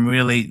 I'm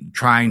really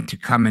trying to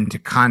come into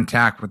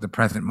contact with the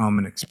present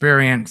moment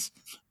experience.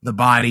 The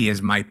body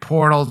is my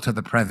portal to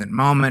the present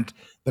moment.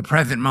 The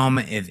present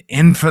moment is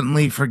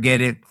infinitely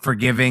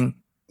forgiving.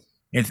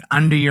 It's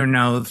under your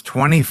nose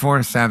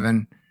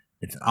 24/7.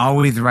 It's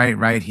always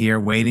right here,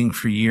 waiting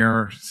for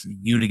you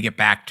to get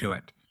back to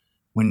it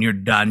when you're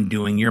done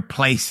doing your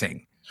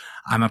placing.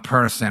 I'm a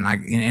person.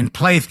 And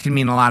place can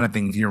mean a lot of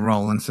things. Your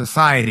role in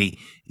society,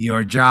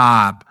 your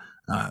job,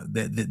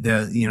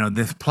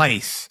 this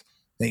place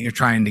that you're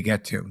trying to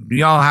get to. Do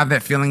y'all have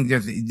that feeling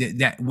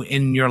that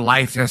in your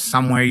life there's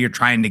somewhere you're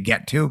trying to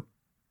get to?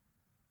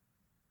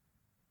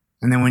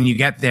 And then when you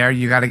get there,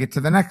 you got to get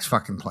to the next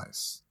fucking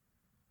place.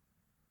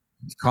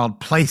 It's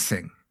called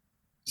placing.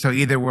 So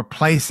either we're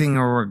placing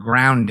or we're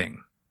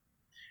grounding.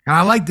 And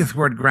I like this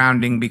word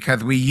grounding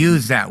because we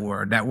use that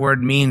word. That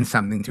word means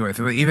something to us.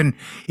 So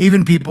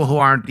even people who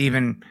aren't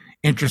even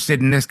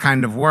interested in this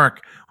kind of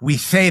work, we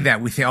say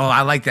that. We say, oh,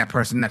 I like that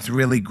person that's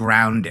really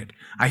grounded.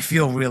 I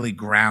feel really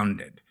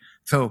grounded.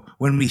 So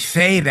when we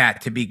say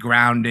that, to be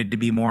grounded, to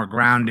be more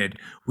grounded,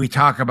 we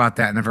talk about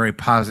that in a very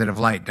positive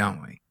light,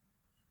 don't we?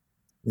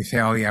 We say,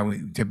 oh yeah,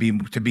 to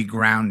be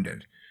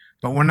grounded.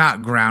 But we're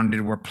not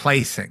grounded, we're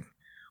placing.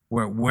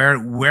 Where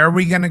are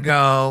we gonna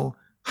go?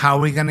 How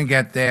are we gonna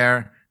get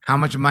there? How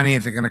much money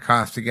is it gonna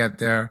cost to get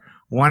there?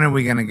 When are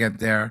we gonna get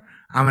there?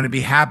 I'm gonna be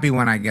happy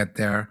when I get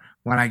there.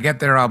 When I get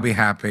there, I'll be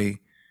happy.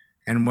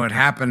 And what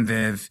happens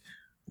is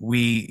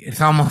it's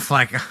almost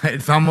like a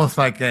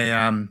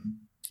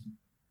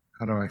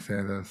how do I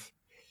say this?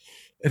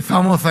 It's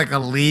almost like a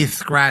Lee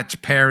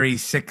Scratch Perry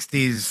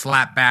 60s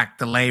slapback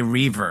delay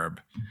reverb,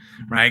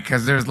 right?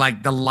 Because there's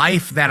like the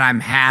life that I'm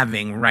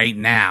having right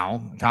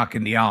now,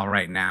 talking to y'all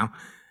right now.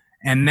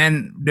 And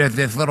then there's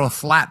this little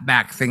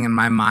slapback thing in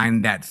my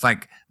mind that's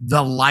like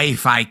the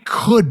life I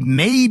could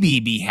maybe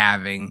be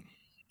having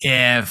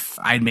if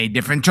I'd made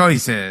different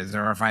choices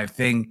or if I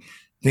think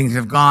things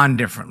have gone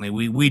differently.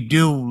 We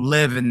do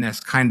live in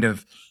this kind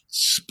of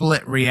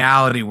split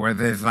reality where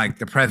there's like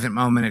the present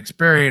moment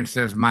experience,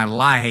 there's my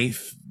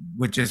life,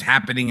 which is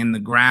happening in the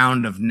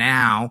ground of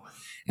now.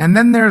 And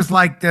then there's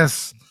like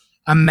this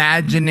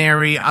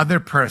imaginary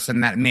other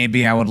person that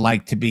maybe I would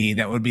like to be,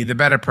 that would be the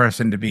better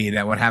person to be,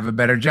 that would have a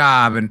better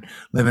job and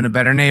live in a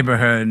better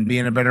neighborhood and be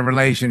in a better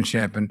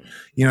relationship. And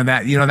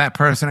that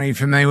person, are you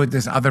familiar with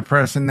this other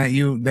person that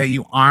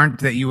you aren't,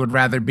 that you would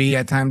rather be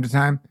at time to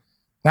time?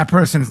 That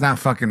person's not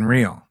fucking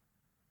real.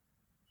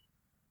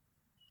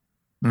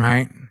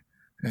 Right?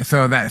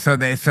 So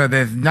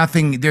there's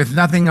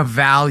nothing of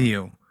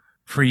value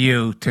for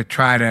you to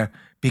try to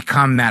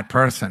become that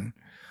person.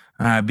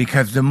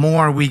 Because the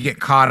more we get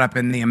caught up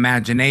in the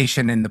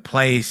imagination and the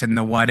place and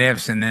the what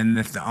ifs and then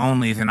the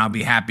onlys and I'll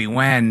be happy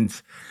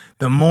when's,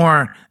 the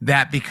more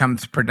that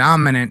becomes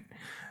predominant,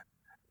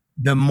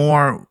 the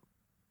more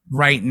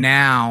right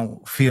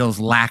now feels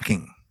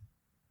lacking.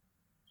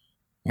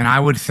 And I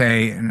would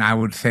say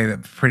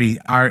that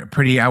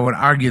I would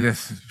argue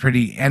this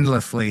pretty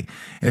endlessly,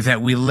 is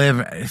that we live,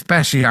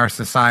 especially our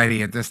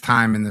society at this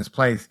time in this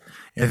place,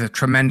 is a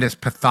tremendous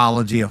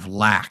pathology of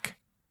lack.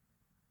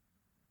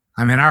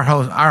 I mean, our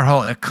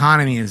whole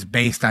economy is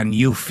based on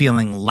you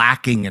feeling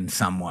lacking in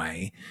some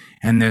way.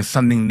 And there's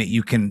something that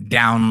you can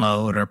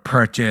download or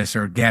purchase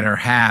or get or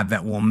have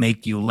that will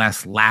make you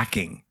less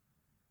lacking.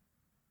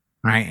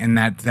 Right. And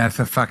that's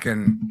a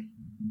fucking,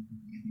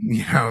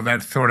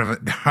 that's sort of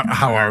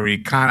how our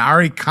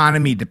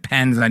economy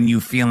depends on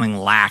you feeling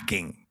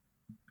lacking.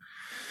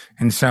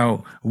 And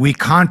so we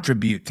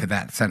contribute to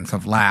that sense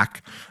of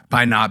lack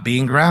by not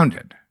being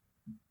grounded.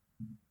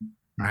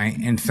 Right.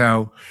 And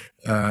so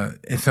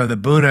the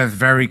Buddha is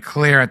very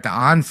clear at the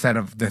onset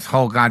of this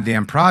whole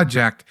goddamn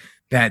project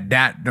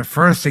that the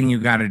first thing you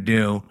got to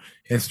do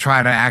is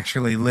try to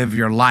actually live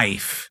your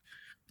life,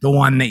 the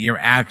one that you're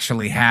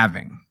actually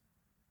having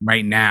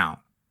right now,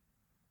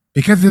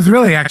 because there's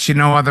really actually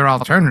no other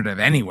alternative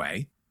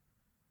anyway.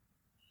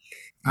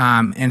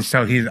 And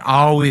so he's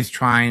always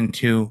trying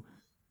to.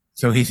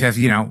 So he says,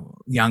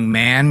 young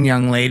man,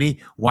 young lady,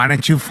 why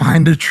don't you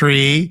find a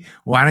tree?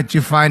 Why don't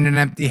you find an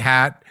empty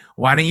hat?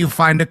 Why don't you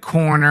find a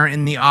corner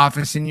in the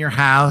office in your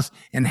house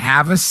and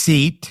have a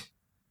seat,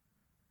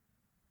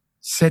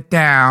 sit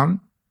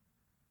down,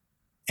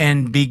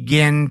 and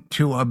begin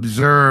to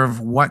observe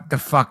what the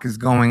fuck is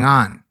going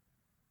on?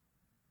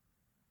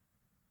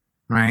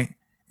 Right?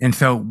 And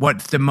so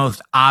what's the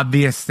most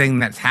obvious thing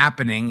that's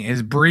happening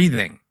is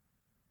breathing.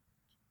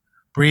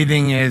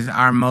 Breathing is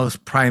our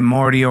most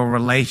primordial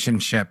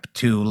relationship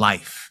to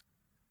life.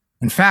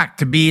 In fact,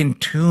 to be in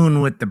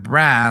tune with the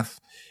breath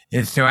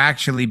is to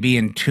actually be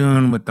in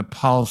tune with the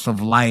pulse of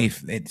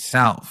life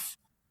itself.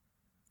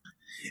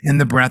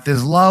 And the breath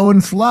is low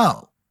and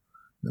slow.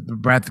 The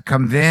breath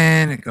comes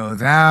in, it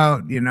goes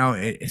out,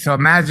 So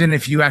imagine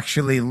if you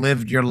actually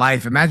lived your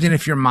life. Imagine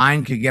if your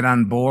mind could get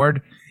on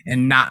board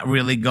and not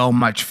really go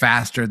much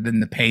faster than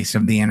the pace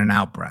of the in and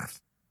out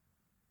breath.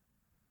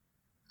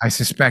 I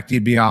suspect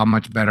you'd be all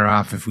much better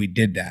off if we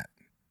did that.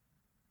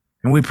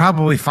 And we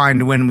probably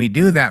find when we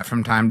do that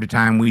from time to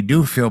time, we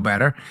do feel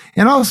better.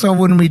 And also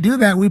when we do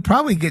that, we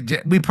probably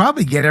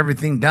get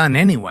everything done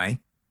anyway.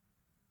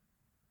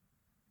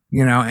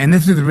 And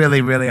this is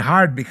really, really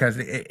hard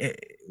because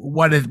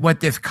what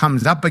this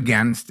comes up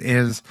against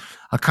is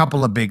a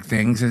couple of big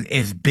things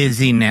is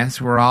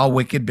busyness. We're all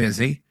wicked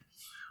busy.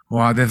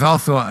 Well, there's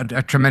also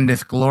a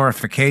tremendous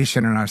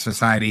glorification in our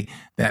society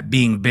that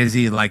being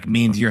busy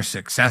means you're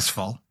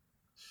successful.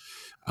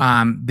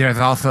 There's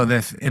also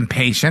this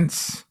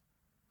impatience.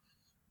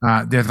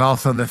 There's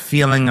also the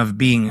feeling of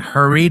being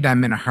hurried.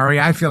 I'm in a hurry.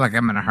 I feel like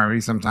I'm in a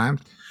hurry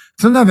sometimes.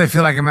 Sometimes I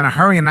feel like I'm in a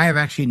hurry and I have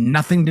actually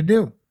nothing to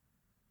do.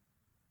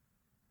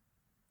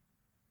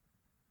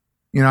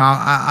 It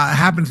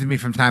happens to me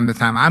from time to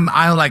time.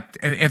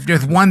 If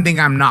there's one thing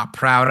I'm not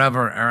proud of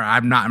or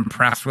I'm not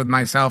impressed with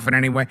myself in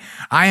any way,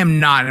 I am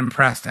not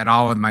impressed at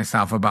all with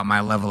myself about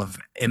my level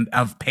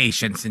of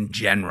patience in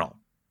general.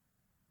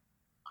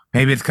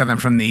 Maybe it's because I'm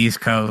from the East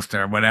Coast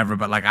or whatever,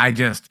 but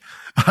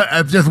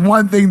it's just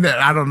one thing that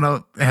I don't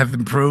know has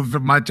improved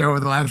much over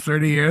the last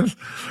 30 years.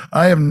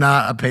 I am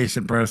not a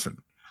patient person.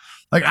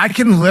 I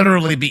can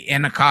literally be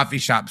in a coffee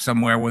shop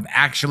somewhere with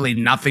actually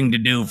nothing to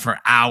do for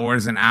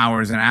hours and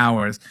hours and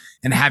hours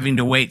and having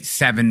to wait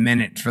 7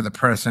 minutes for the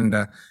person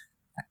to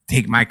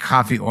take my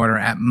coffee order.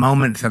 At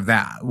moments of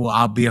that, well,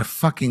 I'll be a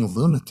fucking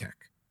lunatic.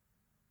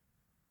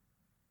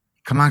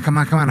 Come on,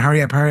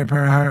 hurry up.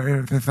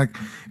 It's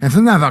and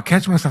sometimes I'll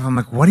catch myself. I'm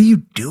like, what are you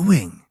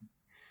doing?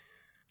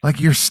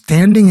 You're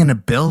standing in a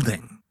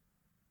building.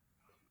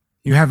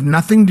 You have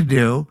nothing to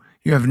do.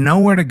 You have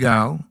nowhere to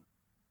go.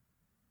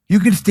 You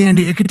could stand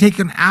here. It could take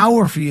an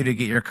hour for you to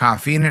get your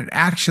coffee and it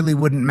actually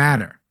wouldn't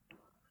matter.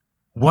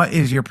 What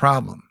is your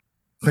problem?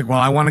 It's well,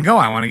 I want to go.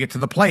 I want to get to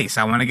the place.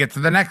 I want to get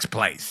to the next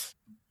place.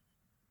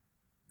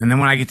 And then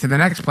when I get to the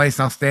next place,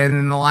 I'll stand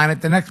in the line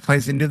at the next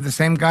place and do the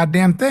same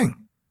goddamn thing.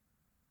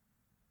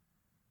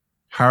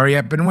 Hurry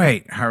up and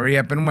wait. Hurry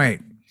up and wait.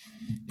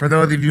 For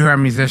those of you who are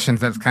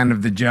musicians, that's kind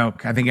of the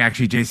joke. I think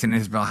actually Jason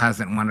Isbell has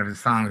it in one of his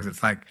songs.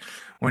 It's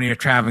when you're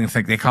traveling, it's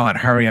they call it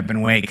hurry up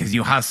and wait because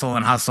you hustle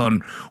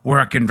and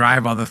work and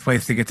drive all this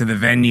place to get to the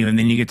venue. And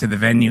then you get to the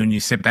venue and you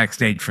sit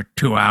backstage for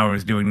 2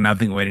 hours doing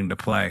nothing, waiting to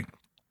play.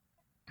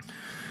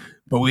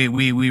 But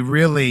we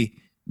really,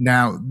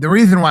 now the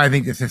reason why I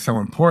think this is so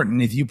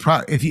important is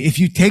if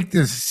you take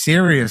this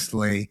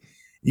seriously,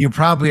 you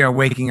probably are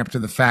waking up to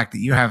the fact that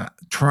you have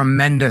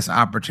tremendous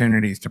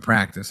opportunities to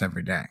practice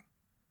every day.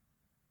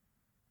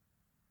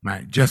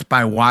 Right. Just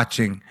by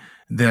watching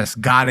this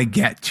gotta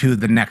get to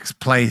the next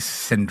place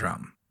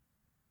syndrome.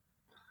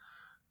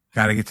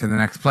 Gotta get to the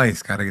next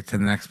place, gotta get to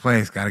the next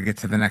place, gotta get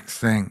to the next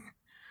thing.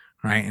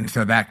 Right. And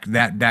so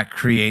that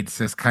creates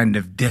this kind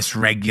of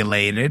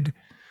dysregulated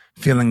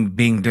feeling,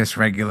 being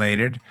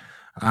dysregulated,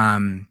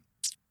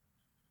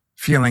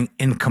 feeling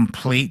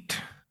incomplete,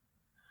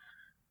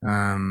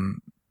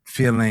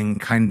 feeling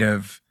kind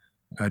of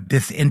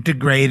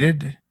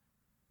disintegrated,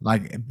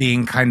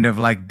 being kind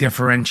of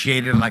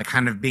differentiated,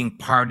 kind of being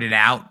parted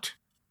out.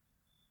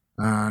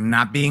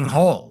 Not being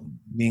whole,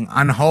 being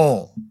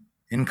unwhole,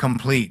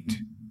 incomplete,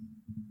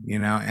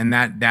 and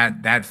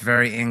that's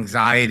very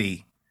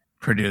anxiety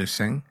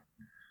producing,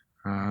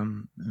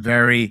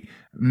 very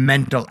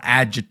mental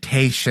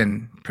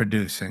agitation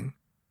producing.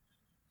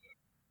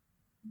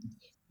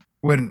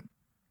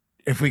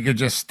 If we could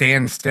just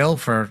stand still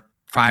for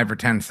 5 or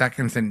 10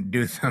 seconds and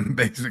do some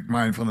basic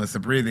mindfulness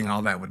of breathing,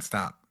 all that would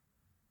stop.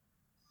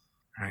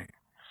 Right.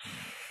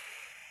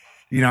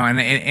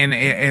 And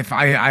if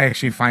I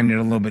actually find it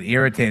a little bit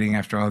irritating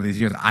after all these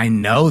years. I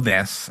know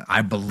this.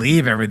 I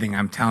believe everything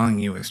I'm telling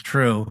you is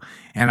true,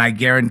 and I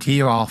guarantee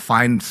you, I'll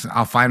find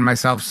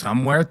myself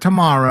somewhere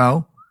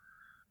tomorrow,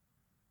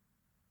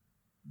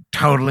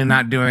 totally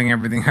not doing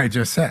everything I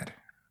just said.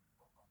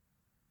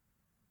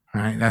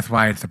 Right? That's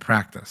why it's a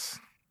practice.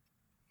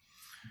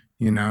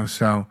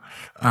 So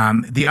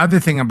the other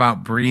thing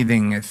about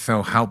breathing is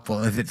so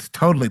helpful is it's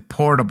totally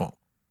portable.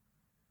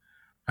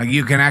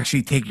 You can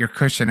actually take your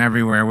cushion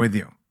everywhere with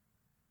you.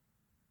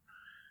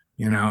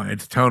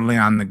 It's totally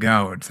on the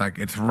go. It's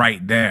it's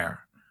right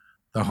there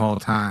the whole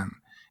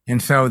time.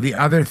 And so the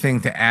other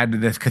thing to add to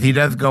this, because he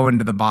does go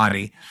into the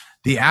body,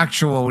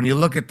 when you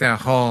look at the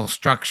whole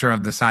structure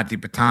of the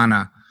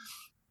Satipatthana,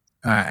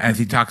 as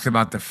he talks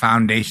about the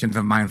foundations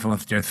of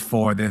mindfulness, there's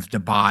 4. There's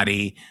the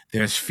body,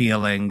 there's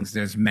feelings,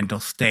 there's mental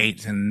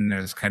states, and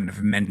there's kind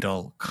of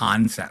mental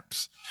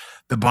concepts.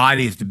 The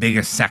body is the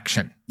biggest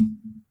section.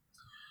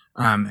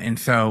 And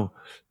so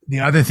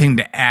the other thing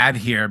to add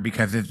here,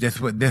 because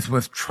this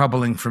was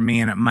troubling for me,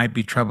 and it might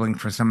be troubling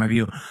for some of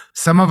you,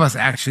 some of us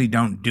actually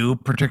don't do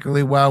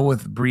particularly well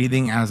with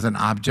breathing as an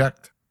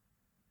object,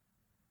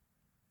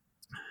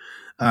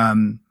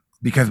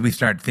 because we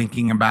start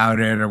thinking about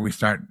it, or we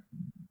start,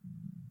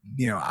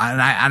 and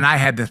I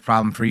had this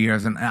problem for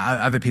years, and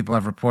other people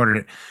have reported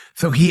it.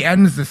 So he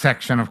ends the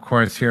section, of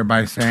course, here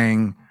by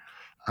saying,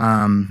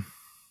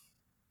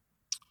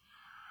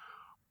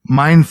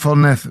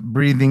 mindfulness,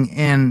 breathing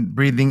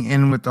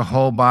in with the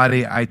whole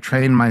body. I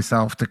train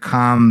myself to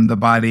calm the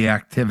body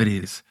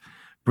activities,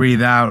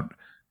 breathe out,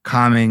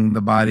 calming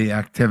the body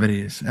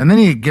activities. And then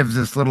he gives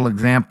this little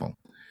example.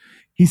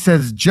 He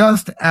says,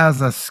 just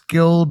as a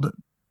skilled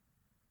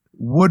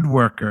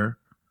woodworker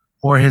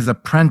or his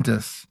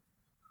apprentice,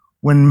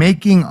 when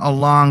making a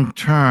long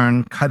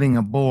turn, cutting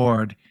a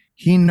board,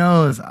 he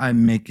knows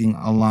I'm making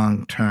a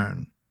long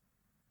turn.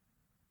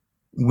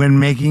 When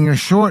making a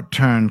short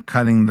turn,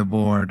 cutting the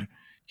board,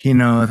 he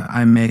knows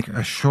I make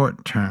a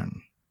short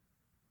turn.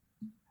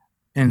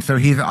 And so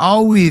he's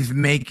always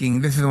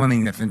making, this is one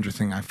thing that's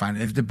interesting, I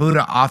find, is the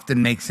Buddha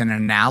often makes an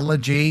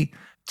analogy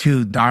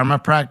to Dharma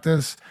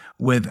practice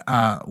with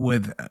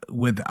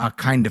a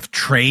kind of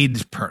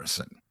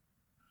tradesperson.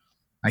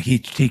 Like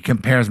he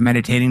compares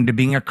meditating to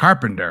being a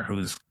carpenter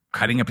who's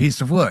cutting a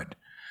piece of wood.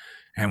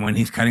 And when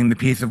he's cutting the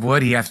piece of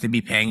wood, he has to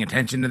be paying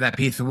attention to that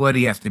piece of wood.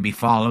 He has to be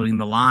following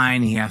the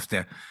line. He has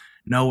to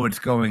know what's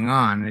going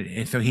on.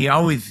 And so he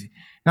always,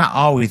 not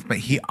always, but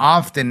he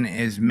often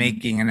is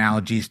making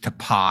analogies to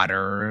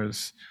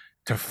potters,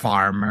 to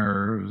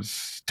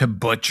farmers, to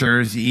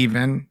butchers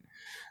even.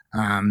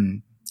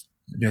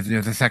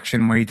 There's a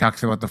section where he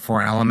talks about the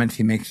four elements.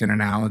 He makes an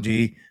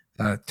analogy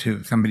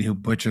to somebody who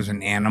butchers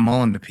an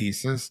animal into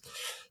pieces.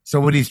 So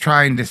what he's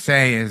trying to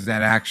say is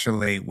that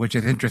actually, which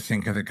is interesting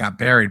because it got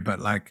buried, but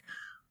like,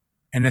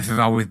 and this has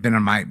always been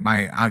on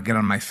I'll get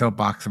on my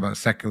soapbox about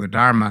secular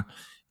Dharma,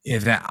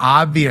 is that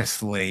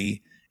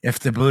obviously, if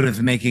the Buddha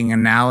is making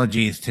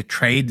analogies to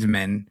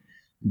tradesmen,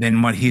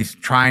 then what he's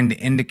trying to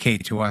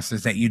indicate to us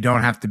is that you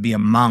don't have to be a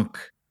monk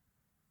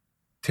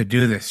to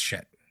do this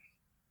shit.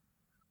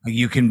 Like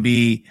you can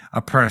be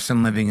a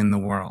person living in the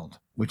world,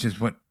 which is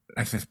what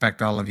I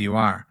suspect all of you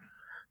are.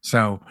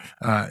 So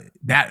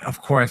that,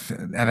 of course,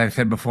 as I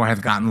said before, has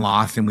gotten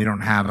lost, and we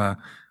don't have a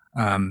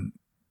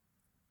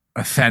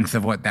sense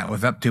of what that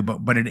was up to.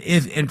 But it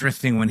is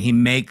interesting when he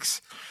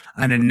makes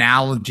an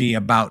analogy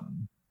about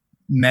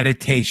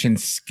meditation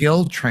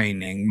skill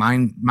training,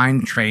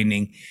 mind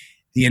training.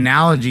 The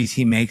analogies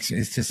he makes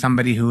is to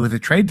somebody who is a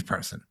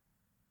tradesperson.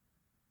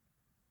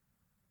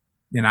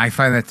 And I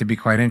find that to be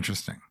quite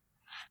interesting,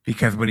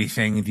 because what he's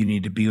saying is you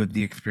need to be with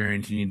the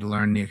experience, you need to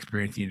learn the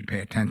experience, you need to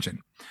pay attention.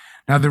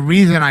 Now, the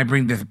reason I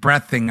bring this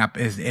breath thing up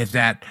is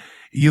that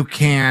you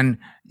can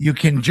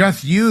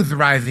just use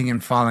rising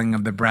and falling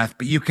of the breath,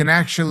 but you can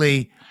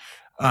actually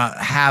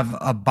have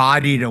a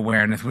bodied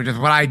awareness, which is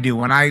what I do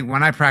when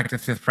I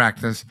practice this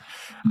practice.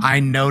 I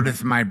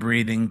notice my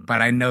breathing,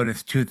 but I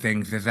notice two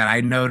things: is that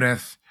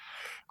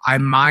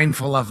I'm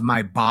mindful of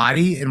my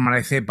body, and when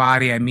I say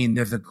body, I mean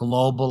there's a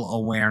global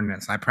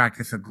awareness. I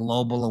practice a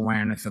global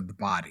awareness of the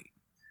body,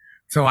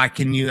 so I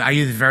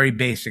use very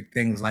basic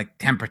things like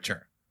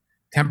temperature.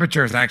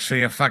 Temperature is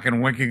actually a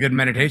fucking wicked good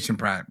meditation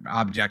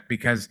object,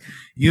 because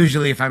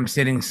usually if I'm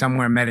sitting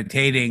somewhere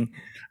meditating,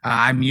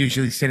 I'm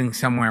usually sitting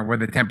somewhere where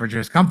the temperature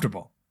is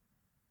comfortable,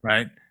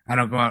 right? I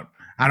don't go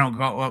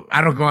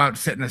out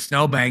sit in a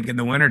snowbank in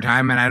the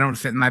wintertime, and I don't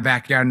sit in my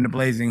backyard in the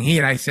blazing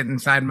heat. I sit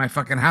inside my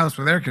fucking house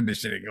with air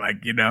conditioning,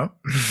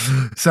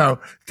 So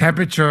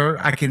temperature,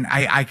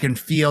 I can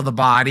feel the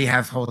body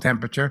has whole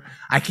temperature.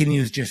 I can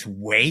use just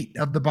weight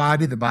of the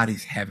body. The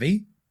body's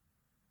heavy,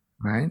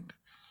 right?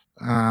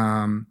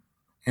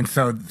 And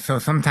so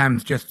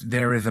sometimes just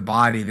there is a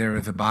body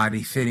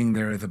sitting,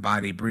 there is a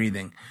body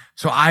breathing.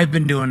 So I've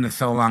been doing this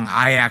so long,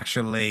 I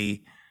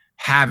actually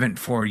haven't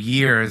for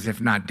years, if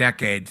not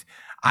decades.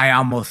 I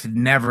almost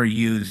never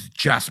use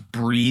just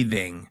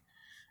breathing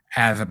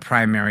as a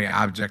primary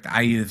object.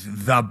 I use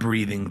the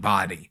breathing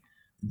body,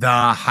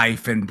 the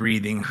hyphen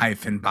breathing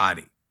hyphen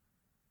body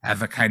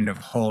as a kind of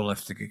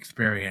holistic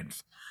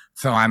experience.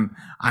 So I'm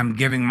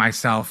giving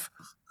myself,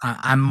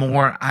 I'm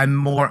more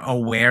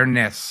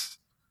awareness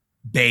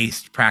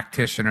based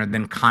practitioner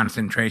than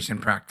concentration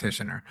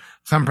practitioner.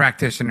 Some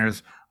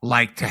practitioners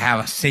like to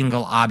have a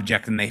single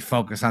object and they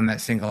focus on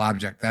that single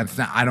object.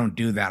 I don't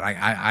do that.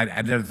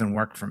 It doesn't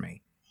work for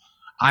me.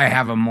 I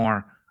have a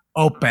more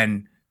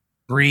open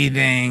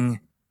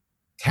breathing,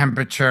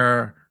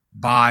 temperature,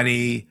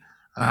 body,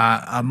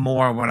 a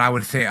more, what I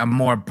would say, a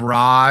more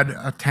broad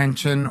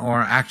attention,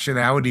 or actually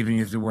I would even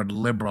use the word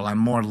liberal. I'm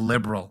more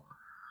liberal.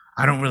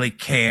 I don't really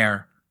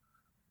care.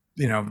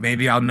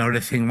 Maybe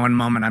one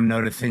moment I'm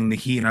noticing the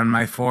heat on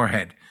my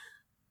forehead.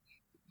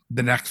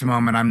 The next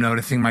moment I'm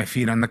noticing my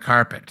feet on the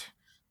carpet.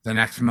 The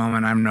next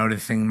moment I'm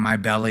noticing my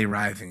belly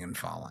rising and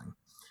falling.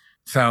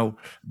 So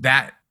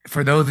that,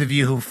 for those of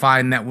you who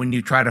find that when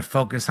you try to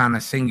focus on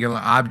a singular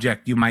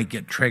object, you might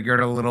get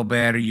triggered a little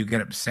bit, or you get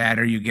upset,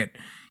 or you get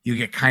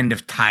kind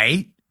of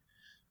tight,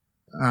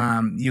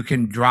 you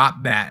can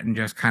drop that and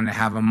just kind of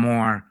have a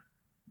more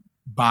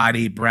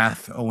body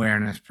breath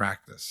awareness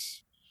practice.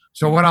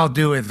 So what I'll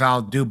do is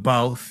I'll do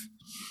both,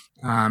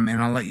 and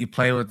I'll let you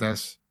play with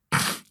this.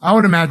 I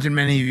would imagine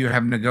many of you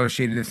have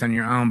negotiated this on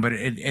your own, but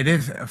it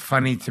is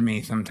funny to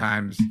me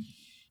sometimes.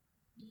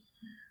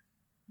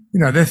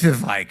 This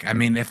is like,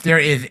 if there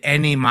is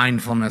any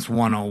mindfulness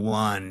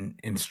 101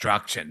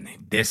 instruction,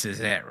 this is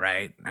it,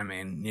 right?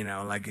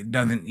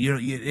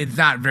 It's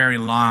not very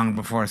long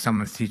before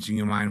someone's teaching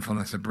you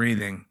mindfulness of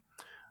breathing.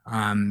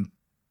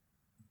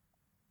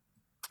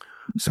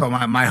 So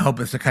my hope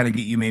is to kind of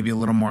get you maybe a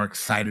little more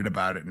excited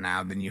about it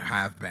now than you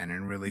have been,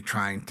 and really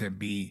trying to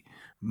be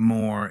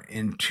more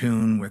in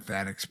tune with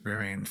that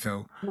experience.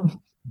 So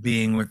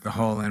being with the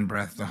whole in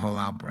breath, the whole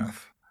out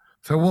breath.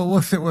 So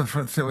we'll sit with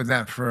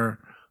that for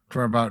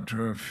about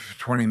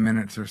 20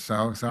 minutes or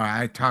so.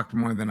 Sorry, I talked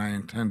more than I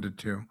intended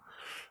to.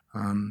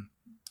 Um,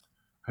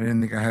 I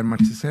didn't think I had much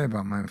to say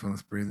about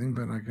mindfulness breathing,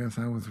 but I guess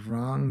I was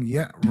wrong.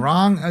 Yeah,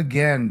 wrong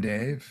again,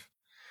 Dave.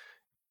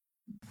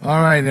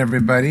 All right,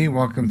 everybody.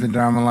 Welcome to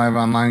Dharma Live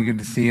Online. Good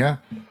to see you.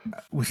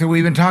 So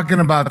we've been talking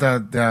about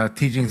the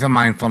teachings of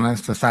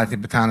mindfulness, the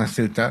Satipatthana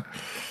Sutta,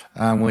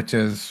 which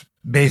is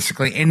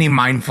basically any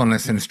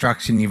mindfulness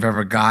instruction you've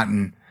ever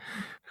gotten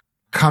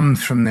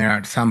comes from there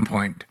at some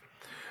point.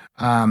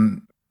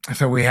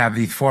 So we have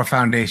these four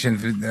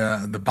foundations: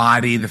 the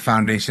body, the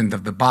foundations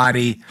of the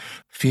body,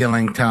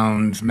 feeling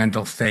tones,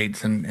 mental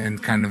states,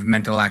 and kind of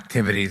mental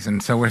activities.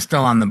 And so we're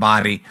still on the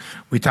body.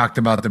 We talked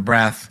about the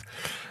breath.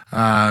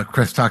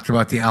 Chris talked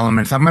about the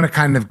elements. I'm going to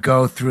kind of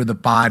go through the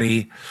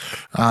body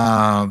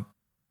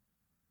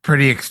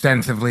pretty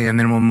extensively, and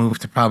then we'll move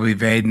to probably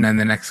Vedana in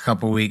the next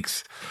couple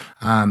weeks.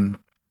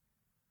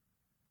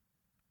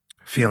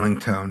 Feeling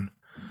tone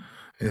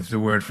is the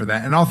word for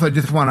that. And also,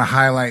 just want to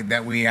highlight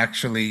that we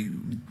actually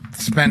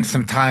spent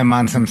some time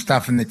on some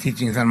stuff in the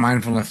teachings on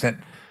mindfulness that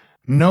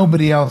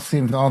nobody else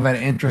seems all that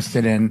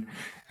interested in,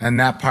 and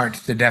that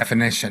part's the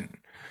definition.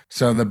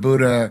 So the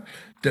Buddha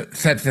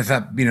sets this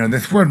up.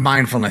 This word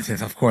mindfulness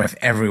is, of course,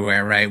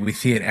 everywhere, right? We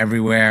see it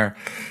everywhere.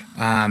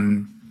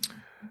 And,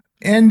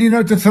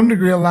 to some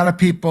degree, a lot of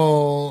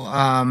people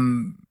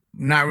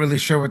not really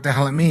sure what the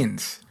hell it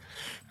means.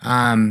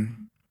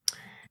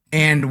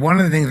 And one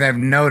of the things I've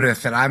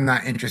noticed that I'm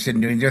not interested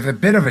in doing, there's a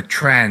bit of a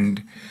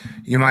trend.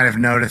 You might have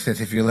noticed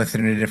this if you're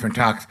listening to different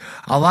talks.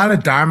 A lot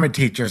of Dharma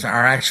teachers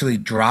are actually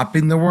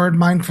dropping the word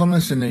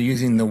mindfulness and they're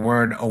using the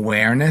word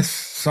awareness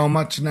so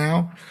much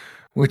now,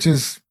 which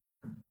is,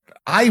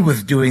 I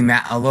was doing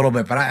that a little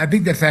bit, but I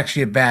think that's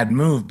actually a bad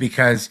move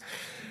because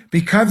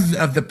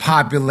of the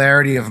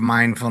popularity of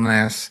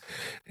mindfulness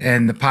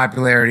and the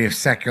popularity of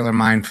secular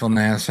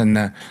mindfulness and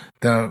the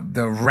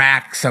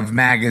racks of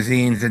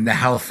magazines in the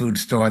health food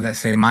store that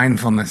say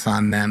mindfulness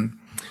on them.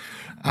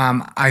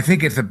 I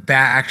think it's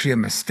actually a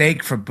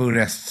mistake for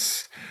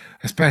Buddhists,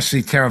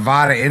 especially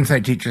Theravada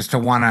insight teachers, to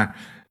want to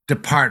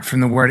depart from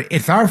the word.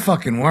 It's our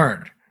fucking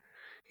word.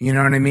 You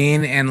know what I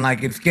mean? And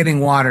like it's getting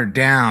watered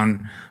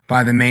down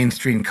by the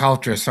mainstream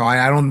culture. So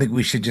I don't think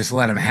we should just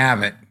let them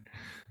have it.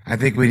 I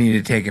think we need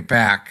to take it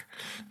back.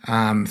 So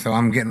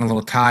I'm getting a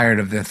little tired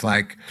of this,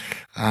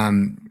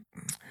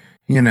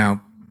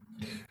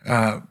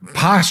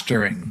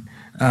 posturing.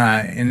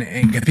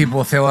 And people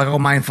will say, like, oh,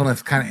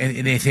 mindfulness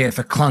they say it's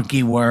a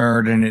clunky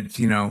word and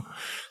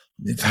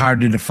it's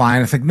hard to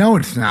define. It's like, no,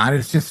 it's not.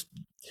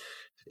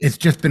 It's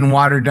just been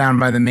watered down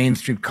by the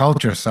mainstream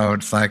culture. So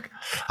it's like,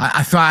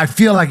 I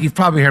feel like you've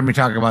probably heard me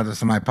talk about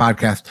this on my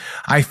podcast.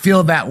 I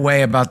feel that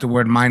way about the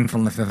word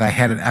mindfulness as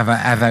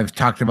I've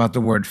talked about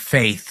the word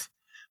faith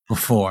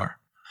before.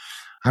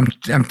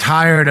 I'm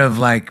tired of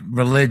like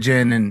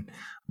religion and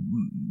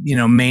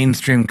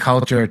mainstream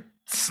culture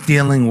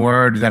stealing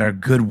words that are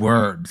good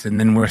words, and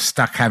then we're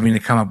stuck having to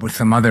come up with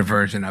some other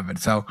version of it.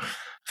 So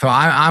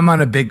I'm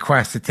on a big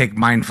quest to take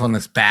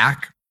mindfulness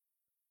back.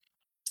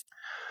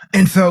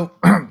 And so,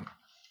 to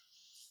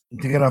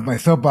get off my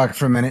soapbox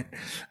for a minute,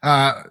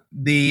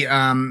 the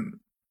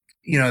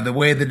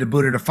way that the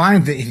Buddha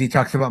defines it, he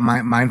talks about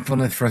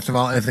mindfulness, first of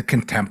all, as a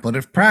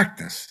contemplative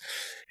practice.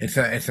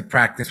 It's a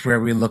practice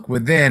where we look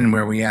within,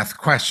 where we ask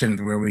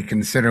questions, where we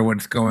consider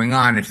what's going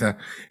on. It's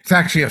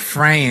actually a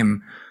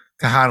frame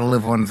to how to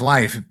live one's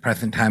life,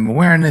 present time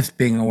awareness,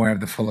 being aware of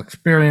the full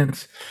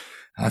experience.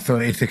 So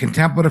it's a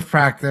contemplative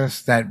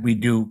practice that we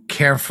do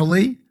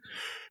carefully,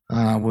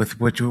 with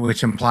which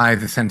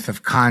implies a sense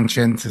of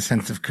conscience, a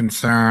sense of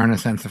concern, a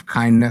sense of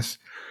kindness,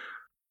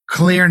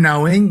 clear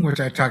knowing,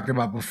 which I talked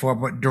about before,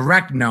 but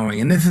direct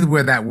knowing. And this is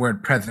where that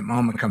word present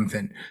moment comes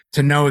in.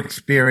 To know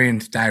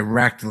experience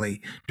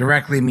directly.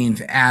 Directly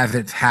means as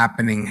it's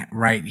happening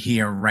right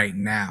here, right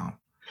now.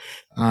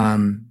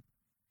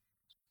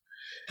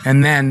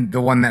 And then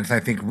the one that's, I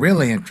think,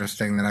 really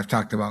interesting that I've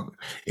talked about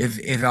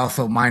is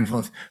also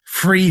mindfulness,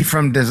 free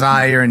from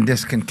desire and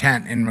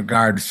discontent in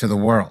regards to the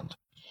world.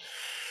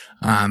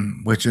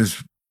 Which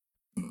is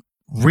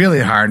really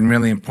hard and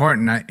really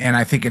important. And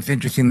I think it's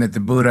interesting that the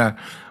Buddha,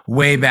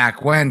 way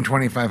back when,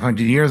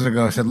 2,500 years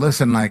ago, said,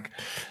 listen, like,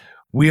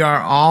 we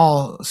are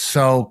all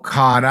so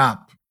caught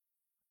up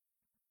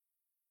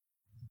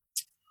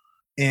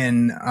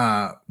in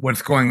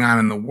what's going on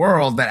in the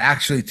world that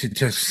actually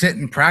to sit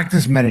and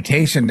practice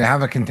meditation, to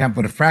have a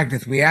contemplative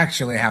practice, we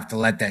actually have to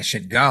let that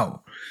shit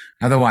go.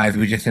 Otherwise,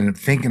 we just end up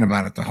thinking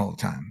about it the whole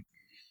time.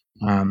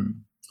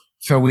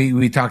 So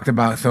we talked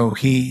about,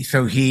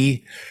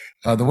 the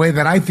way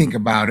that I think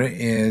about it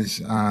is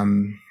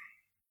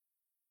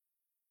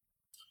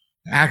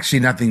actually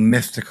nothing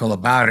mystical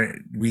about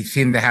it. We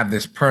seem to have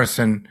this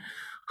person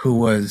who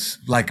was,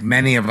 like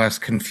many of us,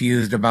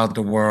 confused about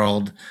the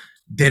world,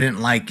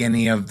 didn't like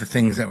any of the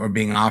things that were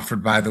being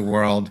offered by the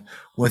world,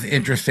 was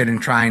interested in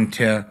trying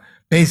to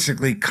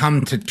basically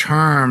come to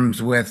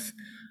terms with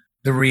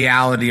the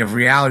reality of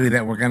reality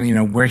that we're going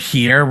to, we're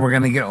here, we're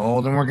going to get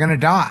old, and we're going to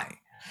die.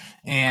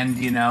 And,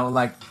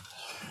 like,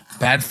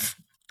 that's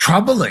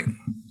troubling.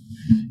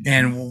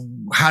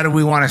 And how do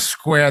we want to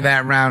square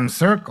that round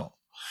circle?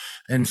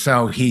 And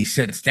so he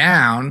sits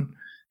down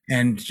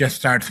and just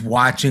starts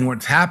watching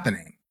what's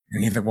happening.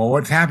 And he's like, well,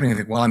 what's happening? He's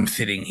like, well, I'm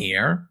sitting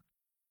here.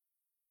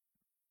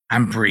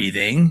 I'm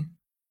breathing.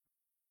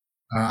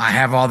 I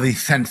have all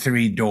these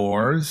sensory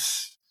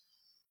doors.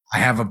 I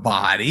have a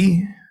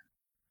body.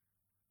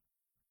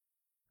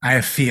 I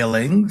have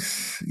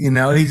feelings. He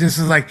just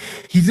is like,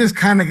 he just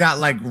kind of got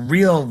like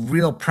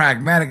real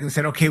pragmatic and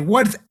said, okay,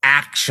 what's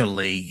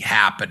actually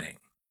happening?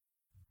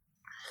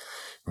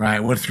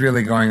 Right? What's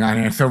really going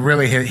on here? So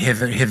really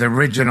his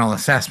original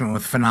assessment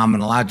was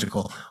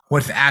phenomenological.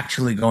 What's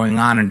actually going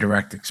on in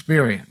direct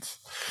experience?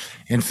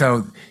 And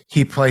so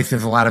he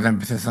places a lot of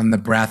emphasis on the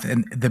breath,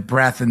 and the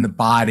breath and the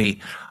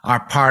body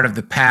are part of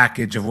the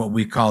package of what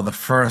we call the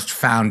first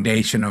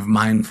foundation of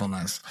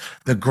mindfulness,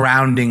 the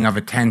grounding of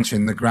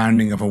attention, the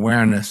grounding of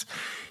awareness.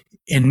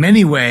 In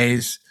many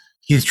ways,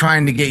 he's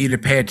trying to get you to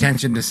pay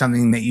attention to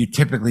something that you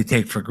typically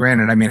take for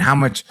granted.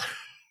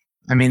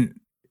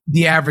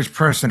 The average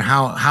person,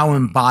 how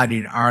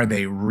embodied are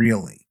they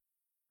really?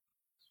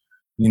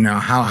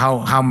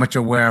 How much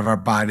aware of our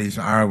bodies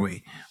are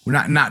we?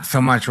 We're not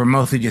so much. We're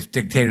mostly just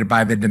dictated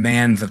by the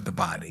demands of the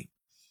body.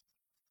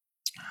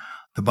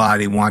 The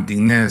body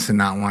wanting this and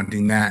not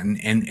wanting that.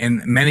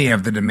 And many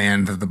of the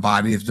demands of the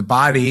body is the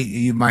body,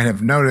 you might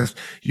have noticed,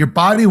 your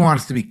body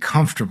wants to be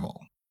comfortable.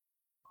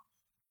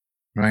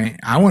 Right?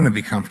 I want to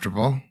be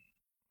comfortable.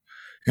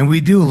 And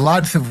we do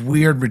lots of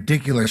weird,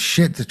 ridiculous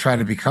shit to try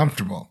to be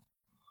comfortable.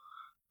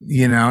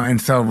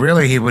 And so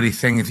really what he's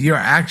saying is, you're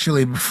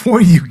actually,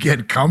 before you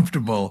get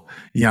comfortable,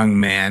 young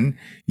man,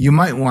 you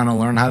might want to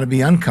learn how to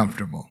be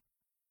uncomfortable.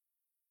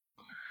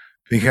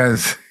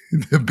 Because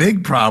the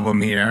big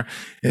problem here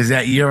is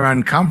that you're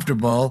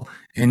uncomfortable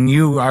and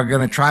you are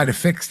going to try to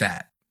fix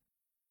that.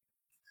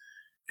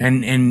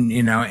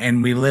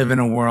 And we live in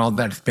a world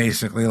that's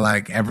basically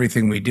like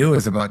everything we do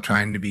is about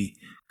trying to be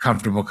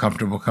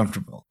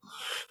comfortable.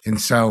 And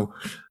so,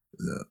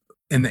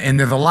 and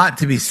there's a lot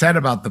to be said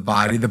about the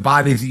body. The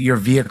body is your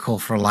vehicle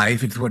for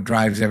life. It's what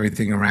drives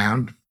everything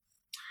around.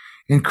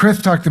 And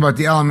Chris talked about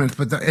the elements,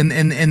 but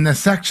in the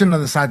section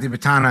of the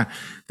Satipatthana,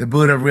 the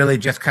Buddha really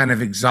just kind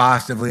of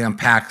exhaustively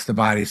unpacks the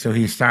body. So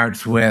he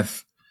starts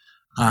with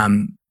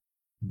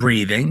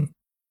breathing.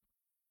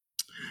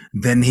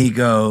 Then he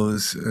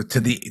goes to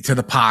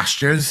the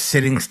postures: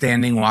 sitting,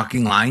 standing,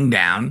 walking, lying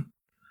down.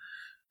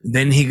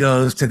 Then he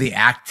goes to the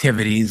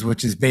activities,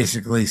 which is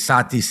basically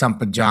sati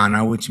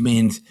sampajana, which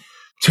means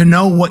to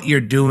know what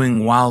you're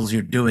doing while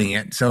you're doing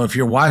it. So if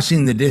you're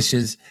washing the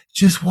dishes,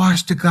 just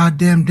wash the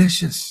goddamn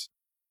dishes.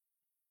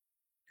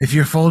 If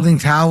you're folding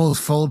towels,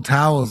 fold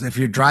towels. If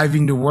you're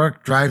driving to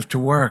work, drive to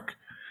work.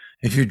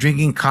 If you're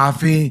drinking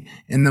coffee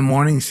in the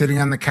morning, sitting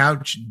on the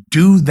couch,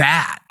 do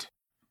that.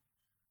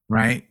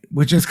 Right?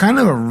 Which is kind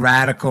of a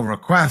radical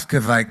request,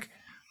 because like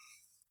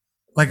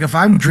if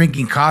I'm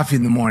drinking coffee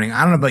in the morning,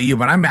 I don't know about you,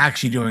 but I'm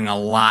actually doing a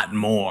lot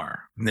more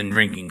than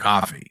drinking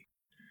coffee.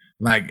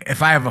 Like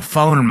if I have a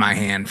phone in my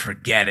hand,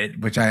 forget it,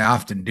 which I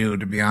often do,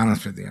 to be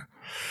honest with you.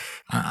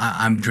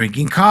 I'm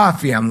drinking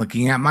coffee. I'm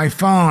looking at my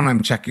phone.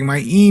 I'm checking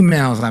my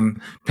emails.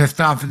 I'm pissed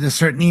off at the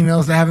certain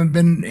emails that haven't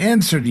been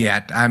answered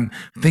yet. I'm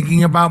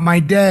thinking about my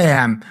day.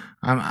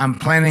 I'm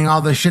planning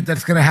all the shit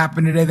that's going to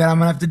happen today that I'm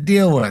going to have to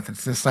deal with.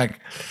 It's just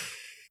like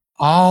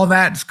all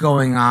that's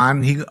going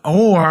on.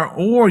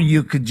 Or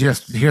you could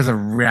just, here's a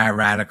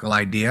radical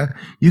idea.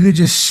 You could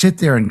just sit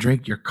there and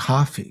drink your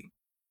coffee.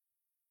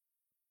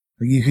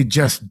 You could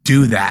just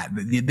do that.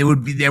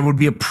 There would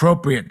be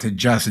appropriate to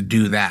just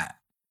do that.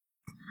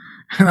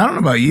 And I don't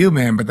know about you,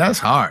 man, but that's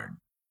hard.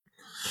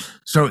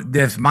 So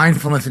this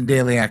mindfulness and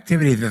daily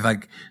activities is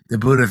like, the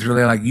Buddha's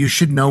really like, you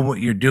should know what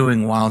you're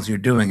doing while you're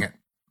doing it.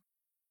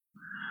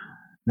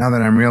 Now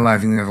that I'm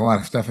realizing there's a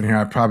lot of stuff in here,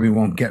 I probably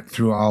won't get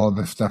through all of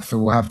this stuff. So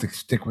we'll have to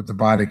stick with the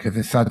body, because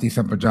the Sati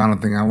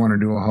Sampajana thing, I want to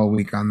do a whole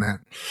week on that,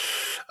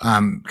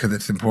 because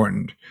it's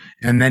important.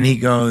 And then he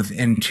goes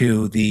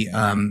into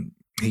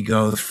he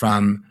goes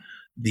from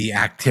the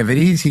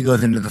activities, he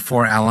goes into the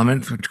 4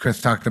 elements, which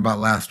Chris talked about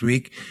last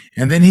week.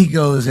 And then he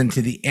goes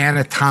into the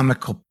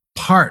anatomical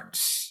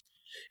parts,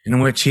 in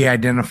which he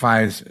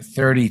identifies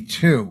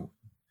 32.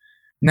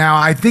 Now,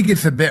 I think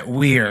it's a bit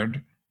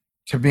weird,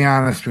 to be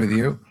honest with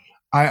you.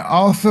 I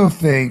also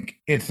think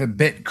it's a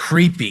bit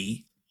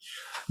creepy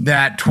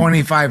that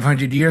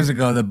 2,500 years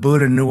ago, the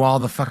Buddha knew all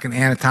the fucking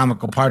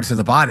anatomical parts of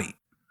the body.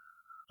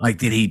 Like,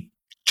 did he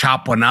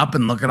chop one up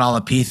and look at all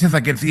the pieces?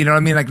 Like, it's,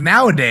 like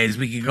nowadays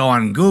we could go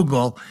on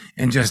Google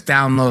and just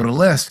download a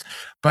list.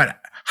 But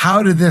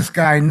how did this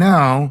guy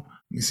know?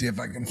 Let me see if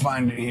I can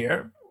find it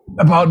here.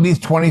 About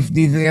these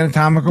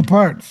anatomical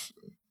parts.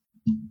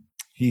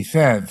 He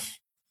says,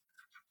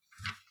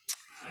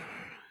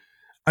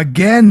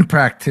 again,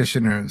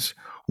 practitioners,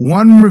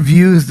 One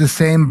reviews the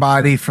same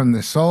body from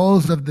the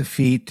soles of the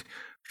feet,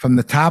 from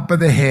the top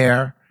of the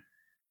hair,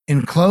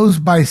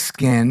 enclosed by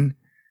skin,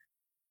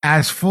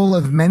 as full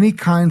of many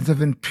kinds of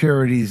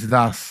impurities.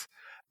 Thus,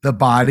 the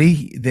body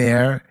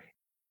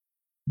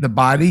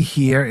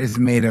here is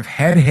made of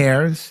head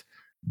hairs,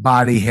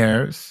 body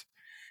hairs,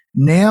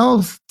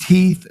 nails,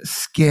 teeth,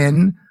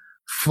 skin,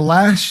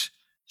 flesh,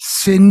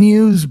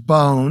 sinews,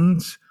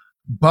 bones,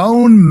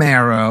 bone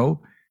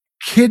marrow,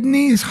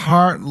 kidneys,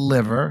 heart,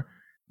 liver,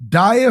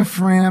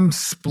 diaphragm,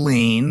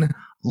 spleen,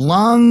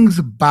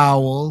 lungs,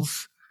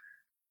 bowels,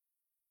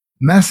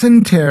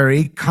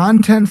 mesentery,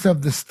 contents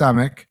of the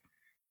stomach,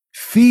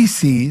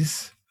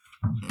 feces,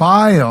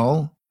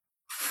 bile,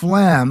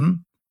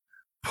 phlegm,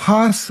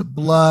 pus,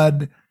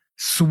 blood,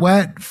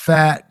 sweat,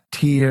 fat,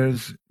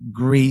 tears,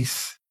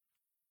 grease,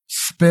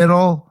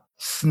 spittle,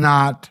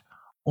 snot,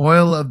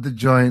 oil of the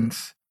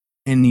joints,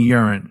 and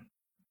urine.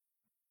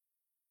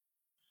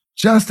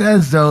 Just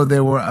as though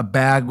there were a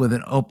bag with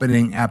an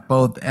opening at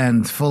both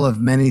ends full of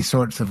many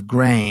sorts of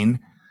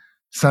grain,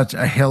 such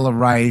a hill of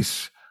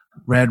rice,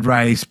 red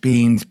rice,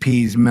 beans,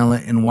 peas,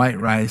 millet, and white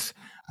rice,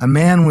 a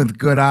man with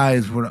good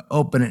eyes would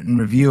open it and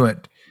review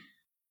it.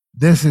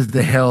 This is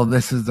the hill,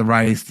 this is the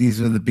rice, these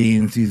are the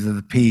beans, these are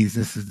the peas,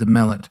 this is the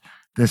millet,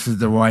 this is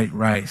the white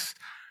rice.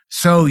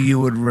 So you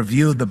would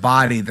review the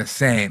body the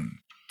same.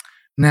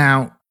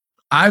 Now,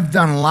 I've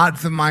done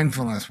lots of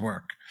mindfulness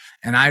work,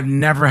 and I've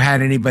never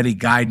had anybody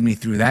guide me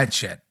through that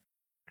shit.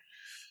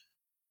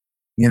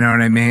 You know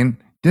what I mean?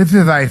 This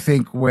is, I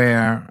think,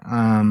 where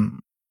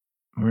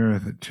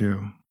is it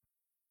too?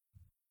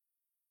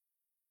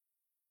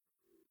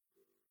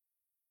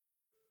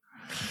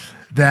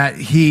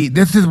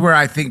 This is where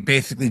I think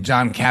basically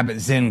John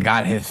Kabat-Zinn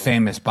got his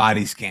famous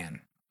body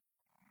scan.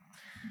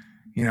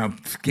 You know,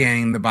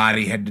 scanning the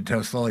body head to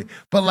toe slowly.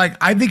 But like,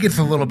 I think it's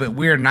a little bit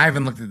weird, and I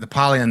haven't looked at the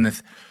Pali on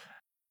this.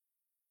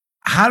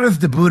 How does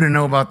the Buddha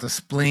know about the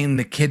spleen,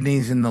 the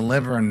kidneys, and the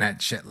liver and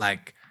that shit?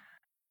 Like,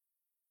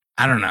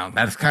 I don't know.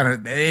 That's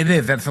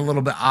that's a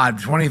little bit odd.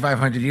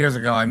 2,500 years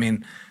ago, I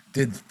mean,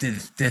 did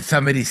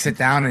somebody sit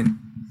down and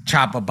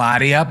chop a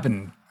body up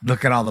and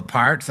look at all the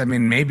parts? I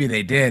mean, maybe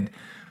they did.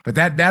 But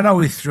that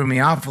always threw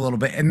me off a little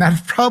bit. And that's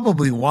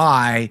probably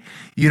why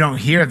you don't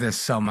hear this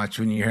so much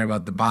when you hear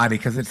about the body,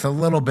 because it's a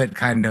little bit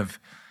kind of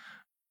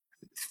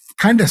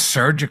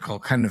surgical,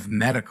 kind of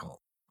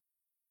medical.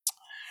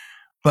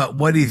 But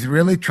what he's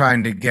really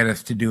trying to get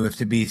us to do is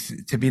to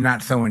be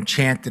not so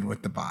enchanted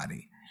with the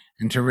body,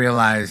 and to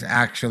realize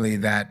actually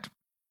that,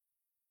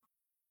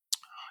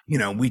 you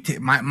know,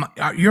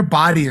 your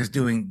body is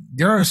doing,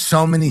 there are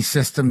so many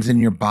systems in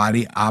your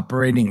body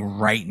operating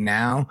right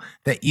now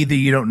that either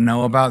you don't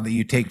know about, that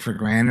you take for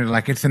granted.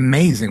 Like, it's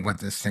amazing what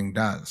this thing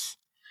does.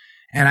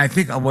 And I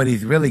think what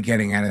he's really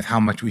getting at is how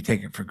much we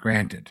take it for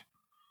granted.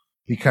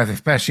 Because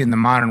especially in the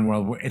modern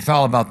world, it's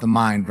all about the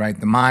mind, right?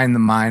 The mind,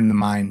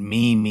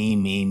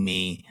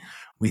 me.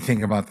 We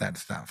think about that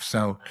stuff.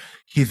 So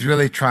he's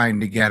really trying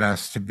to get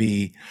us to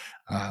be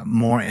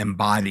more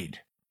embodied.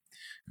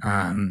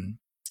 And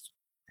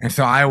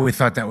so I always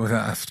thought that was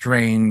a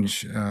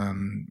strange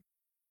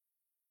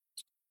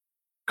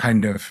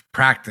kind of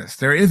practice.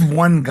 There is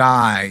one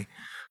guy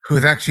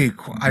who's actually,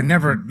 I've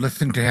never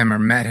listened to him or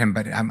met him,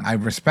 but I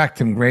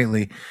respect him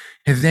greatly.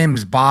 His name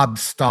is Bob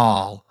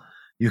Stahl.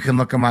 You can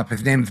look him up.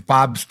 His name is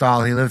Bob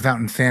Stahl. He lives out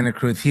in Santa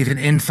Cruz. He's an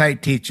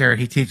insight teacher.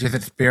 He teaches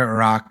at Spirit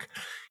Rock.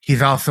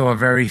 He's also a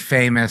very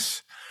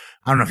famous,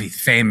 I don't know if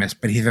he's famous,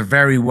 but he's a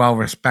very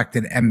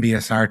well-respected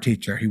MBSR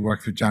teacher. He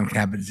works with John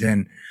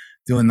Kabat-Zinn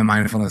doing the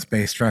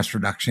mindfulness-based stress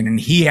reduction. And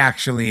he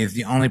actually is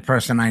the only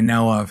person I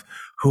know of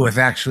who has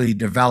actually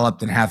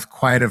developed and has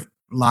quite a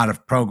lot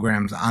of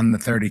programs on the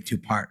 32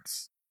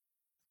 parts,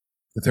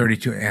 the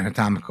 32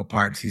 anatomical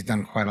parts. He's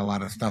done quite a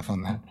lot of stuff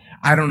on that.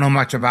 I don't know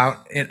much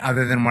about it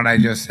other than what I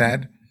just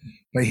said,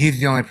 but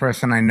he's the only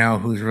person I know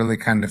who's really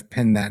kind of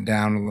pinned that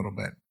down a little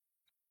bit.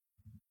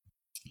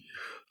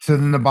 So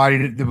then the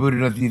Buddha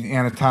does these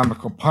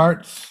anatomical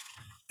parts.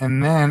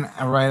 And then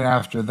right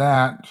after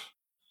that,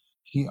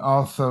 he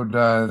also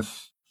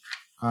does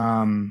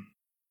a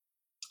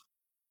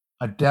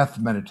death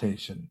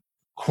meditation,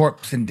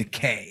 corpse and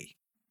decay,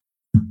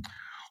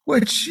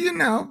 which, you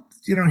know,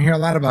 you don't hear a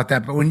lot about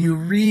that. But when you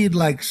read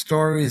like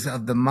stories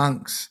of the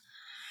monks,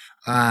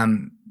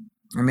 and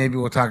maybe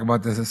we'll talk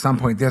about this at some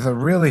point, there's a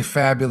really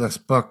fabulous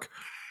book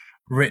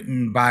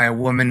written by a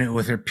woman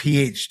with her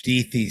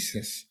PhD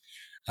thesis.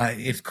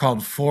 It's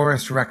called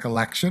Forest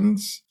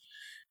Recollections.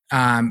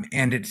 And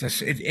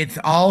it's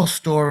all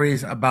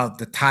stories about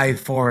the Thai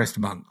forest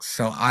monks.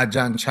 So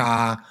Ajahn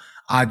Chah,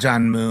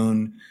 Ajahn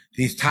Moon,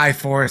 these Thai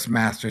forest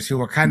masters who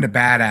were kind of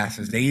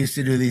badasses. They used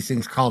to do these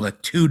things called a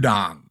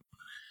tudong.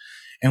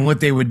 And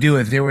what they would do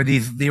is there were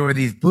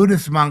these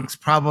Buddhist monks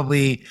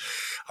probably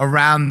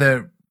around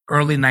the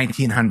early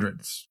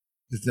 1900s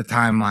is the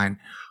timeline,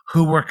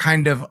 who were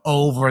kind of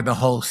over the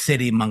whole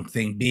city monk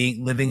thing,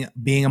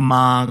 being a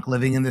monk,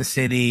 living in the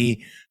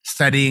city,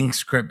 studying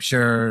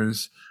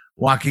scriptures,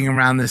 walking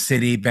around the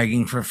city,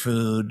 begging for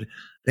food.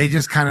 They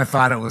just kind of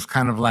thought it was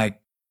kind of like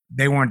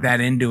they weren't that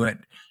into it.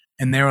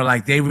 And they were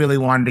like, they really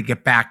wanted to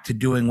get back to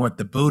doing what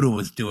the Buddha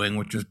was doing,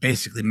 which was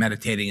basically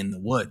meditating in the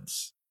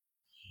woods.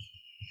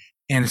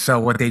 And so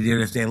what they did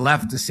is they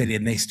left the city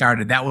and they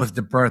started, that was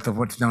the birth of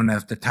what's known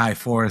as the Thai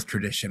forest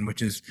tradition,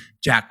 which is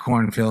Jack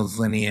Cornfield's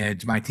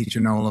lineage. My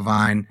teacher, Noah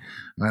Levine,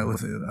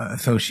 was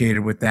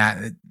associated with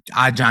that.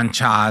 Ajahn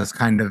Chah is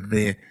kind of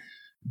the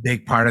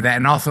big part of that.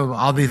 And also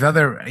all these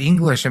other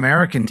English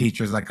American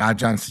teachers like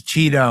Ajahn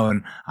Suchito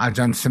and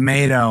Ajahn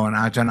Sumedho and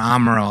Ajahn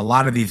Amaro. A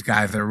lot of these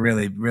guys are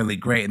really, really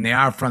great. And they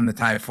are from the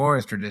Thai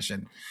forest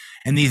tradition.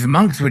 And these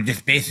monks would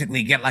just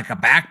basically get like a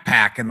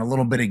backpack and a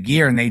little bit of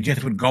gear, and they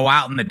just would go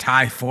out in the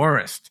Thai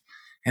forest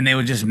and they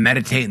would just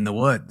meditate in the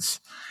woods.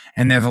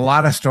 And there's a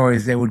lot of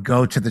stories they would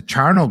go to the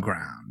charnel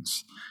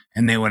grounds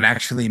and they would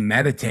actually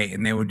meditate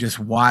and they would just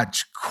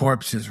watch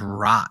corpses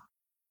rot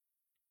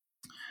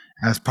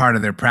as part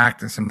of their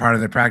practice. And part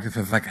of their practice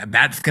was like,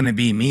 that's going to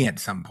be me at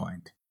some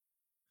point.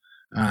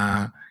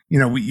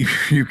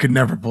 You could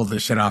never pull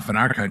this shit off in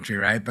our country,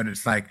 right? But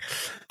it's like,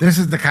 this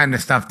is the kind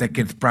of stuff that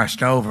gets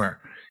brushed over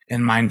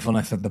in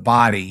mindfulness of the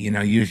body.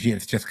 Usually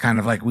it's just kind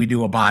of like we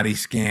do a body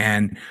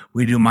scan,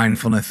 we do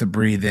mindfulness of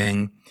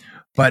breathing.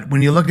 But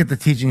when you look at the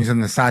teachings in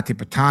the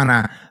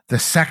Satipatthana, the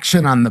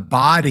section on the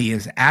body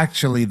is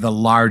actually the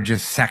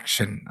largest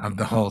section of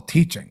the whole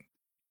teaching.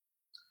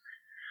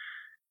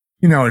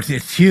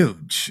 It's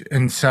huge.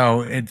 And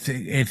so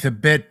it's a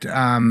bit,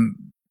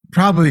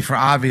 probably for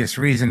obvious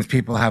reasons,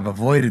 people have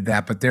avoided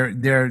that, but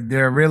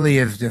there really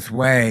is this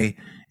way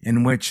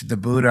in which the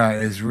Buddha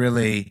is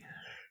really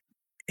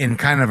in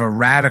kind of a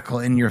radical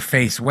in your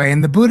face way.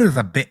 And the Buddha's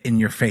a bit in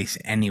your face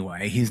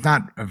anyway. He's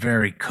not a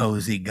very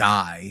cozy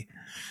guy.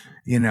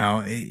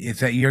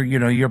 It's that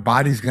your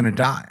body's going to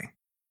die.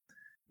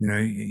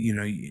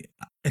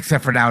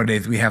 Except for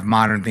nowadays we have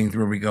modern things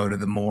where we go to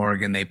the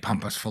morgue and they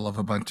pump us full of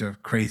a bunch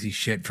of crazy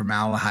shit,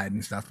 formaldehyde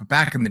and stuff. But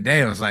back in the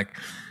day, it was like,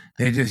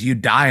 you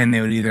die and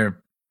they would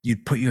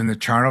you'd put you in the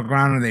charnel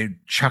ground or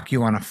they'd chuck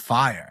you on a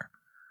fire.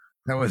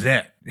 That was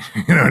it.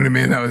 You know what I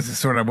mean? That was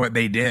sort of what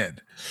they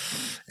did.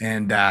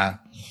 And,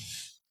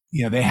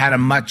 they had a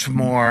much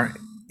more,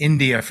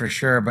 India for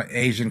sure, but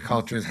Asian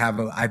cultures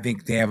I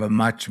think they have a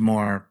much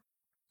more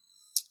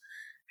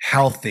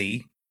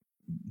healthy,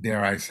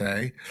 dare I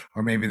say,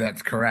 or maybe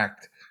that's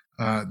correct.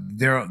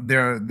 They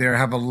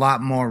have a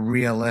lot more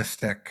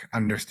realistic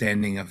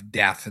understanding of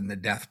death and the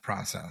death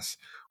process,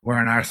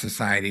 where in our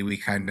society, we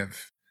kind of,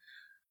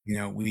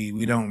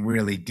 we don't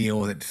really deal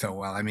with it so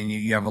well. I mean,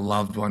 you have a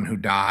loved one who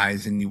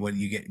dies and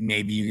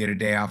maybe you get a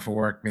day off of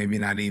work, maybe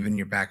not even,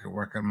 you're back at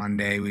work on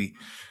Monday. We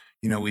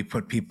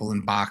put people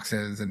in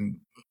boxes and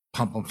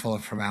pump them full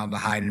of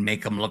formaldehyde and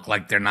make them look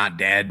like they're not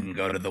dead and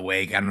go to the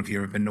wake. I don't know if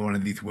you've ever been to one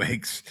of these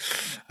wakes.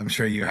 I'm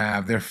sure you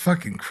have. They're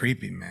fucking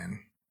creepy, man.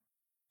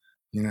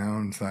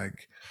 It's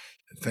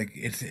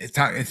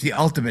the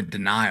ultimate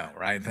denial,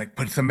 right? It's like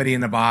put somebody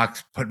in a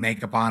box, put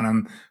makeup on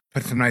them,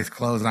 put some nice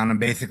clothes on them,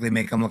 basically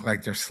make them look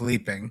like they're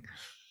sleeping.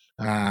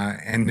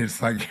 And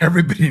it's like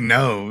everybody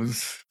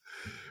knows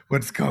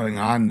what's going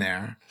on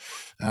there.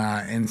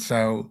 And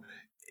so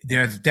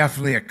there's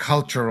definitely a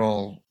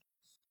cultural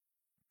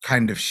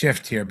kind of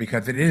shift here,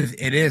 because it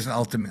is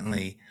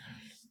ultimately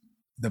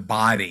the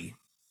body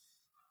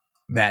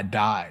that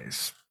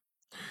dies.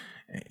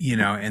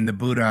 And the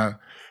Buddha,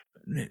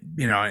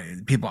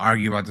 people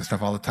argue about this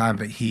stuff all the time,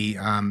 but he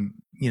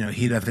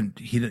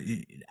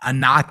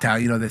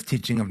anatta, this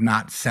teaching of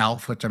not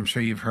self, which I'm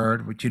sure you've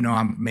heard, which,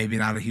 I'm maybe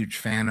not a huge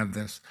fan of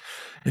this.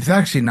 It's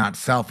actually not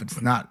self.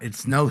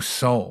 It's no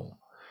soul.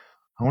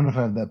 I wonder if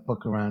I have that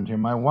book around here.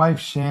 My wife,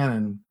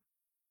 Shannon,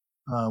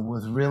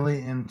 was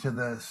really into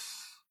this.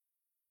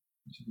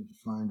 I should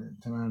find it.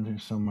 It's around here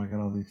somewhere. I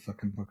got all these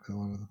fucking books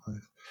all over the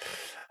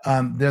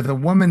place. There's a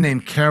woman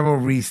named Carol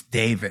Reese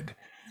David,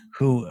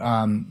 who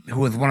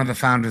was one of the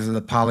founders of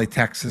the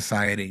Polytech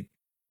Society.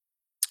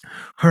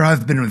 Her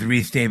husband was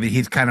Reese David.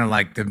 He's kind of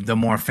like the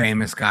more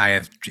famous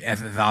guy,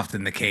 as is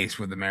often the case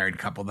with a married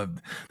couple.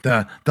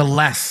 The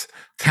less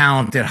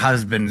talented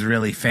husband's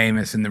really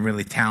famous, and the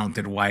really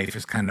talented wife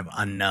is kind of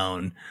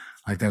unknown.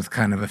 Like that's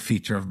kind of a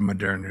feature of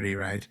modernity,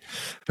 right?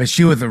 But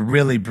she was a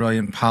really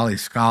brilliant Pali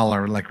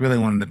scholar, like really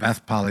one of the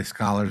best Pali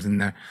scholars in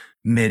the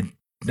mid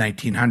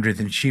 1900s.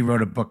 And she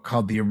wrote a book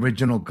called The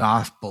Original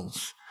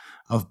Gospels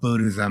of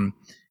Buddhism.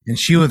 And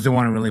she was the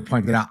one who really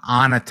pointed out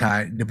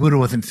anatta. The Buddha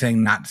wasn't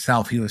saying not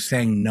self, he was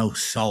saying no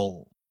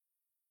soul.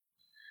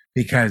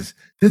 Because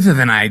this is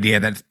an idea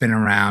that's been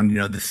around,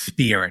 the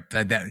spirit,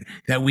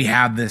 that we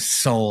have this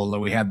soul, or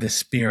we have this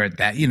spirit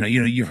that,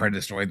 you've heard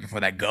the story before,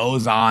 that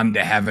goes on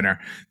to heaven, or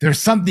there's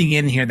something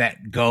in here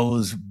that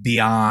goes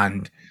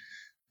beyond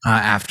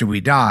after we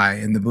die.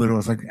 And the Buddha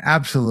was like,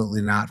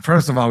 absolutely not.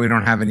 First of all, we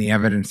don't have any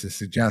evidence to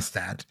suggest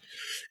that.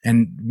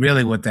 And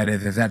really what that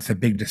is that's a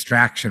big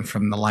distraction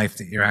from the life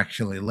that you're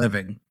actually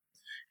living.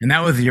 And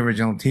that was the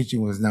original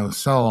teaching, was no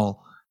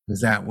soul.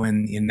 Is that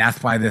and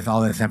that's why there's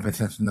all this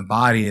emphasis in the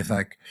body. Is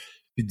like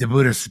the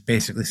Buddha's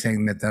basically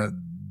saying that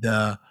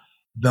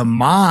the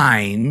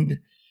mind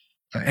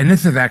and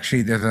this is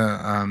actually, there's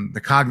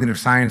the cognitive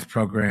science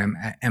program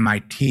at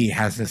MIT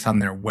has this on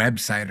their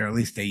website, or at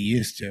least they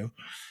used to.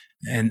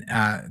 And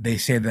they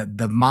say that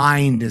the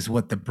mind is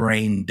what the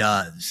brain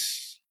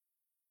does.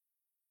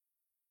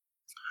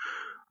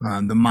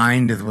 The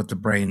mind is what the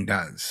brain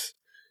does.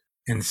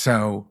 And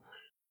so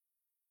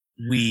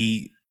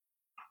we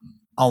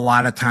a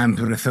lot of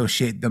times would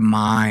associate the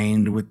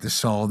mind with the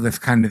soul, this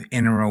kind of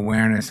inner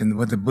awareness. And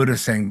what the Buddha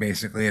is saying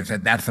basically is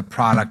that that's a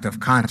product of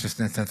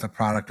consciousness, that's a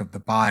product of the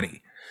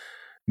body.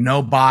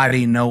 No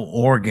body, no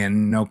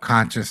organ, no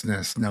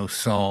consciousness, no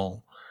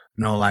soul,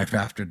 no life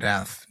after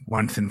death,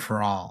 once and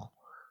for all.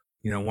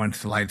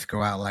 Once the lights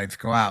go out, lights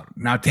go out.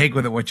 Now take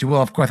with it what you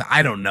will. Of course,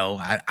 I don't know.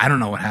 I don't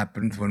know what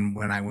happens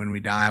when we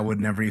die. I would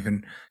never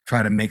even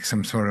try to make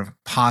some sort of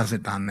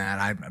posit on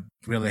that. I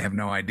really have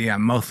no idea.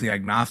 I'm mostly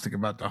agnostic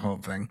about the whole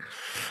thing.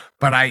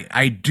 But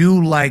I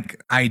do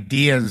like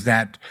ideas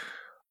that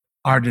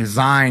are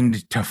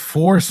designed to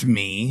force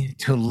me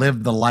to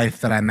live the life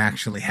that I'm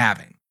actually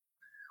having,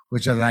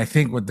 which is, I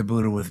think, what the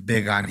Buddha was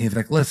big on. He's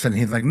like, listen,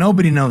 he's like,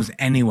 nobody knows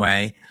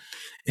anyway,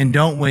 and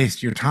don't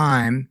waste your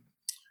time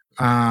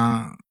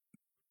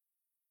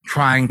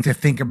trying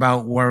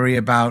to worry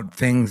about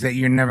things that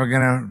you're never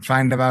going to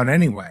find about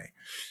anyway.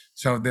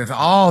 So there's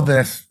all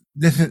this.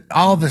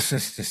 All this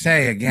is to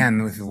say,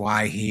 again, this is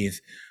why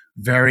he's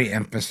very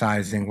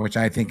emphasizing, which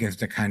I think is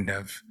the kind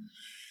of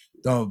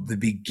the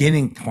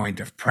beginning point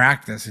of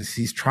practice, is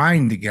he's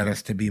trying to get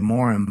us to be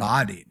more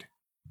embodied.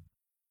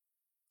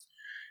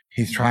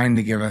 He's trying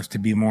to get us to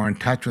be more in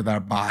touch with our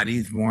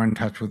bodies, more in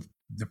touch with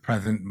the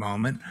present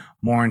moment,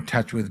 more in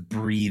touch with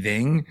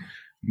breathing,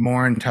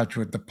 more in touch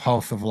with the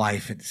pulse of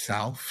life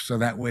itself, so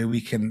that way we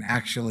can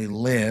actually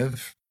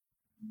live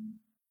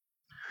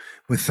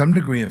with some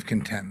degree of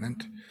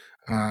contentment,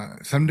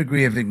 some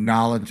degree of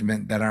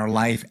acknowledgement that our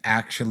life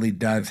actually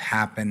does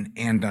happen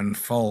and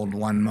unfold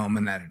one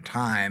moment at a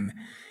time.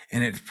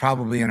 And it's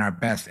probably in our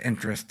best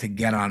interest to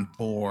get on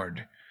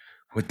board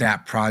with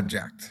that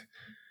project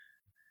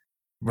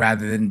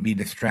rather than be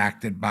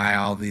distracted by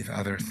all these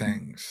other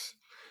things.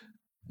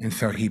 And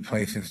so he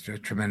places a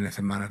tremendous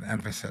amount of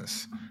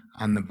emphasis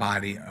on the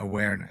body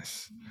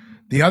awareness.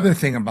 The other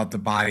thing about the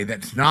body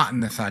that's not in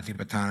the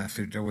Satipatthana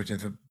Sutta, which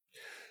is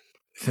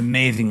it's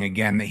amazing,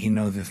 again, that he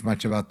knows this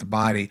much about the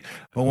body,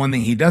 but one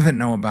thing he doesn't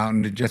know about,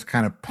 and to just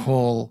kind of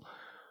pull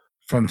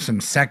from some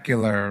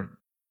secular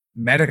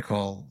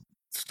medical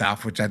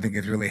stuff, which I think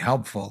is really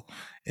helpful,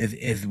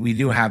 is we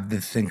do have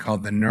this thing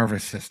called the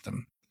nervous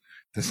system,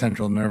 the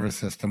central nervous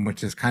system,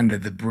 which is kind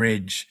of the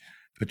bridge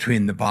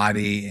between the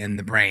body and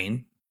the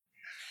brain.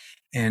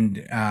 And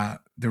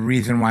the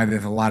reason why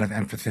there's a lot of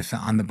emphasis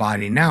on the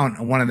body now,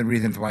 and one of the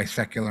reasons why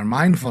secular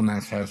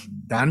mindfulness has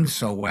done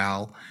so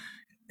well,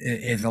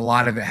 is a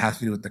lot of it has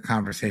to do with the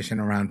conversation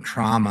around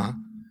trauma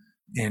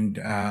and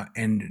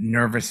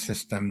nervous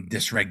system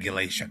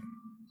dysregulation.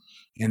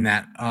 And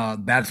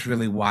that's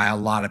really why a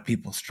lot of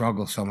people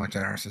struggle so much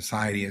in our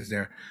society, is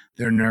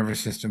their nervous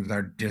systems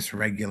are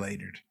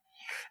dysregulated.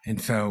 And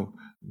so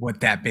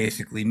what that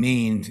basically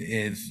means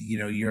is,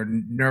 your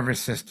nervous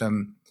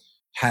system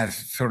has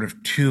sort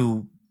of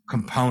two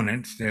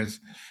components. There's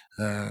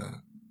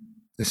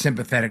the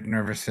sympathetic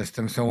nervous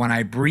system. So when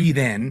I breathe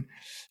in,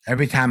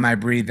 every time I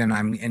breathe in,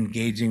 I'm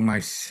engaging my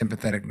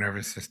sympathetic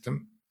nervous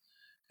system.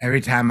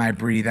 Every time I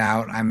breathe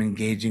out, I'm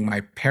engaging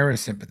my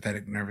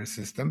parasympathetic nervous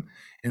system.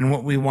 And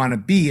what we want to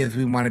be is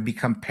we want to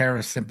become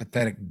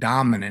parasympathetic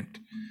dominant.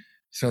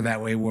 So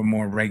that way we're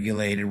more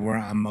regulated, we're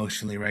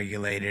emotionally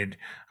regulated,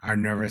 our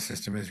nervous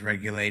system is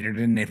regulated.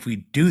 And if we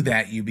do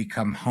that, you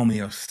become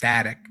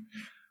homeostatic,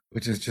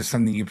 which is just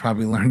something you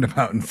probably learned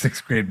about in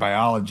 6th grade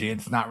biology.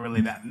 It's not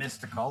really that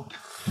mystical.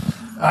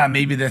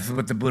 Maybe this is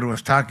what the Buddha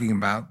was talking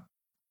about.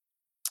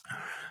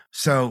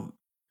 So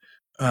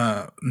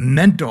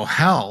mental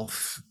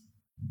health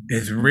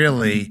is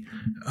really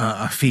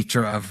a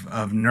feature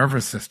of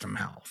nervous system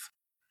health.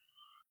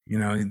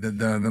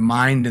 The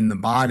mind and the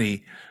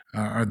body,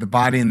 or the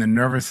body and the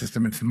nervous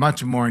system, it's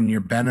much more in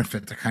your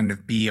benefit to kind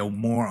of be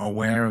more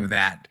aware of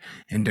that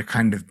and to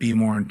kind of be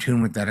more in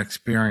tune with that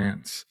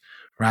experience,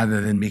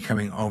 rather than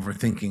becoming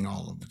overthinking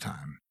all of the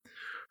time.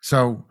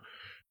 So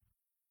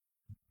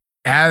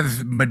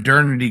as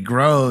modernity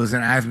grows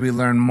and as we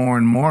learn more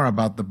and more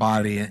about the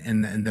body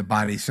and the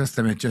body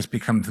system, it just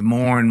becomes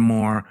more and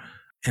more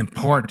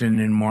important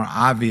and more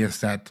obvious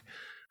that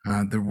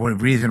the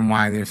reason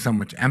why there's so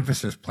much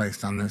emphasis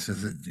placed on this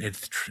is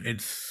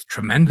it's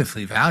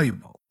tremendously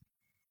valuable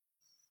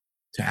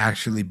to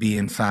actually be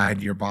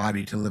inside your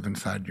body, to live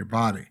inside your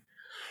body.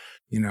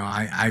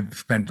 I've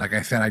spent, like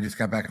I said, I just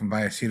got back from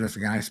Vallecillos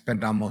again. I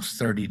spent almost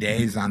 30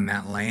 days on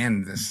that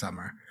land this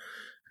summer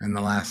in the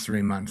last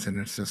 3 months. And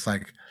it's just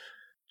like,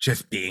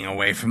 just being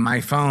away from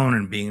my phone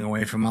and being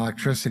away from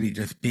electricity,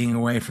 just being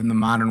away from the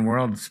modern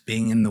world, just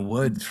being in the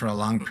woods for a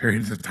long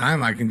periods of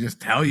time. I can just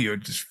tell you,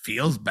 it just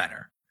feels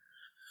better.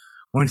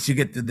 Once you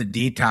get to the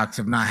detox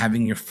of not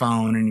having your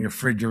phone and your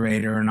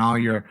refrigerator and all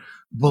your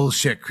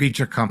bullshit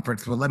creature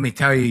comforts. Well, let me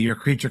tell you, your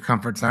creature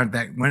comforts aren't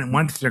that,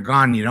 once they're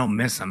gone, you don't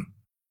miss them.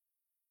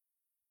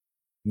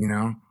 You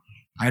know,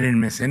 I didn't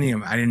miss any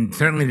of it.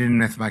 Certainly didn't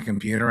miss my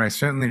computer. I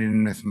certainly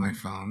didn't miss my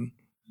phone.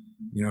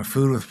 You know,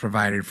 food was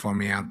provided for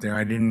me out there.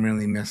 I didn't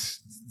really miss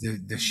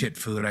the shit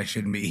food I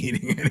shouldn't be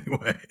eating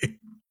anyway.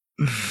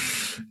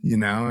 You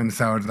know, and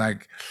so it's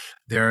like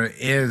there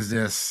is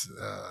this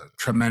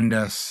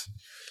tremendous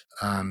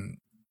um,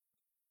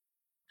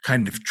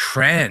 kind of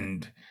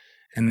trend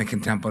in the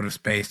contemplative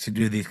space to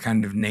do these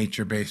kind of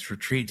nature-based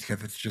retreats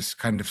because it's just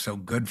kind of so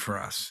good for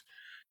us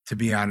to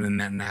be out in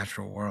that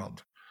natural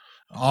world.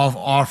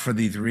 All for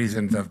these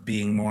reasons of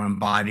being more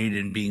embodied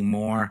and being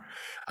more,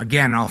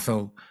 again,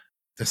 also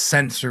the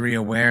sensory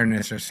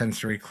awareness or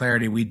sensory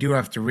clarity. We do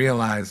have to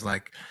realize,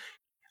 like,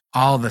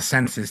 all the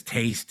senses,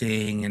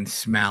 tasting and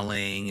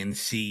smelling and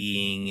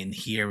seeing and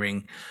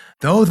hearing,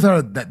 those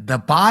are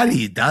the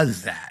body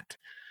does that.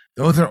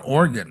 Those are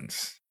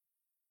organs.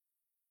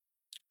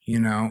 You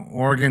know,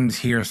 organs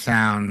hear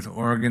sounds,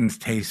 organs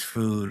taste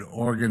food,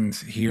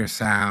 organs hear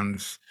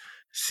sounds,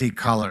 see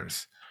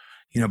colors.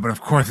 You know, but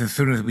of course, as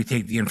soon as we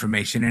take the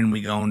information in,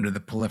 we go into the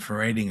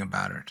proliferating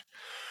about it.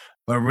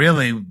 But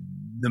really,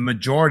 the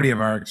majority of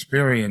our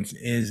experience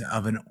is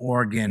of an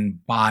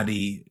organ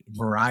body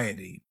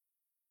variety.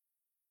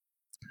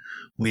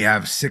 We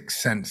have 6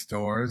 sense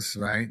doors,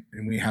 right?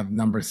 And we have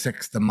number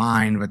 6, the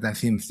mind, but that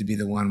seems to be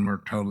the one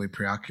we're totally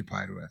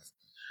preoccupied with.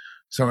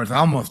 So it's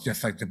almost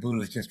just like the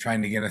Buddha is just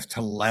trying to get us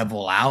to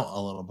level out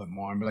a little bit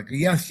more and be like,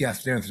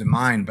 yes, there's the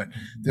mind, but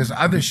there's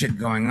other shit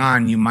going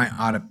on you might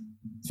ought to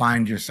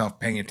find yourself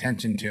paying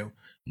attention to,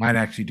 might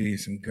actually do you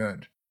some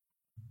good.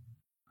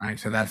 Right?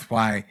 So that's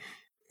why,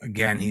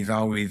 again, he's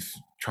always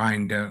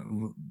trying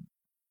to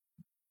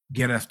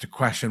get us to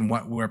question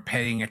what we're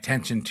paying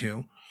attention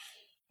to.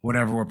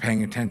 Whatever we're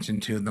paying attention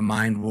to, the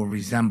mind will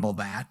resemble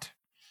that.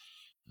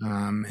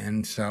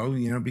 And so,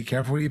 you know, be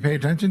careful what you pay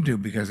attention to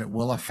because it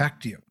will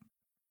affect you.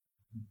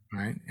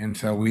 Right. And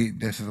so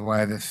this is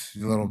why this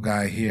little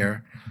guy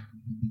here,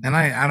 and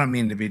I don't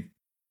mean to be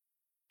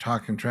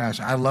talking trash.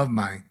 I love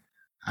my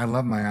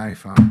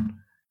iPhone.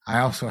 I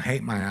also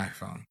hate my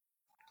iPhone.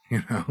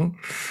 You know,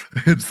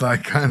 it's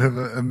like kind of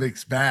a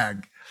mixed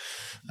bag.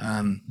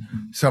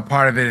 So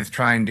part of it is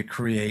trying to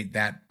create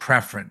that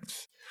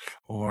preference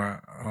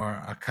or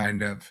a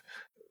kind of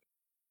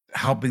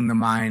helping the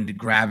mind to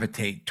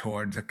gravitate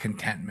towards a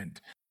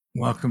contentment.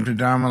 Welcome to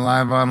Dharma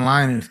Live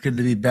Online. It's good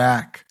to be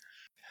back.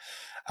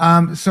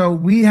 So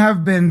we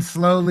have been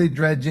slowly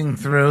dredging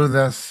through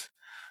this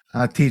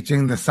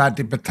teaching, the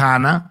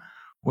Satipatthana,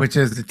 which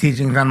is the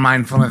teachings on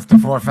mindfulness, the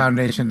 4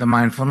 foundations of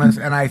mindfulness.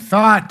 And I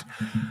thought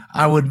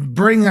I would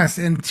bring us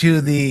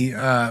into the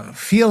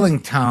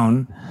feeling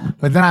tone,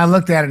 but then I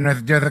looked at it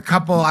and there's a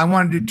couple, I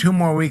want to do 2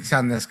 more weeks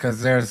on this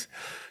because there's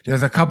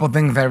a couple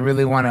things I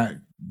really want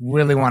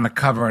to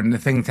cover. And the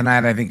thing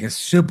tonight I think is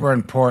super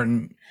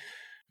important,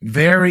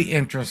 very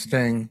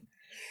interesting,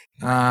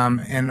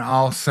 and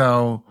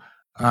also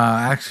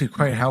actually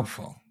quite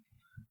helpful.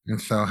 And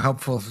so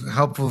helpful's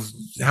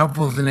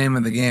the name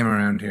of the game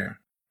around here.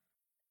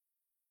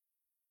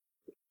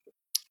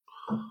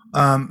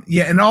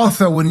 Yeah, and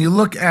also when you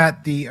look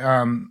at the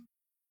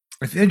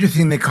it's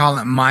interesting they call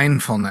it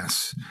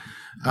mindfulness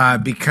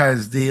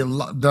because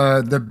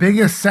the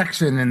biggest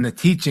section in the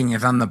teaching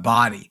is on the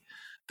body.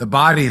 The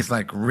body is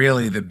like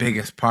really the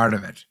biggest part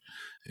of it.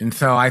 And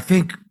so I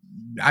think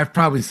I've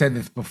probably said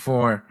this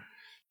before,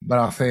 but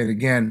I'll say it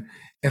again,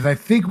 is I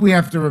think we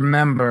have to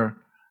remember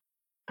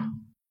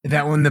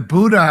that when the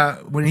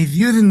Buddha, when he's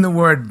using the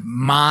word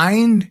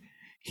mind,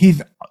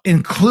 he's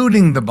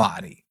including the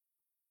body.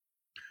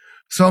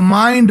 So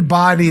mind,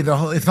 body, the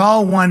whole, it's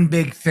all one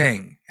big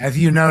thing. As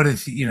you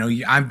notice, you know,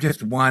 I'm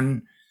just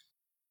one,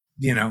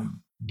 you know,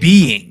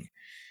 being.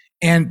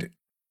 And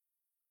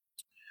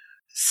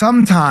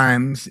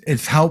sometimes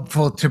it's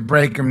helpful to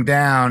break them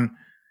down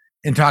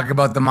and talk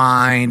about the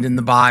mind and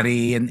the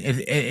body, and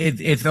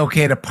it's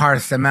okay to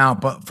parse them out.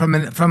 But from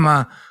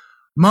a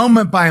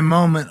moment by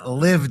moment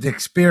lived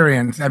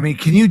experience, I mean,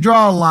 can you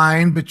draw a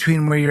line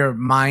between where your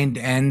mind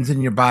ends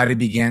and your body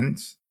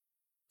begins?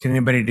 Can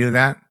anybody do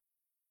that?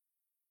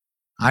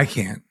 I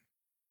can't.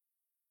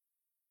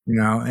 You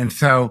know, and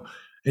so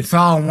it's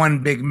all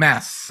one big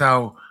mess.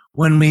 So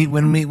when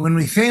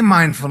we say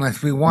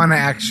mindfulness, we want to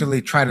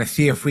actually try to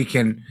see if we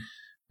can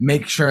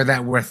make sure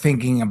that we're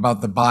thinking about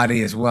the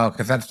body as well,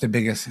 because that's the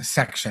biggest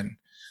section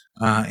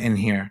in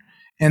here.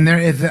 And there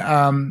is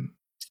a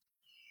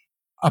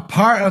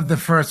part of the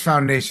first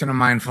foundation of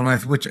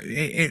mindfulness, which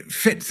it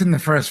fits in the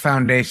first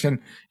foundation.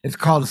 It's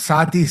called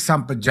Sati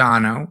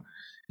Sampajano.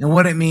 And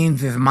what it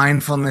means is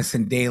mindfulness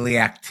in daily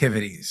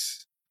activities.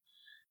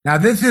 Now,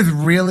 this is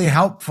really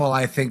helpful,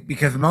 I think,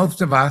 because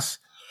most of us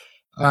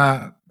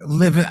I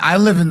live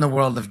in the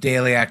world of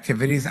daily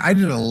activities. I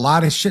did a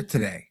lot of shit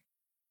today.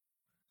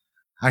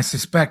 I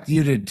suspect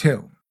you did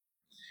too.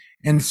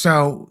 And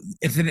so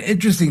it's an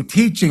interesting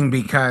teaching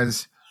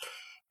because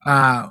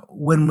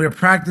when we're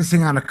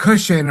practicing on a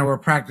cushion or we're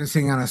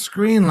practicing on a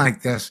screen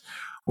like this,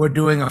 we're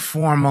doing a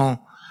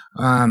formal,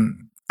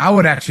 I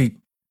would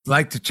actually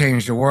like to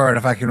change the word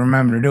if I can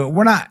remember to do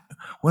it.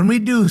 when we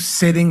do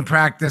sitting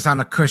practice on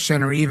a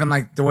cushion, or even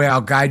like the way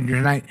I'll guide you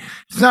tonight,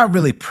 it's not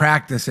really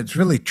practice, it's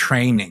really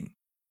training.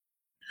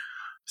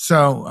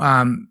 So,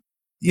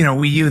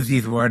 we use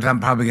these words. I'm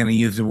probably going to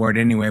use the word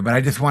anyway, but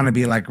I just want to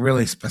be like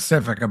really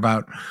specific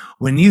about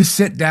when you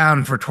sit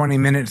down for 20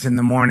 minutes in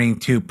the morning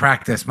to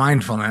practice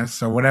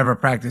mindfulness or whatever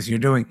practice you're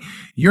doing,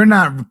 you're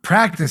not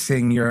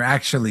practicing, you're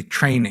actually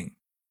training,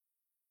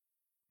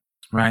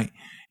 right?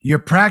 Your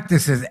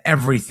practice is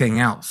everything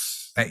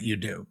else that you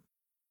do.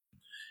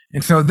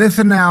 And so this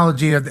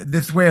analogy, of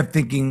this way of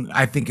thinking,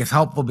 I think is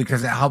helpful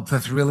because it helps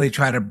us really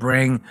try to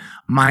bring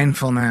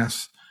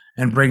mindfulness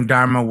and bring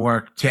Dharma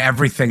work to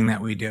everything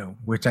that we do,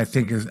 which I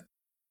think is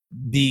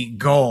the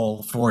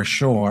goal for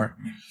sure.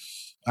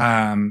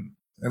 At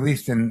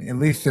least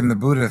in the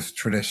Buddhist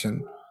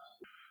tradition.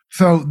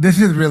 So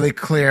this is really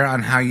clear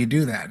on how you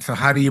do that. So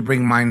how do you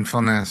bring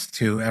mindfulness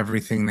to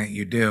everything that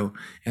you do?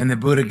 And the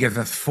Buddha gives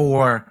us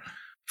four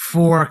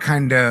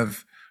kind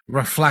of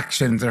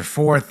reflections, or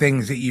four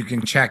things that you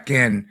can check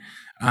in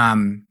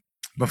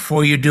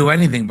before you do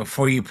anything,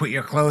 before you put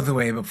your clothes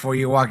away, before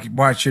you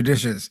wash your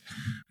dishes,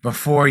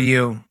 before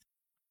you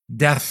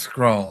death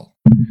scroll,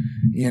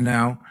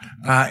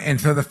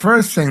 and so the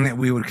first thing that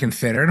we would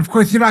consider, and of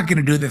course you're not going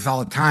to do this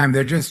all the time,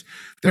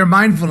 they're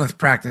mindfulness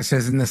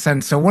practices in the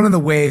sense. So one of the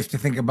ways to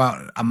think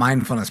about a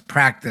mindfulness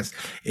practice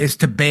is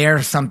to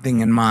bear something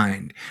in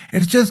mind.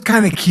 It's just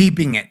kind of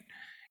keeping it,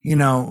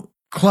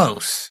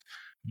 close,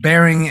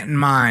 bearing it in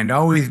mind,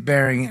 always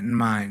bearing it in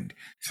mind.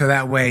 So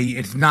that way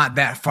it's not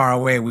that far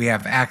away. We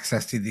have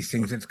access to these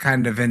things. It's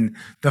kind of in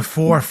the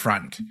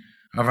forefront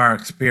of our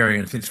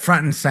experience. It's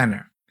front and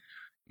center.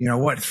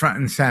 What's front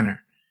and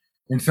center?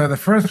 And so the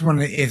first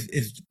one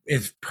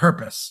is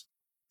purpose,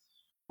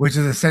 which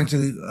is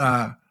essentially,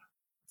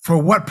 for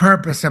what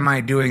purpose am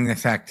I doing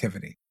this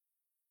activity?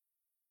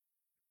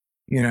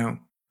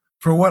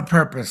 For what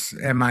purpose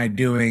am I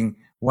doing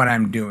what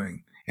I'm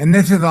doing? And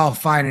this is all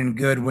fine and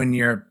good when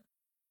you're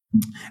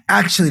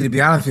actually, to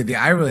be honest with you,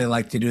 I really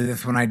like to do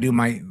this when I do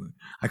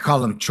I call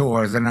them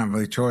chores. They're not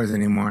really chores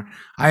anymore.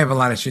 I have a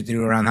lot of shit to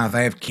do around the house.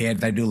 I have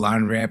kids. I do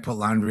laundry. I put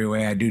laundry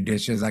away. I do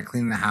dishes. I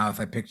clean the house.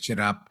 I pick shit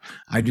up.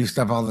 I do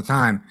stuff all the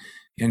time.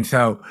 And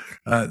so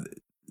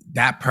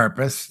that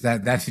purpose,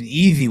 that's an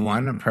easy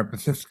one. A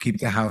purpose is to keep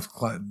the house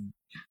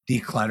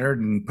decluttered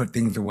and put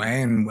things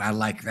away. And I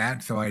like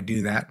that. So I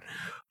do that.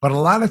 But a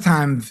lot of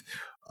times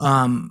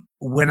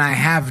when I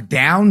have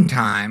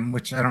downtime,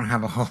 which I don't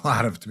have a whole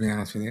lot of, to be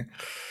honest with you,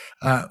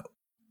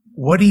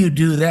 what do you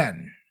do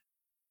then?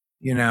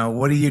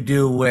 What do you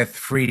do with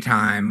free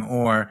time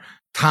or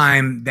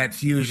time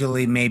that's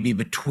usually maybe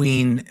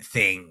between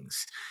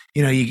things?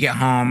 You get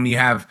home, you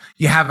have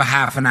a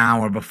half an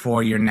hour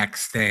before your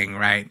next thing,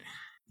 right?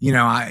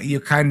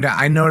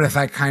 I notice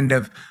I kind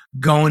of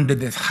go into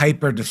this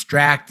hyper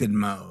distracted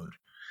mode.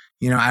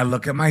 I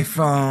look at my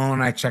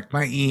phone, I check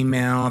my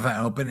emails, I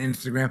open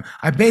Instagram.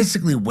 I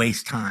basically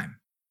waste time.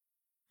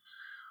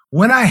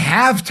 When I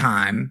have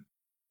time,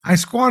 I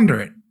squander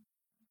it.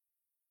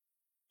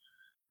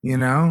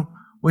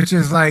 Which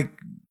is like,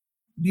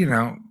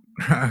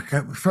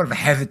 sort of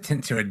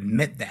hesitant to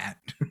admit that,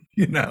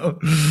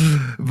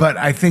 but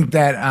I think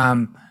that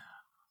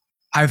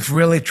I've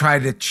really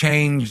tried to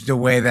change the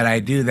way that I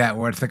do that,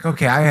 where it's like,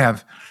 okay, I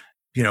have,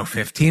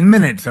 15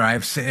 minutes, or I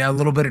have a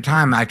little bit of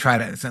time. I try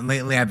to, so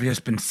lately I've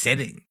just been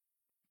sitting,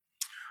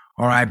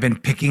 or I've been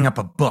picking up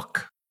a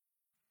book.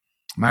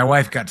 My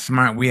wife got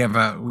smart. We have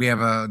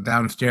a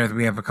downstairs,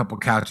 we have a couple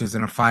couches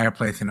and a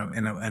fireplace and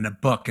a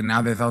book. And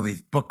now there's all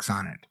these books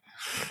on it.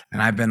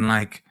 And I've been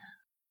like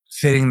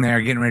sitting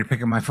there getting ready to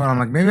pick up my phone. I'm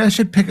like, maybe I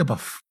should pick up a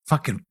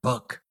fucking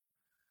book.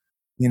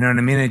 You know what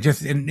I mean? It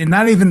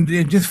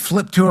just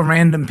flip to a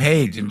random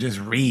page and just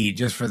read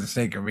just for the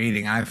sake of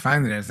reading. I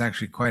find that it's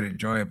actually quite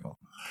enjoyable,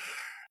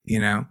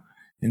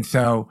 And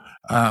so,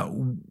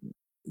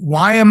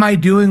 why am I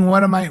doing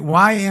what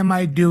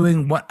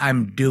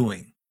I'm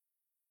doing?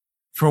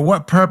 For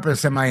what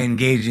purpose am I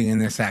engaging in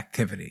this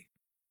activity?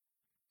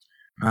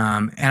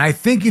 And I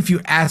think if you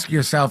ask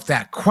yourself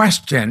that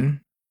question,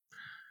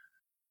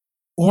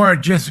 or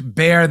just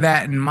bear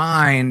that in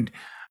mind,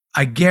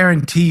 I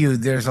guarantee you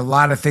there's a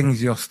lot of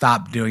things you'll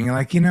stop doing. You're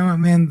like, what,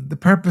 man, the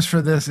purpose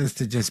for this is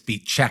to just be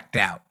checked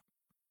out.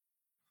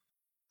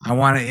 I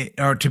want to,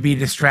 or to be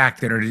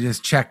distracted, or to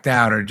just checked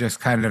out, or just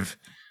kind of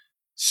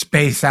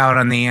space out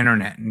on the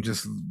internet and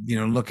just,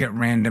 look at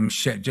random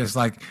shit. Just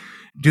like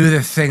do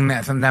this thing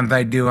that sometimes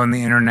I do on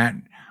the internet,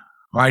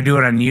 or I do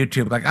it on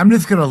YouTube. Like, I'm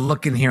just going to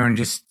look in here and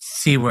just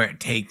see where it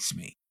takes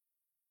me.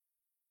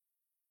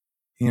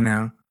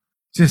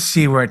 Just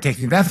see where it takes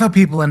me. That's how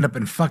people end up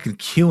in fucking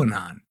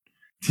QAnon.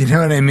 Do you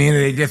know what I mean?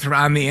 They just are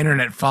on the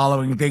internet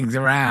following things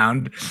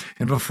around.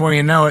 And before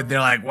you know it, they're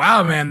like,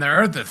 wow, man, the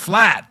earth is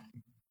flat.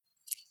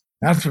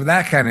 That's where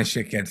that kind of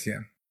shit gets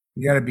you.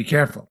 You got to be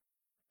careful.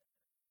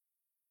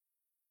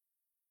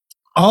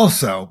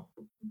 Also,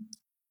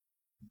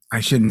 I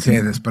shouldn't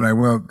say this, but I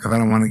will, because I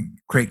don't want to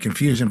create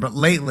confusion. But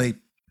lately,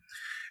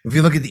 if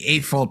you look at the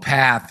Eightfold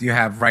Path, you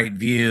have right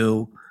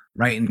view,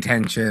 right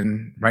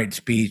intention, right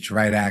speech,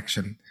 right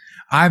action.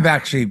 I've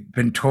actually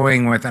been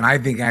toying with, and I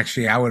think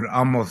actually I would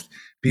almost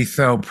be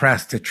so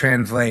pressed to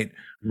translate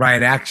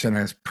right action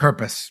as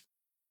purpose.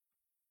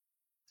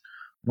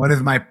 What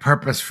is my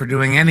purpose for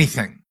doing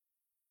anything?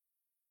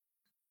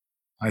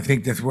 I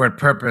think this word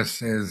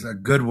purpose is a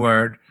good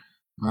word,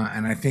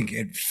 and I think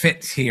it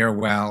fits here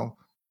well.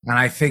 And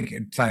I think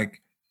it's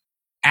like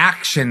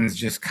actions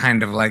just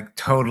kind of like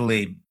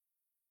totally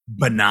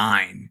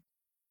benign,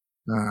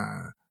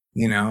 uh,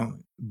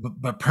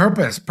 but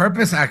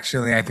purpose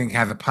actually, I think,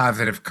 has a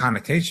positive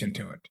connotation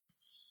to it.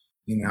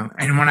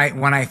 And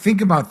when I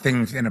think about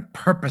things in a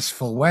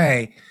purposeful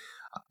way,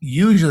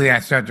 usually I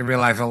start to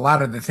realize a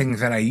lot of the things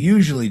that I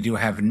usually do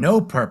have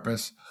no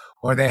purpose,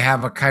 or they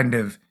have a kind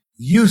of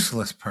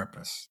useless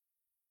purpose.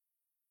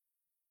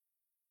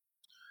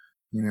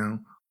 You know,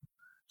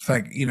 it's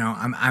like,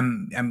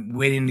 I'm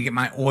waiting to get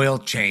my oil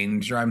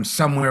changed, or I'm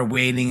somewhere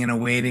waiting in a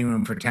waiting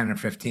room for 10 or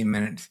 15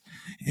 minutes.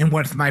 And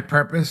what's my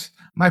purpose?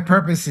 My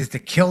purpose is to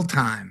kill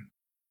time.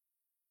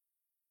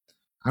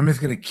 I'm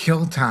just going to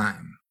kill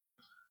time.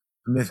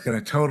 I'm just going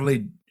to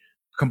totally,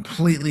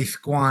 completely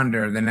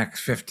squander the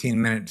next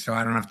 15 minutes so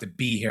I don't have to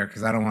be here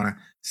because I don't want to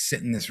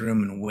sit in this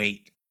room and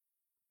wait.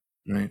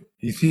 Right?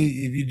 You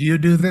see, do you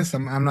do this?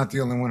 I'm not the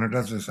only one who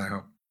does this, I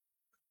hope.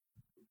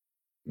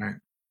 Right.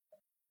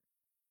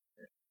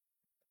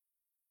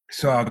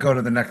 So I'll go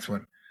to the next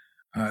one.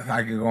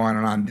 I could go on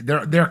and on.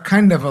 They're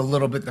kind of a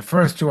little bit. The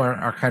first two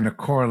are kind of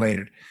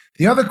correlated.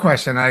 The other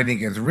question I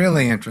think is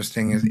really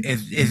interesting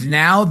is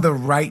now the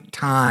right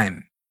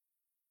time?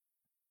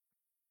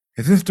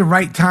 Is this the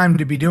right time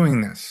to be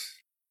doing this?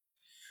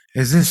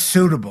 Is this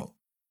suitable?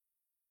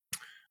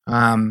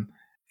 And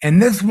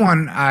this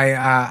one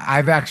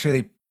I've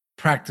actually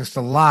practiced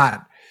a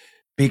lot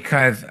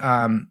because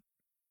I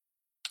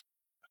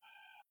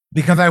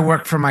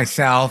work for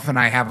myself and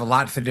I have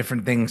lots of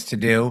different things to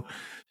do.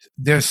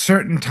 There's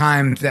certain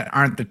times that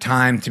aren't the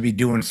time to be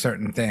doing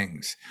certain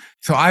things.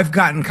 So I've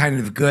gotten kind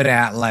of good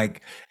at,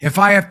 like, if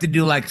I have to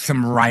do like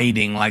some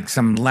writing, like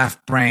some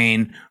left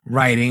brain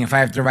writing, if I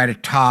have to write a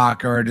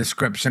talk or a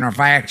description, or if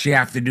I actually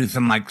have to do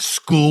some like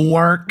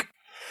schoolwork,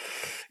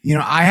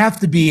 I have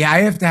to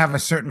have a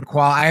certain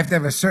I have to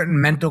have a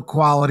certain mental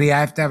quality. I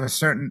have to have a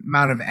certain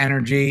amount of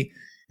energy.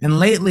 And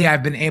lately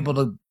I've been able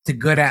to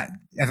good at,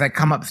 as I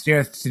come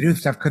upstairs to do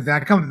stuff, because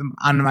I come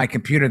onto my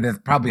computer, there's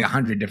probably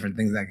 100 different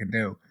things I can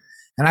do.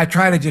 And I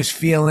try to just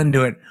feel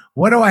into it.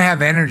 What do I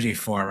have energy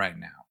for right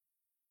now?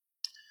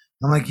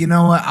 I'm like, you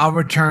know what? I'll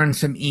return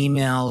some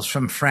emails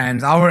from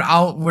friends.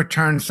 I'll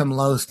return some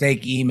low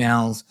stake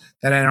emails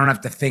that I don't have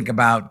to think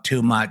about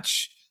too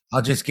much.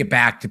 I'll just get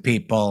back to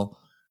people.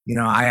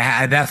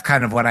 That's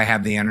kind of what I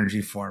have the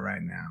energy for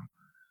right now.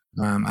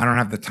 I don't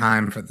have the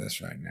time for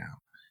this right now.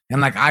 And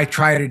like, I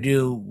try to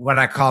do what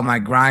I call my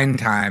grind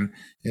time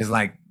is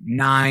like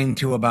 9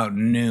 to about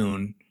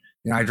noon.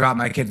 I drop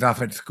my kids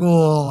off at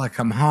school. I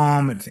come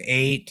home. It's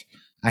 8.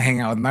 I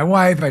hang out with my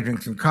wife. I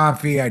drink some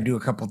coffee. I do a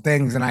couple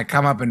things, and I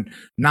come up, and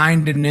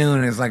 9 to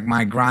noon is like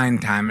my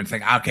grind time. It's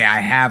like, okay,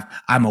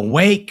 I'm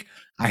awake.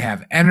 I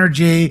have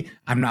energy.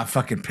 I'm not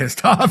fucking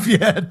pissed off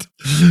yet.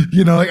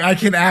 Like, I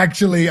can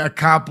actually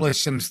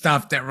accomplish some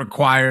stuff that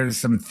requires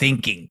some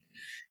thinking.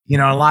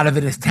 A lot of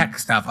it is tech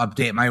stuff,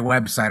 update my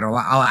website, or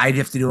I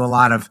have to do a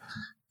lot of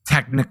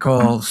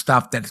technical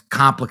stuff that's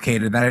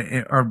complicated,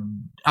 or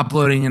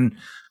uploading and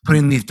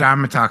putting these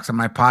Dharma talks on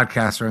my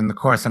podcast or in the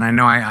course. And I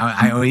know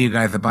I owe you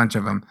guys a bunch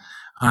of them.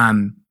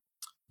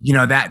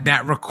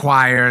 That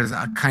requires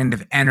a kind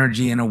of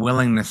energy and a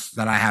willingness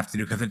that I have to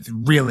do, because it's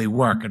really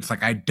work. It's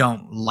like, I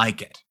don't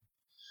like it.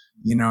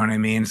 You know what I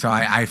mean? So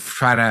I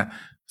try to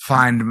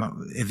find,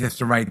 is this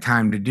the right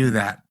time to do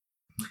that?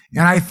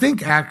 And I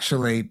think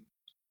actually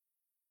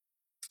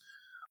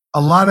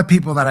a lot of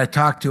people that I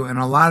talk to, and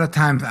a lot of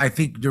times I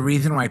think the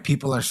reason why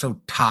people are so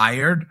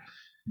tired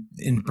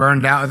and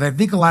burned out is, I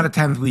think a lot of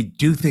times we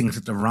do things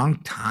at the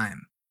wrong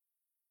time.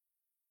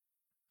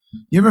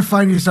 You ever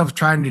find yourself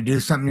trying to do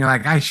something, you're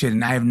like, I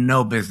have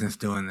no business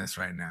doing this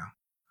right now.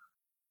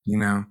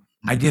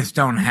 I just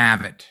don't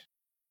have it.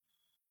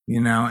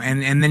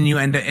 And then you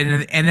end up,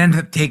 and it ends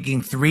up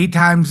taking 3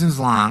 times as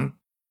long,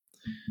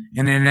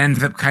 and it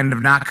ends up kind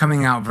of not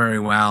coming out very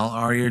well,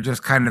 or you're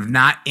just kind of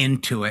not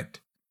into it.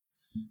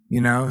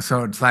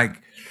 So it's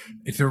like,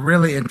 it's a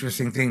really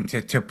interesting thing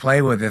to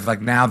play with, is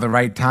like, now the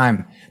right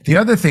time. The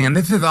other thing, and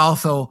this is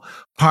also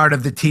part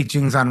of the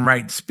teachings on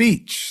right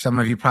speech. Some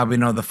of you probably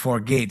know the 4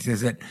 gates.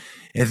 Is it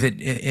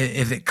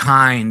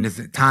kind? Is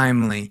it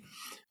timely?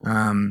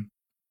 There's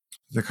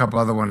a couple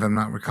other ones I'm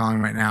not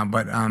recalling right now,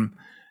 but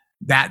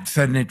that's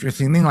an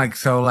interesting thing. Like,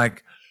 so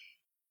like,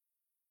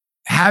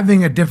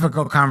 having a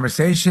difficult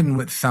conversation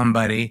with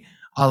somebody,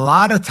 a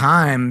lot of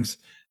times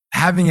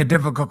having a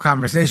difficult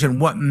conversation,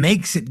 what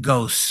makes it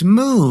go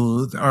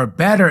smooth or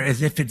better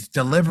is if it's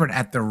delivered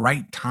at the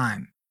right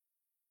time.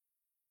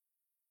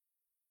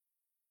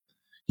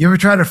 You ever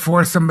try to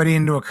force somebody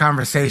into a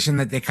conversation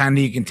that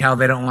you can tell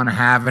they don't want to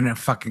have, and it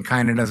fucking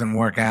kind of doesn't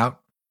work out?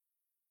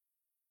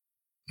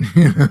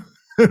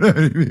 You know what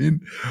I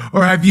mean?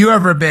 Or have you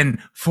ever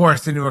been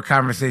forced into a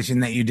conversation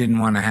that you didn't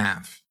want to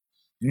have?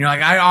 And you're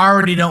like, I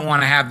already don't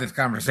want to have this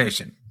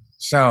conversation.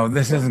 So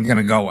this isn't going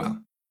to go well.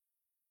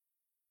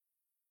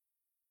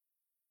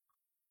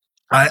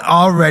 I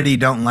already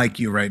don't like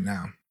you right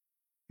now.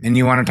 And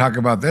you want to talk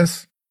about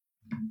this?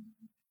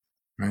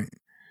 Right?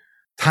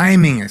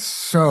 Timing is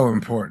so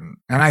important.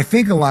 And I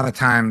think a lot of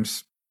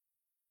times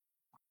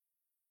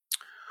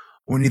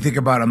when you think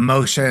about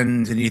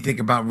emotions and you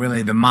think about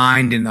really the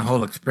mind and the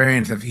whole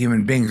experience of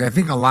human beings, I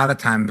think a lot of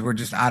times we're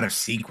just out of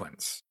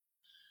sequence.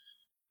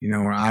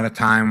 We're out of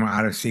time, we're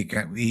out of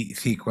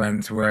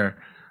sequence,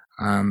 where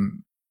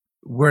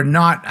we're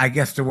not, I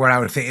guess the word I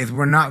would say is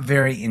we're not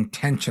very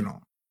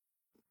intentional,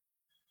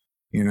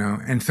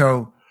 and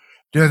so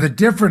there's a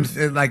difference.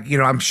 Like,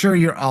 I'm sure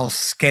you're all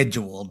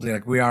scheduled,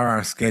 like we are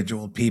our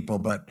scheduled people,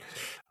 but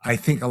I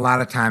think a lot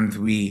of times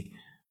we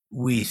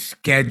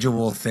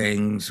schedule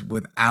things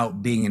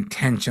without being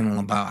intentional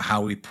about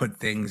how we put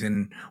things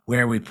and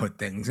where we put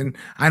things. And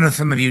I know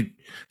some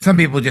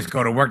people just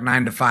go to work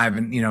 9 to 5,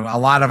 and a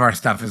lot of our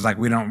stuff is like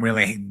we don't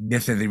really,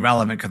 this is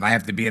irrelevant because I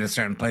have to be at a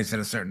certain place at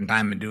a certain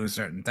time and do a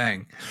certain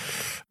thing.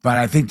 But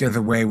I think there's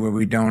a way where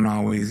we don't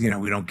always, we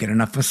don't get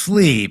enough of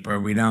sleep, or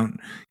we don't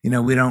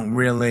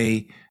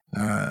really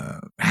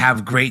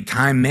have great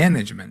time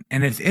management.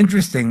 And it's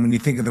interesting when you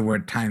think of the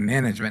word time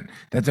management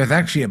that there's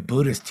actually a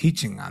Buddhist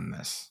teaching on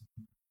this.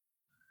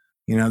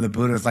 The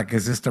Buddha's like,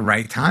 is this the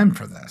right time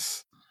for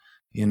this?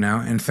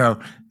 And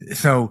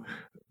so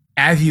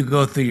as you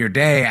go through your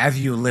day, as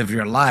you live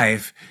your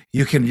life,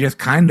 you can just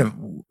kind of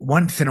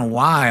once in a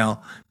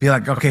while be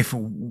like, okay, for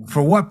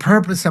what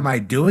purpose am I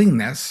doing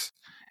this?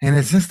 And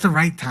is this the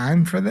right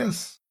time for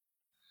this?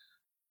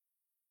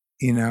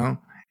 And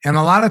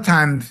a lot of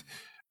times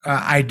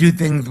I do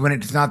things when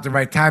it's not the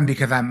right time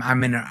because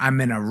I'm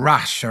in a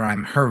rush, or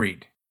I'm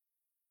hurried.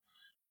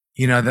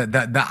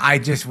 I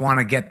just want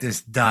to get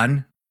this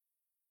done.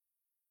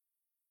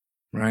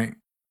 Right.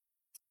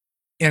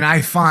 And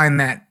I find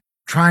that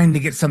trying to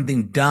get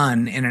something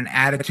done in an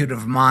attitude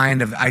of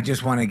mind of, I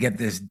just want to get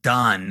this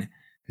done,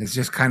 is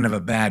just kind of a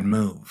bad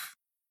move.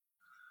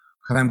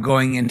 Because I'm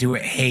going into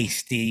it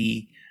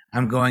hasty.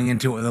 I'm going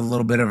into it with a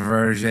little bit of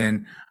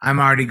aversion. I'm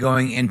already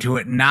going into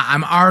it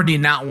I'm already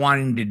not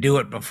wanting to do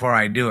it before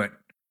I do it.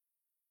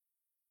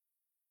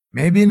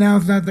 Maybe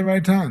now's not the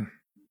right time.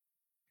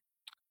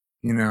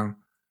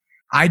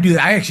 I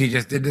actually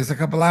just did this a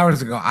couple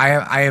hours ago.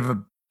 I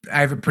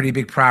have a pretty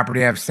big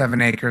property. I have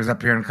 7 acres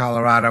up here in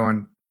Colorado,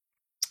 and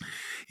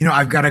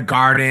I've got a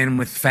garden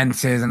with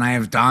fences, and I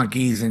have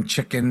donkeys and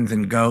chickens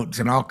and goats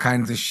and all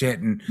kinds of shit,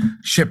 and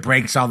shit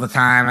breaks all the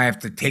time. I have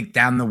to take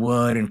down the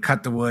wood and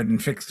cut the wood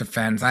and fix the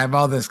fence. I have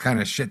all this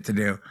kind of shit to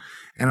do.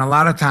 And a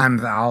lot of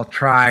times I'll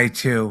try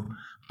to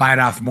bite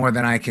off more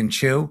than I can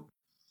chew.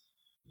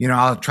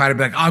 I'll try to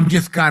be like, oh, I'm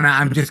just gonna.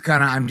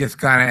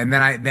 And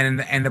then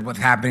end up what's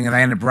happening is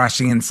I end up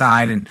rushing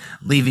inside and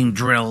leaving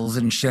drills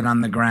and shit on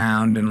the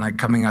ground, and like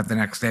coming out the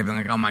next day being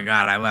like, oh my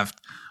God, I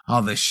left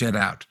all this shit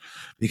out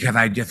because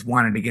I just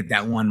wanted to get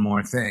that one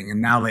more thing.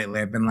 And now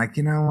lately I've been like,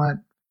 you know what?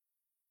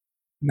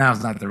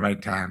 Now's not the right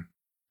time.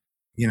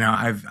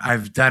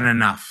 I've done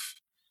enough.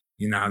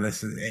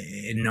 This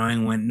is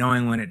knowing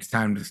when it's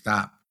time to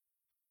stop.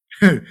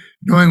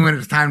 Knowing when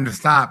it's time to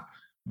stop,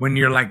 when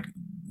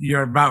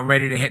you're about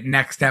ready to hit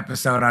next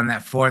episode on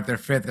that 4th or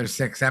 5th or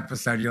 6th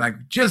episode, you're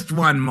like, just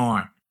one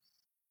more.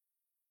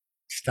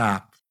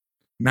 Stop.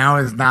 Now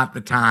is not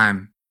the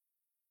time.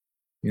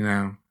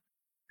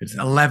 It's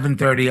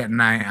 11:30 at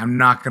night. I'm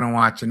not going to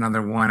watch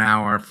another 1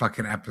 hour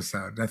fucking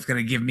episode. That's going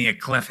to give me a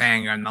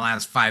cliffhanger in the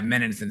last 5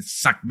 minutes and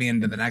suck me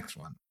into the next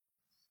one.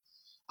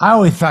 I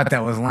always thought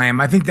that was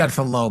lame. I think that's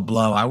a low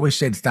blow. I wish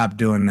they'd stop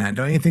doing that.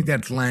 Don't you think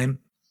that's lame?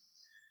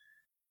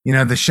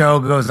 The show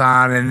goes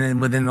on, and then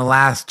within the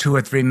last 2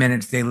 or 3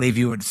 minutes, they leave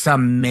you with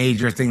some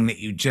major thing that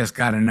you just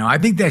got to know. I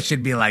think that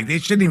should be like, they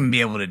shouldn't even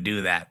be able to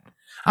do that.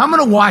 I'm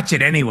going to watch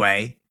it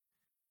anyway.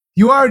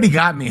 You already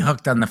got me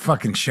hooked on the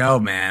fucking show,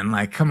 man.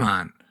 Like, come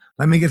on,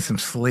 let me get some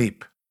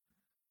sleep.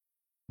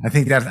 I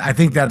think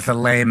that's a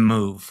lame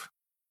move.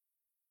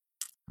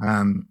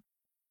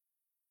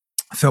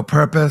 So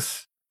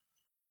purpose,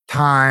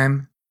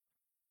 time,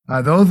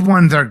 those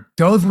ones that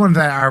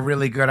are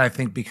really good, I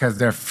think, because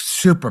they're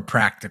super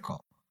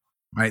practical,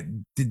 right?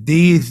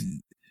 These,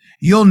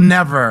 you'll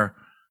never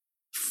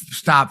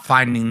stop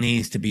finding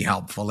these to be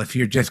helpful if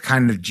you're just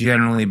kind of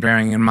generally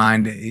bearing in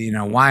mind,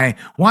 why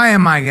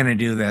am I going to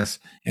do this,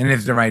 and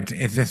is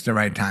this the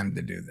right time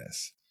to do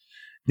this?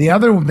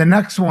 The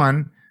next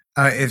one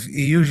is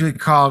usually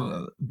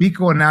called,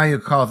 Biko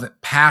Anayu calls it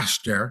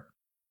pasture.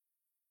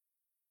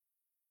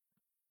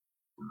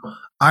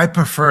 I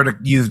prefer to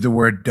use the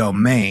word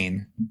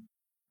domain.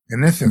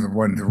 And this is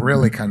one that's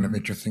really kind of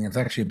interesting. It's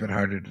actually a bit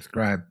hard to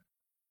describe.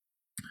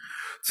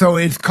 So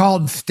it's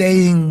called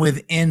staying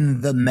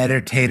within the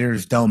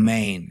meditator's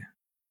domain.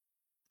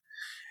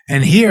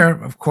 And here,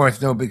 of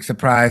course, no big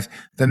surprise,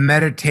 the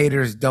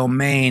meditator's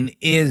domain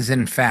is,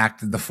 in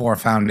fact, the 4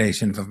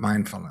 foundations of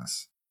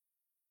mindfulness.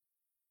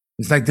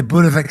 It's like the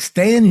Buddha's like,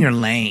 stay in your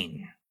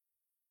lane,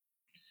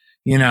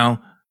 you know,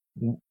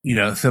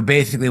 so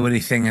basically what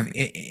he's saying is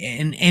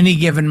in any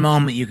given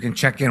moment, you can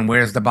check in.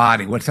 Where's the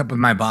body? What's up with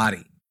my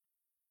body?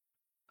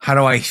 How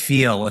do I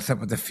feel? What's up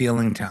with the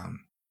feeling tone?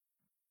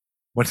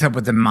 What's up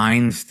with the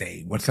mind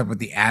state? What's up with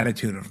the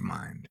attitude of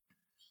mind?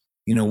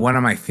 What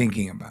am I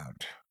thinking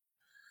about?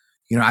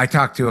 I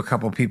talked to a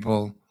couple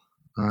people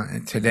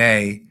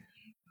today.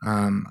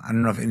 I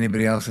don't know if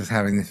anybody else is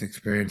having this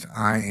experience.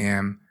 I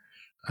am,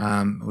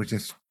 I'm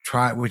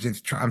trying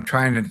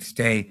to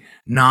stay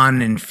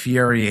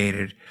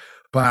non-infuriated,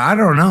 but I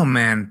don't know,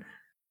 man.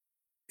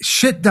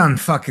 Shit done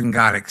fucking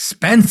got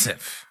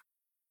expensive,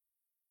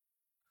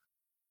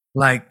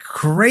 like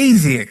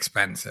crazy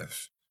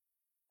expensive.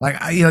 Like,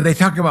 they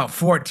talk about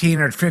 14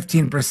 or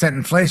 15%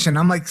 inflation.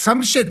 I'm like,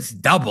 some shit's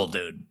double,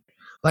 dude.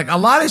 Like, a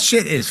lot of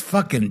shit is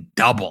fucking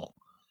double.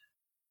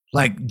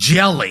 Like,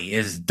 jelly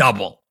is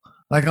double.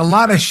 Like, a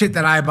lot of shit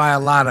that I buy a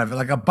lot of,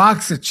 like a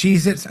box of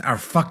Cheez-Its are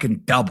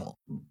fucking double.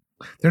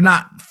 They're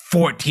not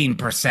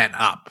 14%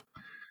 up.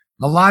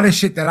 A lot of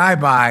shit that I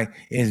buy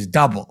is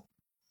double.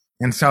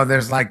 And so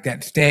there's like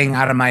that staying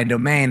out of my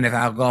domain that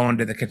I'll go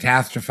into the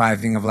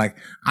catastrophizing of like,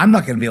 I'm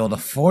not going to be able to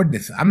afford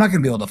this. I'm not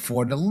going to be able to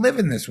afford to live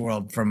in this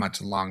world for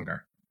much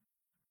longer.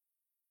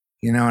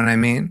 You know what I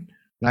mean?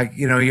 Like,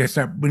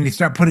 when you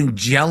start putting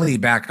jelly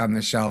back on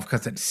the shelf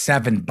because it's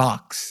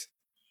 $7,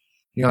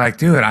 you're like,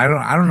 dude,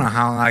 I don't know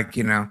how, like,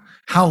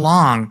 how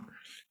long,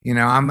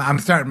 I'm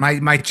starting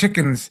my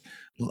chickens.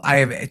 I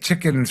have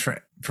chickens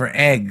for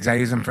eggs. I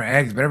use them for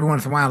eggs, but every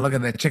once in a while I look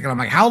at that chicken. I'm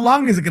like, how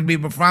long is it going to be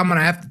before I'm going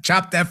to have to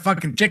chop that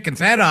fucking chicken's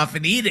head off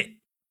and eat it?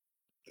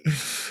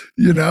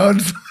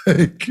 It's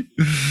like,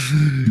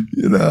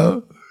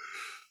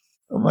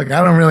 I'm like,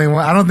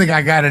 I don't think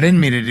I got it in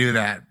me to do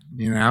that,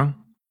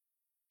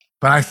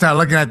 but I start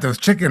looking at those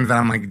chickens and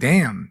I'm like,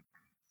 damn,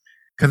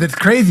 because it's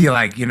crazy.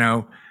 Like,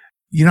 how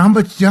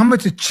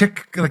much a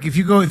chick, like if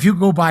you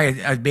go buy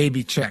a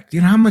baby chick, do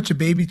you know how much a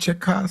baby chick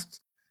costs?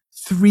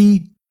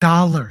 $3.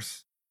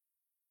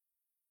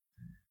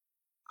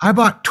 I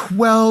bought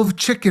 12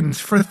 chickens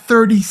for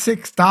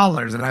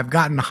 $36 and I've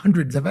gotten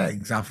hundreds of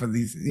eggs off of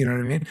these. You know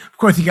what I mean? Of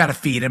course, you got to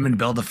feed them and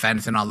build a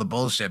fence and all the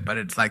bullshit, but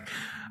it's like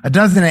a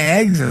dozen of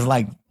eggs is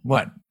like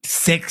what,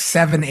 $6,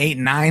 $7, $8,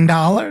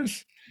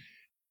 $9?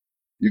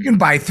 You can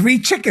buy 3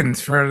 chickens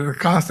for the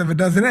cost of a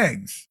dozen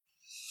eggs.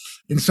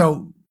 And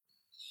so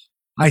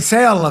I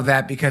say all of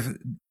that because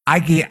I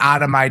get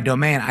out of my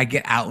domain. I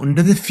get out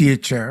into the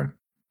future.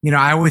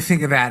 I always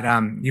think of that.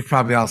 You've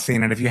probably all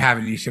seen it. If you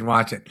haven't, you should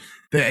watch it.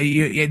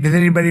 Does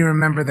anybody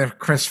remember the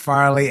Chris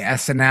Farley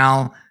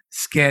SNL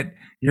skit?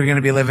 You're going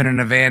to be living in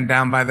a van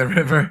down by the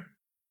river.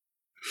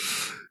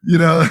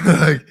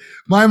 Like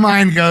my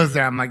mind goes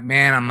there. I'm like,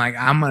 man,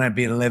 I'm going to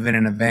be living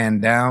in a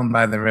van down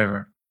by the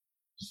river.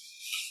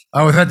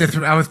 I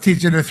was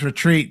teaching this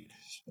retreat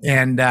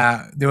and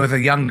there was a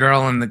young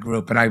girl in the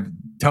group, and I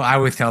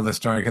always tell the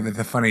story because it's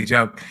a funny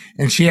joke.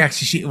 And she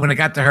when it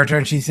got to her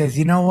turn, she says,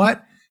 you know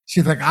what?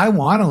 She's like, I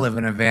want to live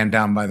in a van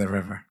down by the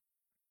river.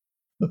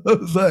 I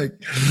was like,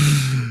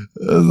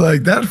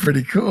 that's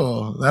pretty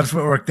cool. That's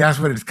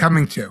what it's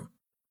coming to.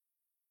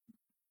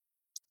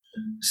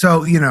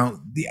 So,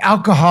 the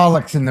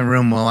alcoholics in the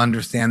room will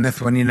understand this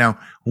one,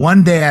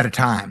 one day at a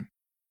time.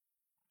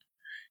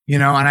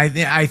 And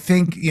I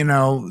think,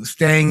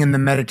 staying in the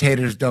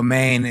meditator's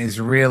domain is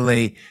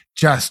really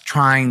just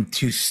trying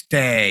to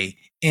stay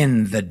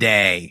in the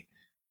day,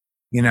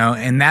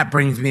 and that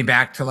brings me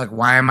back to like,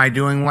 why am I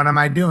doing what am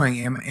I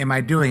doing? Am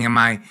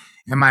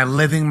I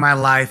living my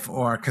life?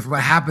 Or because what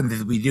happens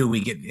is we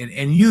get,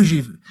 and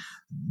usually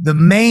the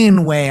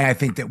main way I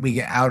think that we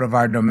get out of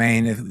our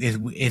domain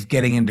is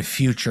getting into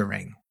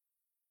futuring.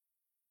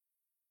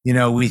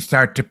 We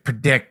start to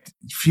predict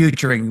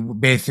futuring,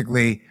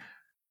 basically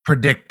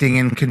predicting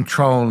and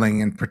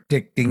controlling and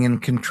predicting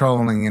and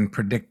controlling and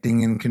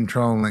predicting and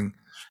controlling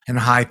and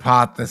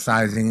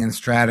hypothesizing and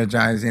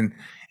strategizing.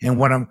 And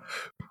what am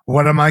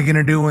I going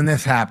to do when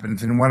this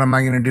happens? And what am I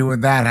going to do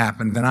when that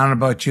happens? And I don't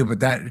know about you, but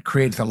that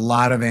creates a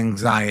lot of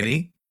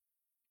anxiety.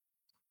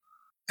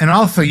 And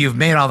also, you've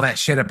made all that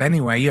shit up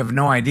anyway. You have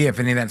no idea if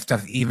any of that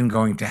stuff's even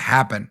going to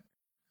happen.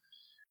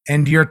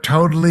 And you're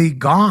totally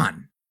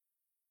gone.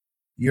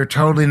 You're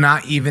totally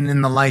not even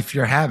in the life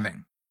you're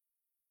having.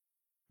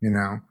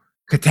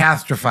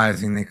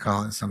 Catastrophizing, they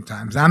call it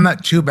sometimes. I'm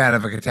not too bad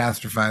of a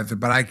catastrophizer,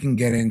 but I can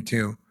get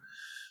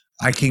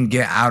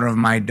out of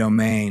my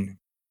domain.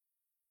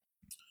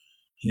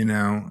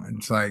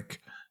 It's like,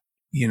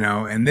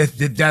 and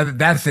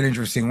that's an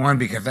interesting one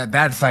because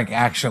that's like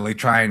actually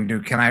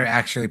can I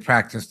actually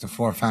practice the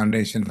 4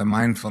 foundations of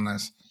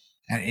mindfulness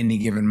at any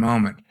given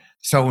moment?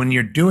 So when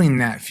you're doing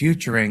that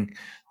futuring,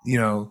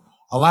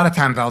 a lot of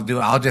times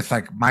I'll just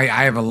like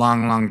I have a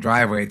long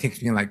driveway. It takes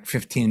me like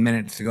 15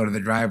 minutes to go to the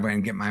driveway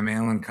and get my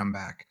mail and come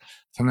back.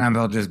 Sometimes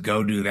I'll just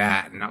go do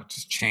that and I'll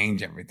just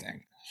change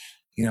everything.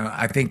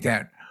 I think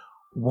that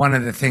one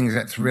of the things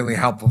that's really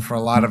helpful for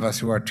a lot of us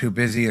who are too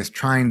busy is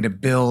trying to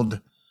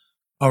build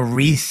a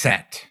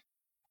reset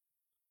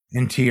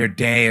into your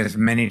day as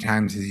many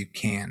times as you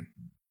can.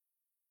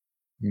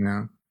 You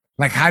know,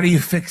 like, how do you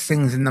fix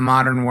things in the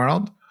modern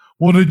world?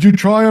 Well, did you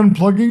try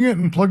unplugging it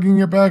and plugging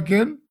it back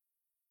in?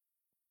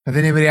 Has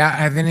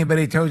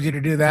anybody told you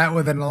to do that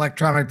with an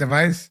electronic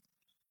device?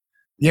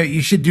 Yeah,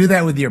 you should do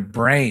that with your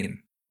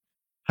brain.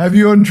 Have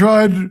you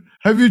tried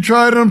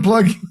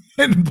unplugging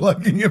it and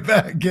plugging it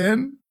back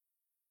in?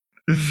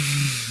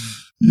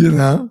 You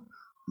know,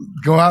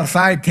 go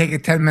outside, take a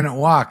 10-minute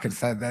walk.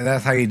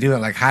 That's how you do it.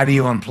 Like, how do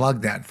you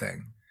unplug that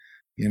thing?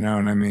 You know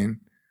what I mean?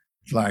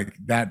 It's like,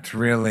 that's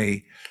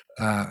really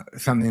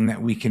something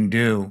that we can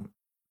do.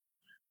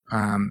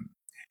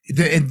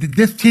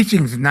 This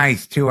teaching's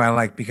nice too. I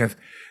like, because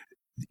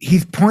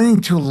he's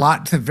pointing to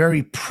lots of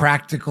very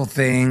practical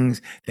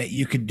things that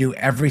you could do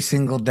every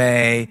single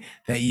day,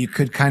 that you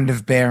could kind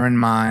of bear in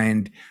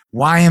mind.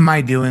 Why am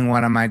I doing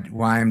why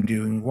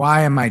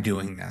am I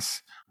doing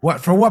this?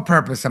 For what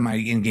purpose am I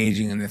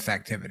engaging in this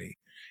activity?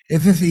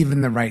 Is this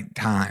even the right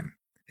time?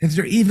 Is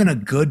there even a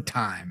good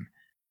time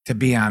to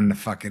be on the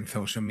fucking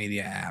social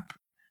media app?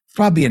 It's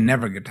probably a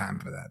never good time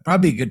for that.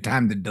 Probably a good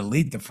time to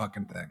delete the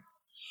fucking thing.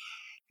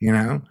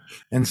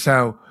 And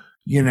so,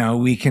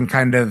 we can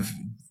kind of,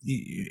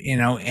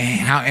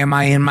 how am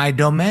I in my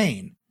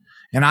domain?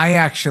 And I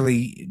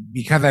actually,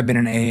 because I've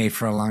been in AA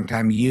for a long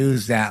time,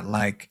 use that,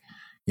 like,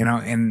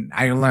 and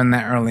I learned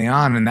that early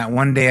on, and that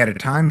one day at a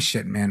time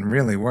shit, man,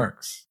 really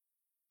works.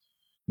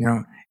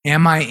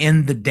 Am I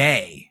in the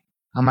day?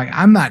 I'm like,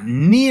 I'm not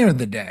near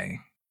the day.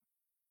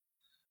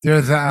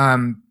 There's I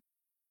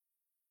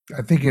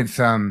think it's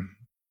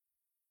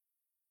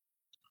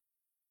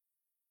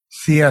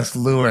C.S.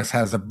 Lewis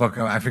has a book.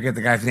 I forget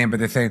the guy's name, but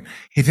they're saying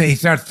he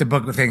starts the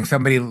book with saying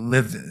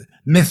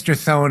Mr.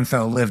 So and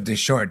so lived a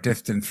short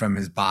distance from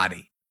his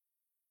body.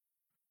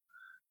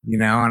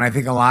 And I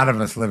think a lot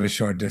of us live a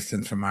short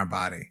distance from our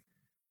body.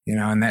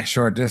 And that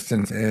short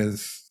distance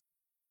is,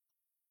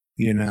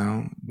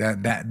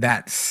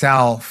 that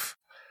self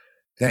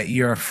that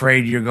you're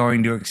afraid you're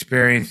going to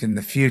experience in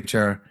the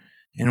future.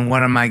 And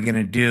what am I going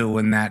to do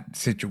when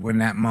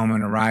that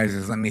moment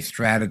arises? Let me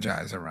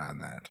strategize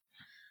around that.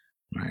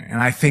 Right.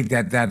 And I think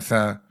that's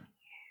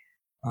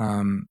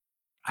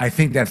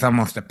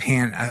almost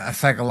a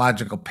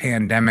psychological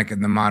pandemic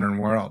in the modern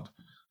world.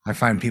 I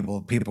find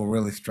people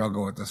really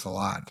struggle with this a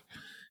lot,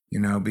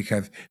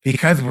 because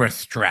we're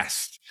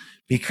stressed,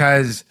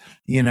 because,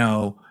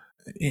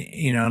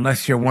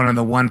 unless you're one of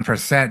the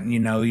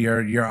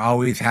 1%, you're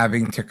always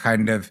having to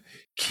kind of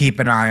keep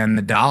an eye on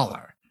the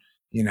dollar,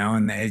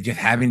 and just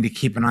having to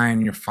keep an eye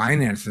on your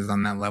finances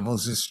on that level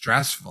is just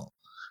stressful.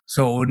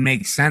 So it would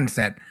make sense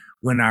that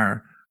when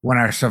our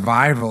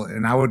survival,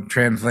 and I would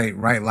translate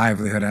right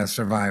livelihood as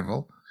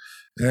survival,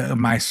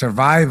 my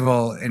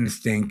survival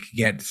instinct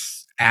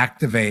gets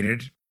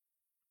activated,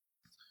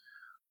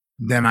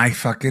 then I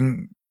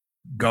fucking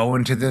go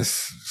into this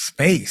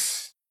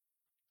space,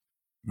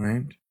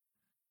 right?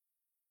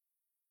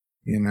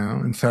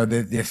 And so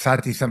the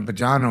Sati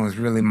Sampajano is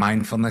really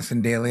mindfulness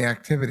in daily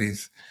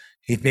activities.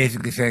 He's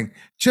basically saying,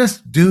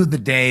 just do the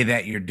day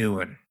that you're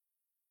doing,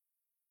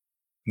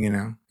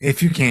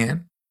 if you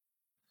can.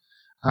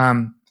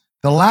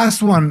 The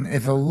last one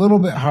is a little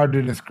bit hard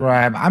to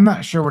describe. I'm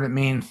not sure what it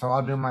means, so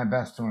I'll do my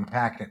best to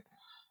unpack it.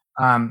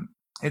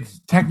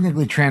 It's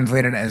technically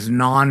translated as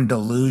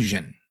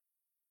non-delusion,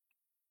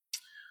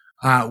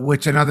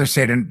 which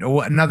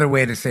another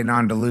way to say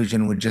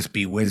non-delusion would just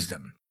be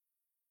wisdom.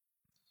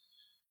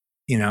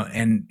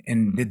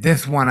 And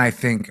this one, I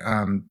think,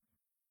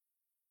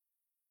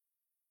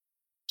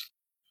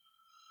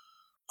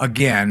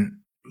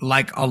 again,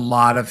 like a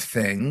lot of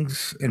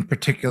things, in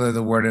particular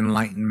the word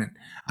enlightenment,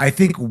 I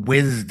think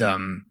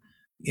wisdom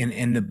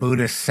in the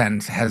Buddhist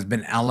sense has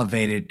been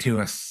elevated to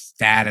a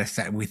status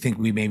that we think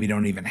we maybe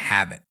don't even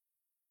have it.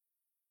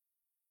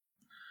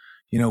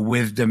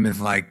 Wisdom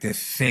is like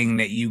this thing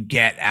that you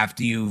get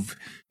after you've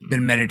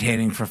been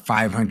meditating for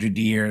 500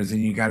 years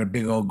and you got a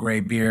big old gray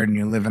beard and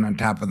you're living on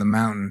top of the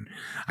mountain.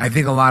 I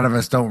think a lot of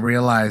us don't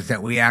realize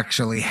that we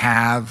actually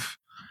have,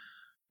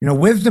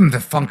 wisdom's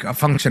a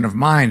function of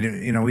mind.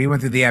 We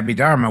went through the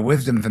Abhidharma.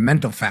 Wisdom's a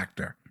mental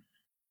factor.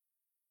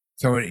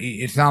 So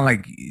it's not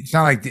like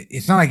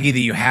either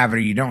you have it or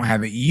you don't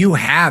have it. You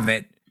have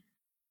it,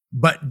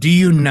 but do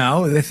you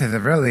know? This is a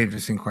really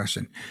interesting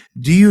question.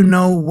 Do you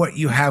know what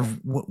you have?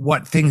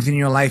 What things in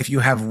your life you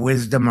have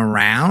wisdom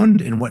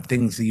around, and what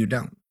things you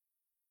don't?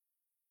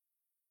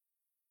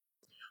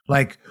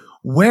 Like,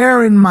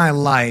 where in my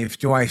life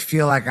do I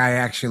feel like I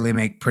actually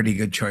make pretty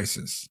good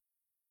choices?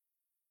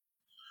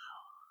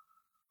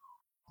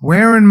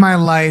 Where in my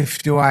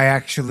life do I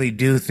actually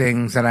do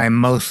things that I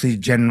mostly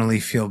generally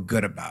feel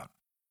good about?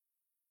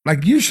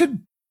 Like, you should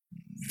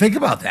think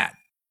about that,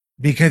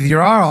 because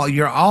you're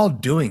all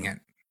doing it.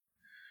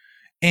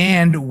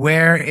 And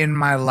where in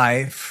my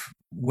life,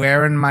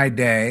 where in my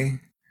day,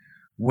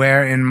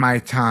 where in my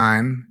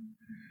time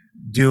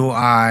do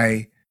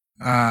I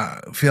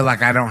feel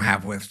like I don't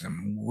have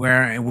wisdom?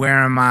 Where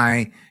am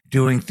I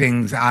doing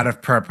things out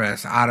of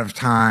purpose, out of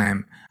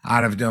time,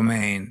 out of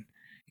domain?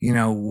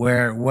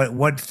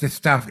 What's the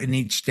stuff in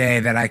each day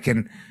that I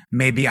can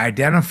maybe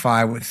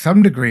identify with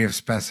some degree of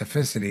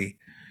specificity?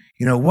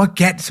 What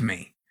gets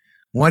me?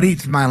 What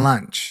eats my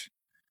lunch?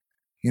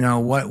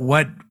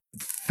 What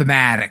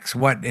thematics?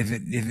 What is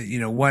it,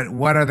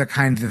 what are the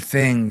kinds of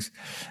things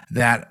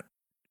that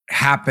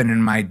happen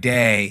in my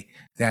day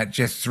that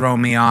just throw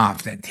me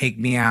off, that take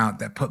me out,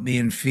 that put me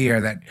in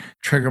fear, that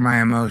trigger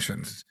my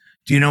emotions?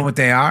 Do you know what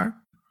they are?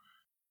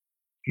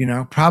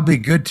 Probably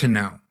good to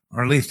know,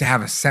 or at least to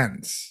have a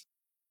sense.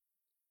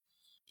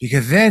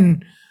 Because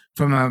then,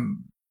 from a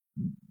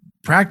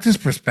practice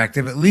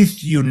perspective, at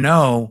least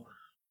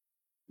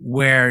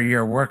where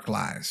your work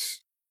lies,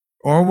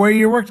 or where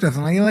your work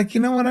doesn't lie. You're like,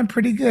 you know what? I'm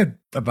pretty good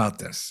about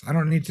this. I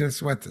don't need to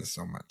sweat this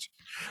so much.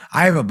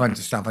 I have a bunch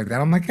of stuff like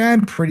that. I'm like,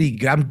 I'm pretty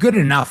good. I'm good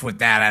enough with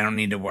that. I don't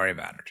need to worry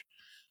about it.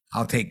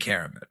 I'll take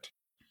care of it.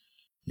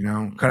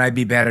 Could I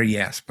be better?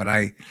 Yes, but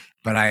I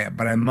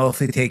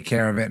mostly take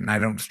care of it, and I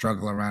don't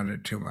struggle around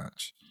it too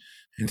much.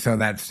 And so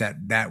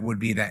that would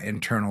be that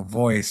internal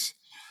voice.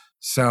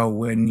 So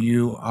when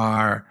you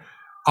are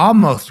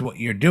almost what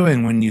you're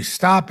doing, when you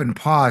stop and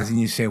pause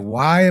and you say,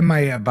 why am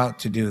I about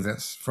to do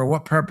this? For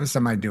what purpose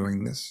am I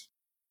doing this?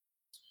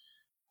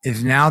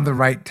 Is now the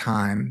right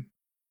time?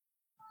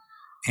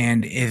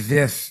 And is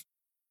this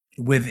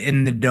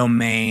within the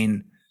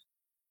domain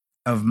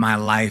of my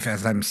life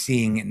as I'm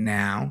seeing it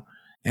now?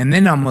 And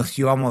then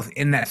you almost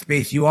in that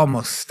space, you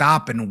almost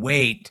stop and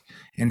wait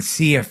and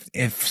see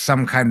if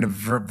some kind of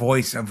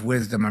voice of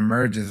wisdom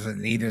emerges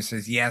and either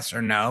says yes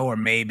or no, or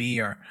maybe,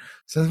 or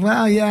says,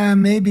 well, yeah,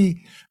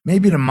 maybe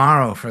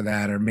tomorrow for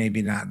that, or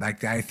maybe not.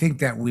 Like, I think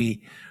that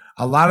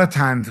a lot of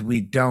times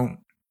we don't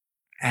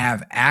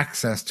have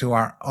access to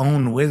our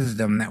own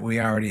wisdom that we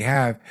already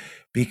have,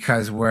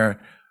 because we're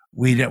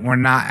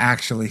not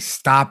actually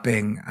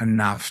stopping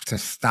enough to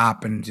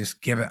stop and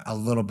just give it a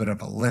little bit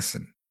of a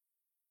listen.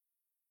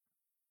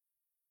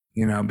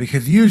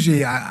 Because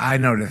usually I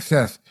notice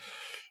this,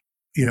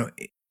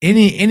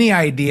 any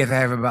ideas I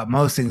have about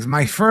most things,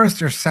 my first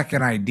or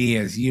second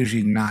idea is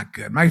usually not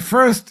good. My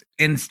first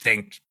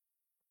instinct,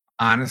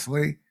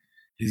 honestly,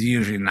 is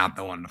usually not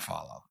the one to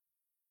follow.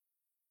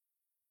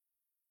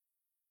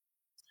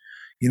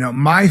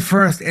 My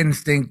first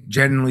instinct,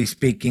 generally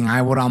speaking,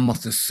 I would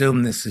almost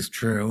assume this is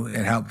true.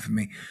 It helps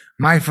me.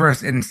 My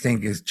first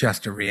instinct is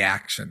just a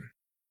reaction.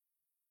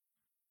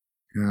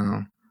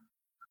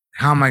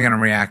 How am I going to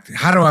react?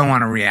 How do I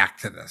want to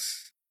react to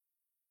this?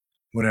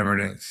 Whatever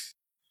it is,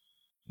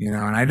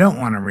 and I don't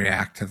want to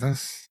react to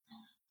this.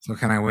 So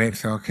can I wait?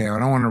 So, okay, I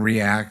don't want to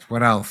react.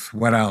 What else?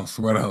 What else?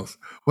 What else?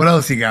 What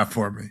else you got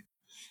for me?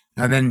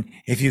 And then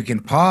if you can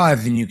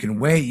pause and you can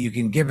wait, you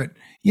can give it,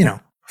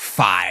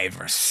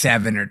 5 or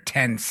 7 or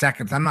 10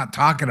 seconds. I'm not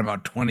talking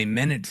about 20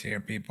 minutes here,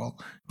 people.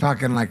 I'm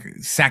talking like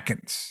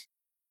seconds.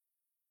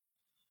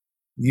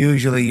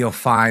 Usually you'll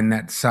find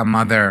that some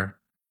other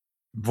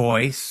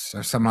voice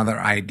or some other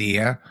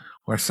idea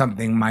or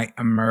something might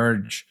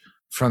emerge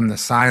from the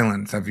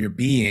silence of your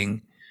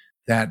being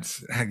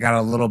that's got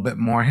a little bit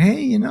more, hey,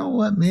 you know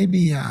what, maybe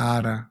you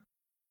oughta.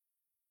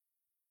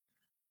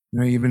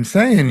 You've been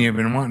saying you've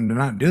been wanting to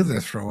not do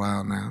this for a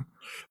while now,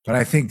 but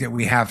I think that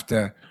we have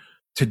to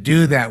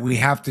do that, we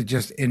have to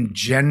just in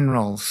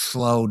general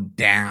slow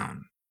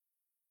down.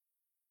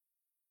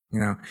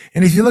 And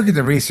if you look at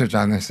the research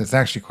on this, it's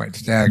actually quite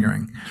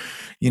staggering.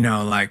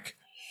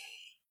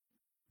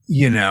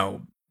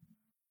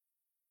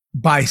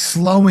 By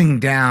slowing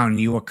down,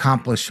 you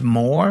accomplish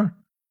more,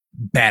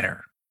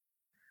 better.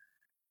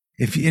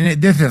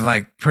 This is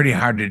like pretty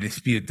hard to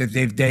dispute that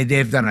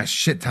they've done a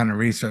shit ton of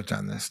research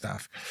on this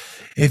stuff.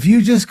 If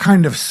you just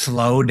kind of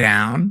slow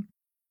down,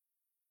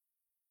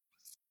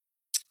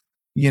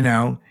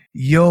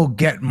 you'll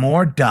get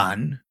more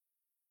done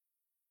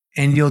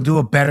and you'll do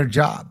a better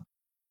job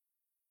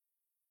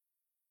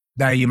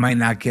that you might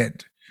not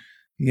get,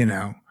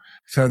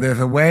 So there's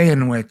a way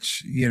in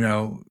which,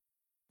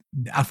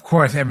 of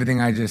course,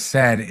 everything I just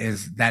said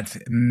that's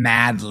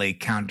madly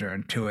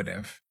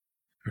counterintuitive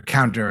or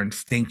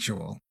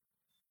counter-instinctual,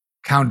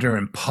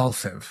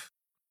 counter-impulsive,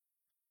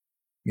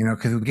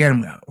 because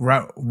again,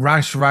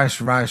 rush,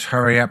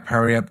 hurry up,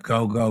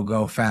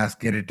 go fast,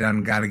 get it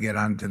done, got to get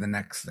on to the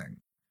next thing.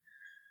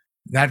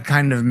 That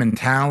kind of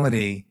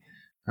mentality,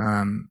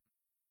 first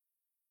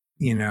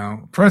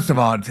of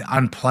all, it's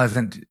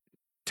unpleasant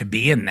to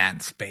be in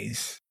that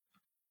space.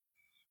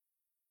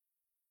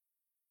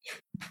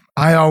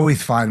 I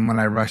always find when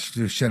I rush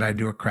through shit, I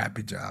do a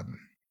crappy job.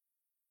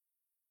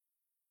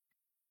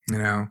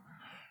 And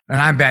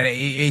I'm bad.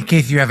 In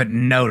case you haven't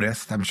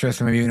noticed, I'm sure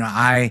some of you know,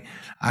 I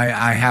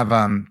have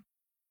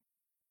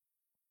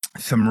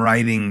some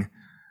writing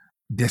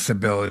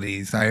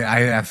disabilities.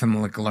 I have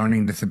some like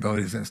learning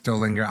disabilities that still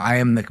linger. I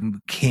am the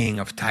king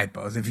of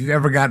typos. If you've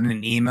ever gotten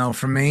an email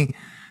from me,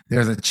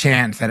 there's a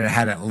chance that it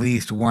had at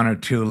least 1 or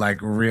 2 like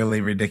really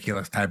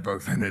ridiculous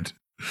typos in it.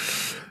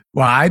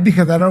 Why?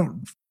 Because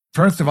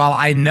first of all,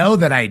 I know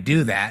that I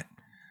do that.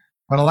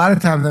 But a lot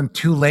of times I'm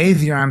too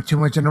lazy or I'm too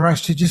much in a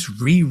rush to just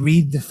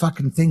reread the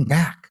fucking thing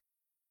back.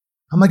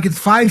 I'm like, it's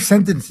 5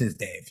 sentences,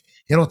 Dave.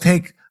 It'll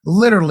take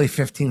literally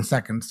 15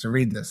 seconds to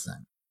read this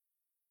thing.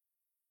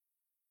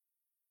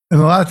 And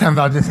a lot of times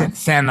I'll just hit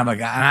send. I'm like,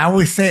 and I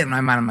always say it in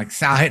my mind. I'm like,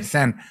 I'll hit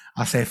send.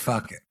 I'll say,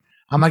 fuck it.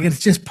 I'm like, it's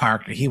just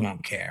Parker. He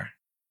won't care.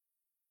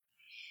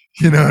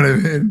 You know what I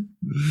mean?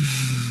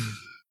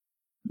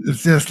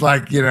 It's just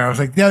like, it's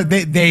like,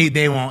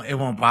 they won't, it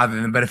won't bother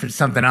them. But if it's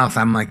something else,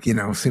 I'm like,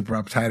 super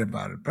uptight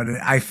about it. But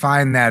I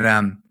find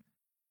that,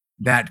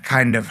 that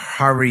kind of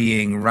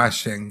hurrying,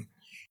 rushing,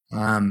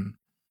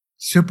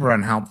 super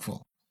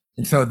unhelpful.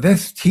 And so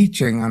this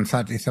teaching on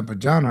Sati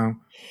Sampajano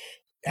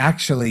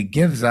actually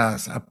gives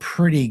us a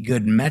pretty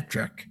good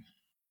metric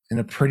and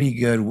a pretty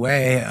good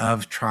way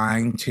of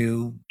trying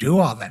to do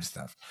all that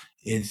stuff.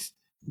 Is,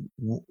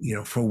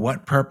 for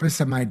what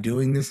purpose am I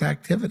doing this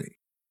activity?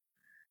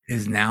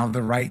 Is now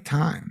the right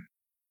time?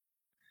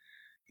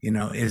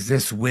 Is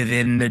this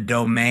within the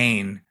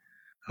domain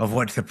of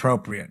what's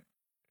appropriate?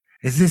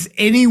 Is this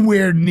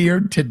anywhere near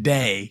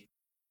today?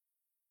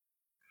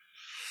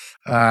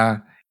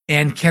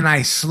 And can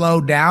I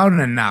slow down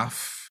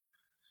enough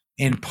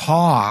and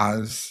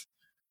pause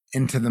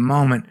into the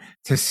moment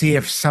to see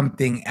if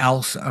something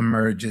else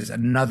emerges,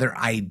 another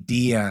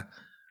idea,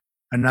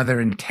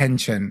 another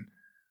intention,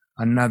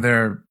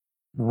 another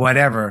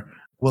whatever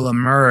will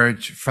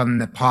emerge from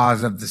the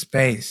pause of the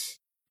space?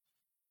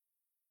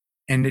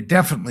 And it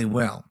definitely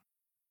will.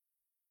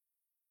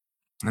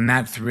 And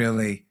that's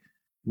really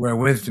where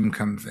wisdom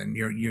comes in.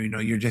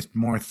 You're just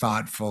more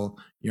thoughtful,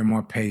 you're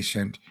more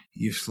patient,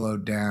 you've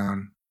slowed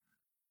down,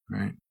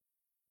 right?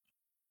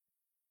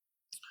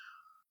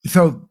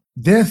 So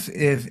this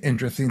is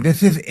interesting.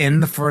 This is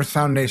in the first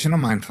Foundation of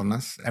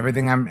Mindfulness.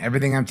 Everything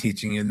I'm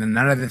teaching you, then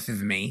none of this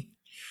is me.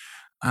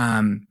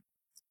 And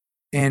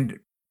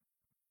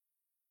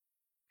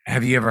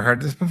have you ever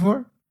heard this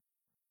before?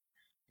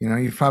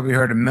 You've probably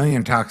heard a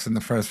million talks in the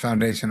first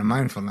Foundation of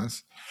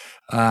Mindfulness.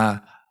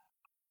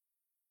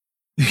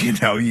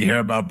 You hear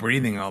about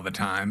breathing all the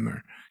time,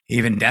 or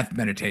even death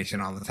meditation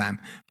all the time.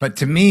 But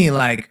to me,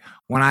 like,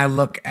 when I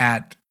look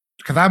at,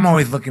 because I'm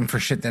always looking for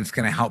shit that's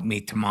going to help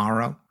me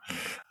tomorrow.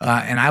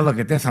 And I look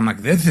at this, I'm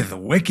like, this is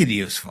wicked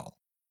useful.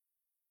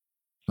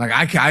 Like,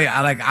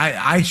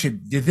 I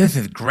should, this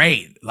is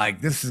great.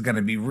 Like, this is going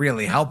to be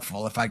really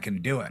helpful if I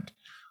can do it.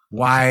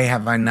 Why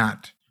have I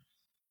not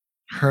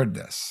heard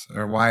this?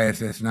 Or why is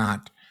this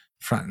not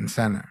front and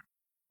center?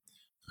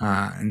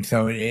 And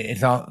so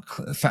it's all,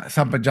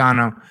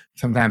 Sampajano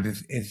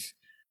sometimes is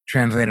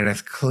translated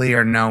as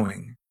clear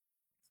knowing,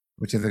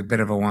 which is a bit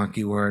of a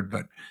wonky word,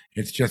 but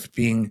it's just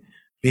being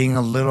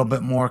a little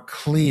bit more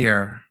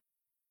clear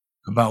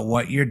about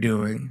what you're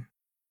doing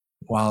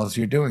whilst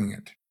you're doing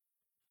it.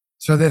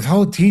 So this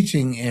whole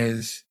teaching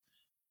is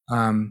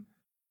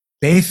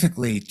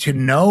basically to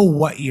know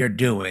what you're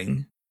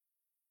doing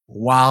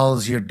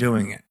whilst you're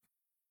doing it.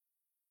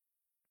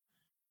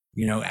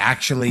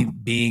 Actually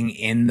being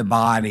in the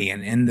body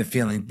and in the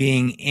feeling,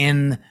 being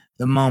in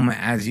the moment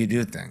as you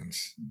do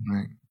things,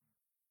 right?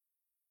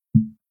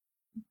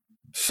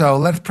 So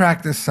let's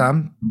practice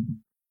some.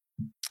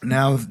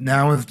 Now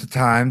is the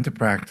time to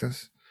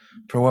practice.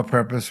 For what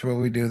purpose will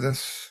we do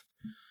this?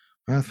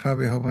 Well, that's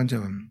probably a whole bunch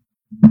of them.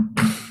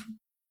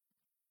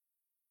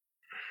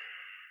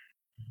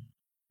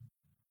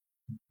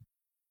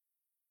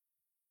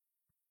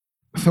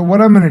 So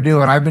what I'm going to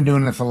do, and I've been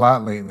doing this a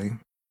lot lately,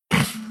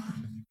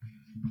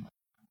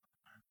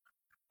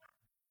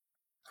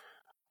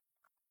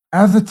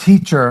 as a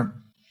teacher,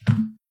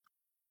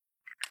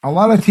 a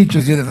lot of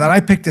teachers do this, and I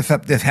picked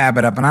this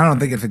habit up, and I don't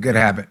think it's a good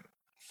habit,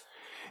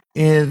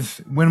 is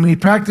when we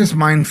practice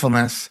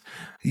mindfulness,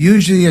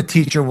 usually a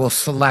teacher will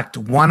select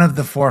one of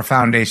the 4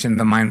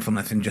 foundations of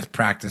mindfulness and just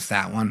practice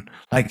that one.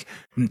 Like,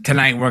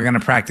 tonight we're going to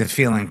practice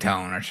feeling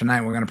tone, or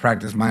tonight we're going to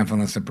practice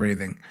mindfulness of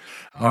breathing,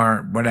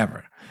 or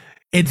whatever.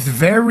 It's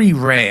very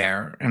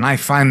rare, and I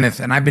find this,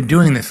 and I've been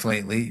doing this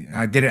lately.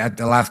 I did it at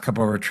the last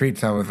couple of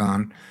retreats I was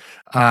on,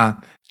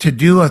 to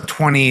do a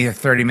 20 or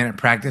 30-minute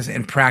practice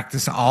and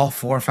practice all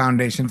 4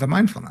 foundations of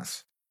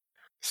mindfulness.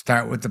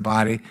 Start with the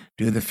body,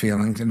 do the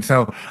feelings. And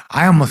so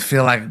I almost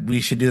feel like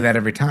we should do that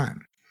every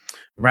time,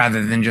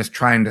 rather than just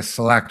trying to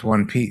select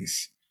one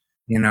piece,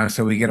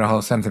 so we get a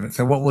whole sense of it.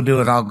 So what we'll do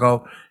is I'll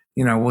go,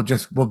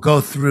 we'll go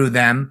through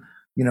them,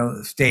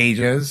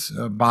 stages,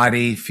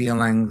 body,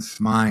 feelings,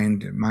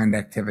 mind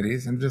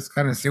activities, and just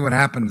kind of see what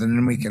happens. And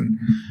then we can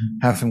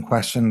have some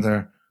questions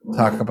or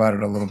talk about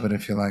it a little bit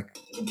if you like.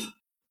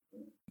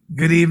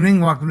 Good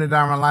evening. Welcome to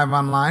Dharma Live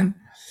Online.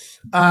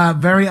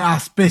 Very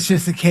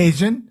auspicious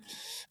occasion.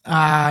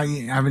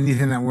 I've been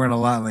using that word a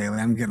lot lately.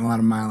 I'm getting a lot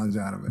of mileage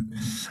out of it.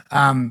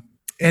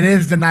 It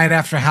is the night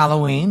after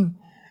Halloween.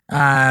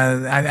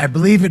 I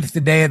believe it's the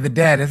Day of the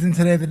Dead. Isn't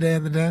today the Day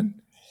of the Dead?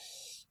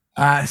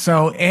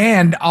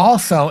 And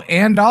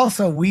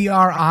also we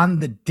are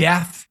on the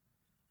death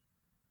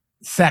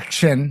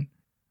section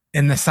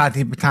in the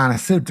Satipatthana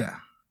Sutta.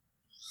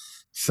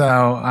 So,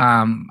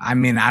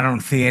 I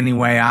don't see any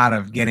way out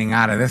of getting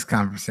out of this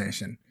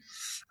conversation.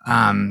 So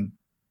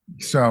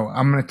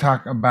I'm going to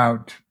talk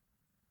about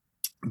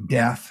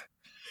death.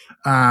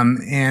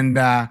 And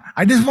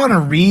I just want to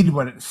read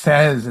what it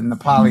says in the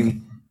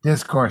Pali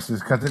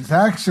discourses because it's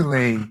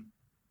actually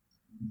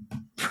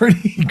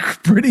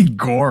pretty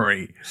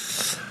gory.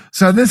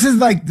 So this is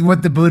like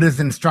what the Buddha's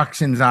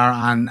instructions are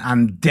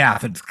on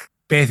death. It's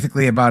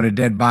basically about a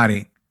dead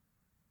body.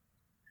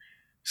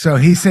 So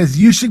he says,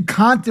 you should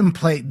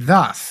contemplate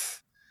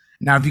thus.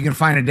 Now, if you can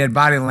find a dead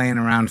body laying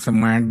around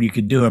somewhere, you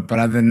could do it. But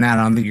other than that,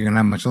 I don't think you're going to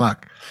have much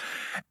luck.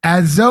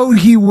 As though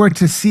he were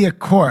to see a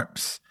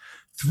corpse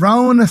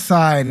thrown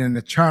aside in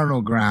the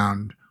charnel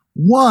ground,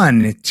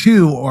 1,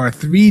 2, or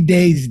 3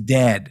 days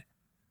dead,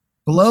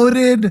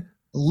 bloated,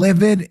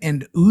 livid,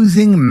 and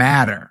oozing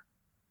matter,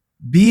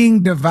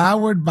 being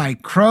devoured by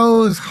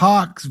crows,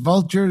 hawks,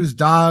 vultures,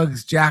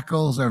 dogs,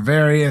 jackals, or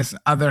various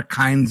other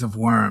kinds of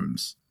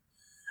worms.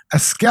 A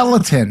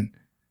skeleton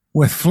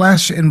with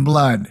flesh and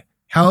blood,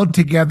 held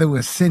together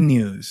with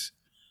sinews.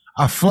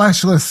 A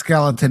fleshless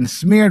skeleton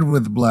smeared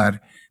with blood,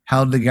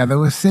 held together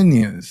with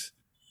sinews.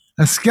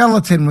 A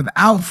skeleton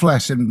without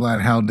flesh and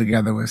blood, held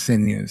together with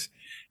sinews.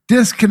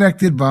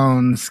 Disconnected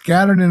bones,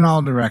 scattered in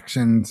all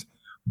directions.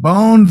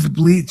 Bones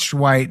bleached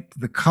white,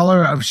 the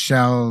color of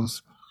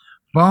shells.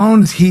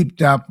 Bones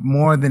heaped up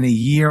more than a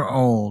year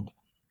old.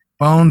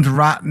 Bones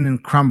rotten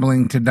and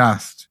crumbling to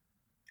dust.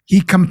 He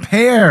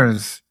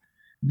compares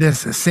this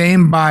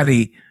same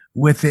body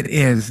with it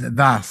is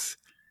thus.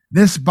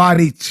 This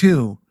body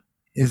too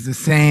is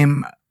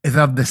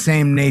of the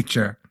same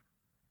nature.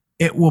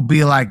 It will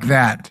be like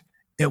that.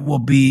 It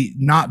will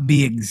not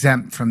be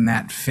exempt from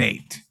that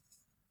fate.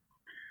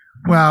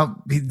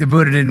 Well, the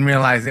Buddha didn't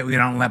realize that we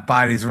don't let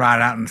bodies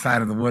rot out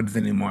inside of the woods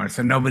anymore.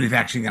 So nobody's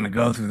actually going to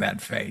go through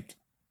that fate.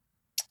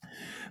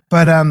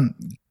 But,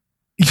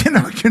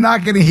 you're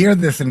not going to hear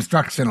this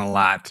instruction a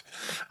lot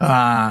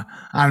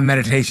on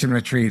meditation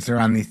retreats or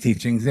on these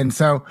teachings. And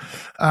so,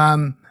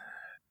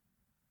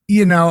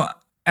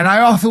 and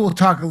I also will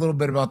talk a little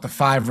bit about the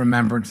 5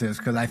 remembrances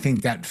because I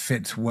think that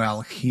fits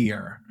well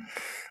here.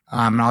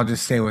 And I'll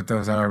just say what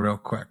those are real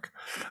quick.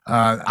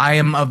 I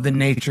am of the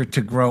nature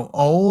to grow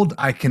old.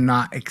 I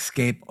cannot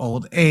escape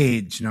old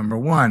age, number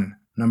 1.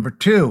 Number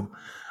 2,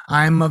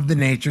 I am of the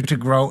nature to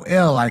grow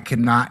ill. I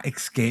cannot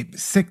escape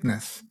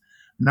sickness.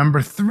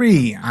 Number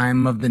 3, I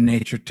am of the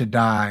nature to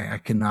die. I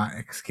cannot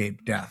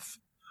escape death.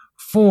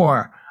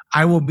 4,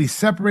 I will be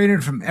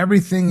separated from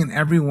everything and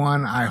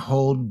everyone I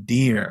hold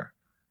dear.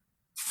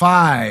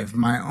 5,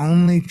 my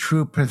only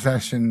true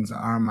possessions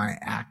are my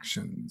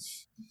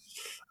actions.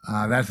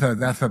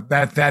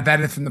 That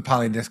is from the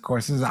Pali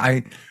discourses.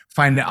 I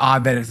find it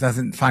odd that it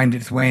doesn't find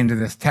its way into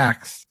this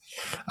text.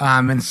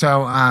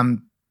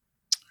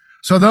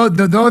 So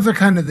those are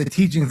kind of the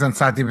teachings on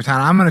Satipatthana.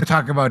 I'm going to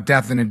talk about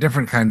death in a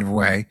different kind of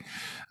way.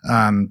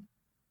 I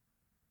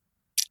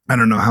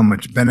don't know how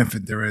much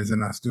benefit there is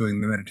in us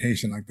doing the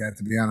meditation like that,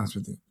 to be honest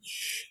with you.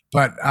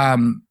 But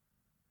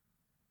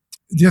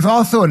there's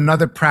also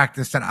another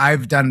practice that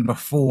I've done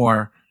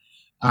before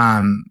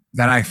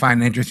that I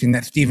find interesting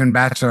that Stephen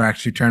Batchelor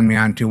actually turned me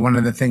on to. One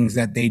of the things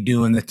that they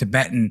do in the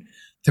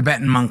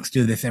Tibetan monks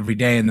do this every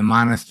day in the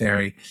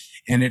monastery.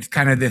 And it's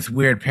kind of this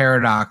weird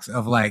paradox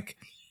of like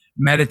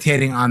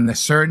meditating on the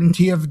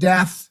certainty of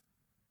death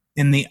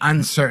and the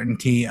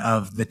uncertainty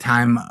of the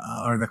time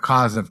or the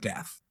cause of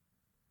death.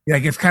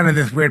 Like it's kind of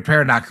this weird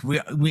paradox. We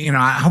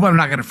I hope I'm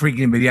not going to freak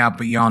anybody out,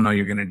 but you all know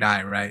you're going to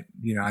die, right?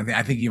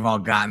 I think you've all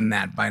gotten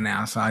that by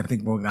now. So I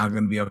think we're all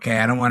going to be okay.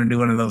 I don't want to do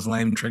one of those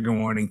lame trigger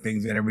warning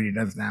things that everybody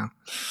does now.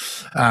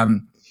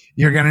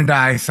 You're going to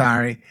die.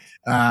 Sorry.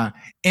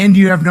 And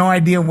you have no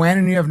idea when,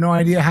 and you have no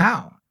idea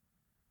how.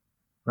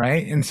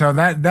 Right. And so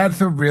that's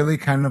a really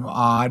kind of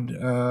odd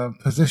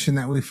position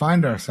that we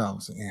find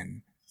ourselves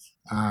in.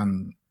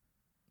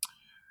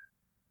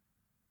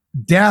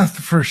 Death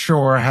for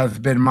sure has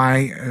been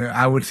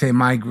I would say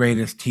my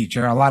greatest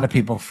teacher. A lot of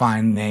people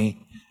find they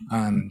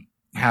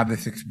have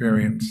this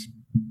experience.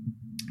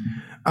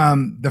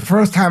 The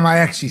first time I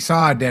actually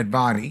saw a dead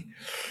body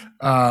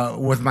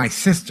was my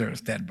sister's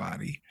dead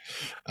body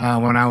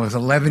when I was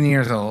 11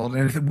 years old.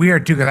 And it's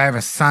weird too, because I have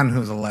a son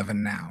who's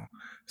 11 now.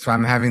 So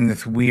I'm having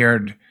this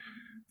weird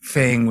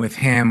thing with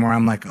him where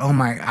I'm like, oh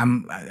my,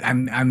 I'm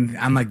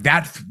like,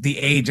 that's the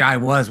age I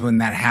was when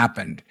that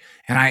happened.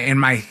 And in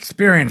my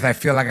experience, I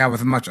feel like I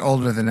was much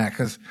older than that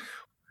because,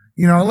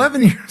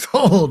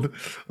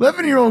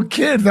 11-year-old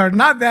kids are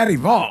not that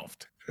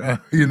evolved. I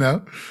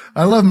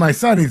love my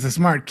son. He's a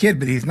smart kid,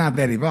 but he's not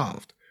that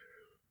evolved.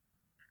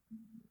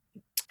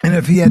 And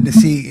if he had to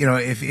see,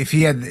 if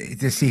he had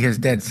to see his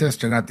dead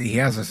sister, not that he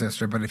has a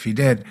sister, but if he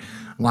did,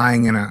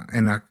 lying in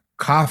a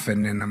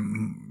coffin in a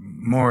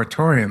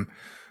moratorium,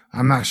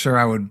 I'm not sure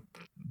I would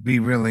be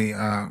really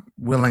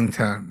willing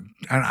to.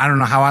 I don't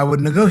know how I would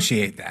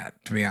negotiate that,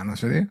 to be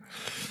honest with you.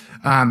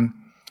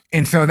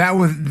 And so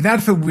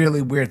that's a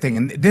really weird thing.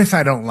 And this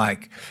I don't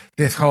like.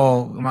 this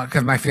whole,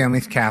 because my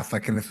family's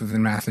Catholic and this was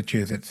in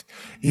Massachusetts.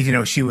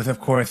 She was, of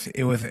course,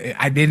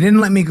 they didn't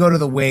let me go to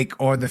the wake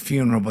or the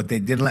funeral, but they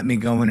did let me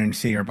go in and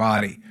see her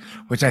body,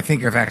 which I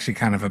think is actually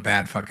kind of a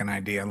bad fucking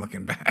idea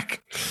looking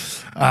back.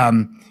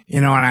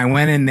 And I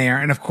went in there,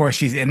 and of course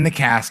she's in the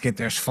casket.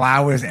 There's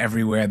flowers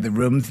everywhere. The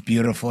room's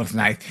beautiful. It's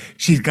nice.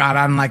 She's got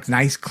on like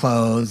nice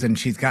clothes, and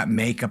she's got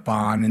makeup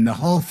on, and the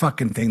whole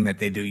fucking thing that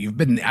they do.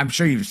 I'm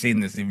sure you've seen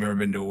this if you've ever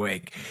been to a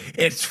wake.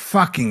 It's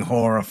fucking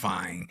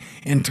horrifying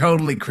and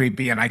totally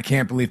creepy, and I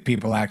can't believe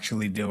people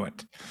actually do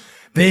it.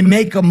 They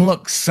make them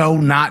look so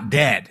not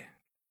dead.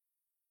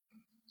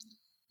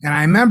 And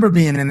I remember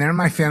being in there.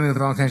 My family was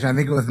all attention. I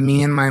think it was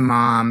me and my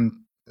mom.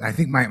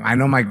 I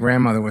know my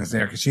grandmother was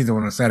there because she's the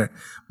one who said it.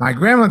 My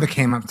grandmother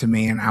came up to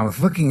me and I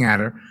was looking at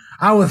her.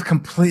 I was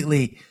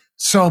completely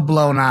so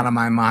blown out of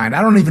my mind.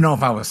 I don't even know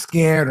if I was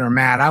scared or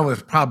mad. I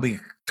was probably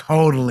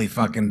totally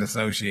fucking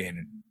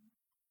dissociated.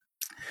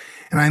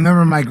 And I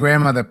remember my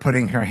grandmother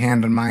putting her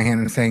hand on my hand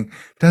and saying,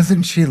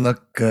 "Doesn't she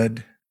look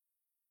good?"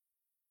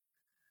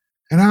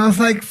 And I was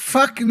like,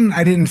 fucking,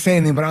 I didn't say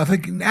anything, but I was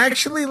like,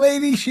 actually,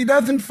 lady, she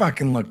doesn't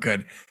fucking look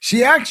good.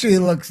 She actually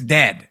looks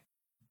dead.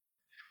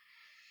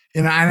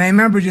 And I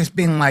remember just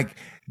being like,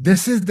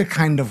 this is the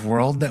kind of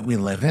world that we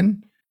live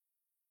in.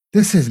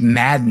 This is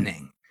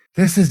maddening.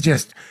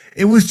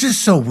 It was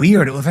just so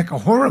weird. It was like a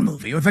horror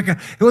movie. It was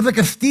like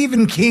a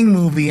Stephen King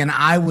movie, and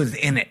I was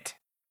in it.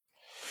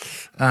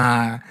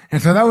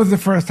 And so that was the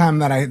first time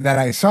that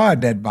I saw a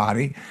dead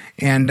body.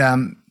 And,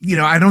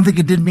 I don't think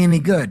it did me any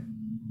good,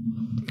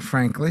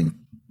 frankly.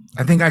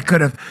 I think I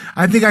could have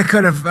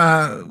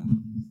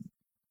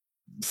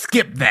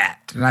skipped that.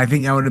 And I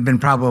think I would have been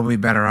probably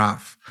better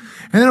off.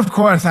 And then, of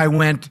course, I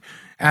went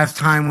as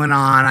time went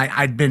on.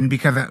 I'd been,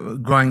 because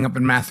of growing up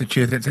in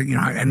Massachusetts,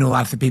 I knew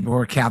lots of people who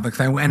were Catholics.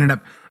 I ended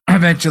up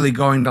eventually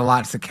going to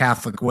lots of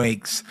Catholic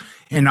wakes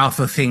and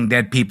also seeing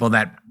dead people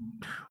that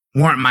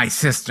weren't my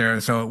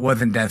sister. So it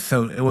wasn't death.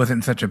 So it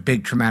wasn't such a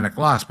big traumatic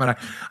loss. But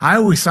I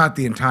always thought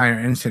the entire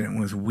incident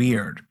was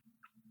weird.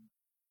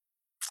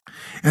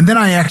 And then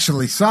I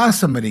actually saw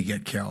somebody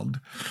get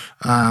killed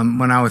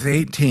when I was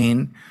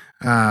 18.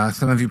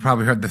 Some of you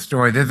probably heard the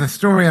story. There's a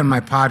story on my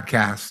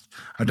podcast,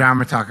 a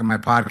Dharma talk on my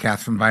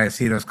podcast from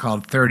Vallecitos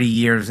called 30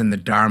 Years in the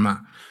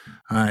Dharma.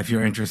 If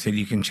you're interested,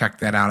 you can check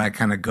that out. I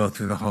kind of go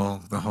through the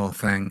whole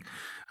thing.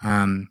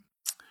 I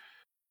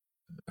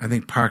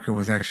think Parker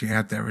was actually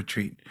at that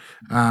retreat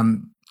a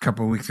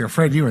couple of weeks ago.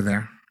 Fred, you were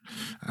there.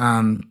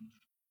 And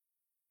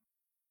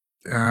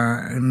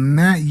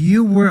Matt,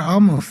 you were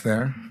almost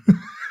there.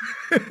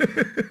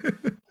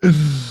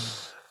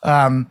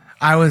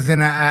 I was in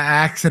an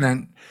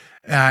accident.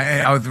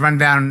 I was run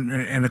down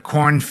in a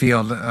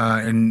cornfield,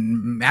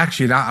 and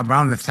actually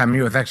around this time of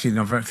year, it was actually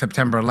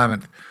September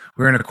 11th.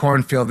 We were in a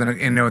cornfield,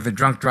 and there was a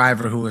drunk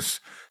driver who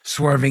was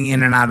swerving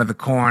in and out of the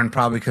corn,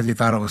 probably because he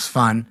thought it was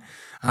fun.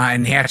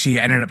 And he actually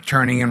ended up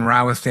turning in where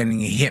I was standing.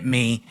 He hit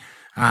me,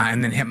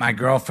 and then hit my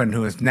girlfriend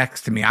who was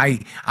next to me.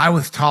 I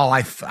was tall.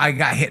 I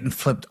got hit and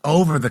flipped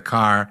over the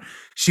car.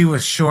 She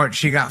was short.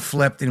 She got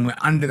flipped and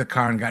went under the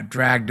car and got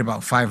dragged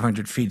about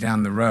 500 feet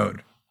down the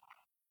road.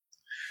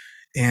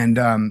 And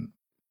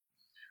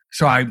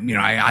so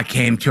I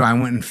came to. I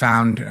went and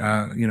found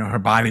her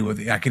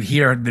body. I could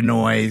hear the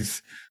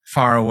noise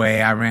far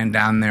away. I ran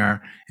down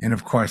there, and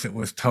of course, it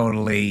was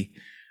totally,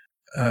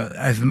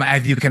 as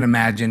you can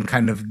imagine,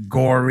 kind of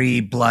gory,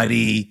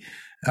 bloody.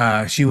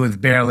 She was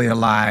barely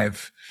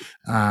alive.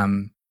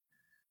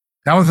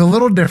 That was a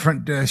little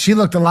different. She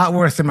looked a lot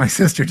worse than my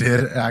sister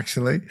did,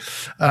 actually.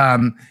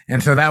 And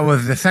so that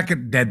was the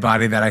second dead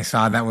body that I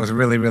saw that was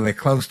really, really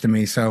close to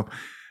me. So,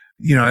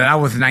 I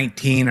was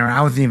 19, or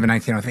I wasn't even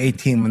 19. I was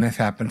 18 when this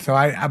happened. So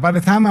by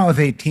the time I was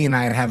 18,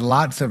 I had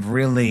lots of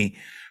really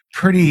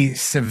pretty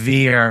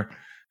severe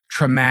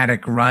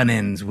traumatic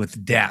run-ins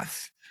with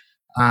death.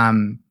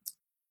 And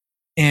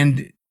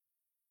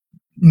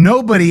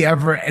nobody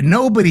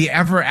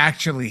ever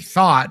actually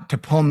thought to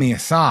pull me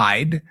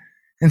aside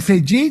and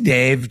say, "Gee,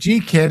 Dave,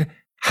 kid,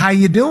 how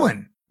you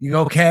doing? You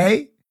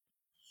okay?"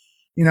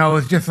 It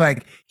was just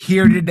like,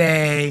 here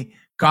today,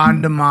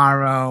 gone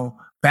tomorrow,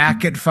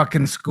 back at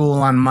fucking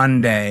school on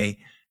Monday,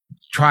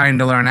 trying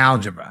to learn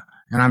algebra.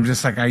 And I'm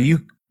just like, are you?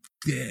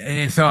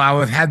 And so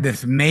I had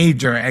this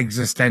major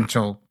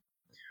existential,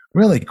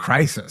 really,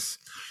 crisis,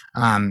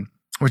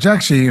 which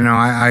actually,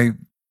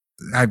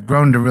 I've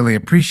grown to really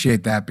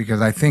appreciate that,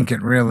 because I think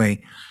it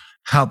really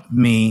helped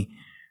me.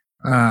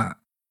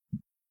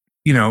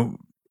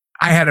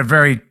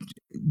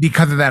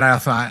 Because of that, I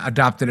also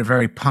adopted a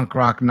very punk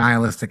rock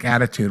nihilistic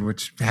attitude,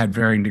 which had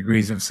varying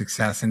degrees of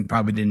success and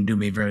probably didn't do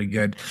me very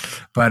good.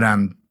 But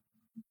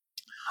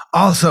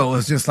also, it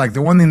was just like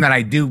the one thing that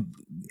I do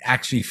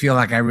actually feel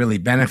like I really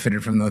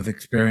benefited from those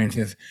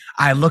experiences.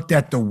 I looked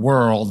at the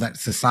world, at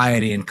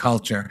society and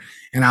culture,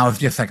 and I was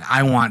just like,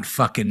 I want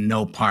fucking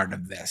no part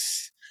of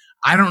this.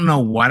 I don't know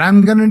what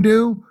I'm going to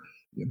do,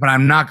 but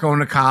I'm not going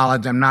to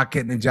college. I'm not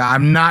getting a job.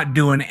 I'm not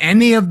doing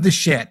any of the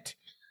shit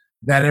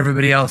that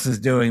everybody else is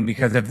doing,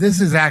 because if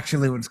this is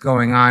actually what's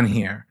going on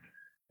here,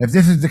 if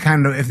this is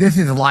if this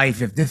is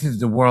life, if this is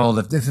the world,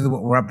 if this is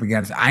what we're up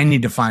against, I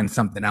need to find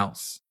something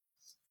else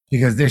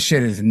because this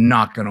shit is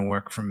not going to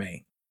work for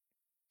me.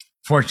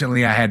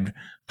 Fortunately, I had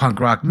punk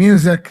rock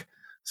music,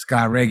 ska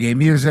reggae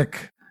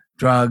music,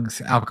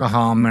 drugs,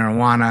 alcohol,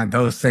 marijuana.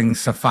 Those things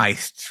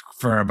sufficed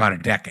for about a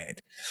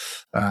decade.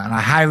 And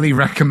I highly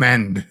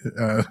recommend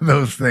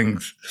those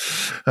things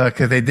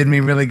because they did me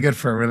really good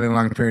for a really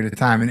long period of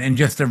time, and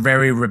just a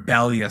very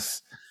rebelling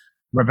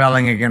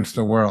against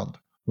the world,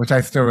 which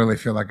I still really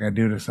feel like I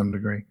do to some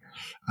degree.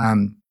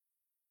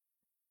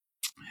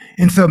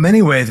 In so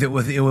many ways, it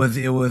was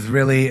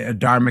really a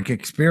dharmic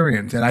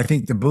experience, and I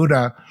think the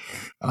Buddha,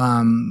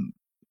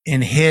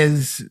 in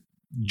his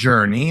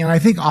journey, and I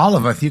think all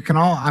of us,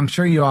 I'm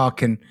sure you all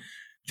can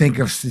think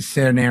of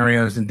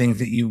scenarios and things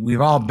that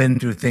we've all been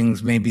through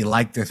things maybe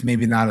like this,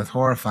 maybe not as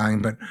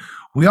horrifying, but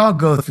we all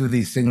go through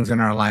these things in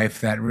our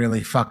life that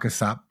really fuck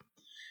us up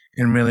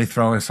and really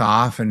throw us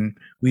off. And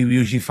we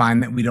usually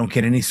find that we don't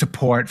get any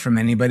support from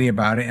anybody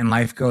about it, and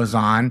life goes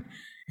on,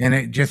 and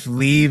it just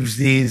leaves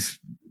these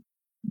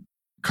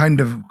kind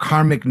of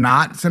karmic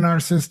knots in our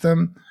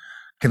system,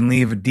 can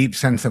leave a deep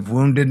sense of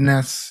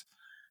woundedness.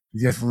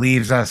 It just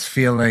leaves us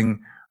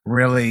feeling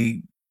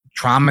really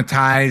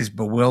traumatized,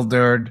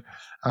 bewildered.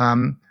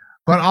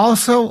 But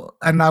also,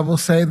 and I will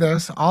say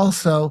this,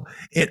 also,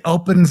 it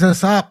opens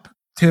us up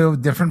to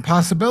different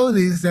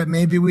possibilities that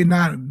maybe would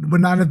not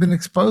have been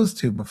exposed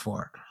to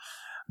before.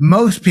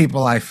 Most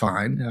people I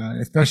find,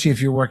 especially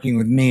if you're working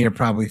with me, are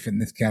probably fit in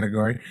this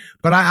category,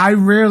 but I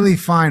rarely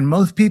find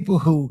most people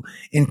who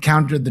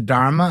encounter the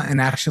Dharma and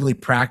actually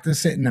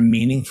practice it in a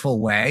meaningful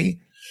way,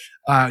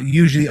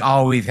 usually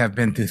always have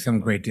been through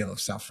some great deal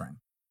of suffering.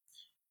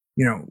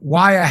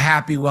 Why a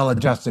happy,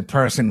 well-adjusted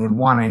person would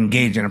want to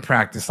engage in a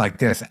practice like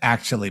this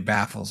actually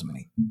baffles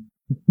me.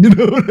 You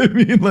know what I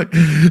mean? Like,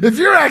 if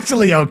you're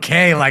actually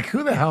okay, like,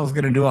 who the hell is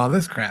going to do all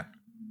this crap?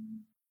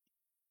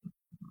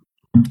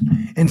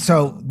 And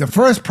so the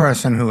first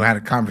person who had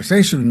a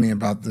conversation with me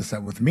about this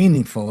that was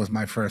meaningful was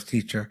my first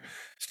teacher,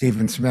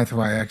 Stephen Smith, who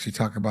I actually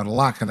talk about a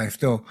lot because I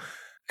still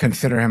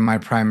consider him my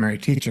primary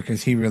teacher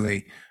because he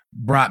really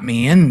brought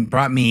me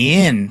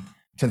in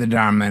to the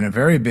Dharma in a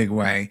very big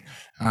way.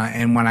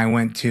 And when I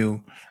went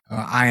to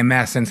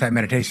IMS, Insight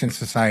Meditation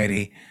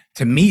Society,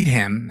 to meet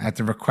him at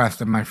the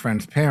request of my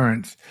friend's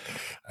parents,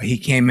 he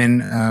came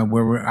in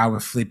where I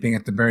was sleeping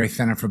at the Berry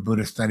Center for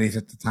Buddhist Studies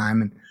at the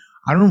time. And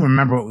I don't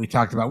remember what we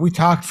talked about. We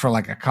talked for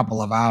like a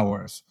couple of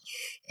hours.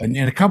 And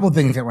a couple of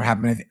things that were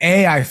happening.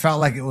 I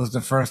felt like it was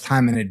the first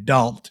time an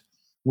adult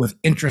was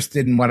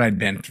interested in what I'd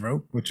been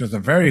through, which was a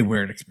very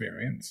weird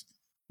experience.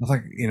 I was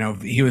like,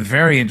 he was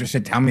very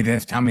interested. Tell me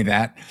this, tell me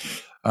that.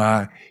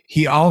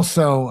 He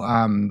also,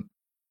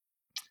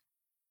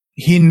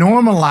 he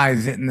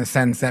normalized it in the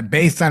sense that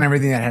based on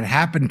everything that had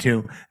happened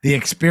to the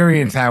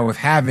experience I was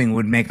having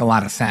would make a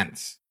lot of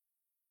sense.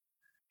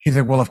 He's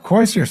like, well, of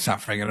course you're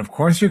suffering, and of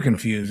course you're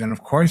confused, and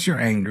of course you're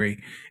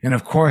angry, and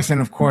of course,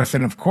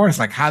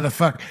 like,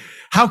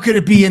 how could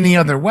it be any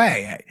other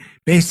way?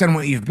 Based on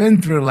what you've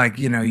been through, like,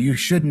 you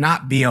should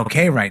not be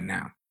okay right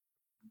now.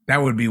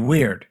 That would be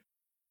weird.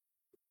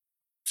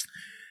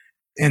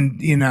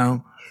 And,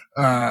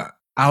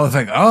 I was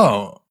like,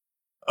 oh,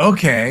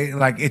 okay.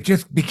 Like, it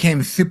just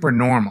became super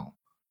normal.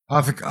 I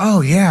was like,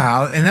 oh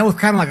yeah. And that was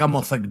kind of like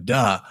almost like,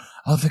 duh.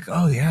 I was like,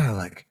 oh yeah,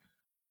 like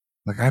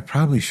I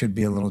probably should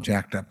be a little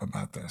jacked up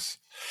about this.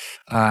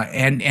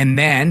 And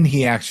then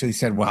he actually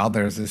said, well,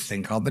 there's this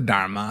thing called the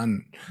Dharma,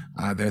 and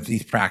there's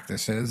these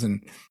practices,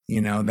 and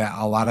that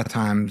a lot of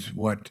times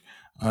what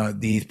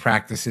these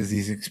practices,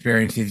 these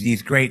experiences,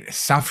 these great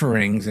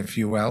sufferings, if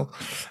you will,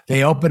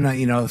 they open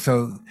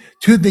so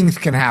two things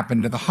can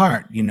happen to the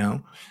heart.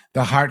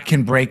 The heart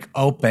can break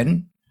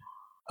open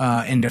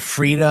into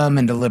freedom,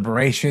 into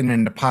liberation,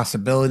 into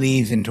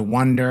possibilities, into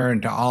wonder,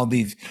 into all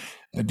these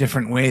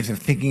different ways of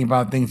thinking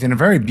about things in a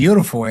very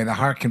beautiful way. The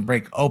heart can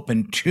break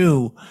open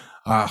to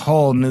a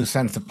whole new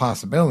sense of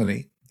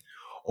possibility,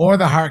 or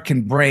the heart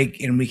can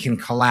break and we can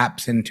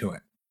collapse into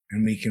it,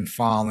 and we can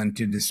fall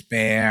into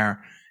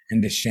despair,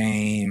 into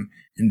shame,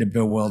 into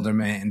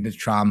bewilderment, into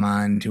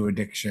trauma, into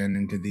addiction,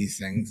 into these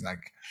things, like,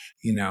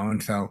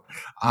 and so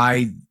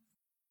I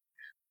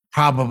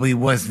probably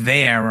was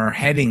there or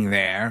heading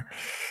there,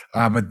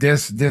 but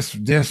this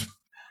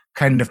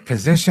kind of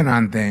position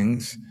on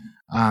things,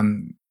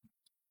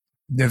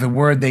 there's a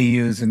word they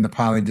use in the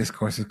Pali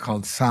discourses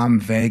called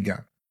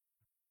samvega,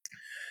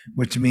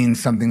 which means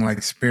something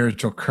like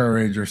spiritual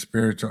courage or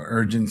spiritual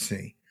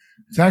urgency.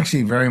 It's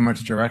actually very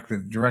much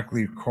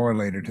directly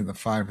correlated to the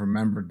 5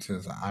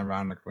 remembrances,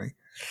 ironically.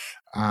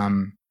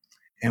 And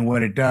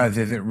what it does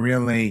is it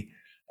really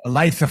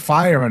lights a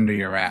fire under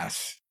your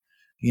ass,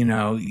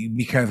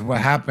 because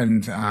what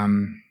happens,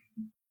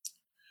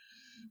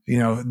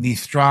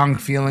 these strong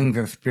feelings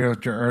of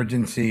spiritual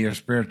urgency or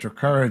spiritual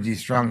courage, these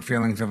strong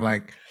feelings of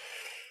like,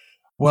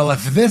 well,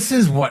 if this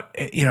is what,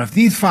 if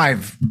these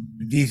 5,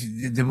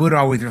 the Buddha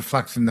always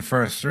reflects in the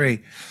first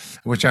 3,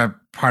 which are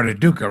part of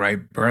dukkha,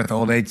 right? Birth,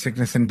 old age,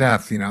 sickness, and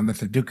death.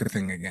 That's a dukkha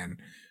thing again.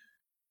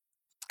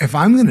 if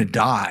I'm going to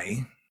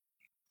die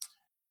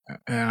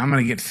and I'm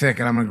going to get sick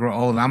and I'm going to grow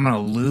old, I'm going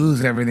to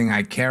lose everything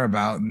I care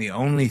about, and the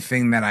only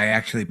thing that I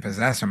actually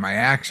possess are my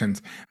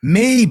actions,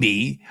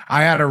 maybe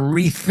I ought to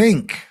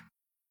rethink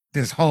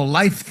this whole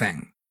life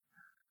thing.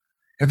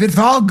 If it's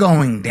all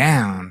going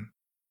down,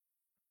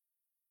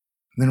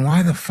 then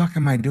why the fuck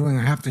am I doing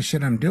half the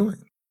shit I'm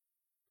doing?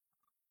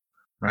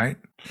 Right?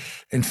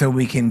 And so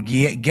we can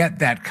get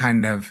that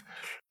kind of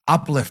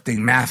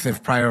uplifting,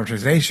 massive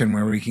prioritization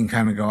where we can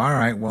kind of go, all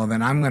right, well,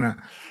 then I'm going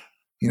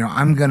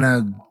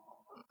to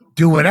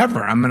do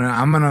whatever. I'm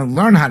going to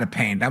learn how to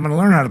paint. I'm going to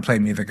learn how to play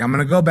music. I'm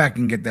going to go back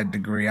and get that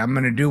degree. I'm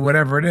going to do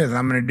whatever it is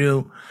I'm going to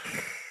do.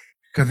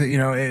 Because,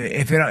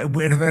 if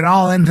it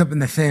all ends up in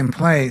the same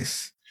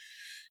place,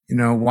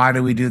 why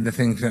do we do the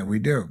things that we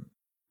do?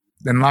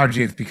 Then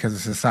largely it's because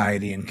of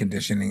society and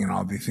conditioning and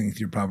all these things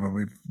you're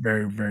probably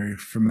very, very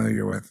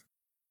familiar with.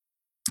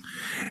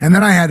 And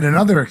then I had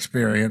another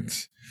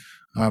experience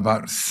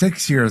about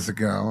 6 years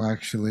ago,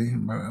 actually,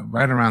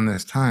 right around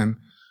this time,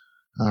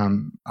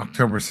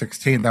 October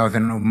 16th. I was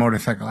in a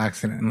motorcycle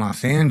accident in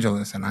Los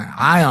Angeles, and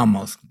I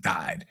almost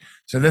died.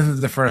 So this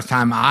is the first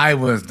time I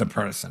was the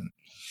person.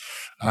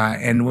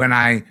 And when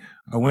I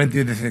went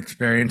through this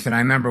experience, and I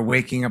remember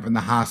waking up in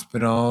the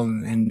hospital,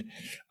 and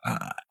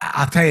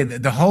I'll tell you,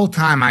 the whole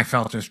time I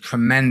felt this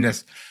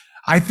tremendous.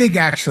 I think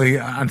actually,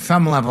 on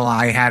some level,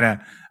 I had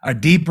a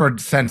deeper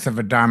sense of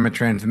a Dharma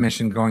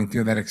transmission going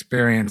through that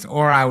experience.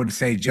 Or I would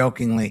say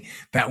jokingly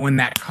that when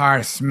that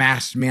car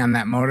smashed me on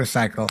that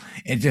motorcycle,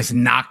 it just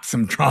knocked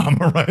some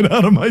trauma right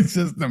out of my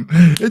system.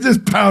 It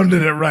just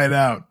pounded it right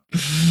out,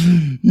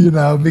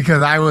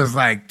 because I was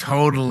like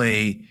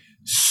totally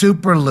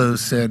super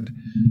lucid,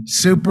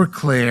 super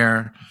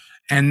clear.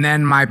 And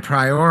then my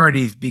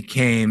priorities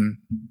became,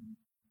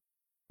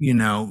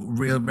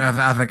 real.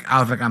 I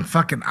was like, I'm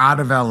fucking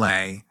out of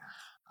LA.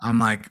 I'm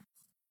like,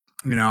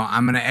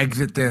 I'm going to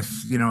exit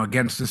this,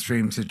 against the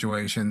stream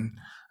situation,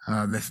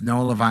 this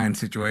no Levine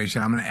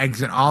situation. I'm going to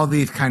exit all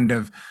these kind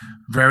of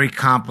very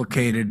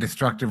complicated,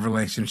 destructive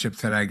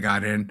relationships that I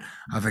got in.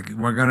 I was like,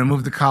 we're going to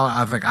move to Colorado.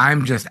 I was like,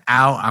 I'm just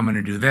out. I'm going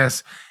to do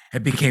this.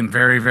 It became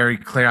very, very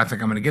clear. I was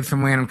like, I'm going to get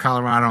some land in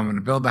Colorado. I'm going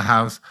to build a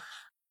house.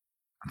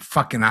 I'm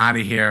fucking out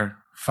of here.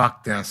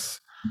 Fuck this.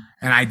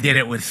 And I did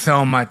it with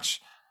so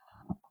much.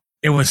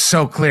 It was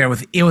so clear.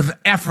 It was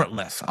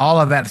effortless. All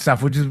of that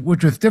stuff,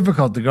 which was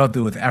difficult to go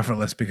through with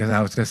effortless, because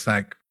I was just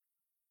like,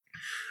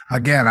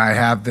 again, I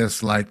have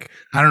this, like,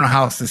 I don't know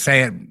how else to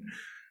say it,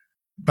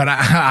 but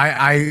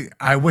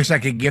I wish I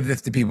could give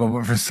this to people,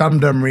 but for some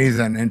dumb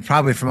reason, and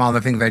probably from all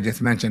the things I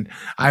just mentioned,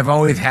 I've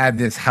always had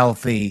this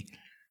healthy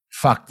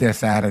fuck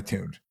this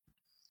attitude.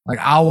 Like,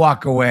 I'll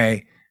walk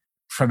away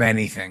from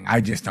anything.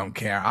 I just don't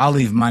care. I'll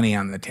leave money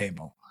on the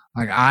table.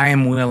 Like, I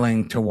am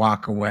willing to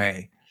walk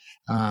away.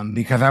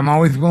 Because I'm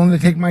always willing to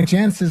take my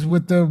chances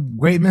with the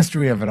great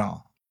mystery of it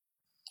all,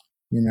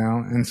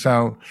 and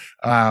so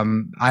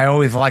I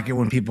always like it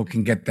when people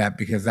can get that,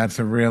 because that's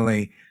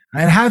I've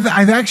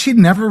actually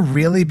never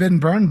really been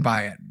burned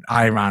by it,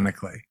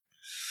 ironically.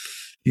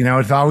 I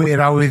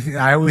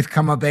always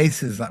come up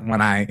aces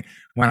when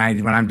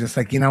I'm just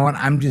like,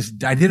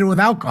 I did it with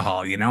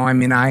alcohol,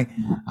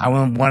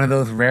 I'm one of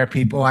those rare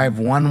people. I have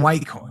one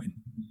white coin.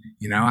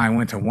 I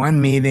went to one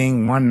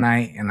meeting one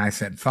night and I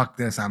said, fuck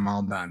this, I'm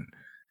all done.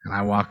 And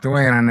I walked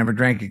away and I never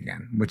drank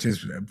again, which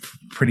is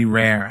pretty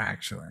rare,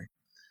 actually.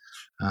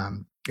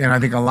 And I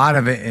think a lot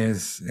of it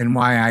is, and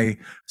why I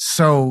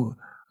so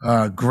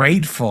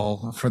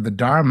grateful for the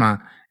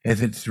Dharma,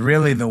 is it's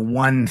really the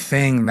one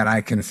thing that I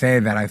can say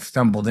that I've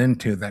stumbled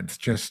into that's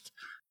just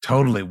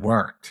totally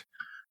worked,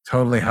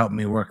 totally helped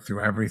me work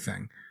through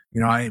everything.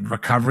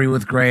 Recovery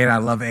was great. I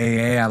love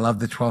AA. I love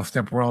the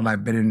 12-step world.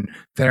 I've been in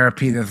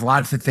therapy. There's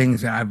lots of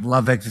things that I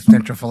love,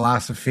 existential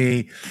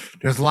philosophy.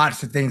 There's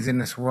lots of things in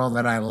this world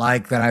that I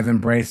like, that I've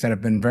embraced, that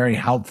have been very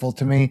helpful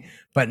to me,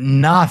 but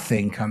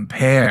nothing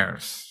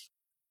compares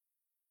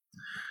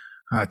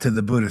to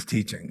the Buddhist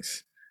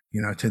teachings,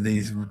 to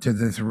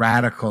this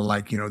radical,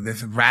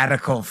 this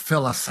radical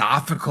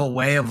philosophical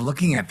way of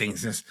looking at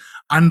things, this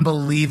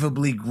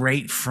unbelievably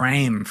great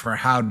frame for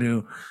how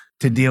to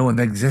deal with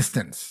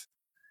existence.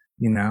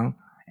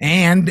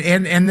 And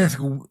this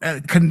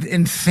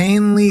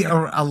insanely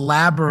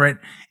elaborate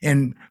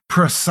and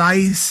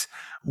precise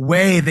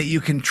way that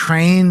you can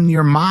train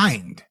your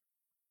mind,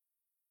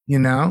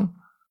 and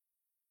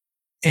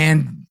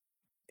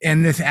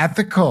this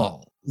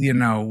ethical,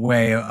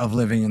 way of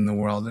living in the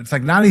world. It's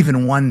like not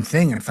even one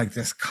thing. It's like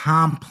this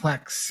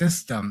complex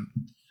system,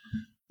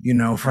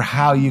 for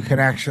how you can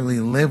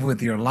actually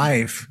live your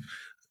life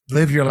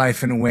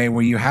in a way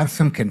where you have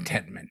some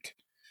contentment.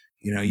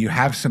 You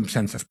have some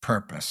sense of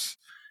purpose,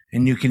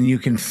 and you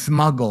can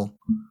smuggle,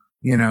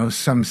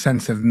 some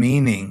sense of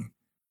meaning,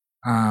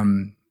 out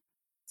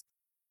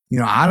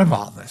of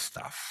all this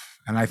stuff.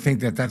 And I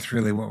think that that's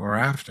really what we're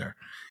after.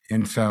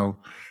 And so,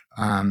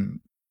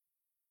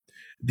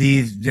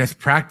 this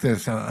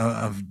practice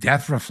of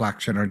death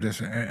reflection, or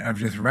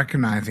just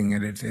recognizing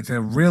it, it's a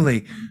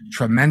really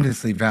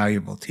tremendously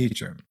valuable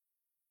teacher.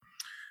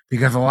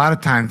 because a lot of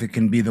times it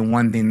can be the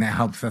one thing that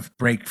helps us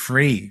break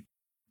free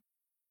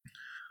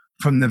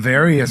from the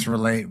various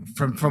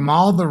from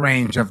all the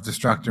range of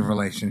destructive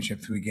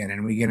relationships we get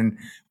in. We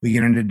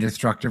get into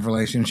destructive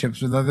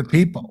relationships with other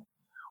people.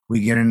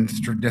 We get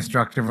into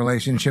destructive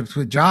relationships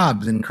with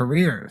jobs and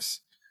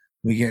careers.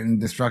 We get in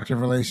destructive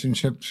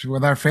relationships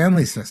with our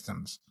family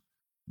systems,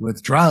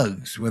 with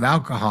drugs, with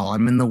alcohol. I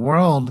mean, the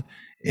world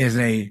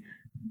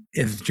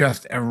is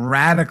just a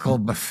radical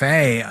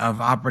buffet of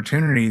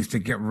opportunities to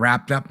get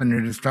wrapped up in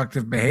their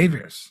destructive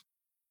behaviors,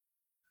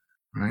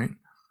 right?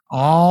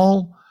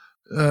 All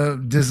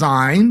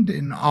designed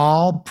and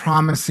all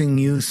promising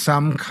you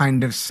some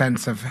kind of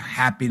sense of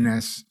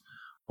happiness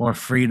or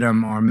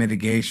freedom or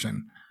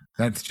mitigation.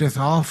 That's just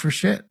all for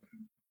shit.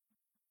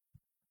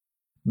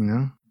 You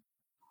know,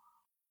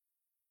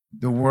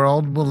 the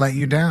world will let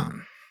you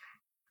down.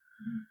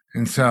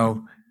 And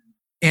so,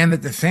 and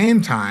at the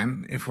same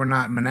time, if we're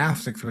not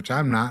monastics, which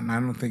I'm not, and I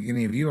don't think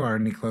any of you are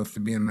any close to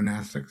being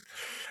monastics,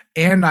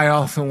 and I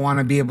also want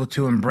to be able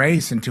to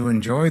embrace and to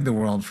enjoy the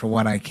world for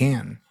what I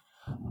can,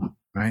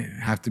 right?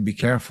 I have to be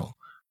careful.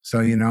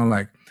 So, you know,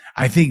 like,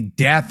 I think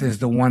death is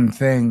the one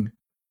thing.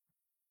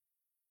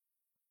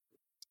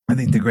 I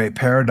think the great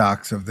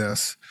paradox of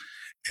this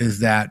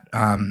is that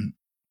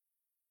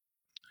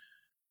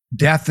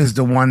death is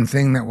the one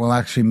thing that will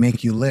actually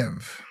make you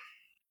live.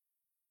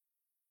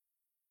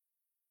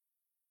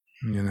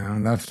 You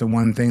know, that's the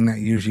one thing that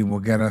usually will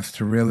get us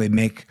to really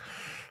make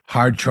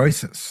hard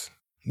choices,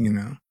 you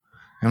know.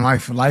 And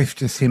life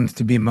just seems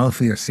to be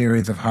mostly a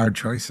series of hard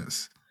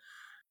choices,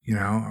 you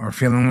know, or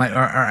feeling like,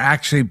 or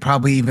actually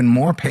probably even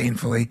more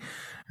painfully,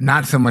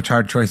 not so much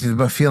hard choices,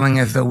 but feeling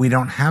as though we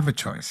don't have a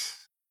choice.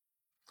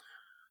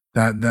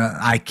 The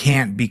I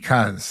can't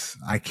because,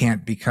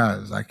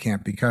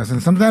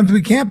 and sometimes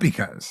we can't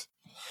because,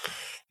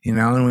 you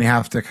know, and we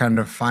have to kind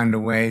of find a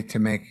way to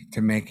make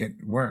it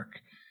work.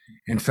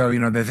 And so, you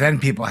know, the Zen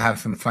people have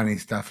some funny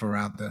stuff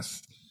around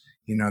this.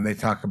 You know, they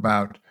talk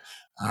about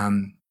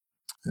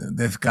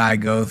this guy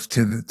goes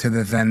to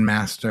the Zen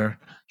master.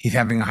 He's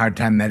having a hard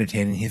time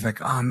meditating. He's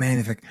like, oh man,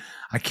 he's like,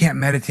 I can't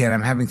meditate.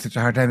 I'm having such a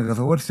hard time. He goes,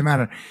 well, what's the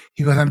matter?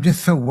 He goes, I'm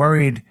just so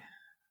worried.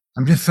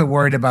 I'm just so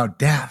worried about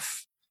death.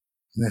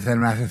 And the Zen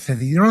master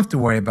says, you don't have to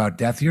worry about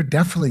death. You're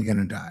definitely going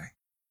to die.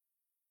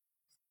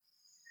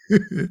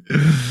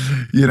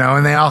 You know,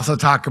 and they also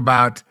talk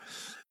about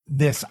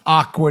this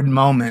awkward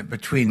moment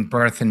between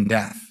birth and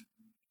death.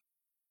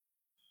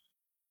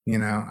 You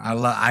know,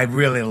 I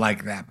really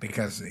like that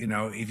because, you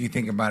know, if you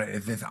think about it,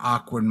 it's this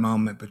awkward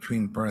moment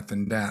between birth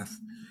and death.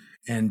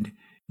 And,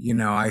 you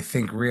know, I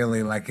think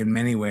really like in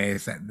many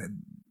ways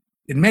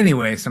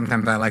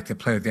sometimes I like to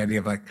play with the idea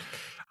of like,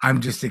 I'm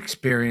just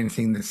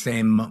experiencing the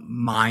same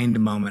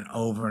mind moment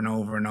over and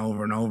over and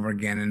over and over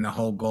again. And the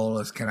whole goal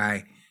is, can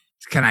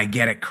I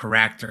get it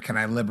correct, or can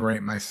I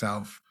liberate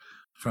myself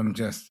from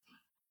just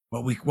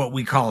what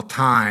we call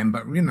time?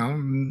 But, you know,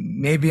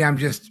 maybe I'm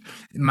just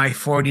in my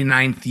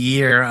 49th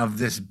year of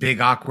this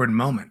big awkward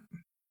moment,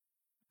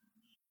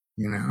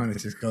 you know, and it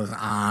just goes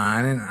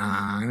on and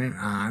on and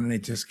on. And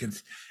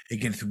it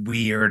gets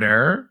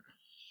weirder.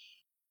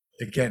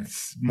 It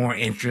gets more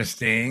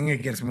interesting.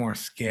 It gets more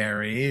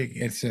scary.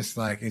 It's just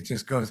like,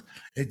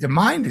 the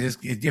mind is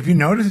just, if you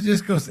notice,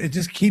 it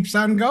just keeps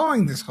on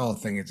going. This whole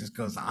thing, it just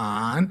goes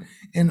on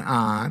and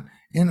on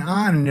and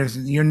on.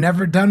 And you're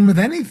never done with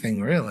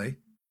anything really.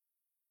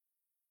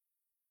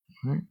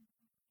 Right?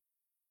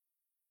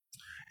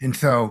 And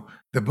so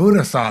the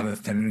Buddha saw this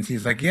tendency.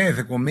 He's like, yeah, he's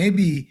like, well,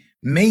 maybe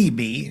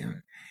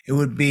it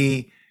would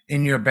be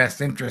in your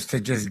best interest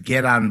to just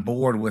get on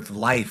board with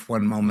life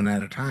one moment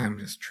at a time,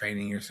 just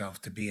training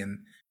yourself to be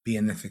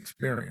in this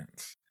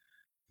experience,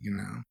 you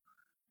know,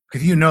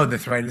 because you know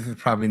this, right? This is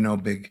probably no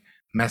big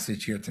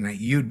message here tonight.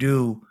 You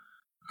do,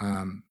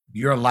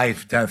 your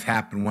life does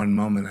happen one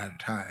moment at a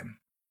time.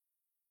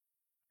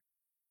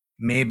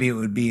 Maybe it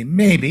would be,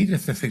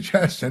 just a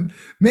suggestion,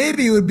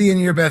 maybe it would be in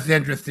your best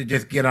interest to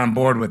just get on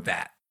board with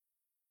that.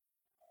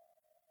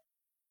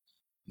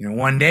 You know,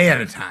 one day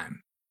at a time.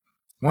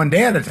 One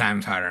day at a time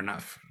is hard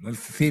enough. Let's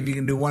see if you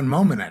can do one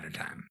moment at a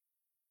time.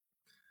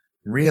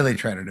 Really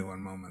try to do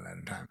one moment at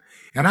a time.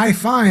 And I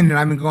find, and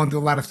I've been going through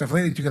a lot of stuff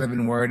lately because I've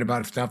been worried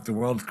about stuff. The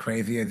world's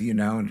crazy, as you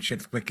know, and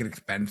shit's wicked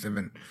expensive.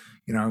 And,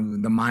 you know,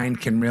 the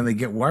mind can really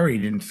get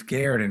worried and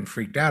scared and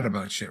freaked out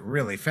about shit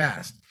really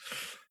fast.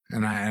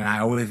 And I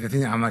always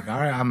think, I'm like,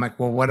 all right, I'm like,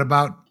 well, what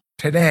about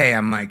today?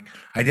 I'm like,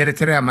 I did it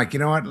today. I'm like, you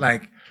know what?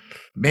 Like,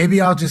 maybe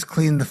I'll just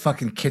clean the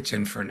fucking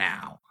kitchen for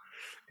now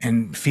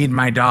and feed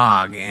my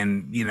dog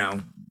and, you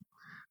know,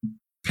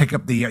 pick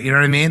up you know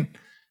what I mean?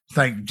 It's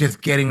like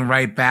just getting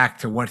right back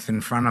to what's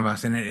in front of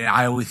us. And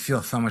I always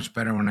feel so much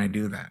better when I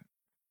do that.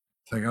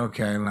 It's like,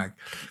 okay, like,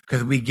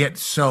 because we get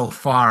so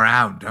far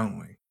out, don't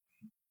we?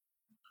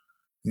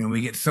 You know,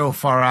 we get so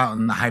far out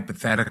in the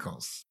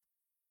hypotheticals.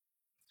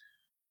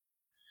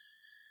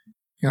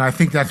 You know, I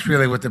think that's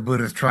really what the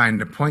Buddha is trying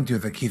to point to.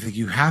 Like, he's like,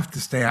 you have to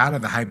stay out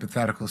of the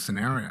hypothetical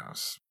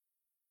scenarios.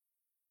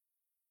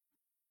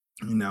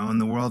 You know, and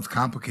the world's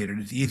complicated.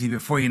 It's easy.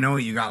 Before you know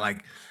it, you got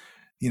like,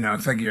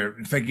 It's like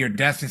your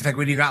desk. It's like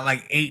when you got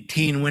like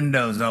 18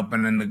 windows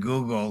open in the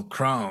Google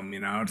Chrome.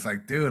 It's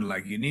like, dude,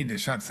 like you need to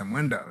shut some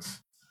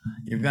windows.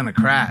 You're gonna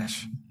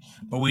crash.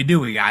 But we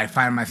do. I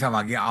find myself.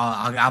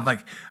 I'll have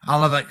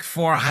like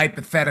four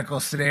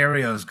hypothetical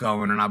scenarios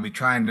going, and I'll be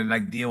trying to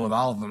like deal with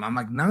all of them. I'm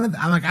like, none of.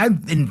 I'm like,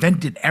 I've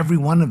invented every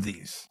one of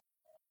these.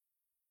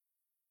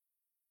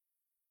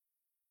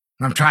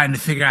 I'm trying to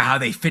figure out how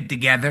they fit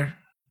together.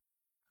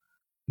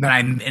 Then I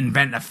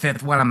invent a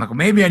fifth one. I'm like, well,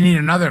 maybe I need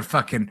another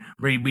fucking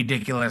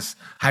ridiculous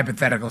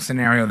hypothetical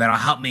scenario that'll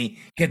help me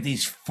get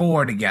these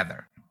four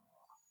together.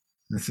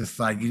 It's just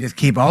like you just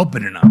keep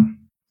opening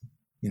them,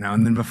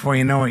 and then before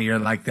you know it, you're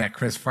like that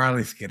Chris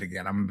Farley skit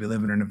again. I'm gonna be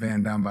living in a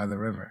van down by the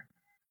river.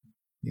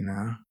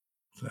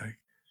 It's like,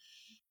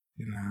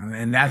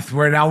 and that's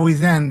where it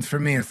always ends for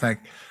me. It's like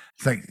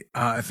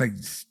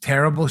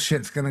terrible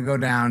shit's gonna go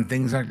down.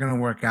 Things aren't gonna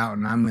work out,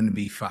 and I'm gonna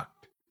be fucked.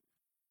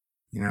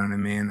 You know what I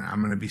mean? I'm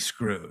going to be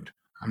screwed.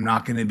 I'm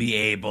not going to be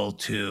able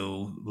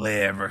to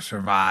live or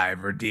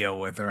survive or deal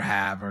with or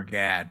have or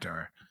get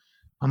or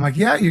I'm like,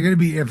 yeah, you're going to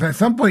be, if at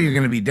some point you're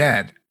going to be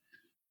dead,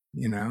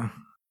 you know,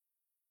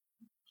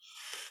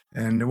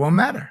 and it won't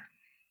matter.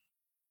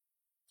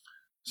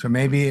 So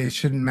maybe it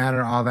shouldn't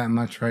matter all that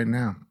much right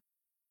now.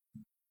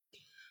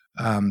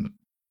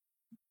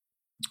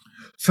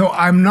 So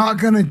I'm not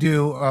going to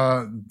do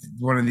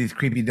one of these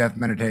creepy death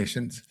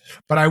meditations,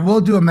 but I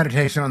will do a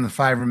meditation on the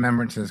five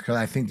remembrances because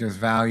I think there's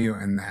value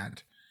in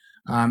that.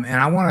 And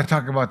I want to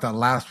talk about that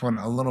last one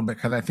a little bit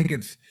because I think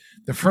it's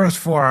the first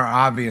four are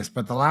obvious,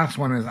 but the last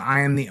one is I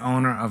am the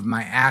owner of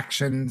my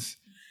actions,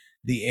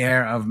 the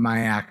heir of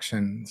my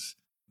actions.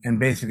 And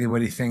basically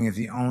what he's saying is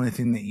the only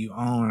thing that you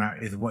own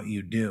is what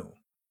you do,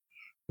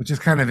 which is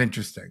kind of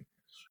interesting.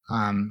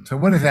 So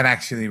what does that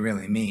actually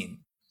really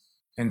mean?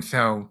 And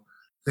so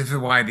this is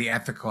why the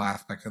ethical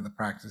aspect of the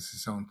practice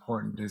is so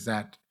important, is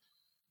that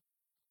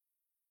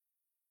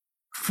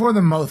for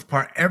the most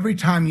part, every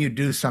time you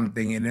do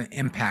something, it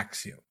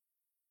impacts you.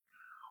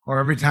 Or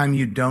every time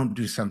you don't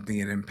do something,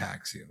 it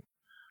impacts you.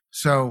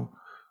 So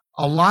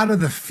a lot of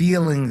the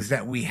feelings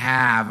that we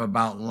have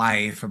about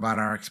life, about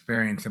our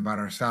experience, about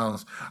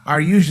ourselves,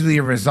 are usually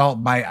a result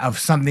of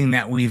something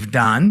that we've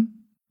done,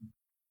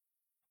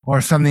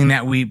 or something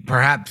that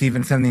perhaps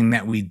even something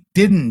that we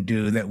didn't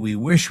do that we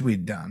wish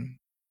we'd done.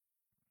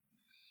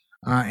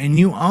 And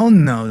you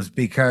own those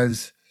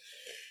because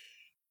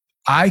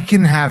I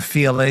can have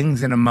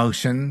feelings and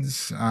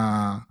emotions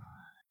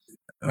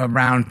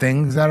around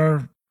things that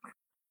are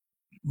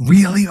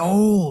really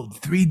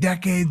old, 3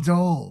 decades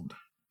old.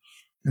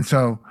 And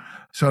so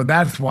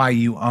that's why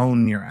you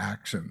own your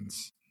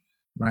actions,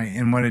 right?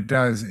 And what it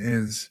does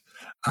is,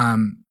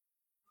 and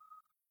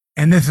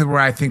this is where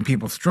I think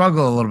people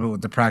struggle a little bit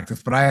with the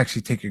practice, but I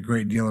actually take a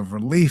great deal of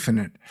relief in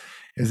it,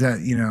 is that,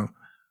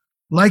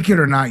 like it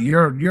or not,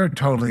 you're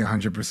totally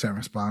 100%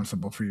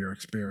 responsible for your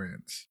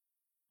experience.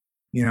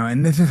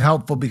 And this is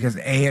helpful because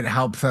it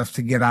helps us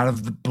to get out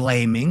of the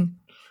blaming.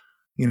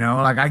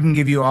 Like I can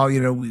give you all,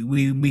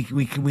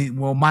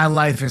 well, my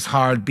life is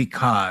hard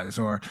because,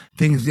 or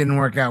things didn't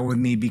work out with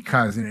me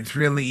because, and it's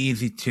really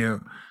easy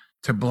to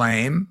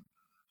blame.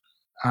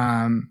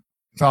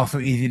 It's also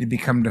easy to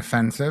become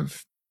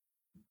defensive.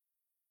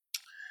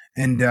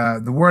 And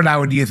the word I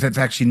would use that's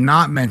actually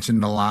not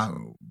mentioned a lot,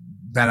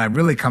 that I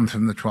really comes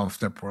from the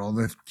 12-step world,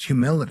 is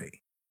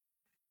humility.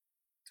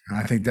 And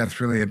I think that's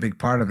really a big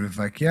part of it. It's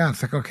like,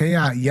 okay,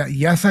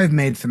 yes, I've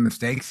made some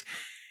mistakes.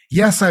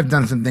 Yes, I've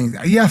done some things.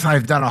 Yes,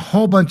 I've done a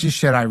whole bunch of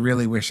shit I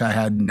really wish I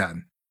hadn't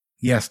done.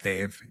 Yes,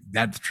 Dave,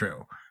 that's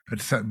true.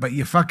 But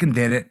you fucking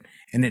did it,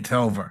 and it's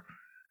over.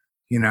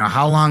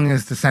 How long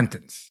is the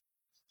sentence?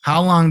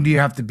 How long do you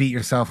have to beat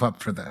yourself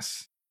up for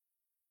this?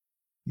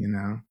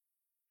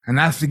 And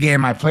that's the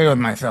game I play with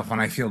myself when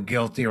I feel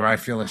guilty or I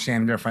feel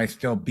ashamed, or if I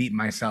still beat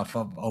myself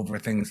up over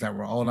things that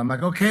were old. I'm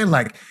like, okay,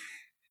 like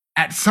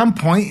at some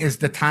point, is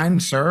the time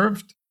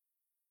served?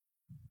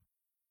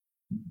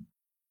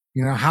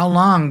 How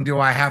long do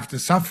I have to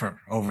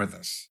suffer over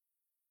this?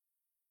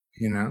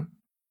 And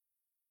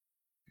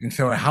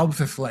so it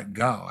helps us let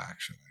go,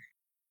 actually.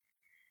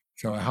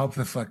 So it helps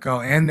us let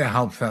go, and it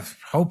helps us,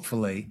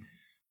 hopefully,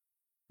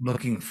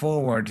 looking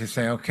forward to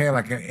say, okay,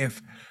 like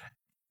if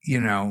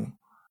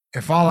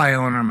all I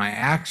own are my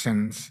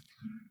actions,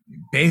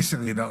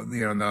 basically,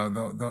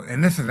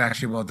 and this is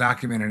actually well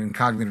documented in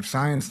cognitive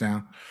science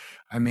now.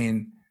 I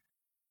mean,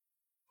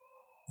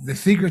 the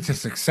secret to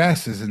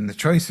success is in the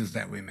choices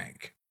that we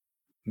make.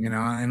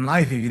 In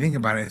life, if you think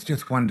about it, it's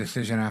just one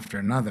decision after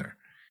another.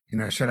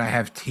 Should I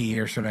have tea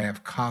or should I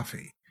have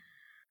coffee?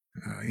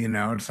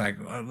 It's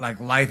like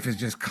life is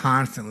just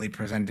constantly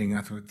presenting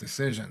us with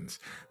decisions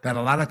that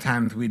a lot of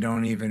times we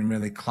don't even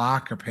really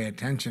clock or pay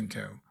attention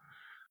to.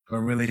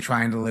 We're really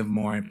trying to live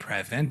more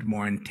present,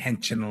 more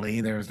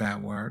intentionally. There's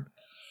that word,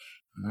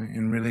 right?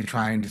 And really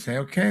trying to say,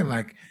 okay,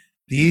 like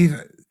these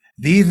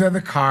are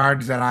the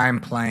cards that I'm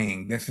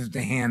playing. This is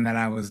the hand that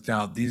I was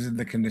dealt. These are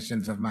the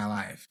conditions of my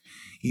life.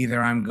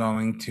 Either I'm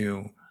going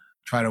to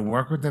try to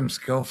work with them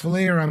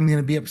skillfully, or I'm going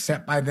to be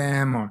upset by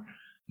them, or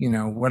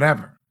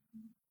whatever.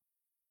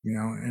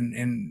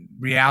 and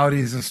reality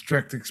is a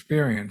strict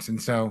experience.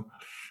 And so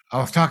I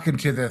was talking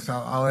to this,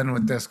 I'll end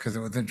with this because it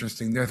was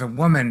interesting. There's a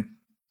woman,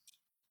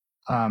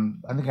 I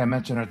think I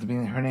mentioned her at the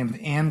beginning. Her name is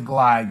Anne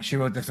Gleig. She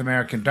wrote this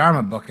American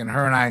Dharma book, and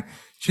her and I,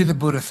 she's a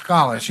Buddhist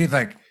scholar. She's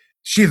like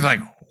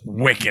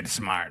wicked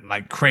smart,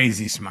 like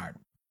crazy smart.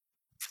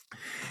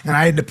 And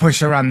I had to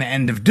push her on the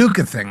end of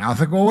dukkha thing. I was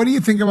like, well, what do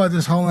you think about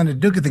this whole end of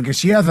dukkha thing? Because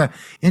she has an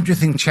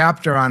interesting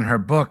chapter on her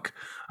book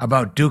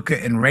about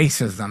dukkha and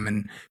racism.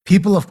 And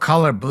people of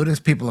color,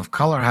 Buddhist people of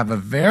color, have a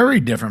very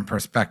different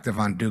perspective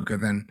on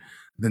dukkha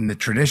than the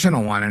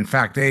traditional one. In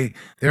fact,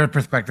 their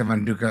perspective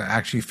on dukkha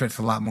actually fits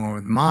a lot more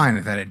with mine,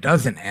 is that it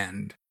doesn't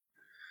end.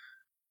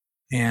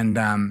 And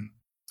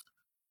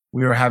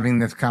we were having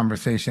this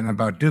conversation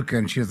about dukkha,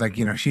 and she was like,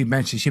 she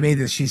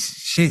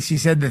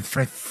said this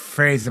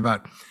phrase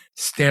about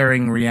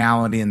staring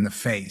reality in the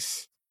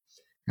face.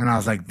 And I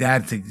was like,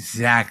 that's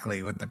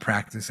exactly what the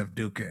practice of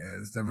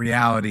dukkha is.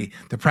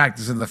 The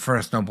practice of the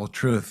First Noble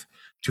Truth,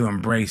 to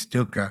embrace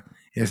dukkha,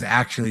 is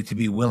actually to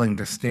be willing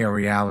to stare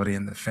reality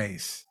in the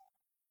face.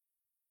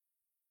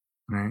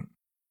 Right?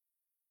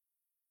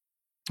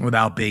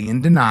 Without being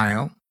in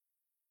denial,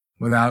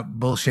 without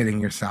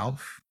bullshitting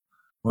yourself,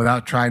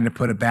 without trying to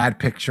put a bad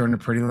picture in a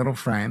pretty little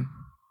frame,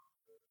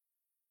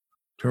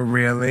 to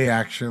really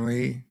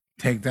actually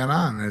take that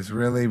on is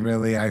really,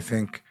 really, I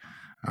think,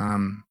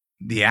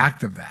 the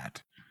act of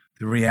that,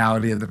 the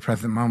reality of the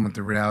present moment,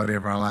 the reality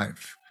of our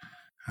life.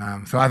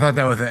 So I thought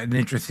that was an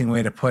interesting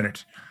way to put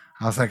it.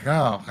 I was like,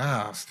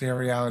 oh, stare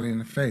reality in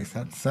the face.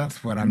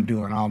 That's what I'm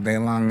doing all day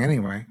long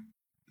anyway.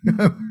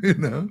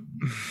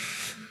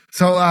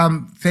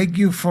 So thank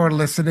you for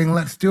listening.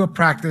 Let's do a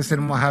practice,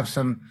 and we'll have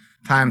some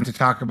time to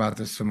talk about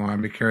this some more.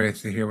 I'd be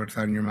curious to hear what's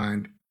on your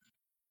mind.